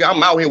me, nigga.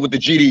 I'm out here with the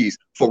GDs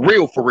for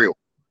real.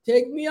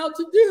 Take me out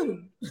to dinner.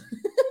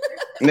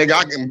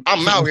 Nigga,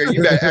 I'm out here.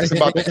 You better ask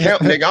about the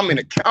count, nigga.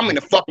 I'm in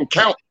the fucking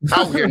count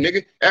out here,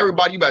 nigga.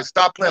 Everybody, you better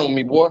stop playing with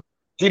me, boy.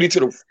 GD to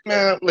the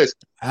man. Listen,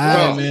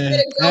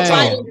 man.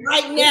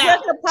 Right now.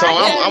 So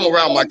I'm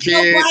around my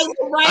kids.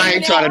 I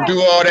ain't trying to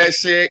do all that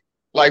shit.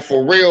 Like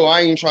for real, I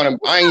ain't trying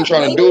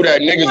to do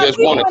that. Niggas just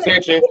want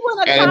attention,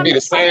 and it be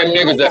the same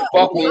niggas that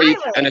fuck with me,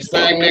 and the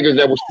same niggas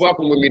that was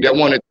fucking with me that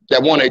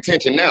want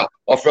attention now,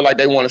 or feel like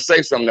they want to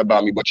say something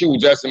about me. But you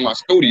was just in my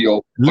studio,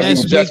 or you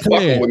was just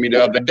fucking with me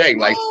the other day.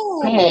 Like,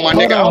 come on, my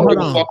nigga, I don't give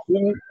a fuck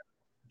who.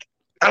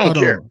 I don't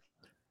care.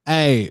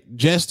 Hey,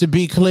 just to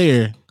be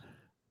clear,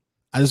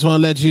 I just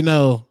want to let you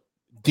know,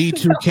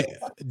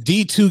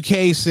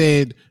 D2K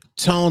said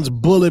Tone's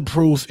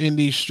bulletproof in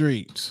these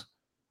streets.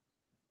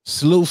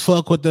 Salute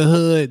fuck with the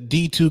hood,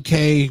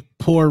 D2K,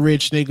 poor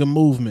rich nigga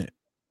movement.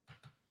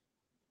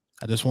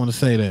 I just want to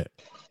say that.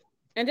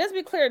 And just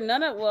be clear,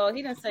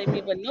 he didn't say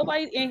me, but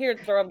nobody in here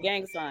throw up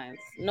gang signs.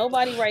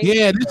 Nobody right here.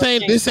 Yeah, this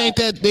ain't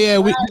that.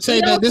 Yeah, this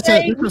ain't that. This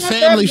a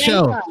family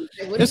show.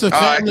 It's a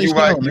family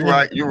show.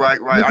 You're right.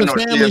 I know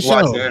the kids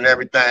watching and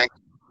everything.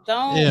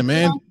 Yeah,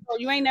 man.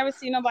 You ain't never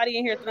seen nobody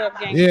in here throw up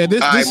gang. Yeah,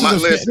 this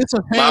is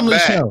a family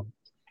show.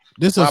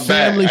 This is a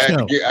family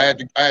show. I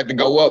had to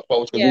go up,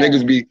 folks, because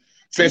niggas be.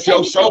 Since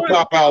your show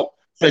pop out,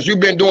 since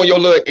you've been doing your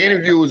little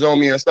interviews on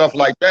me and stuff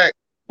like that,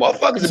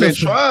 motherfuckers have been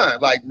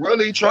trying, like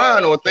really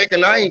trying, or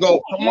thinking I ain't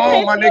go. Come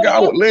on, my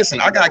nigga. Listen,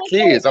 I got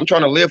kids. I'm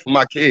trying to live for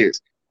my kids.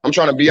 I'm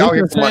trying to be out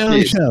here for my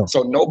kids.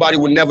 So nobody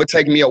would never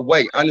take me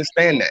away.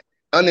 Understand that.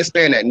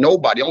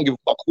 Nobody. I don't give a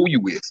fuck who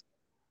you is.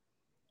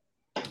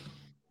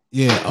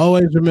 Yeah,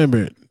 always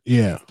remember it.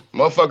 Yeah.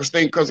 Motherfuckers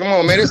think, cause come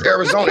on, man, it's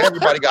Arizona.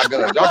 Everybody got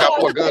guns. Y'all got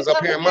more guns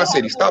up here in my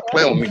city. Stop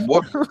playing with me,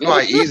 boy. You know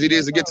how easy it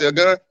is to get to a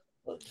gun?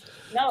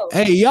 No.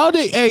 Hey, y'all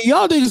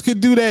niggas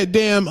could do that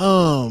damn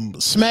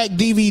smack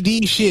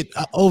DVD shit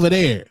over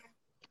there.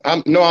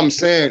 I'm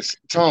saying,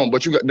 Tone,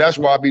 but that's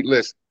why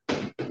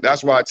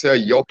that's why I tell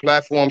you, your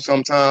platform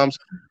sometimes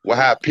will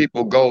have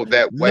people go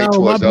that way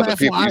towards other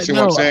people. You see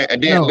what I'm saying?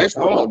 And then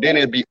then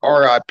it'd be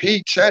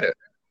RIP Cheddar,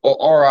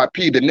 or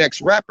RIP the next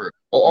rapper,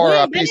 or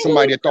RIP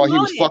somebody that thought he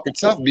was fucking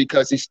tough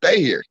because he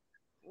stay here.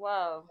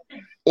 Wow.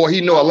 Or he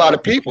know a lot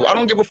of people. I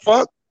don't give a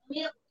fuck.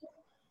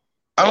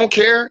 I don't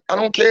care.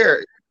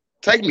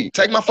 Take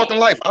my fucking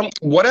life. I'm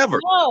whatever.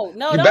 No,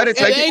 you better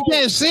take it. Ain't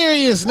that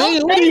serious,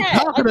 nigga? What are you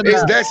talking about?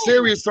 It's that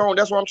serious, Tone.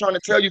 That's what I'm trying to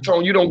tell you,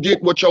 Tone. You don't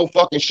get what your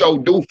fucking show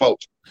do,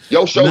 folks.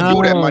 Your show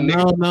do that, my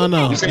nigga.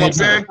 No. You see what I'm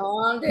saying?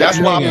 That's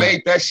why I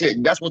made that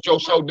shit. That's what your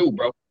show do,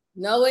 bro.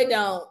 No, it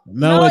don't.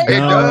 No, it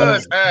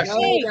does,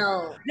 Ashley.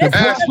 No, it don't.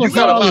 Ashley, you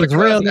got a lot of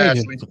cousins,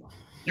 Ashley.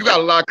 You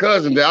got a lot of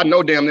cousins that I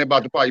know damn near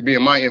about to probably be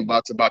in my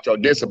inbox about your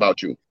diss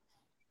about you.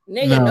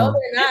 Nigga, no,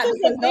 they're not,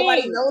 because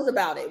nobody knows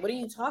about it. What are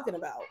you talking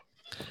about?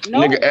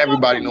 Nigga,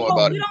 everybody know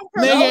about it.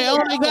 Nigga,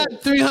 only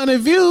got 300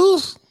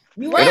 views.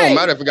 It don't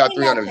matter if it got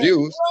 300 views.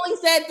 You only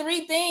said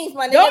 3 things,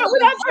 my nigga. No, we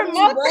don't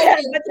promote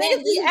that. But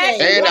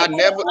and I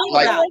never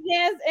like.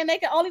 And they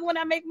can only when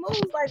I make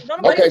moves.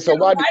 Like, okay, so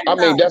why? I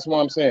mean, that's what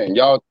I'm saying.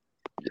 Y'all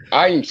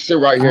I ain't sit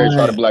right here and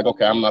try to be like,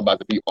 okay, I'm not about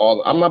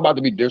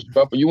to be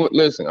disrespectful. You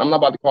listen, I'm not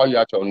about to call you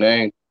out your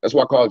name. That's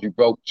why I called you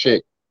broke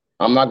chick.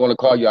 I'm not going to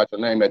call you out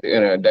your name at the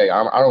end of the day.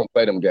 I don't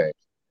play them games.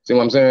 See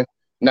what I'm saying?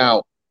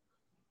 Now,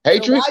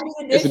 hatred,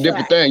 it's a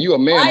different thing. You a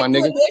man, my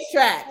nigga.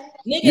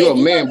 You a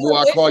man, boy.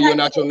 I call you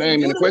out your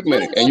name in a quick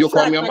minute, and you'll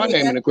call me on my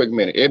name in a quick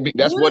minute.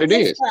 That's what it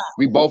is.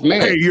 We both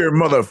men. Hey, you're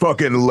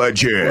motherfucking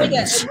legend.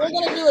 If we're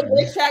gonna do a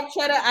diss track,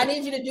 Cheddar, I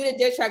need you to do the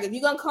diss track. If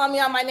you're gonna call me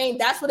out my name,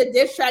 that's what a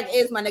diss track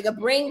is, my nigga.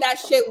 Bring that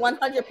shit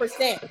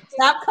 100%.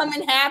 Stop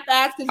coming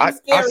half-assed because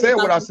you I said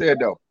what I said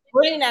though.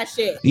 Bring that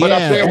shit. But I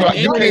said what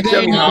you can't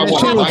tell me how I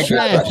want my diss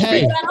track.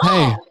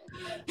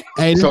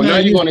 Hey. So now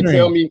you're gonna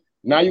tell me.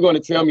 Now you're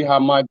gonna tell me how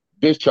my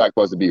diss track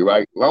supposed to be,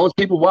 right? As long as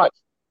people watch.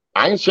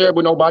 I ain't shared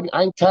with nobody.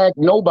 I ain't tagged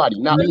nobody.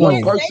 Not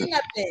one person.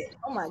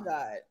 Oh my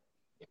God.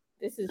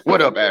 This is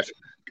what up, Ashley?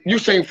 You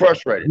seem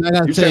frustrated.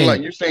 You seem like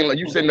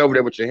you sitting over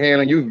there with your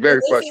hand and you very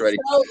frustrated.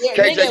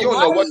 KJ, you don't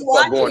know what the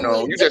fuck going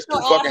on. You just too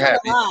fucking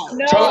happy.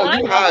 Tone,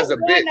 you high as a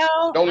bitch.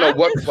 Don't know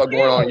what the fuck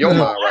going on in your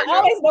mind right now. I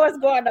always know what's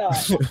going on.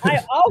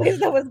 I always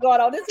know what's going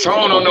on.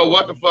 Tone don't know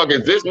what the fuck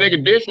is this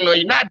nigga dissing or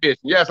you not dissing.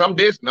 Yes, I'm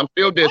dissing. I'm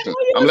still dissing.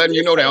 I'm letting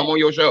you know that I'm on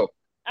your show.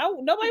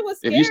 Nobody was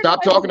scared. If you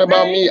stop talking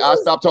about me, I'll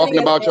stop talking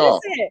about y'all.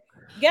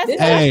 Guess what?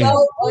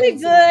 So really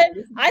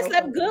good. I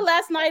slept good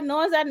last night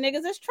knowing that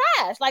niggas is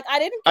trash. Like I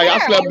didn't care. Hey, I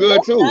slept good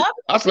too.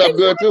 I slept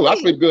good too. I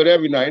sleep good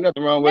every night. Ain't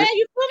nothing wrong with it.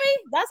 You feel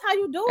me? That's how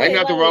you do it. Ain't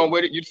nothing wrong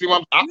with it. You see,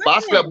 I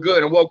slept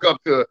good and woke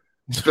up to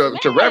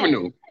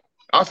revenue.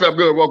 I slept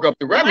good and woke up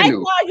to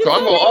revenue. So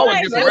I'm gonna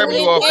always get some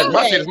revenue off because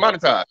my shit is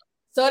monetized.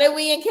 So did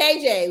we and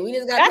KJ. We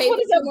just got paid.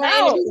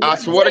 I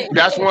swear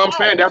that's what I'm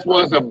saying. That's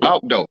what it's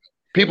about though.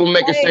 People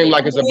make it seem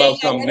like it's about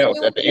something else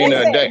at the end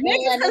of the day.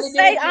 Niggas can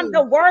say I'm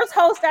the worst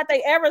host that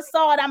they ever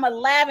saw and I'm going to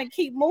laugh and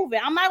keep moving.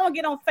 I'm not going to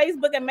get on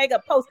Facebook and make a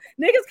post.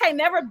 Niggas can't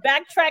never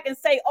backtrack and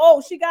say,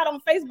 oh, she got on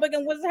Facebook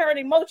and was her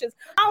emotions.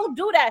 I don't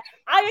do that.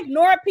 I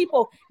ignore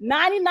people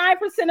 99%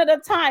 of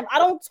the time. I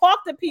don't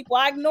talk to people.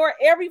 I ignore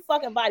every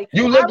fucking body.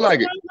 You look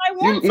like it.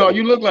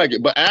 You look like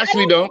it, but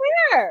Ashley don't.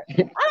 I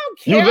don't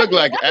care. You look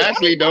like it.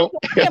 Ashley don't.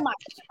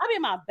 I'm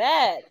in my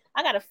bed.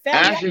 I got a family.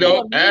 Ashley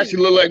don't. Ashley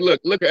look like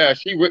look at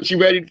Ashley. She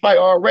ready to fight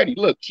already.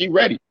 Look, she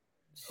ready.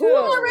 Who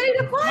are ready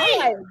to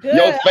fight?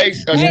 Your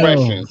face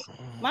expressions.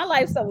 My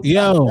life's so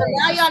yo. So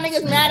now y'all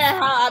niggas mad at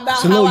how about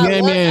salute how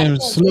yam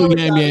yams, salute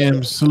yam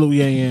yams, salute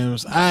yam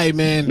yams. All right,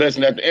 man.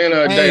 Listen, at the end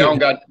of the day, I don't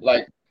got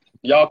like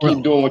y'all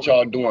keep doing what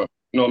y'all doing.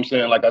 You know what I'm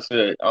saying? Like I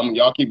said,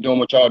 y'all keep doing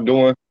what y'all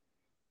doing.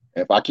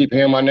 If I keep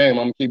hearing my name,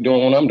 I'm gonna keep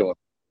doing what I'm doing.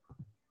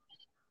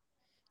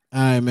 All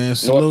right, man.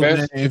 Salute,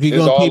 man. If you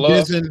gonna keep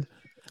dissing,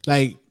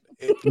 like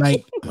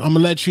I'm gonna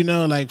let you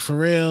know, like for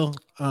real.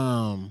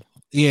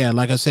 Yeah,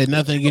 like I said,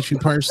 nothing against you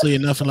personally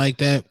and nothing like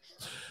that.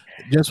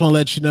 Just want to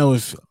let you know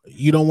if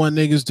you don't want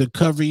niggas to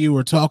cover you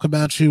or talk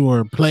about you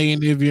or play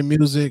any of your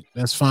music,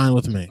 that's fine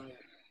with me.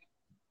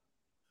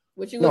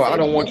 No, I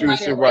don't want you to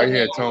sit right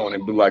here, Tone,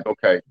 and be like,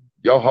 okay,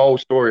 your whole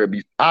story will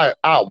be.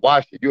 I'll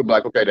watch it. You'll be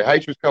like, okay, the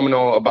hatred's coming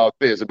on about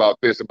this, about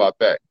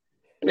that,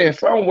 and then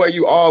some way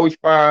you always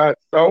find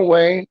some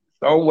way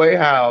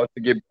how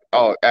to get.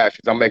 Oh,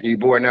 Ashes, I'm making you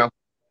bored now.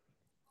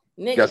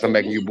 Guess I'm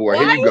making you bored.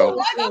 Here you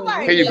go.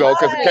 Here you go.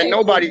 Because can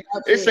nobody,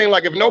 it seems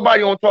like if nobody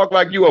don't talk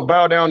like you or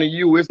bow down to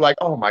you, it's like,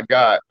 oh my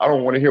God, I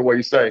don't want to hear what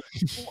you say.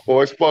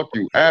 Or it's fuck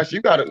you. Ash,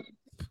 you gotta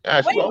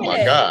oh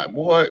my God,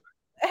 boy.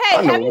 Hey,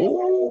 I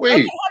know. have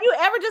you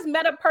ever just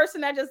met a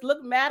person that just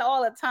looked mad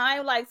all the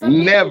time? Like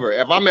never.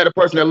 If I met a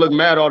person that looked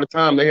mad all the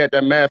time, they had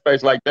that mad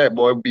face like that,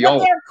 boy, it'd be on.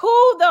 They're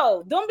cool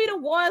though. Don't be the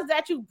ones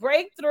that you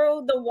break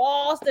through the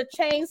walls, the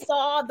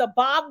chainsaw, the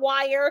barbed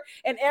wire,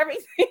 and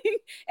everything,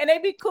 and they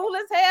be cool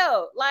as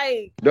hell.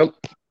 Like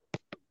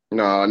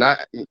no, not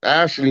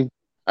Ashley.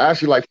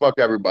 Ashley like fuck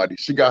everybody.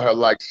 She got her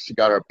likes, she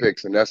got her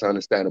picks, and that's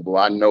understandable.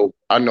 I know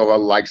her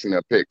likes and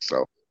her picks,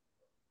 so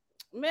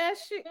man,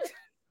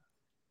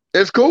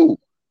 it's cool.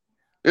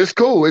 It's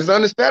cool. It's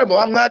understandable.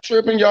 I'm not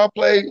tripping. You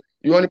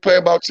only play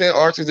about 10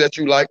 artists that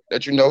you like,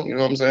 that you know what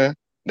I'm saying?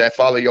 That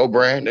follow your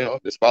brand,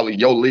 just follow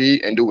your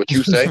lead and do what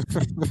you say.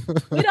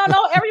 We don't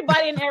know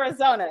everybody in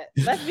Arizona.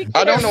 Let's be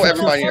clear. I don't know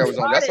everybody in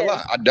Arizona. That's a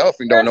lot. I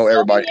definitely don't know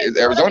everybody.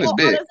 Arizona's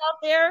big. Out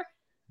there.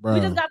 We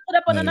just got put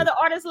up on another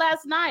artist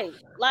last night.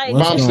 Like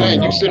I'm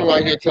saying, you sitting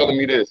right here telling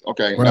me this.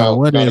 Okay, now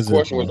the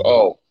question was,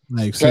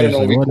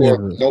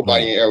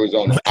 nobody in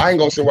Arizona. I ain't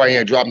gonna sit right here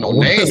and drop no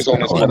names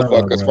on this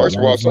motherfucker. Because first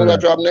of all, as soon as I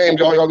drop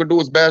names, all y'all gonna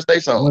do is bash they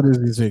song. What is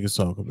these niggas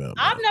talking about?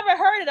 I've never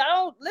heard it. I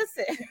don't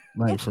listen.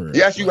 Like for real.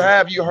 Yes, you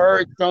have. You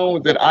heard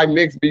songs that I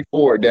mixed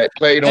before that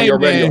played on your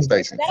radio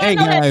station. Hey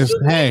guys,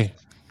 hey.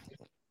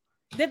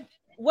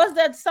 Was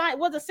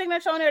the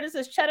signature on there? This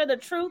is Cheddar the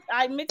Truth.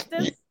 I mixed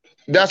this.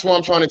 That's what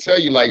I'm trying to tell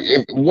you. Like,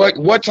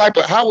 what type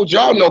of? How would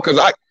y'all know? Because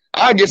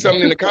I get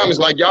something in the comments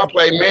like y'all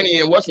played Manny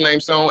and what's name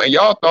song, and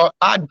y'all thought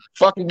I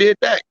fucking did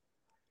that.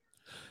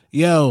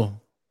 Yo,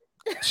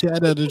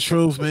 Cheddar the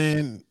Truth,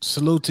 man.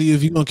 Salute to you.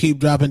 If you're gonna keep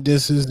dropping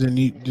disses, then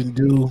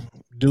do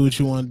what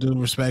you want to do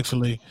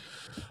respectfully.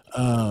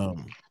 Yeah,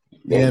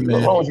 man.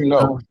 As long as you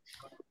know.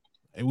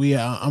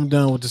 I'm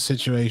done with the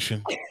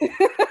situation.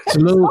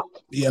 Salute.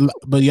 Yeah,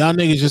 but y'all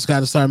niggas just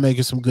got to start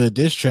making some good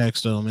diss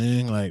tracks though,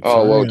 man. Like,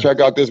 Oh well, real. check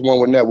out this one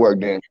with Network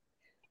then.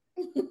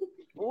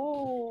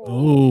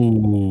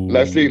 Ooh.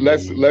 Let's see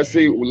what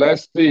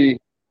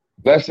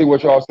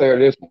y'all say of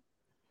this one.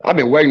 I've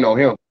been waiting on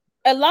him.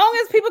 As long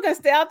as people can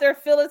stay out there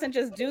fearless and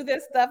just do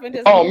this stuff and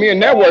just me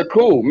and Network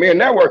cool. Me and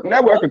Network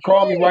could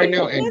call me right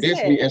now and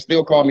diss me and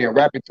still call me and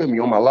rap it to me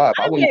on my live.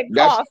 I get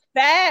called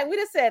fat. We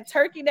just said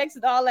turkey necks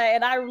and all that,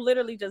 and I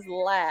literally just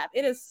laugh.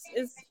 It's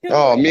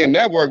oh, me and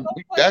Network.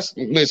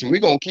 Listen. We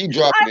gonna keep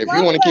dropping. If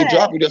you want to keep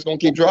dropping, we just gonna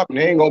keep dropping.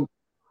 They ain't gonna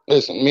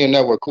listen. Me and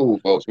Network cool,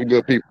 folks. We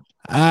good people.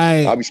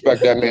 I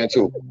respect that man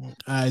too. All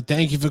right,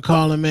 thank you for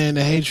calling, man.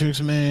 The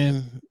Hatrix,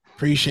 man.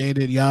 Appreciate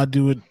it. Y'all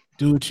do what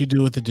you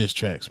do with the diss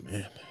tracks,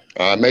 man.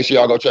 Make sure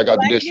y'all go check out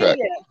the diss track.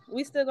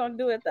 We still gonna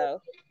do it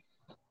though.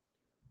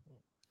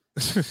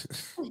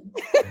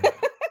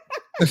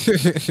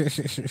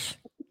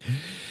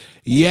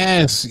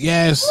 Yes.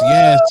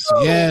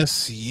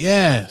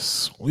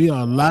 We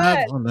are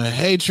live on the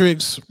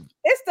Hatrix.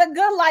 It's the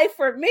good life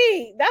for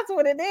me. That's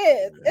what it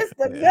is. It's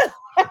the good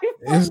life.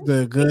 It's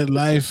the good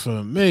life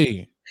for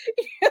me.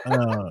 It's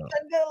the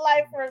good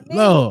life for me.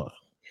 Lord.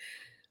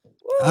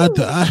 I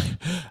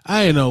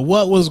didn't know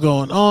what was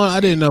going on. I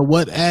didn't know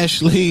what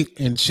Ashley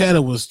and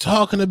Cheddar was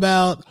talking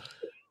about.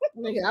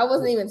 Nigga, I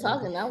wasn't even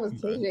talking. I was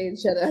KJ and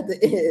Cheddar at the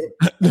end.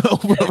 No,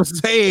 but I'm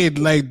saying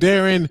like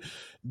during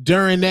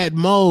that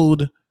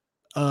mode.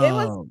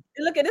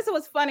 Look at this.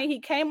 Was funny. He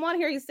came on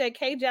here. He said,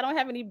 "KJ, I don't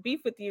have any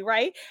beef with you,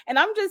 right?" And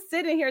I'm just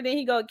sitting here. Then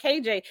he go,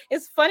 "KJ,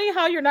 it's funny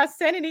how you're not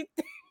saying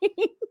anything."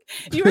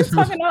 You were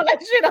talking all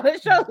that shit on the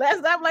show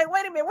last night. I'm like,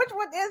 wait a minute, which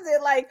one is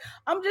it? Like,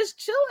 I'm just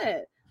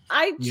chilling.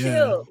 I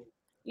chill.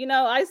 You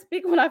know, I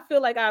speak when I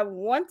feel like I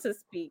want to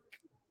speak.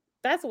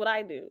 That's what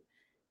I do.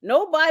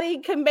 Nobody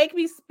can make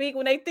me speak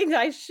when they think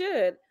I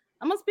should.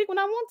 I'm gonna speak when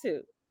I want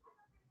to.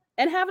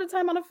 And half the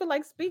time I don't feel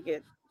like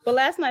speaking. But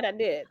last night I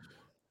did.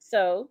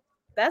 So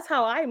that's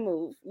how I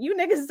move. You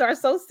niggas are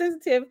so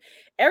sensitive.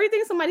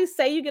 Everything somebody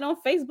say, you get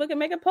on Facebook and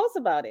make a post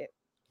about it.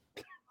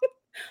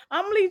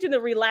 I'm gonna need you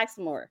to relax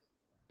more.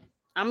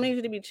 I'm gonna need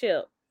you to be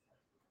chill.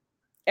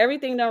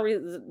 Everything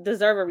don't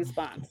deserve a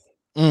response.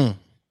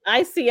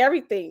 I see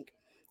everything.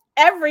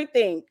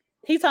 Everything.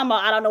 He's talking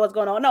about, I don't know what's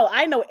going on. No,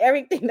 I know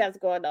everything that's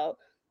going on.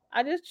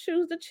 I just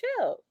choose to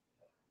chill.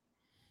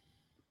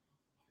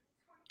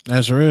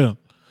 That's real.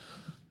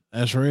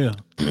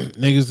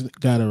 Niggas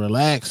gotta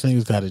relax.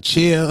 Niggas gotta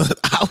chill.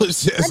 I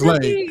was just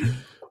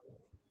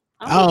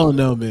I don't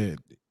know, man.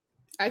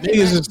 I can't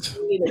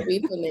need to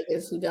beef with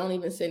niggas who don't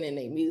even send in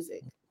their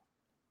music.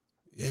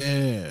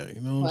 Yeah,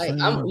 you know what like,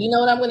 I'm saying? You know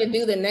what I'm gonna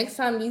do the next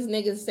time these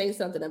niggas say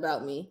something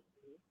about me?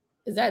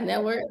 Is that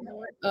Network?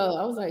 Oh,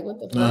 I was like, what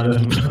the fuck?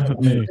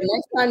 The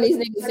next time these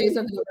niggas say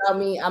something about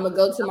me, I'm gonna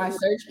go to my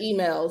search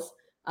emails.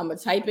 I'm gonna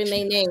type in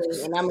their name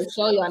and I'm gonna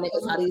show y'all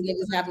niggas how these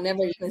niggas have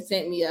never even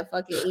sent me a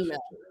fucking email.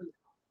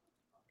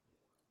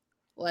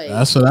 Like,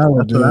 that's what I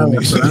would do.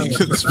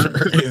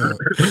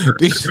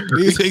 These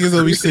niggas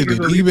will be sending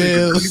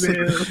emails.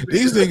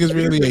 These niggas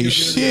really ain't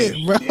shit,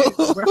 bro.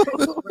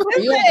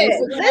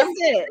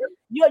 Listen.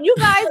 You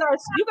guys are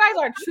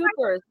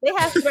troopers. They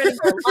have threatened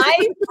your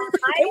life.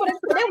 They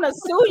wanna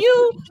sue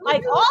you.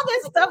 Like all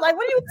this stuff. Like,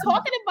 what are you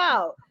talking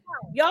about?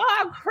 Y'all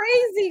are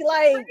crazy.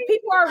 Like,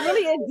 people are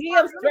really in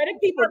DMs threatening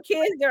people,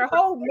 kids, their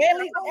whole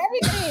family,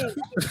 everything.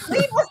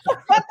 Leave us the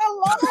fuck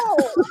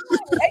alone.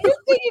 And you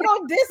think you're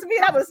gonna diss me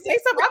and I'm gonna say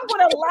something? I'm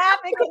gonna laugh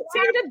and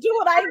continue to do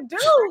what I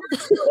do.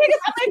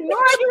 Niggas, I'm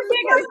ignoring you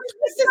niggas.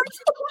 This is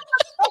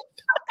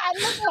I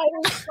look like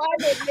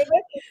responded, nigga.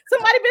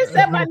 Somebody been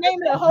saying my name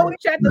in the whole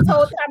chat this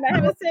whole time. I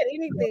haven't said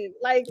anything.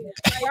 Like,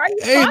 why are you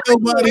ain't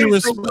nobody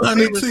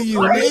responding to you,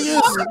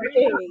 niggas.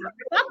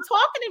 Stop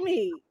talking to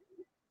me.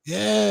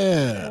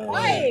 Yeah.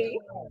 Hey.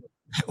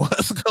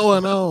 What's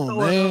going on,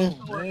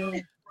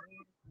 man?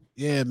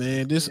 Yeah,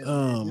 man. This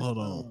hold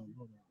on.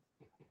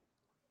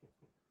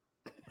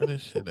 Where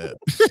this shit at?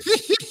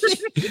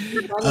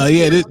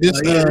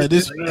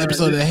 This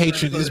episode of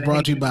Hatrix is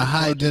brought to you by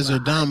High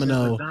Desert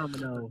Domino.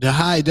 The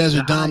High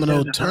Desert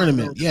Domino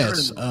tournament.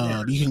 Yes.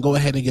 You can go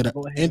ahead and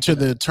enter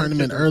the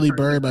tournament early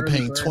bird by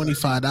paying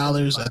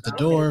 $25 at the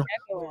door.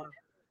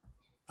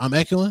 I'm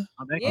echoing?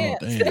 Yeah.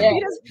 Oh, damn.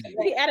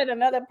 He added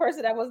another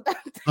person that was.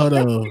 Hold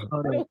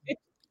on.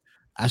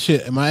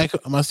 Am I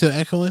still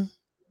echoing?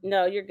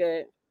 No, you're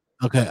good.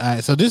 Okay, all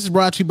right. So this is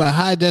brought to you by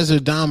High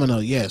Desert Domino.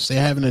 Yes, they're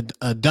having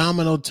a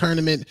domino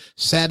tournament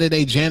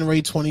Saturday,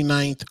 January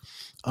 29th.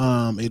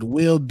 It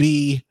will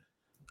be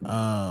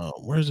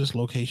where's this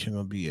location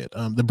gonna be at?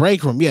 The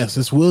break room. Yes,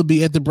 this will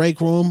be at the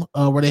break room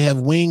where they have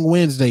Wing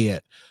Wednesday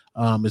at.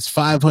 It's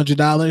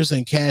 $500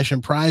 in cash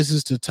and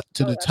prizes to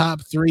the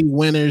top 3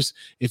 winners.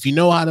 If you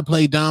know how to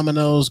play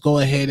dominoes, go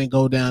ahead and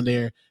go down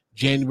there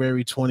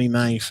January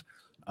 29th.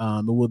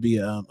 It will be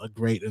a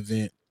great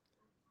event.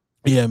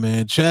 Yeah,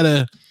 man.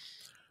 Cheddar.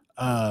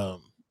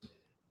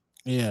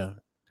 Yeah.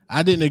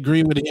 I didn't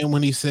agree with him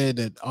when he said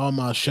that all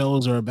my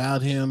shows are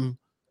about him.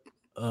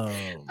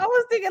 I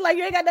was thinking like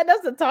you ain't got nothing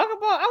else to talk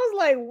about. I was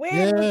like,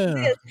 where was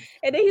this?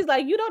 And then he's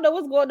like, you don't know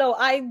what's going on.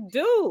 I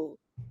do.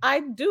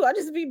 I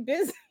just be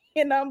busy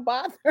and I'm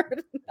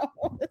bothered.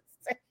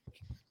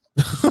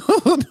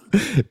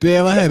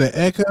 Damn, I had an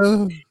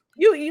echo.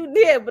 You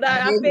did, but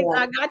I think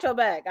I got your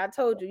back. I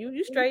told you.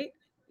 You straight.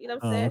 You know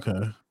what I'm saying?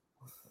 Okay.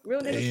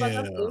 Real niggas fuck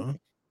up too.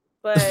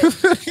 But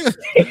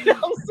you know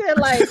what I'm saying?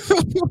 Like, this is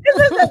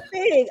the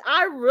thing.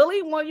 I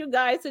really want you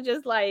guys to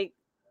just like,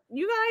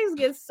 you guys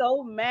get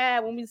so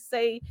mad when we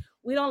say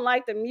we don't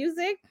like the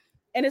music,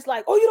 and it's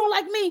like, oh, you don't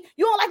like me,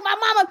 you don't like my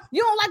mama,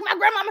 you don't like my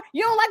grandmama,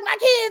 you don't like my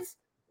kids.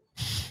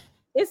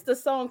 It's the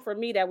song for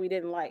me that we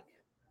didn't like.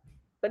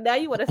 But now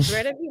you want to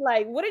threaten me?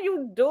 Like, what are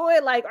you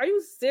doing? Like, are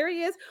you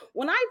serious?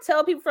 When I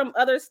tell people from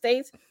other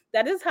states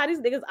that this is how these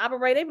niggas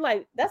operate, they be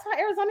like, that's how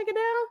Arizona get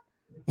down?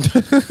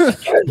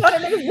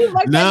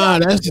 Nah,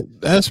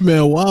 that's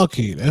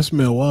Milwaukee. That's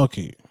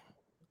Milwaukee.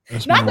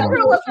 Not the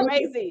real ones from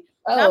AZ.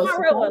 Not my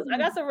real ones. I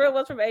got some real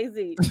ones from AZ.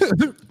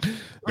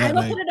 I'm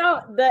gonna put it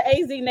on the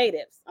AZ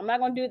natives. I'm not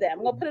gonna do that.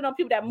 I'm gonna put it on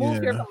people that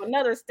move here from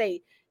another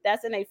state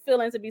that's in a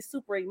feeling to be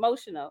super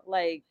emotional.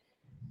 Like,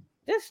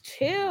 just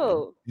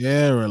chill.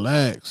 Yeah,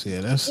 relax.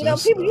 Yeah, that's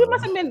people. You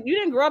must have been. You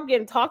didn't grow up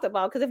getting talked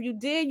about, because if you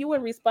did, you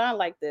wouldn't respond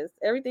like this.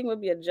 Everything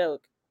would be a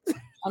joke.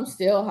 I'm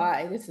still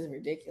high. This is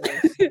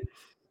ridiculous.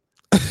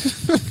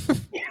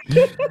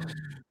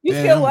 You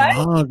feel what?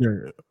 I'm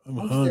hungry. I'm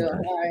hungry.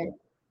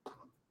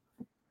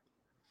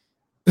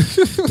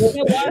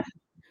 Still high.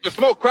 You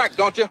smoke crack,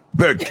 don't you?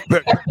 The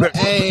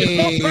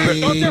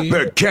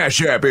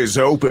Cash App is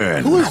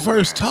open. Who is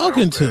Verse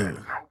talking to?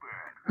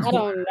 I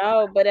don't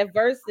know, but at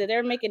Verse,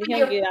 they're making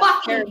him get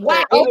out. They're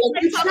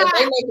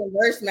making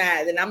Verse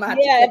mad, and I'm gonna have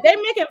to. If they're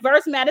making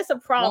Verse mad, it's a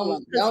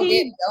problem. Don't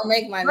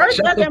make my Verse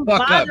Shut doesn't the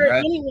fuck bother up,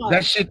 man. anyone.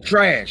 That shit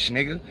trash,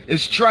 nigga.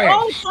 It's trash.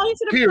 Oh, so you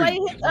should have played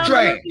his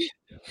trash.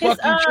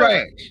 Fucking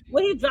trash.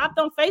 What he dropped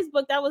on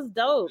Facebook, that was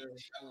dope.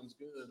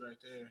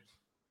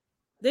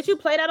 Did you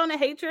play that on the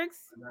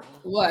Hatrix?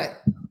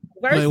 What?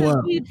 Versus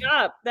he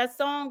dropped that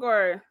song,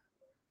 or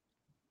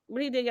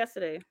what he did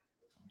yesterday?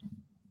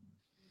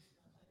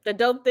 The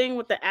dope thing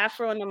with the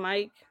afro and the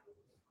mic.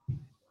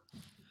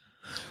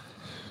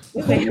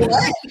 What? You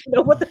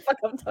know what the fuck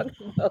I'm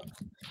talking about?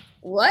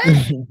 What?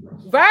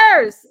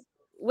 Verse.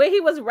 Where he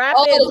was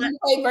rapping. Oh, you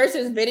play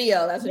Versus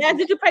video. That's what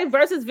did you play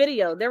Versus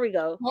video? There we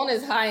go. Tone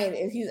is high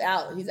and he's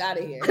out. He's out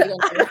of here. They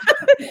dipped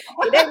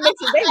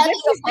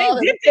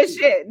this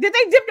shit. Did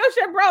they dip your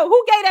shit, bro?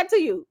 Who gave that to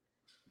you?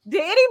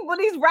 Did any of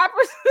these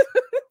rappers?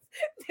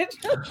 Did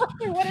you?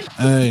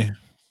 Hey.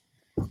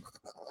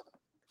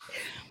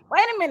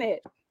 Wait a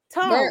minute.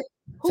 Tone.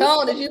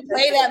 Tone, did you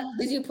play that?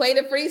 Did you play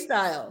the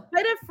freestyle?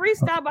 Play the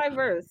freestyle by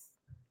Verse.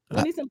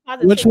 We need some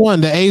positive. Which one?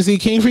 The AZ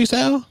King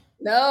freestyle?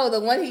 No, the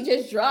one he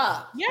just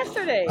dropped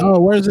yesterday. Oh,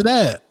 where's it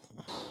at?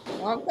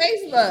 On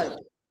Facebook.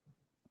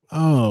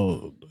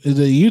 Oh, is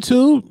it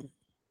YouTube?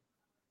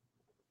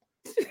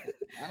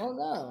 I don't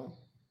know.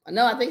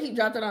 No, I think he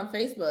dropped it on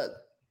Facebook.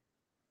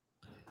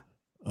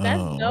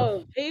 That's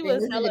dope. He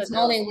was hella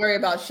Tone ain't worried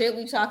about shit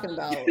we talking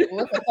about.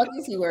 What the fuck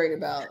is he worried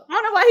about? I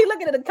don't know why he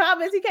looking at the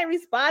comments. He can't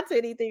respond to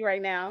anything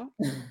right now.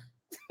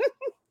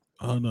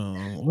 Hold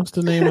on. What's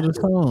the name of the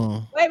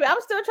song? Wait a minute.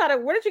 I'm still trying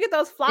to. Where did you get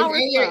those flowers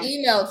It's in your from?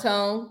 email,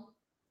 Tone.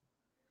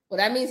 Well,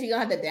 that means you're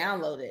gonna have to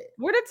download it.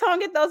 Where did Tone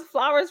get those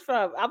flowers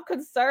from? I'm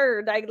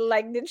concerned.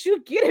 Like, did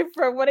you get it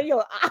from one of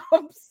your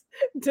ops?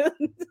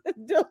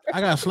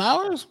 I got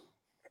flowers?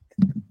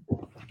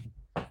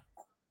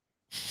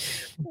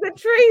 The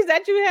trees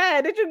that you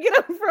had, did you get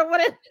them from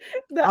one of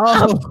the no.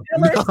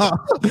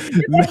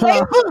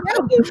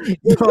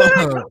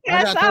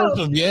 I got those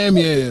from Yam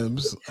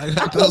Yams. I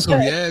got those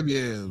from Yam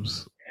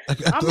Yams. I'm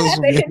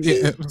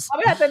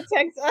gonna have to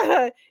text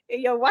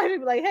your wife and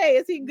be like, "Hey,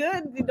 is he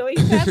good? You know, he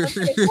passed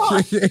the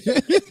car."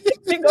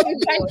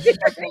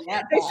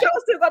 The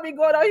show's still gonna be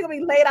going on. He's gonna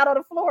be laid out on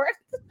the floor.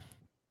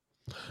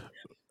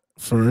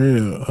 For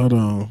real. Hold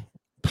on.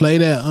 Play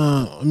that.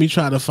 Let me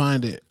try to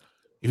find it.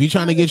 If you're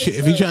trying to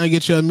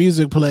get your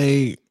music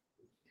played,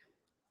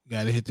 you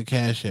gotta hit the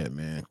Cash App,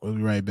 man. We'll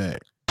be right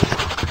back.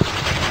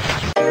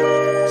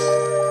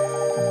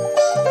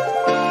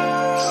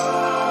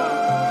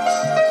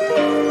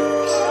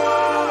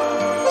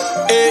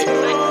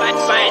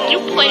 You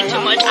play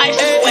too much, I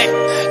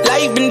swear.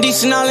 Life been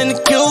decent all in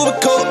the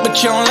cubicle, but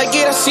you don't like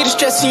it. I see the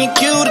stress in your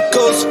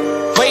cuticles.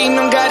 Waiting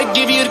on God to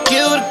give you the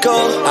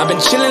cuticle. I've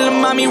been chilling,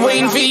 little mommy,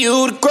 waiting for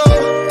you to grow.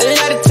 A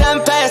lot of time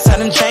passed, I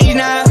done changed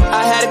now.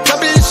 I had a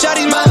couple of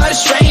shorties, my heart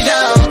is strange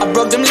now. I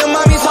broke them little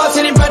mommy's hearts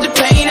and it brought the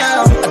pain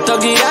out. I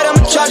thug it out,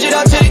 I'ma charge it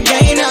out to the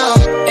game now.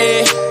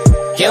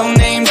 Your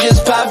name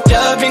just popped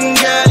up and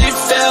girl, it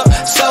felt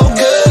so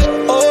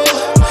good. Oh,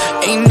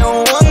 ain't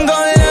no one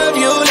gonna love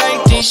you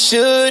like they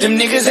should. Them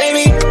niggas hate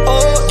me,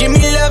 oh, give me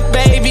love,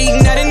 baby.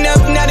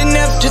 Not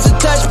enough, just a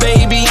touch,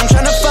 baby. I'm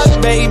tryna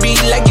fuck, baby,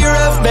 like you're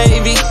rough,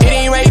 baby. It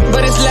ain't right,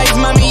 but it's life,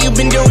 mommy, you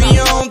been doing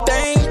your own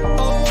thing.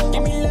 Oh,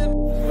 give me love.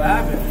 What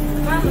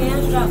happened? My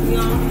man's dropped me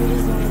off. I'm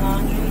just doing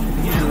laundry.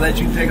 He just let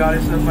you take all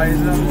this stuff by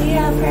yourself?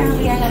 Yeah,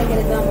 apparently I gotta get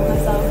it done by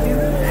myself.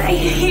 I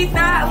He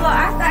thought, well,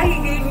 I thought he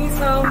gave me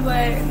some,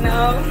 but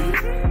no.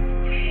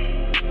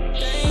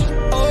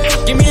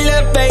 Give me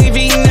love,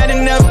 baby, not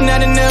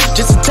enough,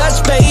 just a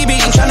touch, baby.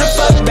 I'm tryna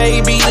fuck,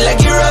 baby,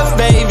 like you're rough,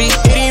 baby.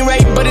 It ain't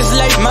right, but it's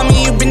life,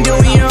 mommy, you've been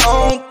doing your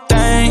own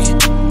thing.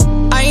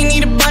 I ain't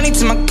need a Bonnie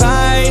to my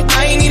Clyde,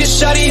 I ain't need a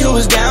shawty who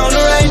was down,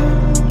 alright.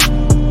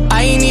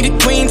 I ain't need a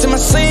queen to my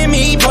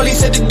Sammy,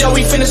 police at the door,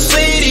 we finna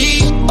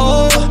city.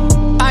 Oh,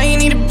 I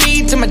ain't need a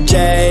beat to my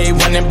J,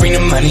 wanna bring the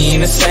money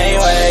in the same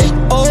way.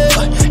 Oh,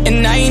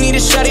 and I ain't need a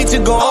shawty to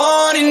go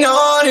on and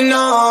on and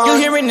on. You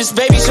hearing this,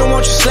 baby, so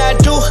won't you slide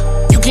through?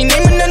 You can't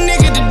name another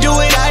nigga to do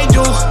what I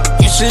do.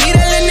 You should leave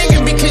that little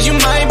nigga because you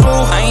my boo.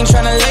 I ain't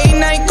tryna late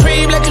night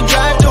creep like a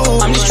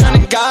drive-thru. I'm just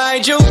tryna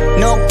guide you,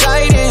 no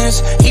guidance.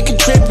 He could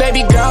trip,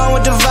 baby girl,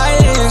 with the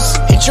violence.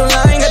 Hit your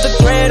line, got the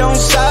thread on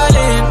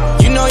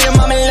silent. You know your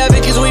mama love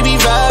it cause we be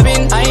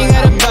vibing. I ain't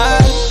gotta buy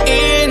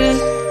in.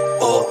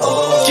 Oh,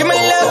 oh. You my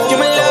love, you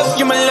my love,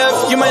 you my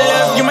love, you my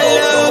love, you my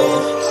love.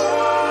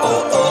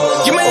 Oh,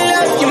 oh. You my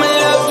love, you my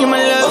love, you my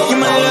love, you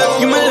my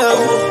love, you my love.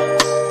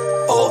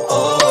 Oh,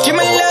 oh. You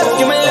my love,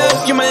 you my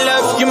love, you my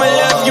love, you my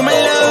love, you my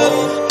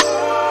love.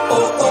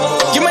 Oh,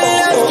 oh. You my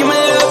love, you my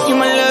love, you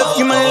my love,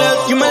 you my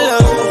love, you my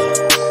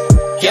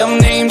love. Your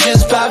name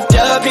just popped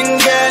up and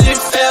girl, it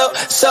felt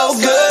so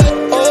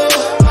good. Oh,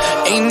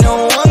 ain't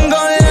no one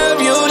gonna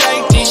love you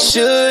like they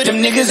should.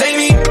 Them niggas ain't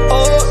me.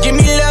 Oh, give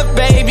me love,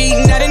 baby,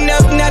 not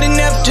enough,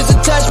 just a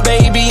touch,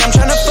 baby. I'm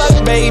tryna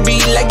fuck, baby,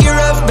 like you're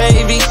rough,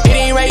 baby. It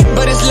ain't right,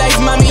 but it's life,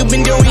 mommy, you've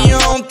been doing your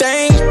own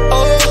thing.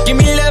 Oh, give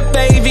me love,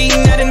 baby,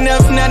 not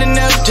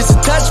enough, just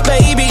a touch,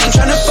 baby. I'm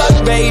tryna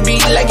fuck, baby,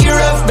 like you're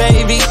rough,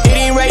 baby. It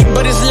ain't right,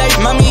 but it's life,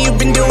 mommy, you've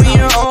been doing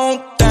your own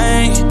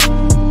thing.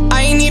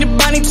 I ain't need a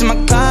Bonnie to my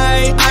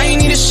Clyde, I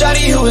ain't need a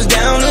shawty who was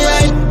down to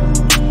ride.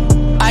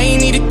 I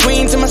ain't need a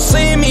queen to my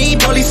Sammy,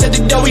 police at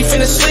the door, we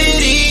finna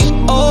city.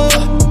 Oh,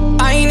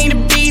 I ain't need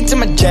a beat to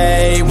my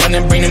J,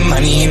 wanna bring the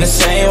money in the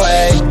same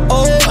way.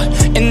 Oh,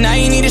 and I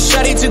ain't need a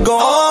shawty to go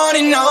on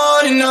and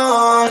on and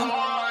on.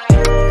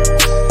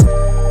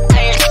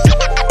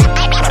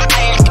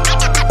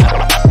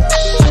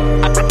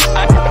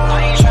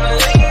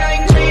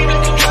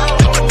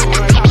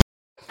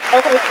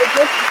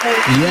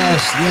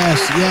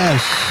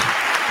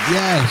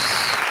 Yes.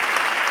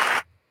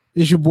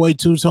 It's your boy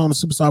Two Tone, the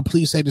Superstar.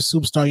 Please say the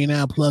Superstar. You're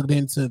now plugged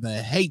into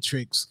the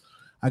Hatrix.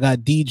 I got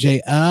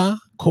DJ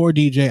Core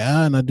DJ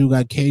and I do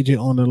got KJ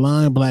on the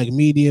line. Black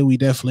Media, we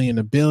definitely in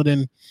the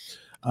building.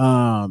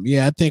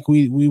 Yeah, I think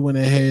we went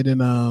ahead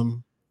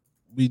and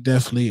we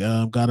definitely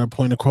got our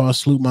point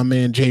across. Salute my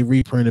man Jay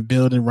Reaper in the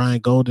building, Ryan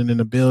Golden in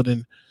the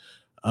building.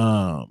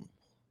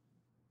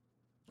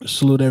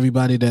 Salute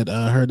everybody that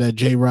heard that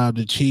J Rob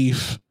the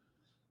Chief.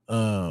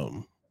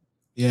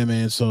 Yeah,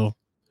 man. So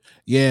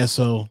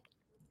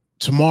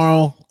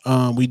tomorrow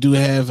we do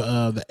have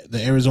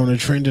the Arizona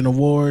Trending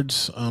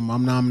Awards.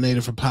 I'm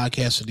nominated for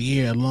Podcast of the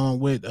Year along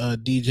with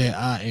DJ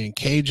and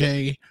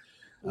KJ.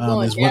 You're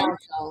going as down, well.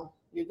 so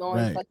you're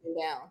going fucking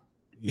down.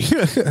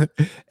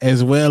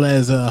 As well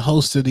as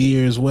host of the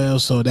year as well.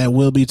 So that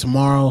will be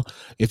tomorrow.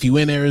 If you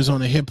in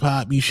Arizona hip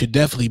hop, you should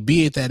definitely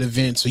be at that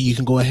event so you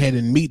can go ahead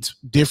and meet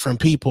different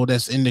people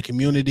that's in the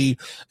community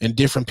and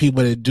different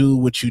people that do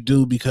what you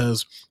do,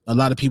 because a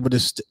lot of people that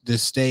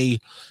stay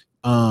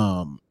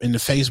in the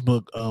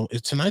Facebook.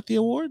 Is tonight the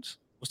awards?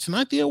 Was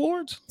tonight the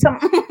awards?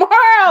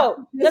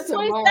 Tomorrow, the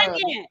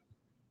 22nd.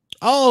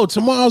 Oh,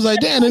 tomorrow. I was like,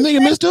 damn, the nigga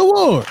missed the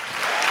award.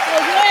 Oh,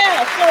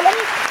 yeah. So let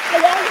me.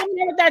 Y'all come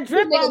here with that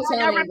drip on while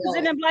y'all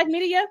representing Black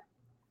Media.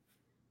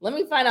 Let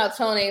me find out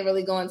Tony ain't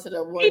really going to the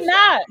award. He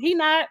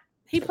not.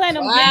 He playing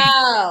them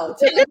wow.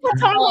 games. This what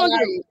Tom gonna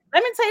do.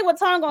 Let me tell you what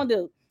Tom gonna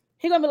do.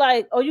 He gonna be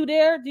like, "Oh, you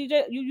there,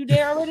 DJ? You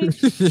there already?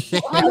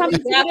 What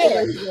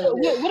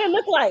it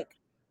look like?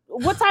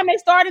 What time they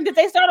starting? Did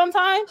they start on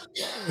time?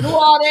 Who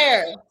all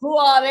there?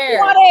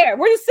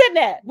 Where you sitting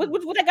at? What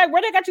they got?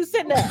 Where they got you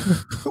sitting at?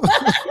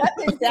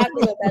 That's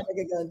exactly what that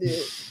nigga gonna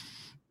do.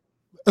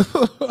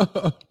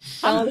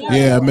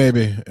 Yeah,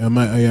 maybe I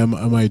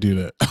might do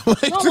that.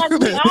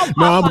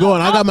 No, I'm going.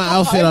 I got my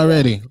outfit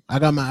already. I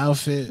got my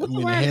outfit. I'm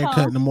getting a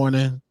haircut in the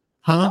morning.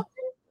 Huh? Okay.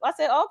 I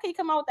said, okay,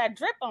 come on with that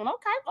drip on.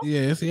 Okay.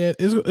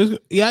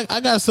 Yeah,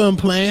 I got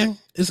something planned.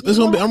 It's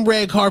gonna be. I'm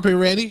red carpet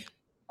ready.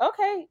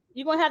 Okay,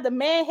 you gonna have the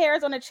man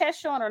hairs on the chest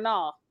showing or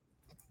no?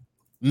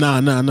 No. I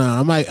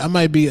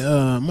might be in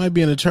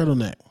a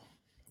turtleneck.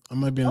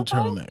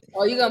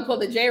 Oh, you gonna pull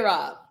the J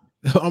Rob?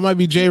 I might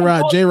be J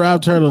Rob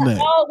turtleneck.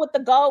 With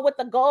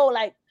the gold,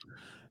 like.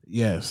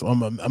 Yes, I'm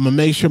gonna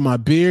make sure my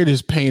beard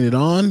is painted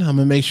on. I'm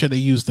gonna make sure they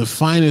use the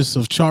finest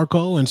of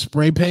charcoal and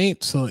spray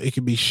paint so it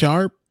can be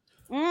sharp.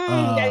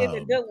 That is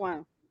a good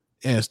one.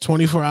 Yes,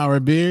 24-hour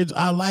beards.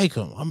 I like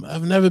them.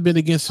 I've never been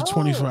against a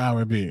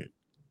 24-hour beard.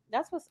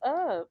 That's what's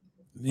up.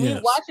 Yes. When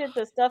you watch it,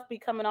 the stuff be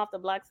coming off the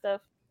black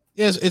stuff.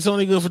 Yes, it's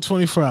only good for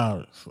 24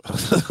 hours.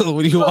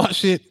 When you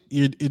wash it,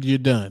 you're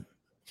done.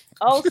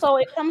 Oh, so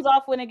it comes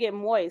off when it get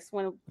moist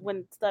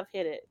when stuff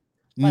hit it.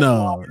 Like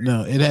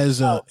no,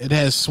 it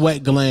has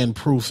sweat gland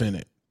proof in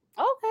it.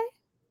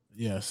 Okay.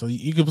 Yeah, so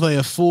you can play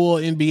a full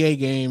NBA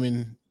game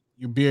and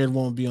your beard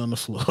won't be on the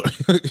floor.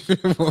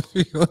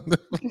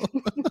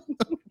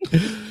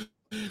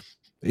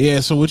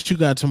 Yeah, so what you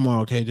got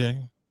tomorrow,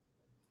 KJ?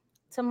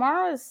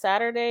 Tomorrow is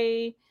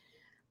Saturday.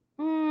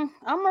 I'm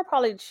gonna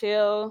probably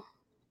chill,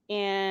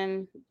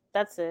 and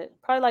that's it.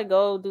 Probably like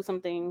go do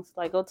some things,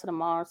 like go to the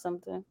mall or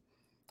something.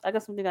 I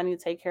got something I need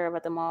to take care of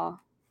at the mall.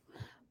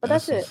 But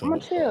that's it. I'm gonna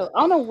chill.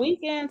 On the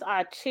weekends,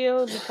 I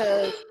chill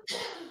because,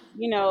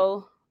 you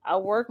know, I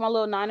work my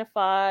little 9 to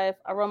 5.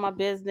 I run my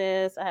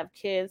business. I have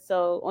kids.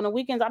 So on the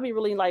weekends, I be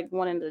really like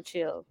wanting to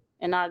chill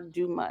and not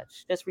do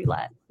much. Just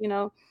relax, you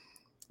know,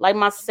 like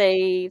my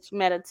sage,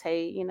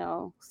 meditate, you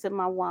know, sip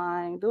my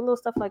wine, do little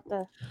stuff like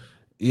that.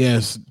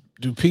 Yes.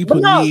 Do people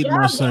need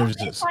more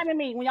services?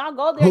 Me. When y'all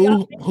go there,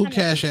 who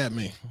cash at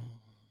me?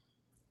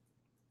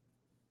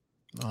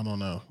 I don't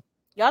know.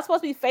 Y'all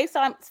supposed to be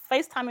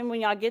FaceTiming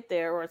when y'all get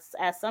there, or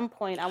at some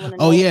point. I want to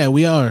know. Oh yeah,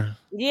 we are.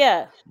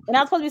 Yeah, and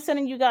I'm supposed to be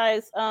sending you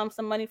guys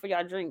some money for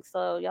y'all drinks,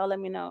 so y'all let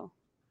me know,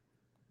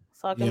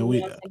 so I can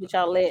get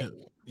y'all lit.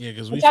 Yeah,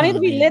 because y'all need to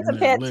be lit to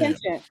pay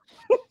attention.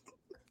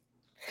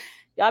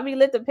 Y'all be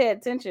lit to pay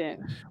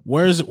attention.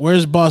 Where's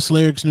Boss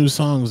Lyric's new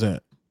songs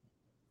at?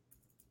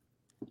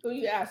 Who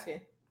you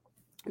asking?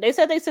 They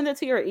said they sent it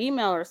to your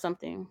email or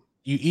something.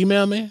 You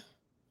email me?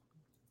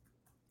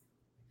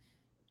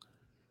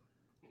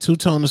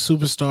 Two-tone the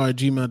superstar at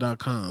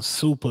gmail.com.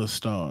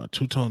 Superstar.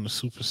 Two-tone the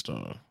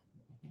superstar.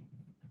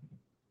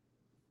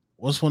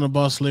 What's one of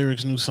Boss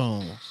Lyric's new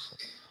songs?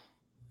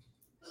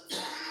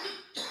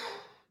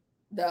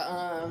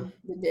 The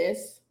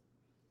diss.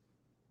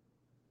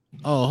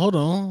 Oh, hold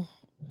on.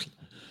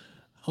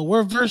 Oh,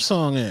 where verse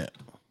song at?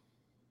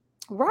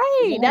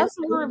 Right. That's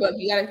the word. But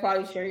you gotta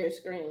probably share your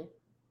screen.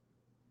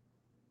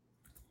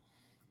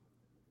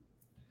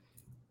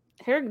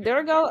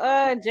 There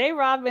go J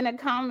Rob in the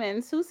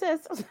comments. Who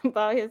says something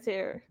about his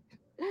hair?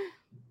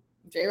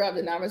 J Rob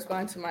did not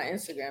respond to my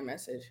Instagram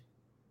message.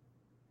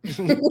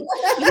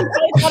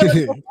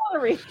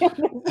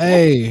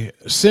 Hey,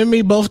 send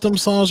me both them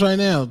songs right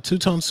now.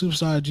 Two-tone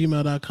superstar at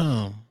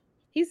gmail.com.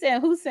 He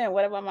said, who sent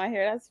what about my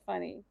hair? That's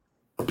funny.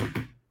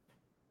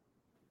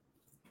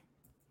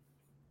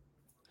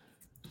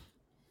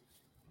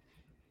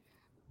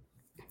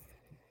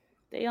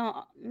 They don't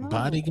know.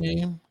 Body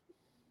game.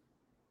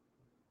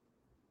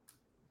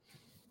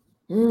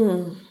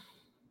 Mm.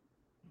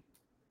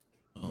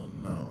 Oh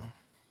no.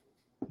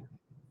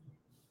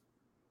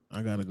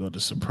 I gotta go to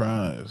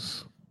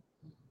Surprise.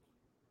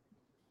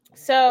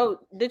 So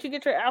did you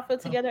get your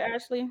outfit together,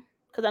 Ashley?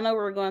 Because I know we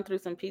were going through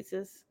some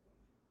pieces.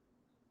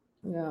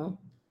 No.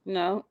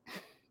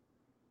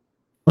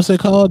 What's it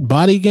called?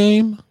 Body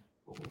game?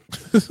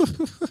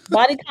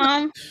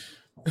 Bodycon?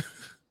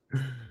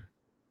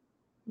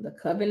 The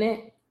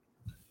Covenant?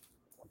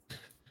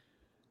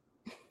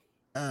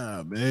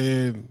 Ah,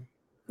 man.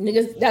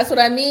 Niggas, that's what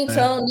I mean,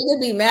 Tone.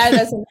 Niggas be mad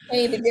at some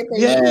pain to get their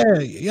Yeah,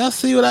 y'all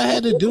see what I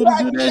had to do to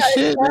do that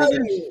shit,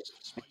 nigga?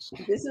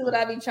 This is what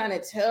I be trying to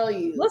tell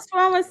you. What's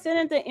wrong with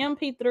sending the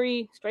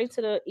MP3 straight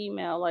to the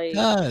email? Like,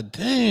 God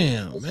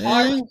damn, it's man.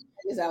 hard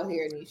niggas out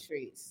here in these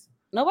streets.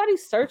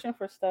 Nobody's searching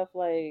for stuff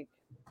like.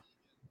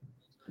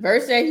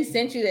 Verse said he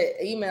sent you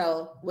the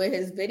email with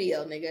his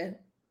video, nigga.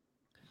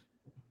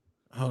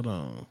 Hold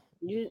on.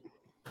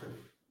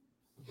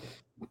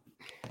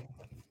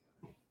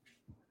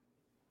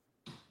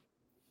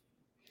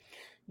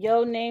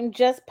 Your name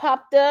just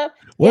popped up.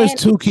 Where's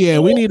Tukey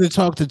at? We need to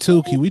talk to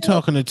Tukey. We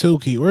talking to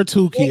Tukey. Where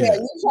Tukey at?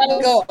 You trying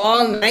to go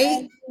all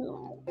night?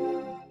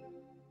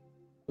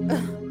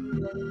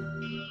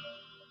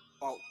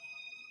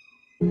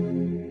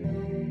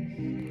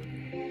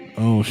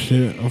 Oh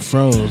shit, I'm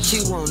froze.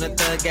 She want a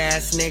thug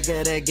ass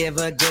nigga to give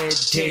her good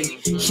D.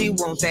 She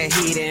want that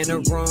heat in the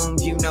room,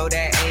 you know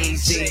that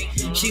AZ.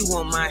 She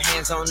want my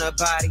hands on her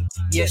body,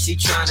 yeah, she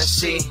tryna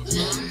see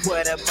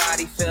what her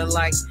body feel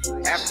like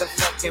after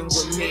fucking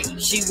with me.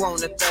 She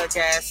want a thug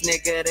ass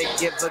nigga to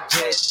give her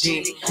good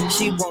D.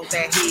 She want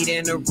that heat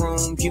in the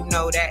room, you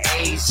know that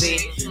AZ.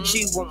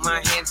 She want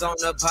my hands on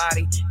her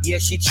body, yeah,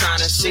 she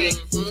tryna see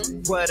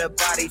what her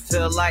body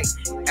feel like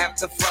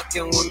after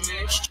fucking with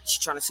me. She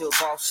tryna see a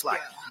boss like.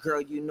 Girl,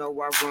 you know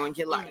I ruined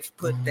your life.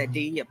 Put that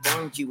D up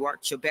on you,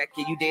 arch your back,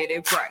 yeah, you did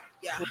it right.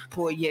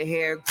 Pull your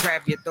hair,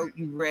 grab your throat,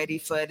 you ready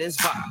for this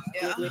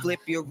vibe. Flip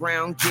you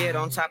around, get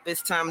on top,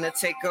 it's time to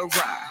take a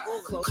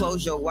ride.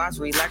 Close your eyes,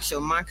 relax your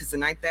mind, cause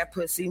tonight that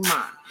pussy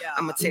mine.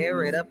 I'ma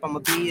tear it up, I'ma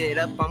beat it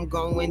up, I'm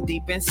going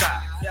deep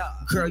inside.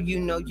 Girl, you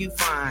know you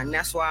fine,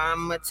 that's why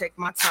I'ma take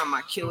my time.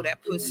 I kill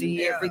that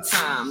pussy every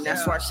time,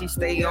 that's why she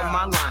stay on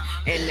my line.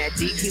 And that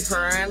D keep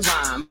her in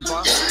line.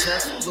 Boss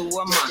just blew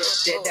her mind,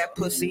 did that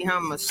pussy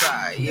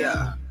homicide,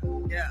 yeah.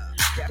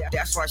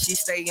 That's why she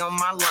stay on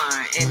my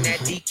line, and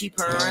that D keep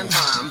her in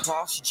line.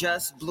 Boss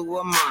just blew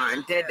her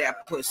mind, dead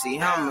that pussy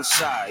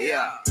homicide,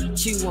 yeah.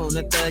 She want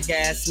a thug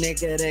ass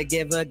nigga to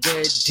give her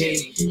good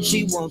D.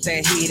 She want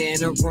that heat in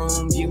the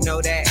room, you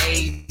know that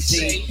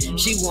AC.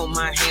 She want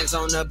my hands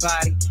on her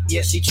body,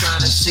 yeah, she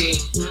tryna see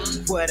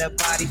what her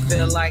body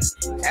feel like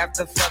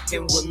after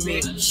fucking with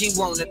me. She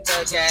want a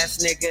thug ass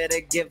nigga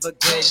to give her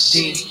good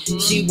D.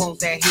 She want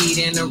that heat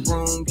in the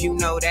room, you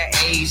know that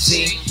AZ.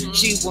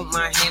 She want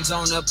my hands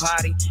on her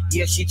body,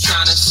 yeah, she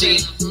tryna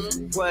see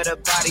what her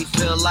body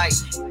feel like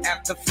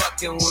after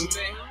fucking with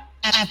me.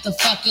 After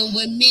fucking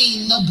with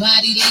me,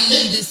 nobody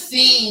leave the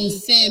scene.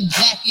 Send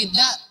back it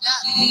up,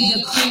 leave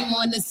the cream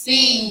on the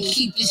scene.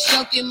 Keep it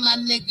stroking, my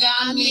nigga,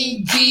 I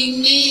mean,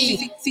 be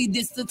me. See,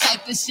 this the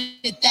type of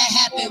shit that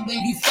happen when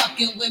you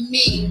fucking with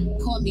me.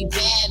 Call me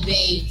bad,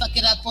 babe, fuck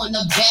it up on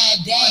a bad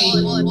day.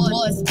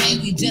 Boss,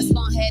 baby, just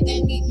go ahead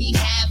and meet me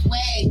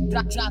halfway.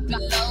 Drop it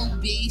low,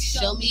 B,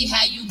 show me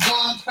how you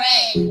gon'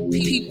 pray.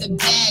 Peep the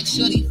bag,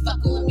 shorty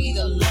fucking with me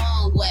the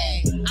long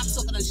way. I'm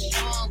talking a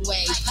strong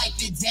way, pipe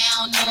it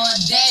down all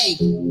day.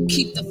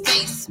 Keep the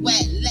face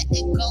wet, let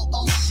it go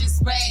ocean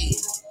spray.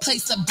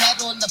 Place a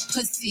bet on the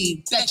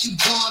pussy, bet you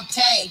gon'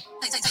 pay.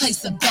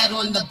 Place a bet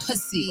on the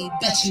pussy,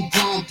 bet you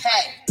gon'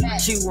 pay.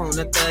 She want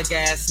a thug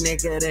ass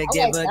nigga to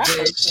give her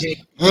good shit.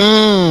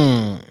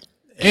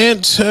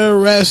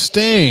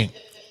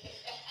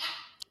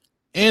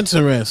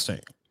 Interesting.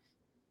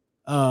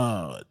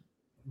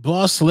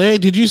 Boss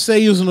Leg, did you say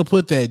you was gonna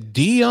put that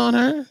D on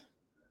her?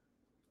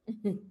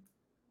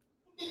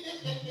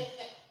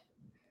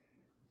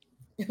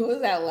 Who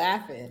was that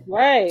laughing?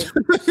 Right.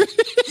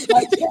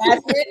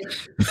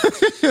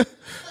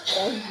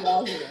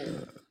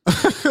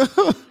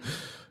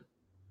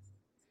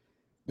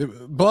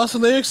 Boss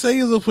Leg say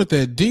you was gonna put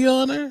that D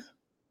on her?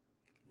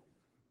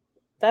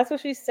 That's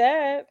what she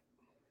said.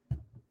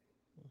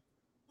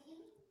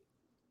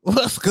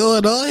 What's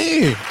going on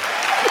here?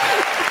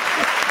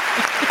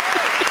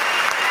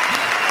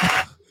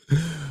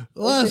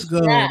 What's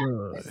going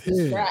on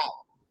here?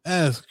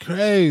 That's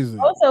crazy.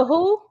 Oh, so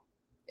who?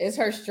 It's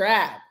her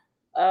strap.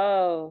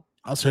 Oh.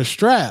 That's her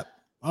strap.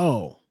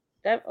 Oh.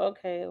 That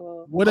okay.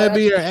 Well, would that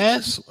be her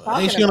ass?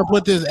 Ain't she gonna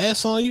put this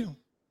S on you?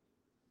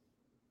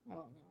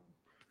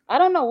 I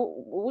don't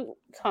know.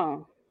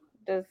 Tom.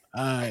 All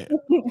right.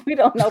 We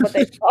don't know, but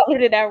they call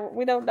it that.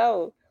 We don't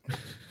know.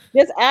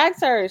 Just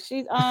ask her.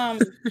 She's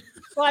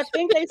So I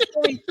think they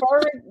still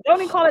refer. Don't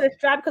even call it a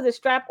strap because it's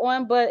strap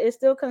on, but it's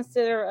still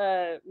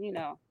considered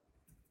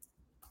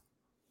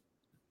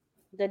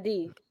the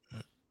D.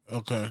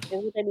 Okay. Is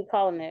what they be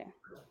calling it.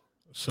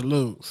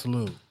 Salute.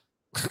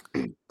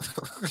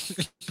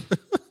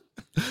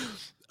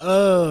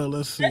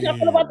 Let's see. How y'all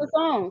feel about the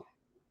song?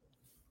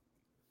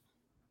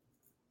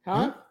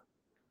 Huh?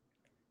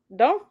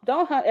 Don't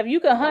hunt. If you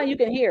can hunt, you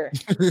can hear.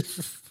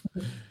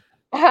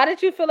 How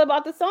did you feel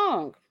about the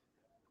song?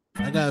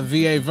 I got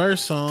VA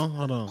verse song.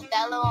 Hold on.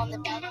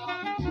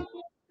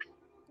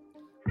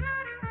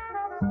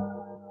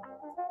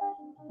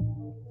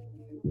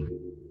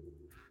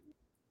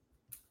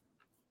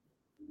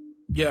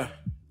 Yeah,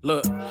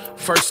 look,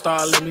 first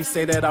off, let me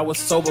say that I was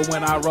sober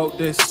when I wrote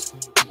this.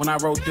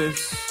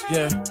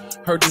 Yeah,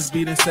 heard this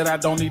beat and said I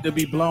don't need to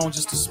be blown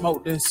just to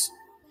smoke this.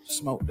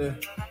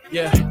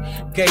 Yeah,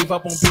 gave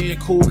up on being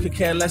cool, could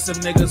care less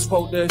if niggas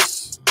quote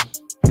this.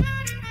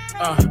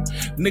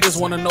 Niggas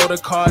wanna know the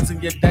cards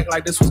in your deck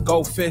like this was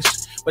goldfish.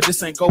 But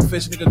this ain't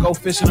goldfish, nigga. Go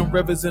fish in them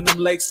rivers and them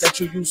lakes that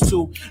you used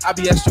to. I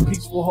be extra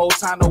peaceful whole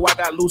time, know I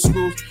got loose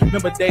screws.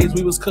 Remember days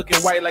we was cooking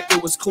white like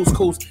it was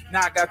couscous.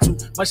 Now I got too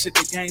much shit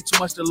to gain, too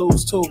much to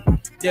lose too.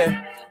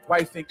 Yeah,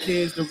 wife and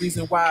kids, the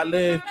reason why I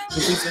live. The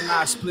reason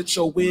I split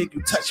your wig,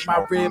 you touch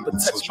my rib, but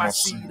touch my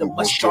seed. The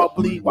must y'all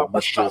bleed, why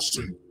must y'all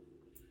see?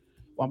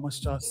 Why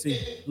must y'all see?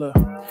 Look,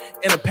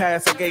 in the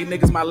past, I gave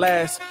niggas my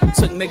last.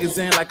 Took niggas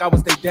in like I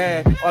was their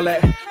dad. All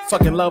that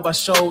fucking love I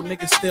showed,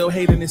 niggas still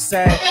hating, it's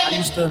sad. I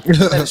used to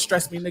let it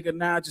stress me, nigga,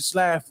 now I just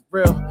laugh.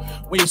 Real,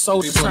 when your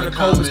soldiers turn the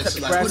cold, cut the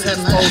grass and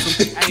expose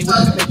them. I ain't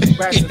with to fake the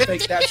grass and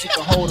fake that you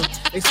can hold them.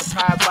 They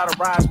surprised by the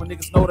rise when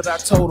niggas know that I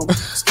told them.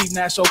 Steve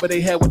Nash over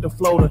their head with the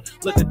floater.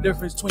 Look the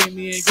difference between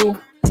me and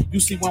you. You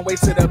see one way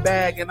to the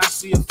bag and I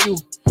see a few.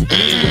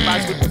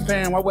 Everybody's with the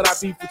fan, why would I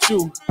beef with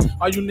you?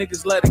 All you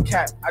niggas let it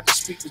cap, I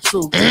just speak the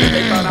truth.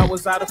 They thought I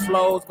was out of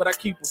flows, but I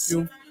keep a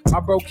few. My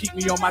bro keep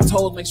me on my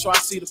toes, make sure I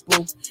see the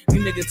blue.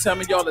 These niggas tell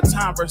me all the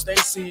time, verse they ain't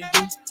seeing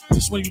you.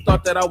 Just when you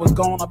thought that I was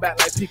gone, I'm back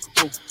like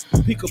peekaboo.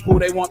 Peekaboo,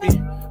 they want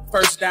me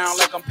first down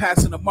like I'm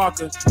passing a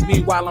marker.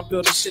 Meanwhile, I'm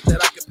building shit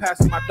that I can pass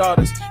to my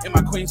daughters. And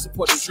my queen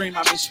support the dream,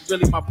 I mean she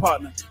really my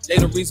partner. They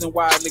the reason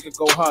why a nigga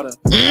go harder.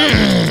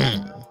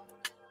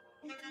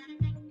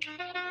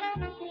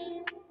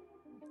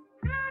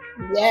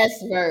 Yes,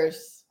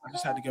 verse. I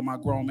just had to get my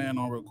grown man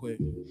on real quick.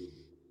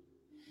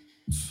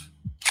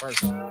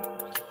 First.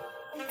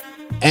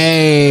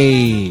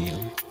 Hey,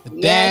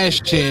 that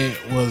shit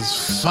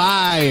was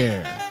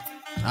fire.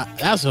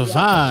 That's a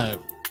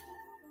vibe.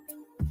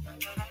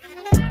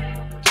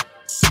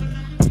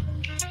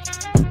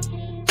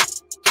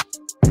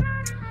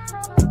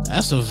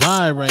 That's a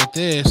vibe right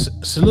there.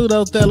 Salute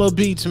Othello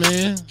Beats,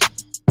 man.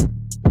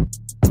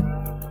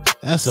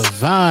 That's a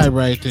vibe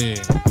right there.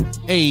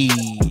 Hey.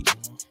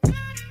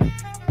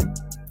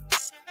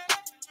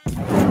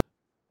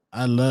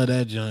 I love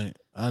that joint.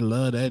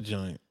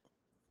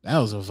 That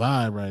was a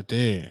vibe right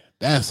there.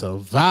 That's a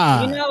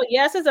vibe. You know,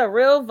 yes, it's a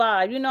real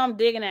vibe. You know, I'm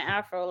digging an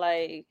afro.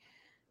 Like,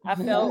 I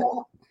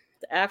felt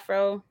the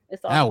afro.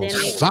 It's authentic.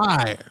 That was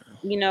fire.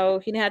 You know,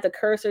 he didn't have to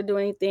curse or do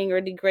anything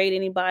or degrade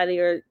anybody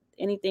or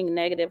anything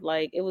negative.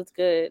 Like, it was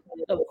good,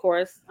 of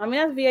course. I mean,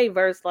 that's VA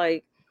verse.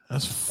 Like,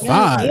 that's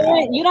fire.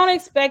 You don't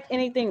expect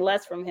anything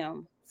less from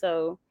him.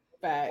 So,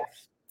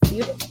 facts.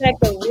 You expect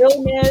the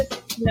realness,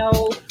 you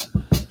know.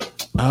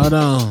 Hold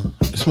on.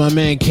 It's my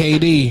man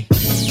KD.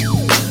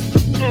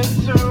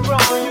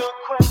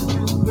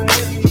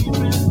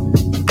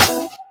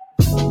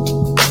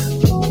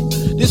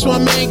 This my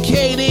man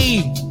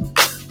KD.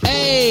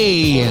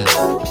 Hey.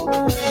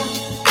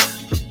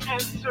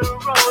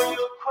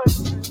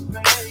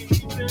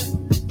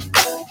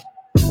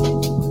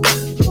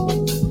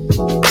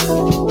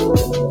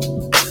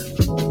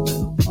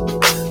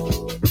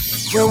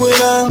 Where would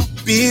I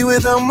be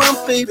without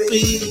my baby?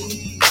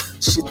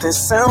 Shit, that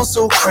sounds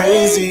so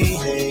crazy.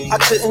 I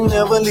couldn't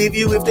ever leave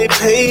you if they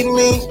paid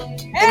me.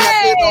 And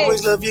I could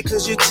always love you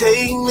cause you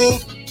take me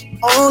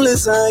all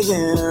as I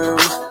am.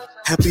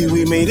 Happy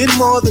we made it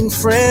more than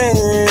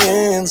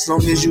friends.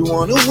 Long as you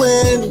wanna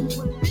win.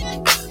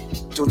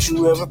 Don't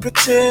you ever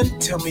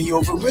pretend. Tell me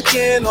over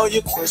again all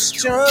your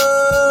questions.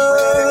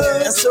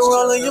 Answer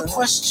all of your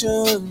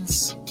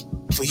questions.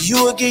 For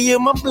you I give you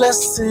my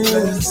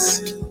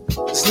blessings.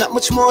 There's not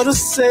much more to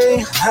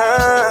say.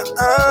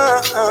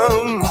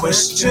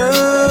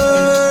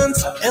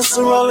 Questions.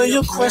 Answer all of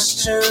your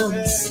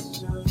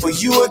questions. For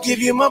you, I give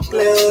you my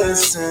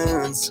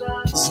blessings.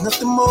 There's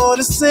nothing more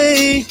to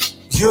say.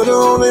 You're the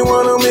only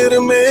one I'm here to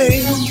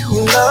make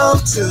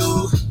love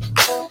to.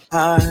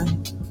 I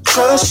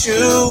trust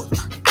you.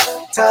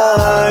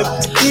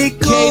 Time to be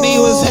cool. KD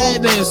was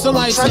heading.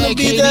 Somebody said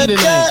KD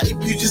tonight.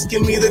 If you just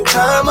give me the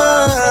time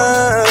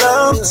I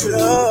love to.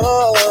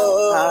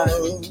 I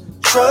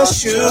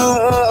trust you.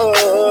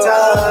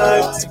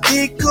 Time to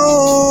be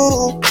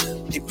cool.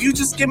 If you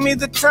just give me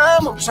the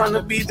time, I'm trying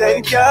to be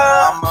that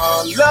guy.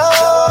 I'ma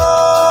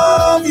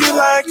love you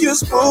like you're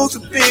supposed to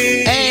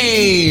be.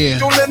 Hey.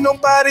 Don't let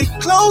nobody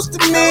close to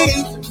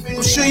me.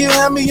 I'm sure you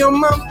have me on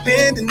my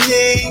bending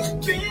knee.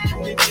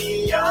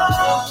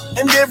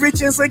 And every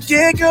chance I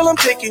get, girl, I'm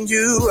taking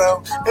you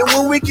out. And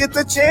when we get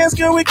the chance,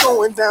 girl, we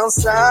going down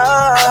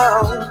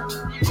south.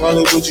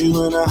 Probably put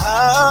you in a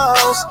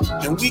house,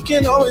 and we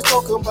can always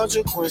talk about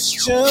your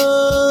questions.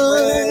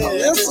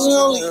 That's the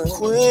only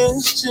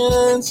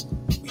questions.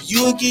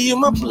 You will give you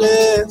my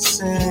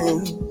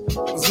blessing.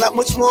 There's not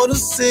much more to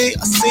say.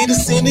 I say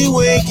this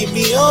anyway. Give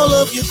me all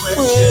of your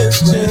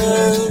questions.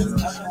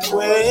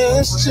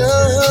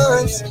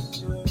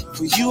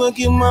 For you, I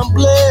give my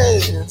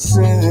blessings.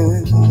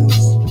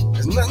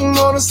 There's nothing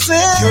more to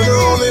say. You're the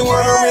only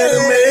one I'm here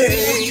to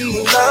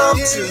make love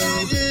to.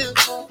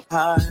 I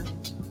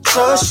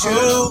trust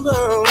you.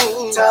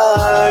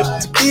 Time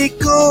to be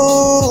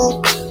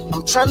cool.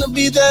 I'm trying to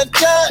be that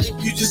guy.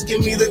 If you just give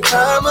me the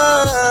time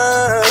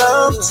I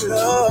love to.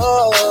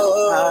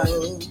 I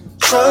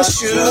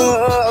trust you.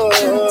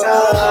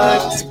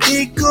 Time to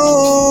be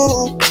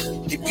cool.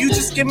 If you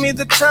just give me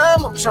the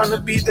time, I'm trying to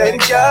be that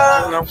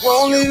guy. And I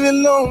won't leave you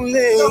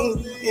lonely.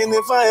 And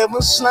if I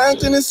ever slack,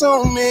 then it's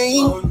on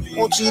me.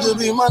 Want you to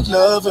be my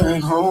lover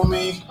and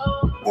homie.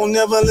 Won't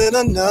never let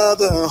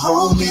another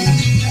hold me.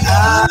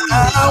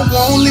 I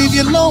won't leave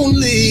you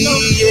lonely,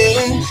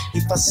 yeah.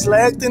 If I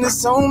slack, then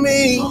it's on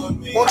me.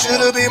 Want you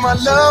to be my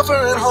lover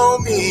and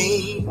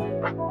homie.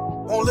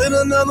 Won't let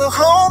another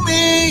hold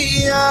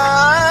me.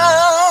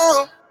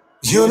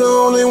 You're the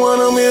only one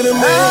I'm here to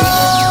make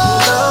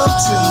love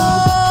to.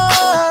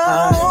 I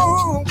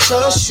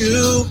trust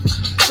you.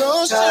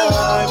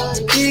 Time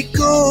to be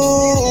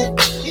cool.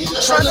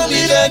 I'm trying to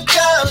be that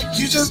guy.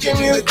 You just give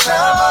me the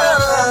time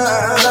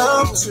I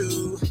love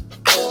to.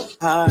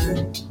 I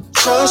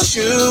trust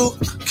you.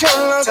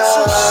 Time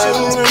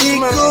to be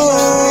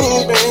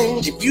cool.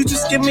 If you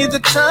just give me the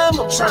time,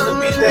 I'm trying to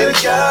be that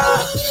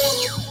guy.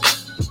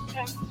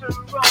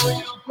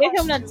 Give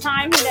him the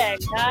time for that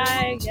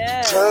guy,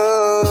 yeah.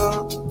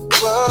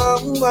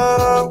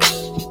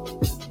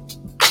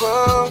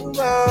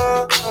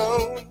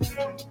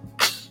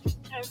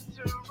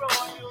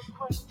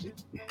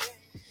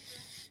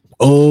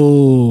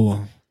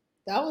 Oh,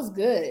 that was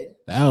good.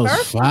 That was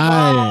First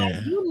fire. of all,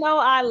 you know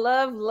I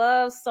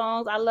love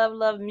songs. I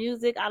love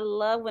music. I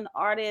love when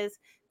artists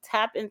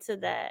tap into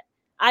that.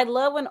 I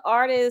love when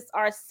artists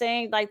are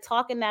saying, like,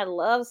 talking that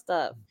love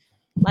stuff.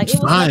 Like, it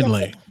was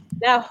finally.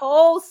 That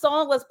whole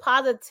song was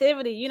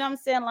positivity. You know what I'm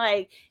saying?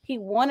 Like, he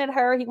wanted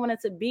her. He wanted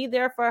to be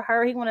there for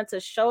her. He wanted to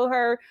show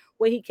her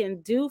what he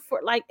can do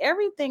for, like,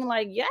 everything.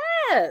 Like,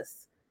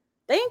 yes.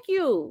 Thank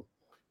you.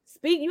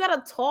 Speak. You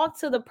got to talk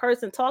to the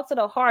person. Talk to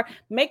the heart.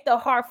 Make the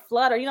heart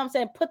flutter. You know what I'm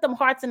saying? Put them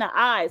hearts in the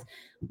eyes.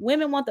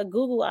 Women want the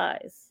Google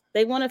eyes.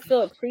 They want to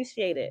feel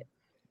appreciated.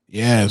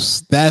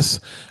 Yes, that's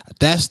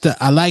the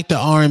I like the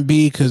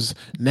R&B because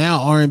now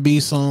R&B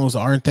songs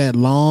aren't that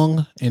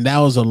long, and that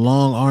was a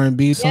long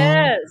R&B song.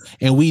 Yes.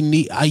 And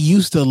I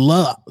used to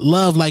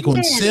love like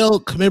when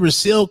Silk, remember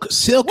Silk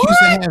used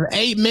to have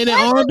 8-minute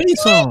R&B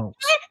songs.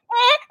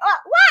 What?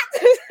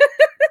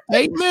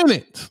 8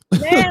 minutes.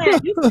 Man,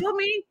 you feel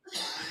me?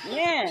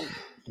 Man.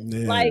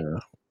 Yeah. Like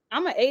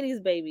I'm an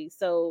 80s baby,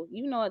 so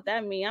you know what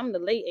that means. I'm the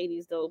late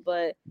 80s though,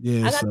 but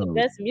Yeah, I got the so-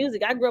 best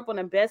music. I grew up on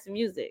the best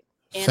music.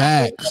 And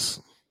Facts.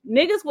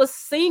 niggas was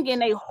singing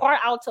their heart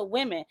out to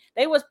women.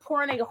 They was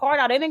pouring their heart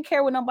out. They didn't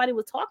care what nobody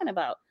was talking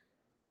about.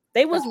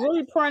 They was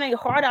really pouring their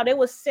heart out. They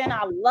was saying,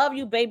 I love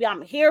you, baby.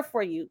 I'm here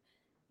for you.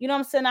 You know what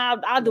I'm saying?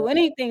 I'll do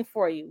anything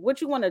for you.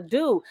 What you want to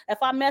do? If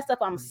I messed up,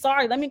 I'm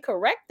sorry. Let me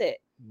correct it.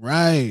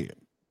 Right.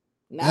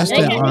 That's They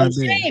that had no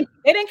R&B. shame.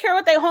 They didn't care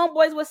what their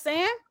homeboys was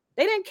saying.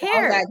 They didn't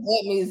care. That was that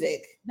good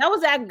music. That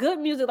was that good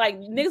music. Like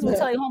niggas would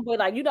tell your homeboy,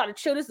 like, you gotta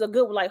chill. This is a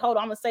good one. Like, hold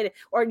on, I'm gonna say that.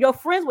 Or your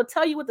friends would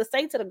tell you what to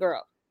say to the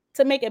girl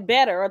to make it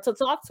better or to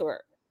talk to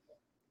her.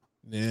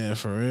 Yeah,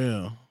 for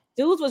real.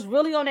 Dudes was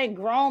really on that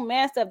grown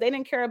man stuff. They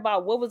didn't care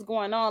about what was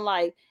going on.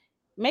 Like,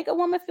 make a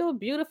woman feel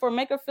beautiful,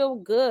 make her feel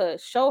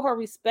good, show her,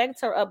 respect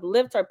her,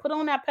 uplift her, put her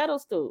on that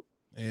pedestal.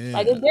 Yeah.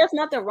 Like, if there's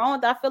nothing wrong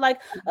with that, I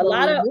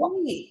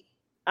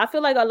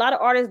feel like a lot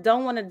of artists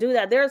don't want to do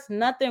that. There's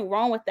nothing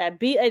wrong with that.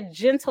 Be a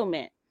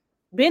gentleman.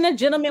 Being a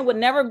gentleman would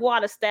never go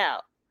out of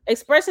style.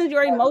 Expressing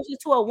your emotions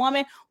to a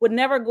woman would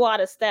never go out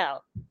of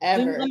style. Do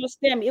Ever. you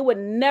understand me? It would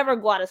never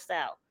go out of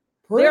style.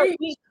 Preach.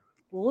 We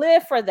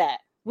live for that.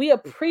 We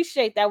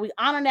appreciate that. We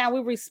honor that. We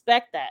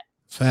respect that.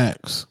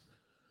 Facts.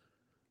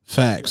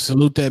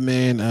 Salute that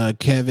man,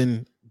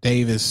 Kevin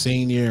Davis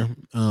Sr.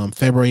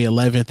 February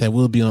 11th. That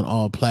will be on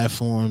all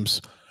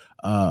platforms.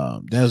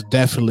 That's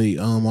definitely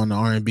on the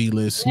R&B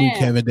list. Salute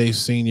Kevin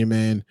Davis Sr.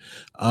 Man.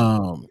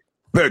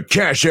 The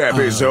Cash App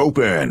is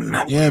open.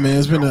 Yeah, man,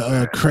 it's been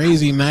a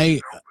crazy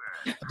night.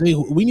 I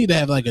think we need to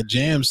have like a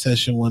jam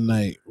session one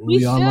night.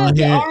 We all should. on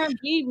The here.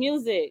 R&B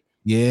music.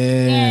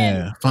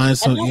 Yeah, find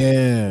some.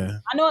 I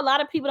know a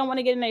lot of people don't want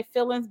to get in their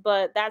feelings,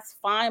 but that's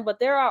fine. But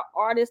there are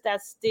artists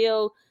that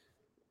still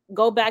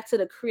go back to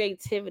the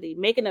creativity,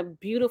 making a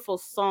beautiful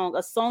song,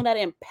 a song that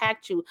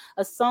impact you,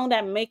 a song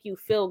that make you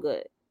feel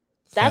good.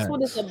 That's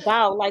what it's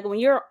about. Like when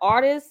you're an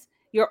artist,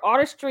 your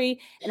artistry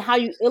and how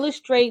you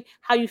illustrate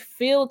how you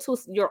feel to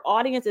your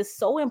audience is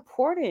so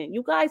important.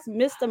 You guys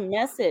missed the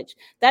message.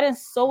 That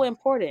is so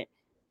important.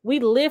 We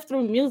live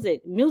through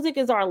music. Music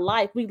is our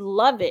life. We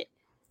love it.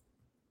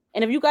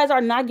 And if you guys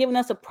are not giving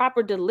us a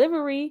proper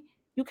delivery,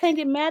 you can't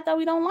get mad that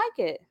we don't like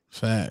it.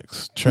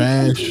 Facts.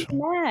 Trash. You can't be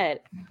mad.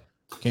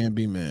 Can't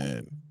be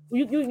mad.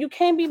 You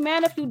can't be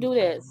mad if you do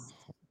this.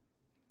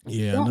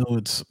 Yeah, I know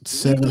it's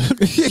 7.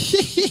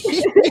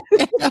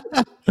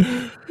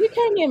 You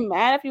can't get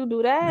mad if you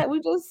do that. We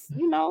just,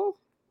 you know,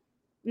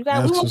 we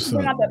want to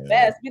bring out the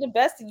best. Be the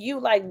best of you.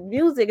 Like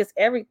music is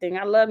everything.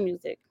 I love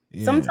music.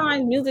 Yeah.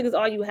 Sometimes music is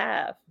all you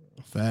have.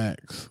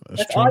 Facts.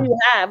 That's all you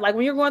have. Like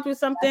when you're going through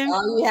something, That's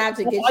all you have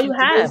to that's get all you you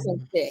have. through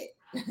some shit.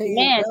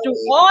 Man, through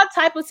all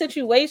type of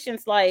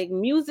situations, like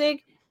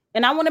music,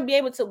 and I want to be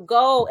able to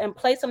go and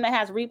play something that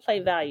has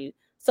replay value.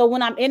 So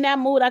when I'm in that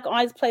mood, I can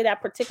always play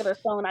that particular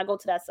song and I go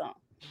to that song.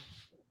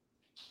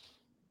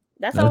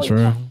 That's all we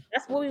want.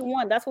 That's what we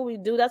want. That's what we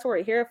do. That's what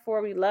we're here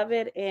for. We love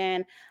it.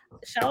 And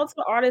shout out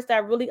to artists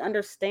that really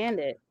understand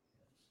it,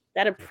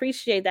 that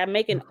appreciate that,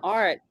 making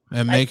art.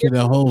 And make it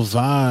a whole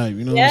vibe.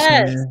 You know what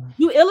I'm saying?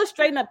 You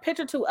illustrating a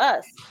picture to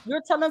us.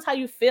 You're telling us how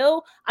you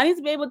feel. I need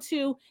to be able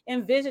to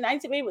envision. I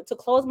need to be able to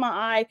close my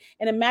eye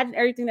and imagine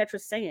everything that you're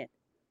saying.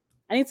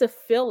 I need to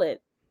feel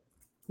it.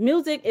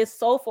 Music is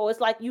soulful. It's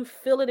like you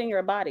feel it in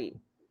your body.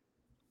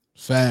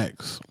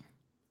 Facts.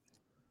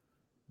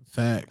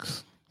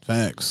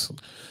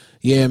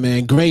 Yeah,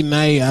 man. Great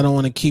night. I don't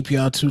want to keep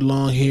y'all too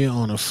long here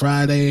on a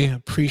Friday.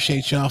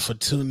 Appreciate y'all for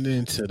tuning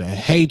in to the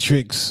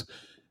Hatrix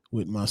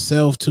with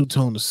myself,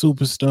 Two-Tone the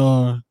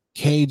Superstar,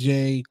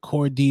 KJ,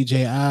 Core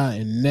DJI,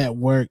 and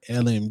Network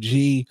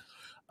LMG.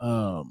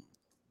 I'm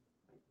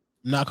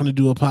not going to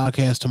do a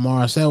podcast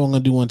tomorrow. I said I'm going to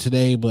do one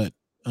today, but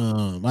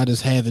I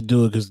just had to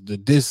do it because the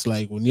diss,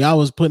 like when y'all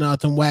was putting out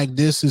them whack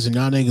disses and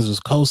y'all niggas was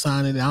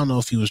co-signing it, I don't know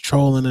if he was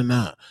trolling or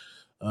not,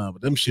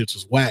 but them shits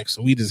was whack,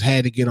 so we just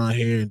had to get on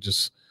here and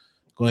just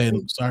go ahead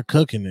and start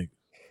cooking it.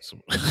 So.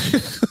 And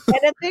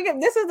the thing,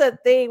 this is the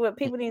thing what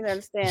people need to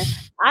understand.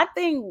 I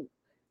think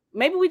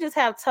maybe we just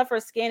have tougher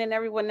skin than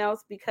everyone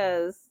else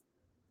because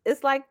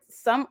it's like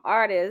some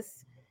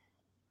artists,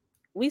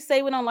 we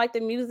say we don't like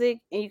the music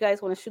and you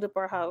guys want to shoot up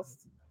our house.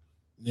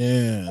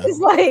 Yeah. It's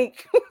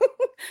like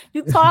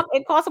you talk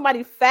and call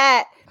somebody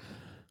fat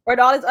or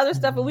all this other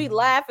stuff and we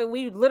laugh and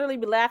we literally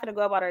be laughing and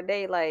go about our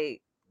day.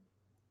 Like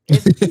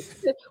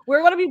we're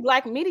going to be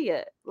black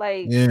media.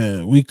 Like,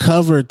 yeah, we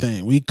cover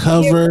things. We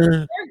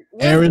cover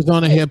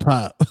Arizona hip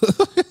hop.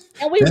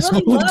 And we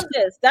really love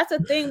this. That's the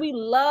thing. We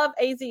love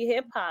AZ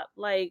hip hop.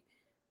 Like,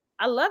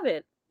 I love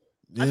it.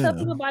 I tell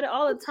people about it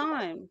all the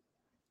time.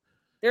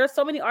 There are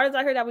so many artists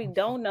out here that we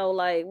don't know.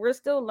 Like, we're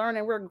still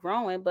learning, we're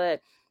growing,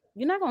 but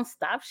you're not gonna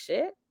stop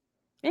shit.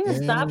 You ain't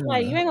gonna stop.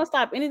 Like, you ain't gonna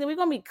stop anything. We're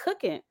gonna be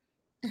cooking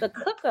the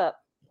cook up.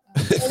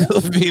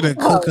 Be the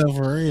cook up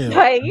for real.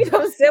 Like, you know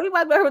what I'm saying? We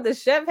might be with the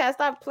chef has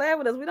stopped playing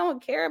with us. We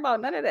don't care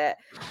about none of that.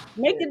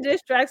 Make the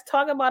diss tracks,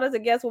 talk about us,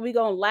 and guess what? We're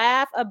gonna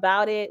laugh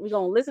about it, we're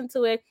gonna listen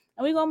to it,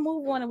 and we're gonna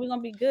move on, and we're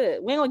gonna be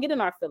good. We ain't gonna get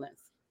in our feelings.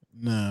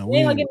 Nah, we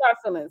ain't gonna get in our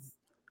feelings.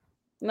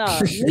 No,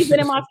 me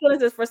getting my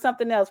feelings is for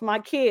something else. For my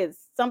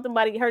kids,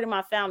 somebody hurting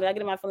my family. I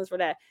get in my feelings for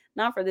that,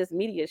 not for this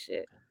media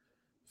shit.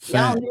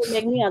 Y'all don't even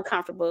make me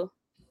uncomfortable.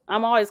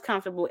 I'm always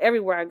comfortable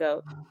everywhere I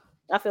go.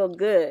 I feel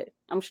good.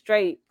 I'm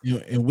straight.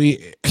 And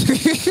we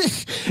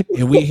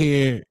and we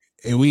here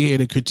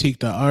to critique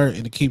the art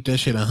and to keep that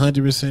shit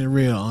 100%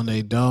 real on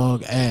they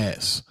dog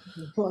ass.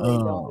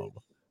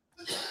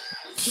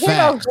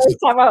 Facts.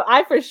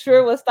 I for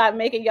sure will stop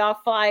making y'all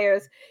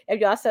flyers if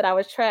y'all said I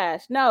was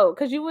trash. No,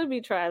 because you would be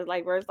trash.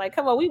 Like, where it's like,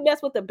 come on, we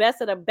mess with the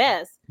best of the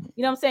best.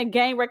 You know what I'm saying?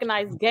 Game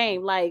recognized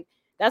game. Like,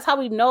 that's how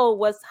we know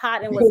what's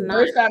hot and what's if not.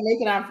 we start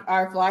making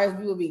our flyers,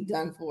 we will be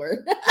done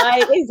for.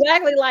 Like,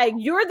 exactly. Like,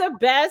 you're the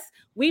best.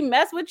 We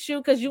mess with you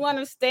because you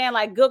understand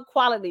like good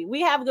quality.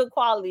 We have good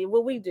quality in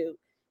what we do.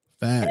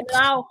 Facts.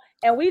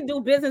 And we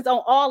do business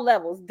on all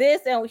levels.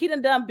 This and he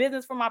done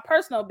business for my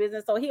personal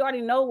business, so he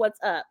already know what's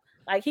up.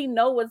 Like, he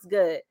know what's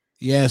good.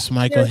 Yes,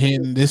 Michael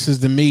Hinton. This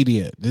is the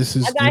media.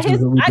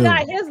 I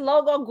got his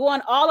logo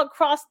going all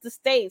across the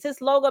states.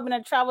 His logo been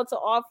to travel to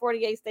all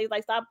 48 states.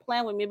 Like, stop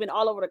playing with me. Been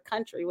all over the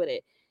country with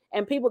it.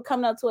 And people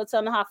coming up to it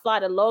telling how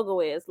fly the logo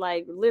is.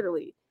 Like,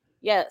 literally.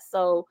 Yes.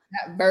 So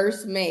that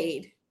verse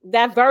made.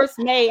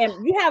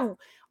 And you have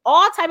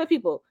all type of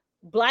people.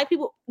 Black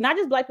people, not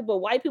just black people,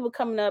 white people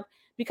coming up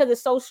because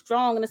it's so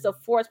strong and it's a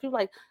force. People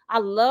like, I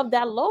love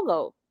that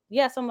logo.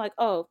 Yes. I'm like,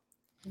 oh,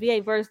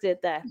 VA Verse did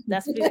that.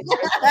 That's you know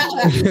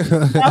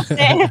what I'm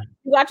saying?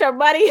 You got your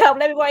money up.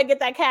 Let me go ahead and get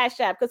that cash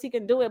app because he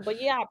can do it.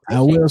 But yeah, I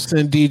will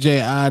send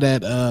DJ I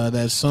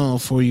that song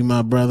for you,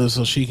 my brother,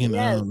 so she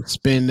can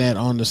spin that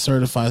on the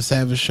Certified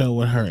Savage show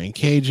with her and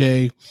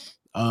KJ.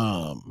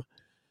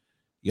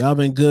 Y'all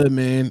been good,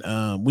 man.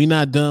 We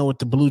not done with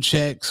the blue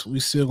checks.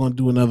 We still gonna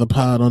do another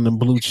pod on the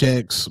blue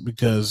checks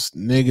because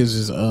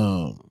niggas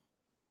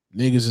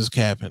is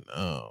capping.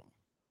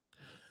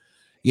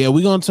 Yeah,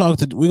 we're gonna talk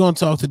to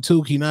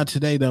Tukey. Not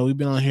today though. We've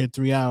been on here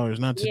 3 hours.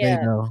 Not today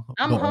though.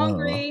 I'm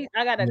hungry.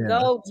 I gotta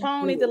go.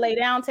 Tone needs to lay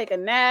down, take a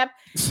nap.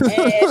 And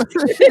I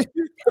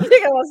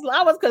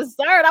was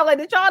concerned. I was like,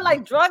 did y'all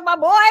like drug my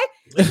boy?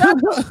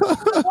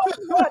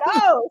 What's going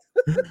on?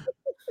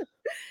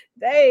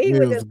 He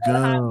was just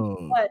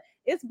gone. But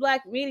it's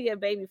black media,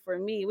 baby. For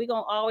me, we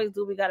gonna always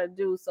do what we gotta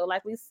do. So,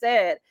 like we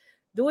said,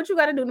 do what you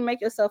gotta do to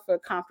make yourself feel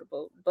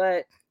comfortable.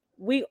 But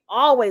we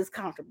always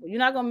comfortable. You're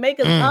not gonna make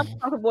us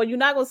uncomfortable. You're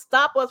not gonna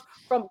stop us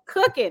from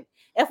cooking.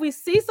 If we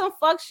see some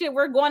fuck shit,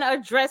 we're going to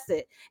address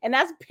it, and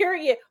that's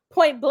period,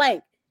 point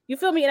blank. You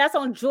feel me? And that's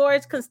on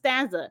George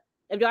Costanza.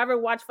 If y'all ever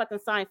watch fucking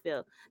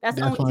Seinfeld,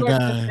 that's on George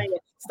Costanza.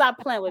 Stop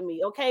playing with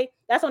me, okay?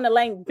 That's on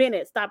Elaine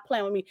Bennett. Stop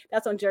playing with me.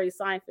 That's on Jerry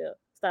Seinfeld.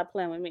 Stop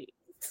playing with me.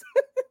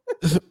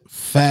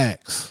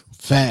 Facts.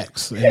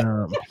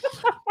 And,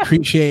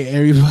 appreciate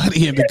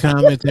everybody in the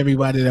comments,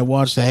 everybody that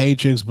watched the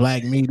Hatrix,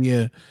 Black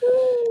Media,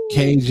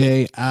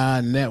 KJ,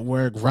 I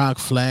Network, Rock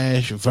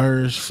Flash,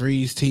 Verse,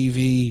 Freeze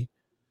TV,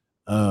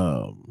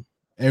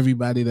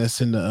 everybody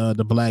that's in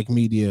the Black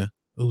Media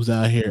who's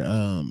out here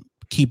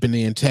keeping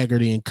the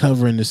integrity and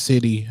covering the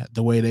city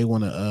the way they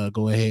want to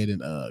go ahead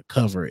and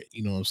cover it.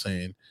 You know what I'm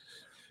saying?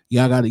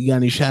 You got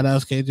any shout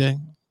outs, KJ?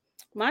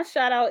 My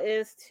shout out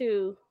is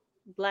to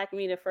Black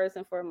Media first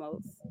and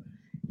foremost,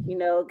 you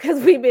know,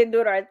 because we've been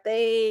doing our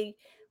thing.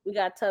 We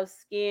got tough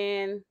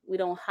skin. We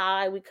don't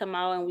hide. We come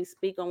out and we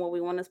speak on what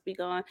we want to speak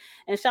on.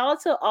 And shout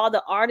out to all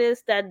the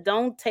artists that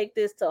don't take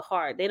this to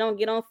heart. They don't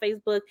get on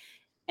Facebook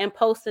and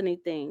post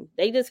anything.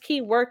 They just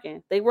keep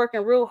working. They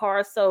working real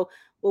hard. So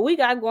what we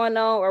got going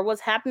on or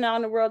what's happening out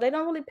in the world, they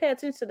don't really pay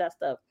attention to that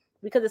stuff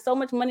because there's so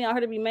much money out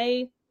here to be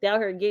made. They're out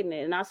here getting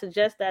it. And I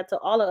suggest that to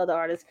all the other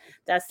artists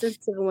that's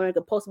sensitive and want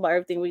to post about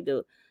everything we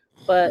do.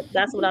 But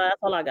that's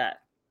all I got.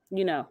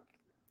 You know.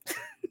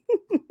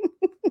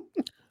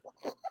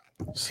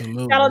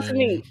 Salute, shout out to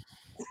me.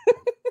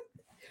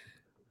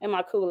 And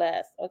my cool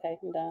ass. Okay,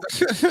 I'm done.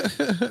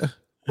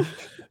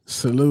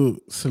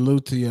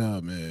 Salute to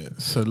y'all, man.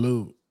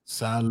 Salute.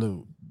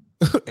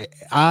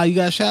 You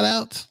got shout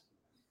outs?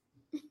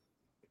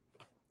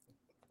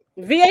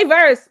 VA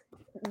Verse.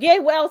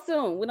 Get well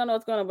soon. We don't know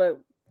what's going on,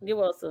 but get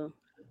well soon.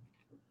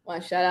 My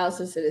shout outs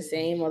is to the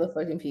same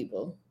motherfucking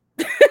people.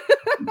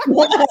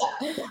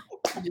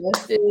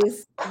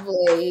 Justice,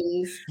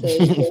 Blaze,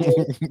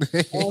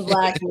 KJ, and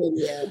Black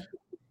Media.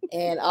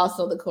 And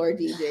also the core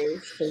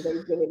DJs, because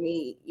they've given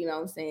me, you know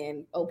what I'm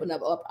saying, open up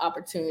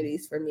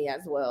opportunities for me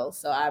as well.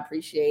 So I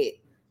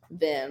appreciate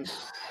them.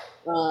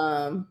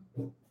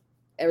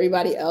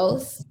 Everybody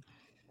else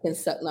can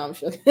suck. No, I'm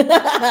sure.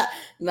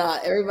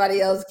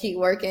 Everybody else keep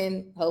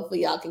working.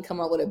 Hopefully y'all can come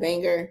up with a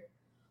banger.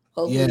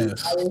 Hopefully,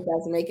 Yes. artists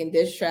that's making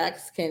diss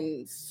tracks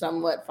can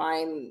somewhat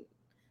find.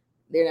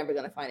 They're never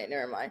gonna find it.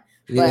 Never mind.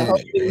 But Yeah.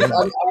 hopefully, these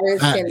other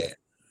artists I- can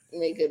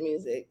make good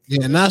music.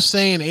 Yeah, not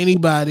saying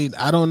anybody.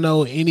 I don't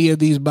know any of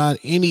these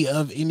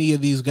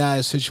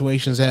guys'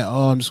 situations at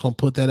all. I'm just gonna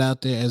put that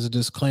out there as a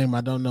disclaimer.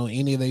 I don't know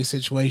any of their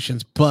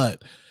situations,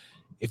 but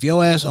if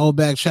your ass owe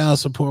back child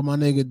support, my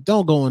nigga,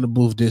 don't go in the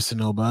booth dissing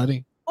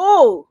nobody.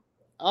 Oh,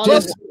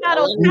 Just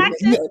those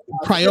taxes.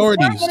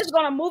 priorities. The government is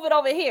gonna move it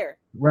over here.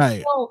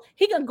 Right. So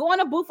he can go in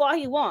the booth all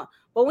he want,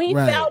 but when he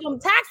Right. filed them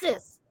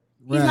taxes,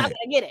 he's Right. not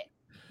gonna get it.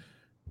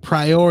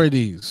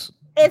 Priorities.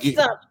 It's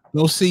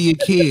Go see your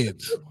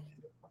kids.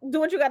 do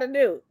what you got to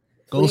do.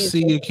 Go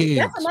see your kids.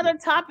 That's another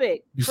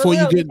topic. For Before you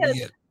real, get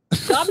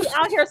because y'all be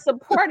out here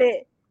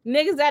supported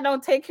niggas that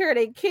don't take care of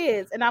their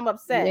kids, and I'm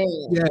upset.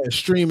 Yeah,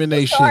 streaming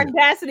they It's shit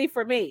audacity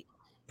for me,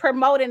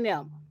 promoting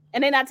them,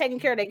 and they're not taking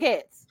care of their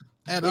kids.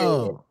 at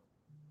all.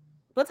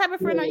 What type of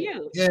friend are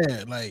you?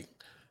 Yeah, like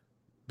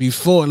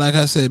before, like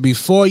I said,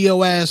 before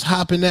your ass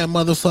hop in that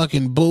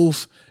motherfucking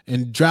booth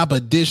and drop a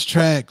diss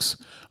tracks,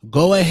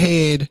 go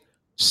ahead,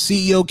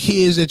 see your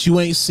kids that you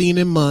ain't seen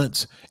in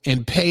months,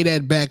 and pay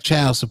that back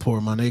child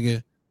support, my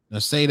nigga. Now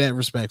say that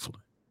respectfully.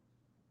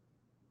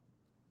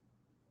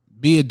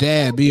 Be a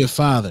dad, be a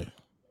father.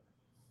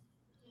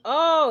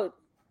 Oh,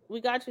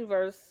 we got you,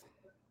 Verse.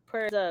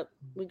 Prayers up.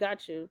 We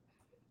got you.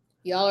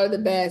 Y'all are the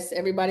best.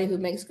 Everybody who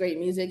makes great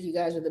music, you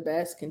guys are the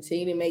best.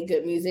 Continue to make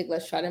good music.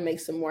 Let's try to make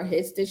some more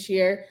hits this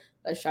year.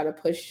 Let's try to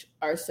push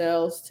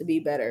ourselves to be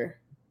better.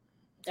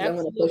 I'm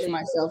going to push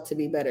myself to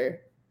be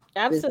better.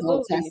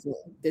 Absolutely.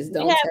 This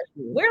don't test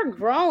me. We're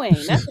growing.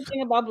 That's the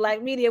thing about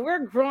Black media.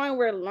 We're growing.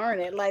 We're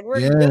learning. Like we're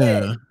Yeah.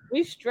 good.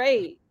 We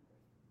straight.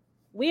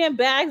 We in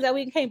bags that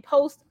we can't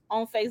post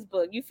on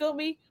Facebook. You feel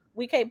me?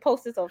 We can't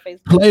post this on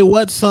Facebook. Play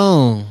what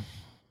song?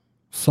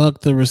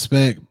 Fuck the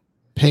respect.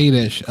 Pay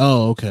that shit.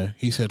 Oh, okay.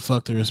 He said,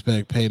 "Fuck the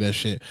respect, pay that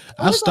shit."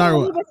 I start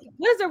with.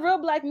 What is the real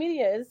Black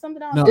media? Is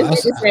something else? No,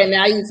 This nigga said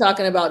now you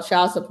talking about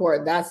child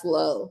support. That's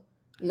low.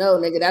 No,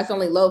 nigga, that's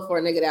only low for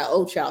a nigga that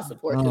owe child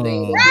support. 'Cause they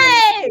ain't gonna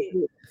Right.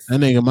 That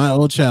nigga, my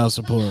old child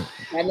support.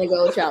 That nigga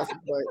owe child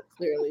support,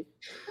 clearly.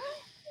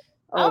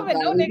 I don't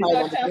even know we niggas probably owe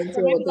about to child get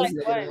support. into Maybe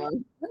this like nigga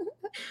one.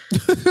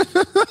 tomorrow.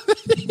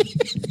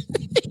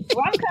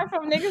 Where I come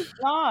from, niggas,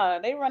 nah,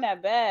 they run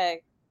that bag.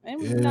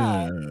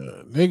 Nah. Yeah,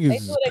 They niggas do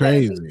is what they gotta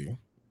do. crazy.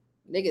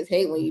 Niggas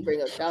hate when you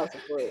bring up child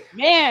support.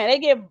 Man, they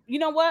get, you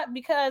know what?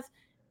 Because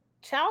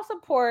child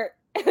support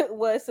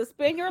was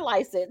suspend your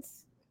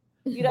license.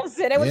 You know what I'm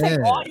saying? They would take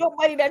Yeah. all your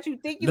money that you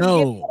think you No.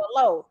 can get for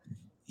the low.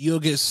 You'll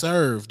get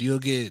served. You'll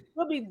get.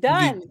 You'll be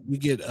done. You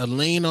get a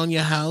lien on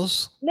your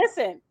house.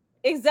 Listen,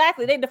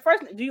 exactly. They the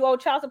first, do you owe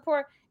child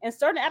support? And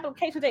certain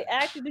applications, they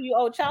ask you, do you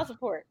owe child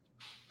support?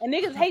 And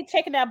niggas hate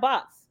checking that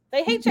box.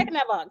 They hate checking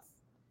that box.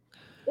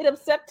 It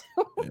upset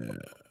them.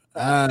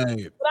 All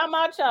right, But I'm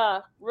out,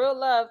 y'all. Real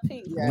love,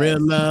 peace. real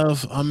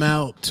love. I'm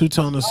out.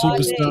 Two-Tone the All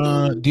day.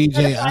 Superstar. DJ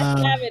Certified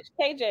I. Savage,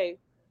 KJ.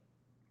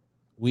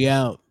 We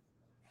out.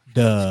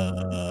 The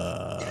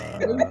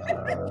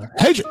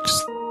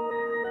Hatrix.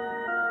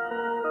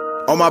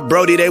 On my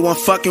Brody, they want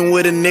fucking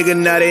with a nigga,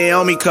 now they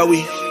on me, cause we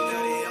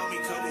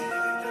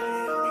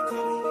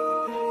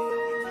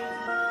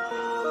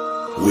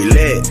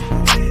lit.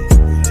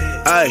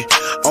 Ay,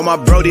 on my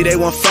Brody, they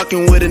want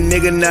fucking with a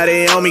nigga, now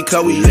they on me,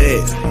 cause we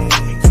lit.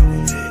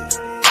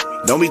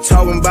 Don't be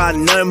talking about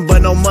nothing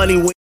but no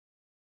money.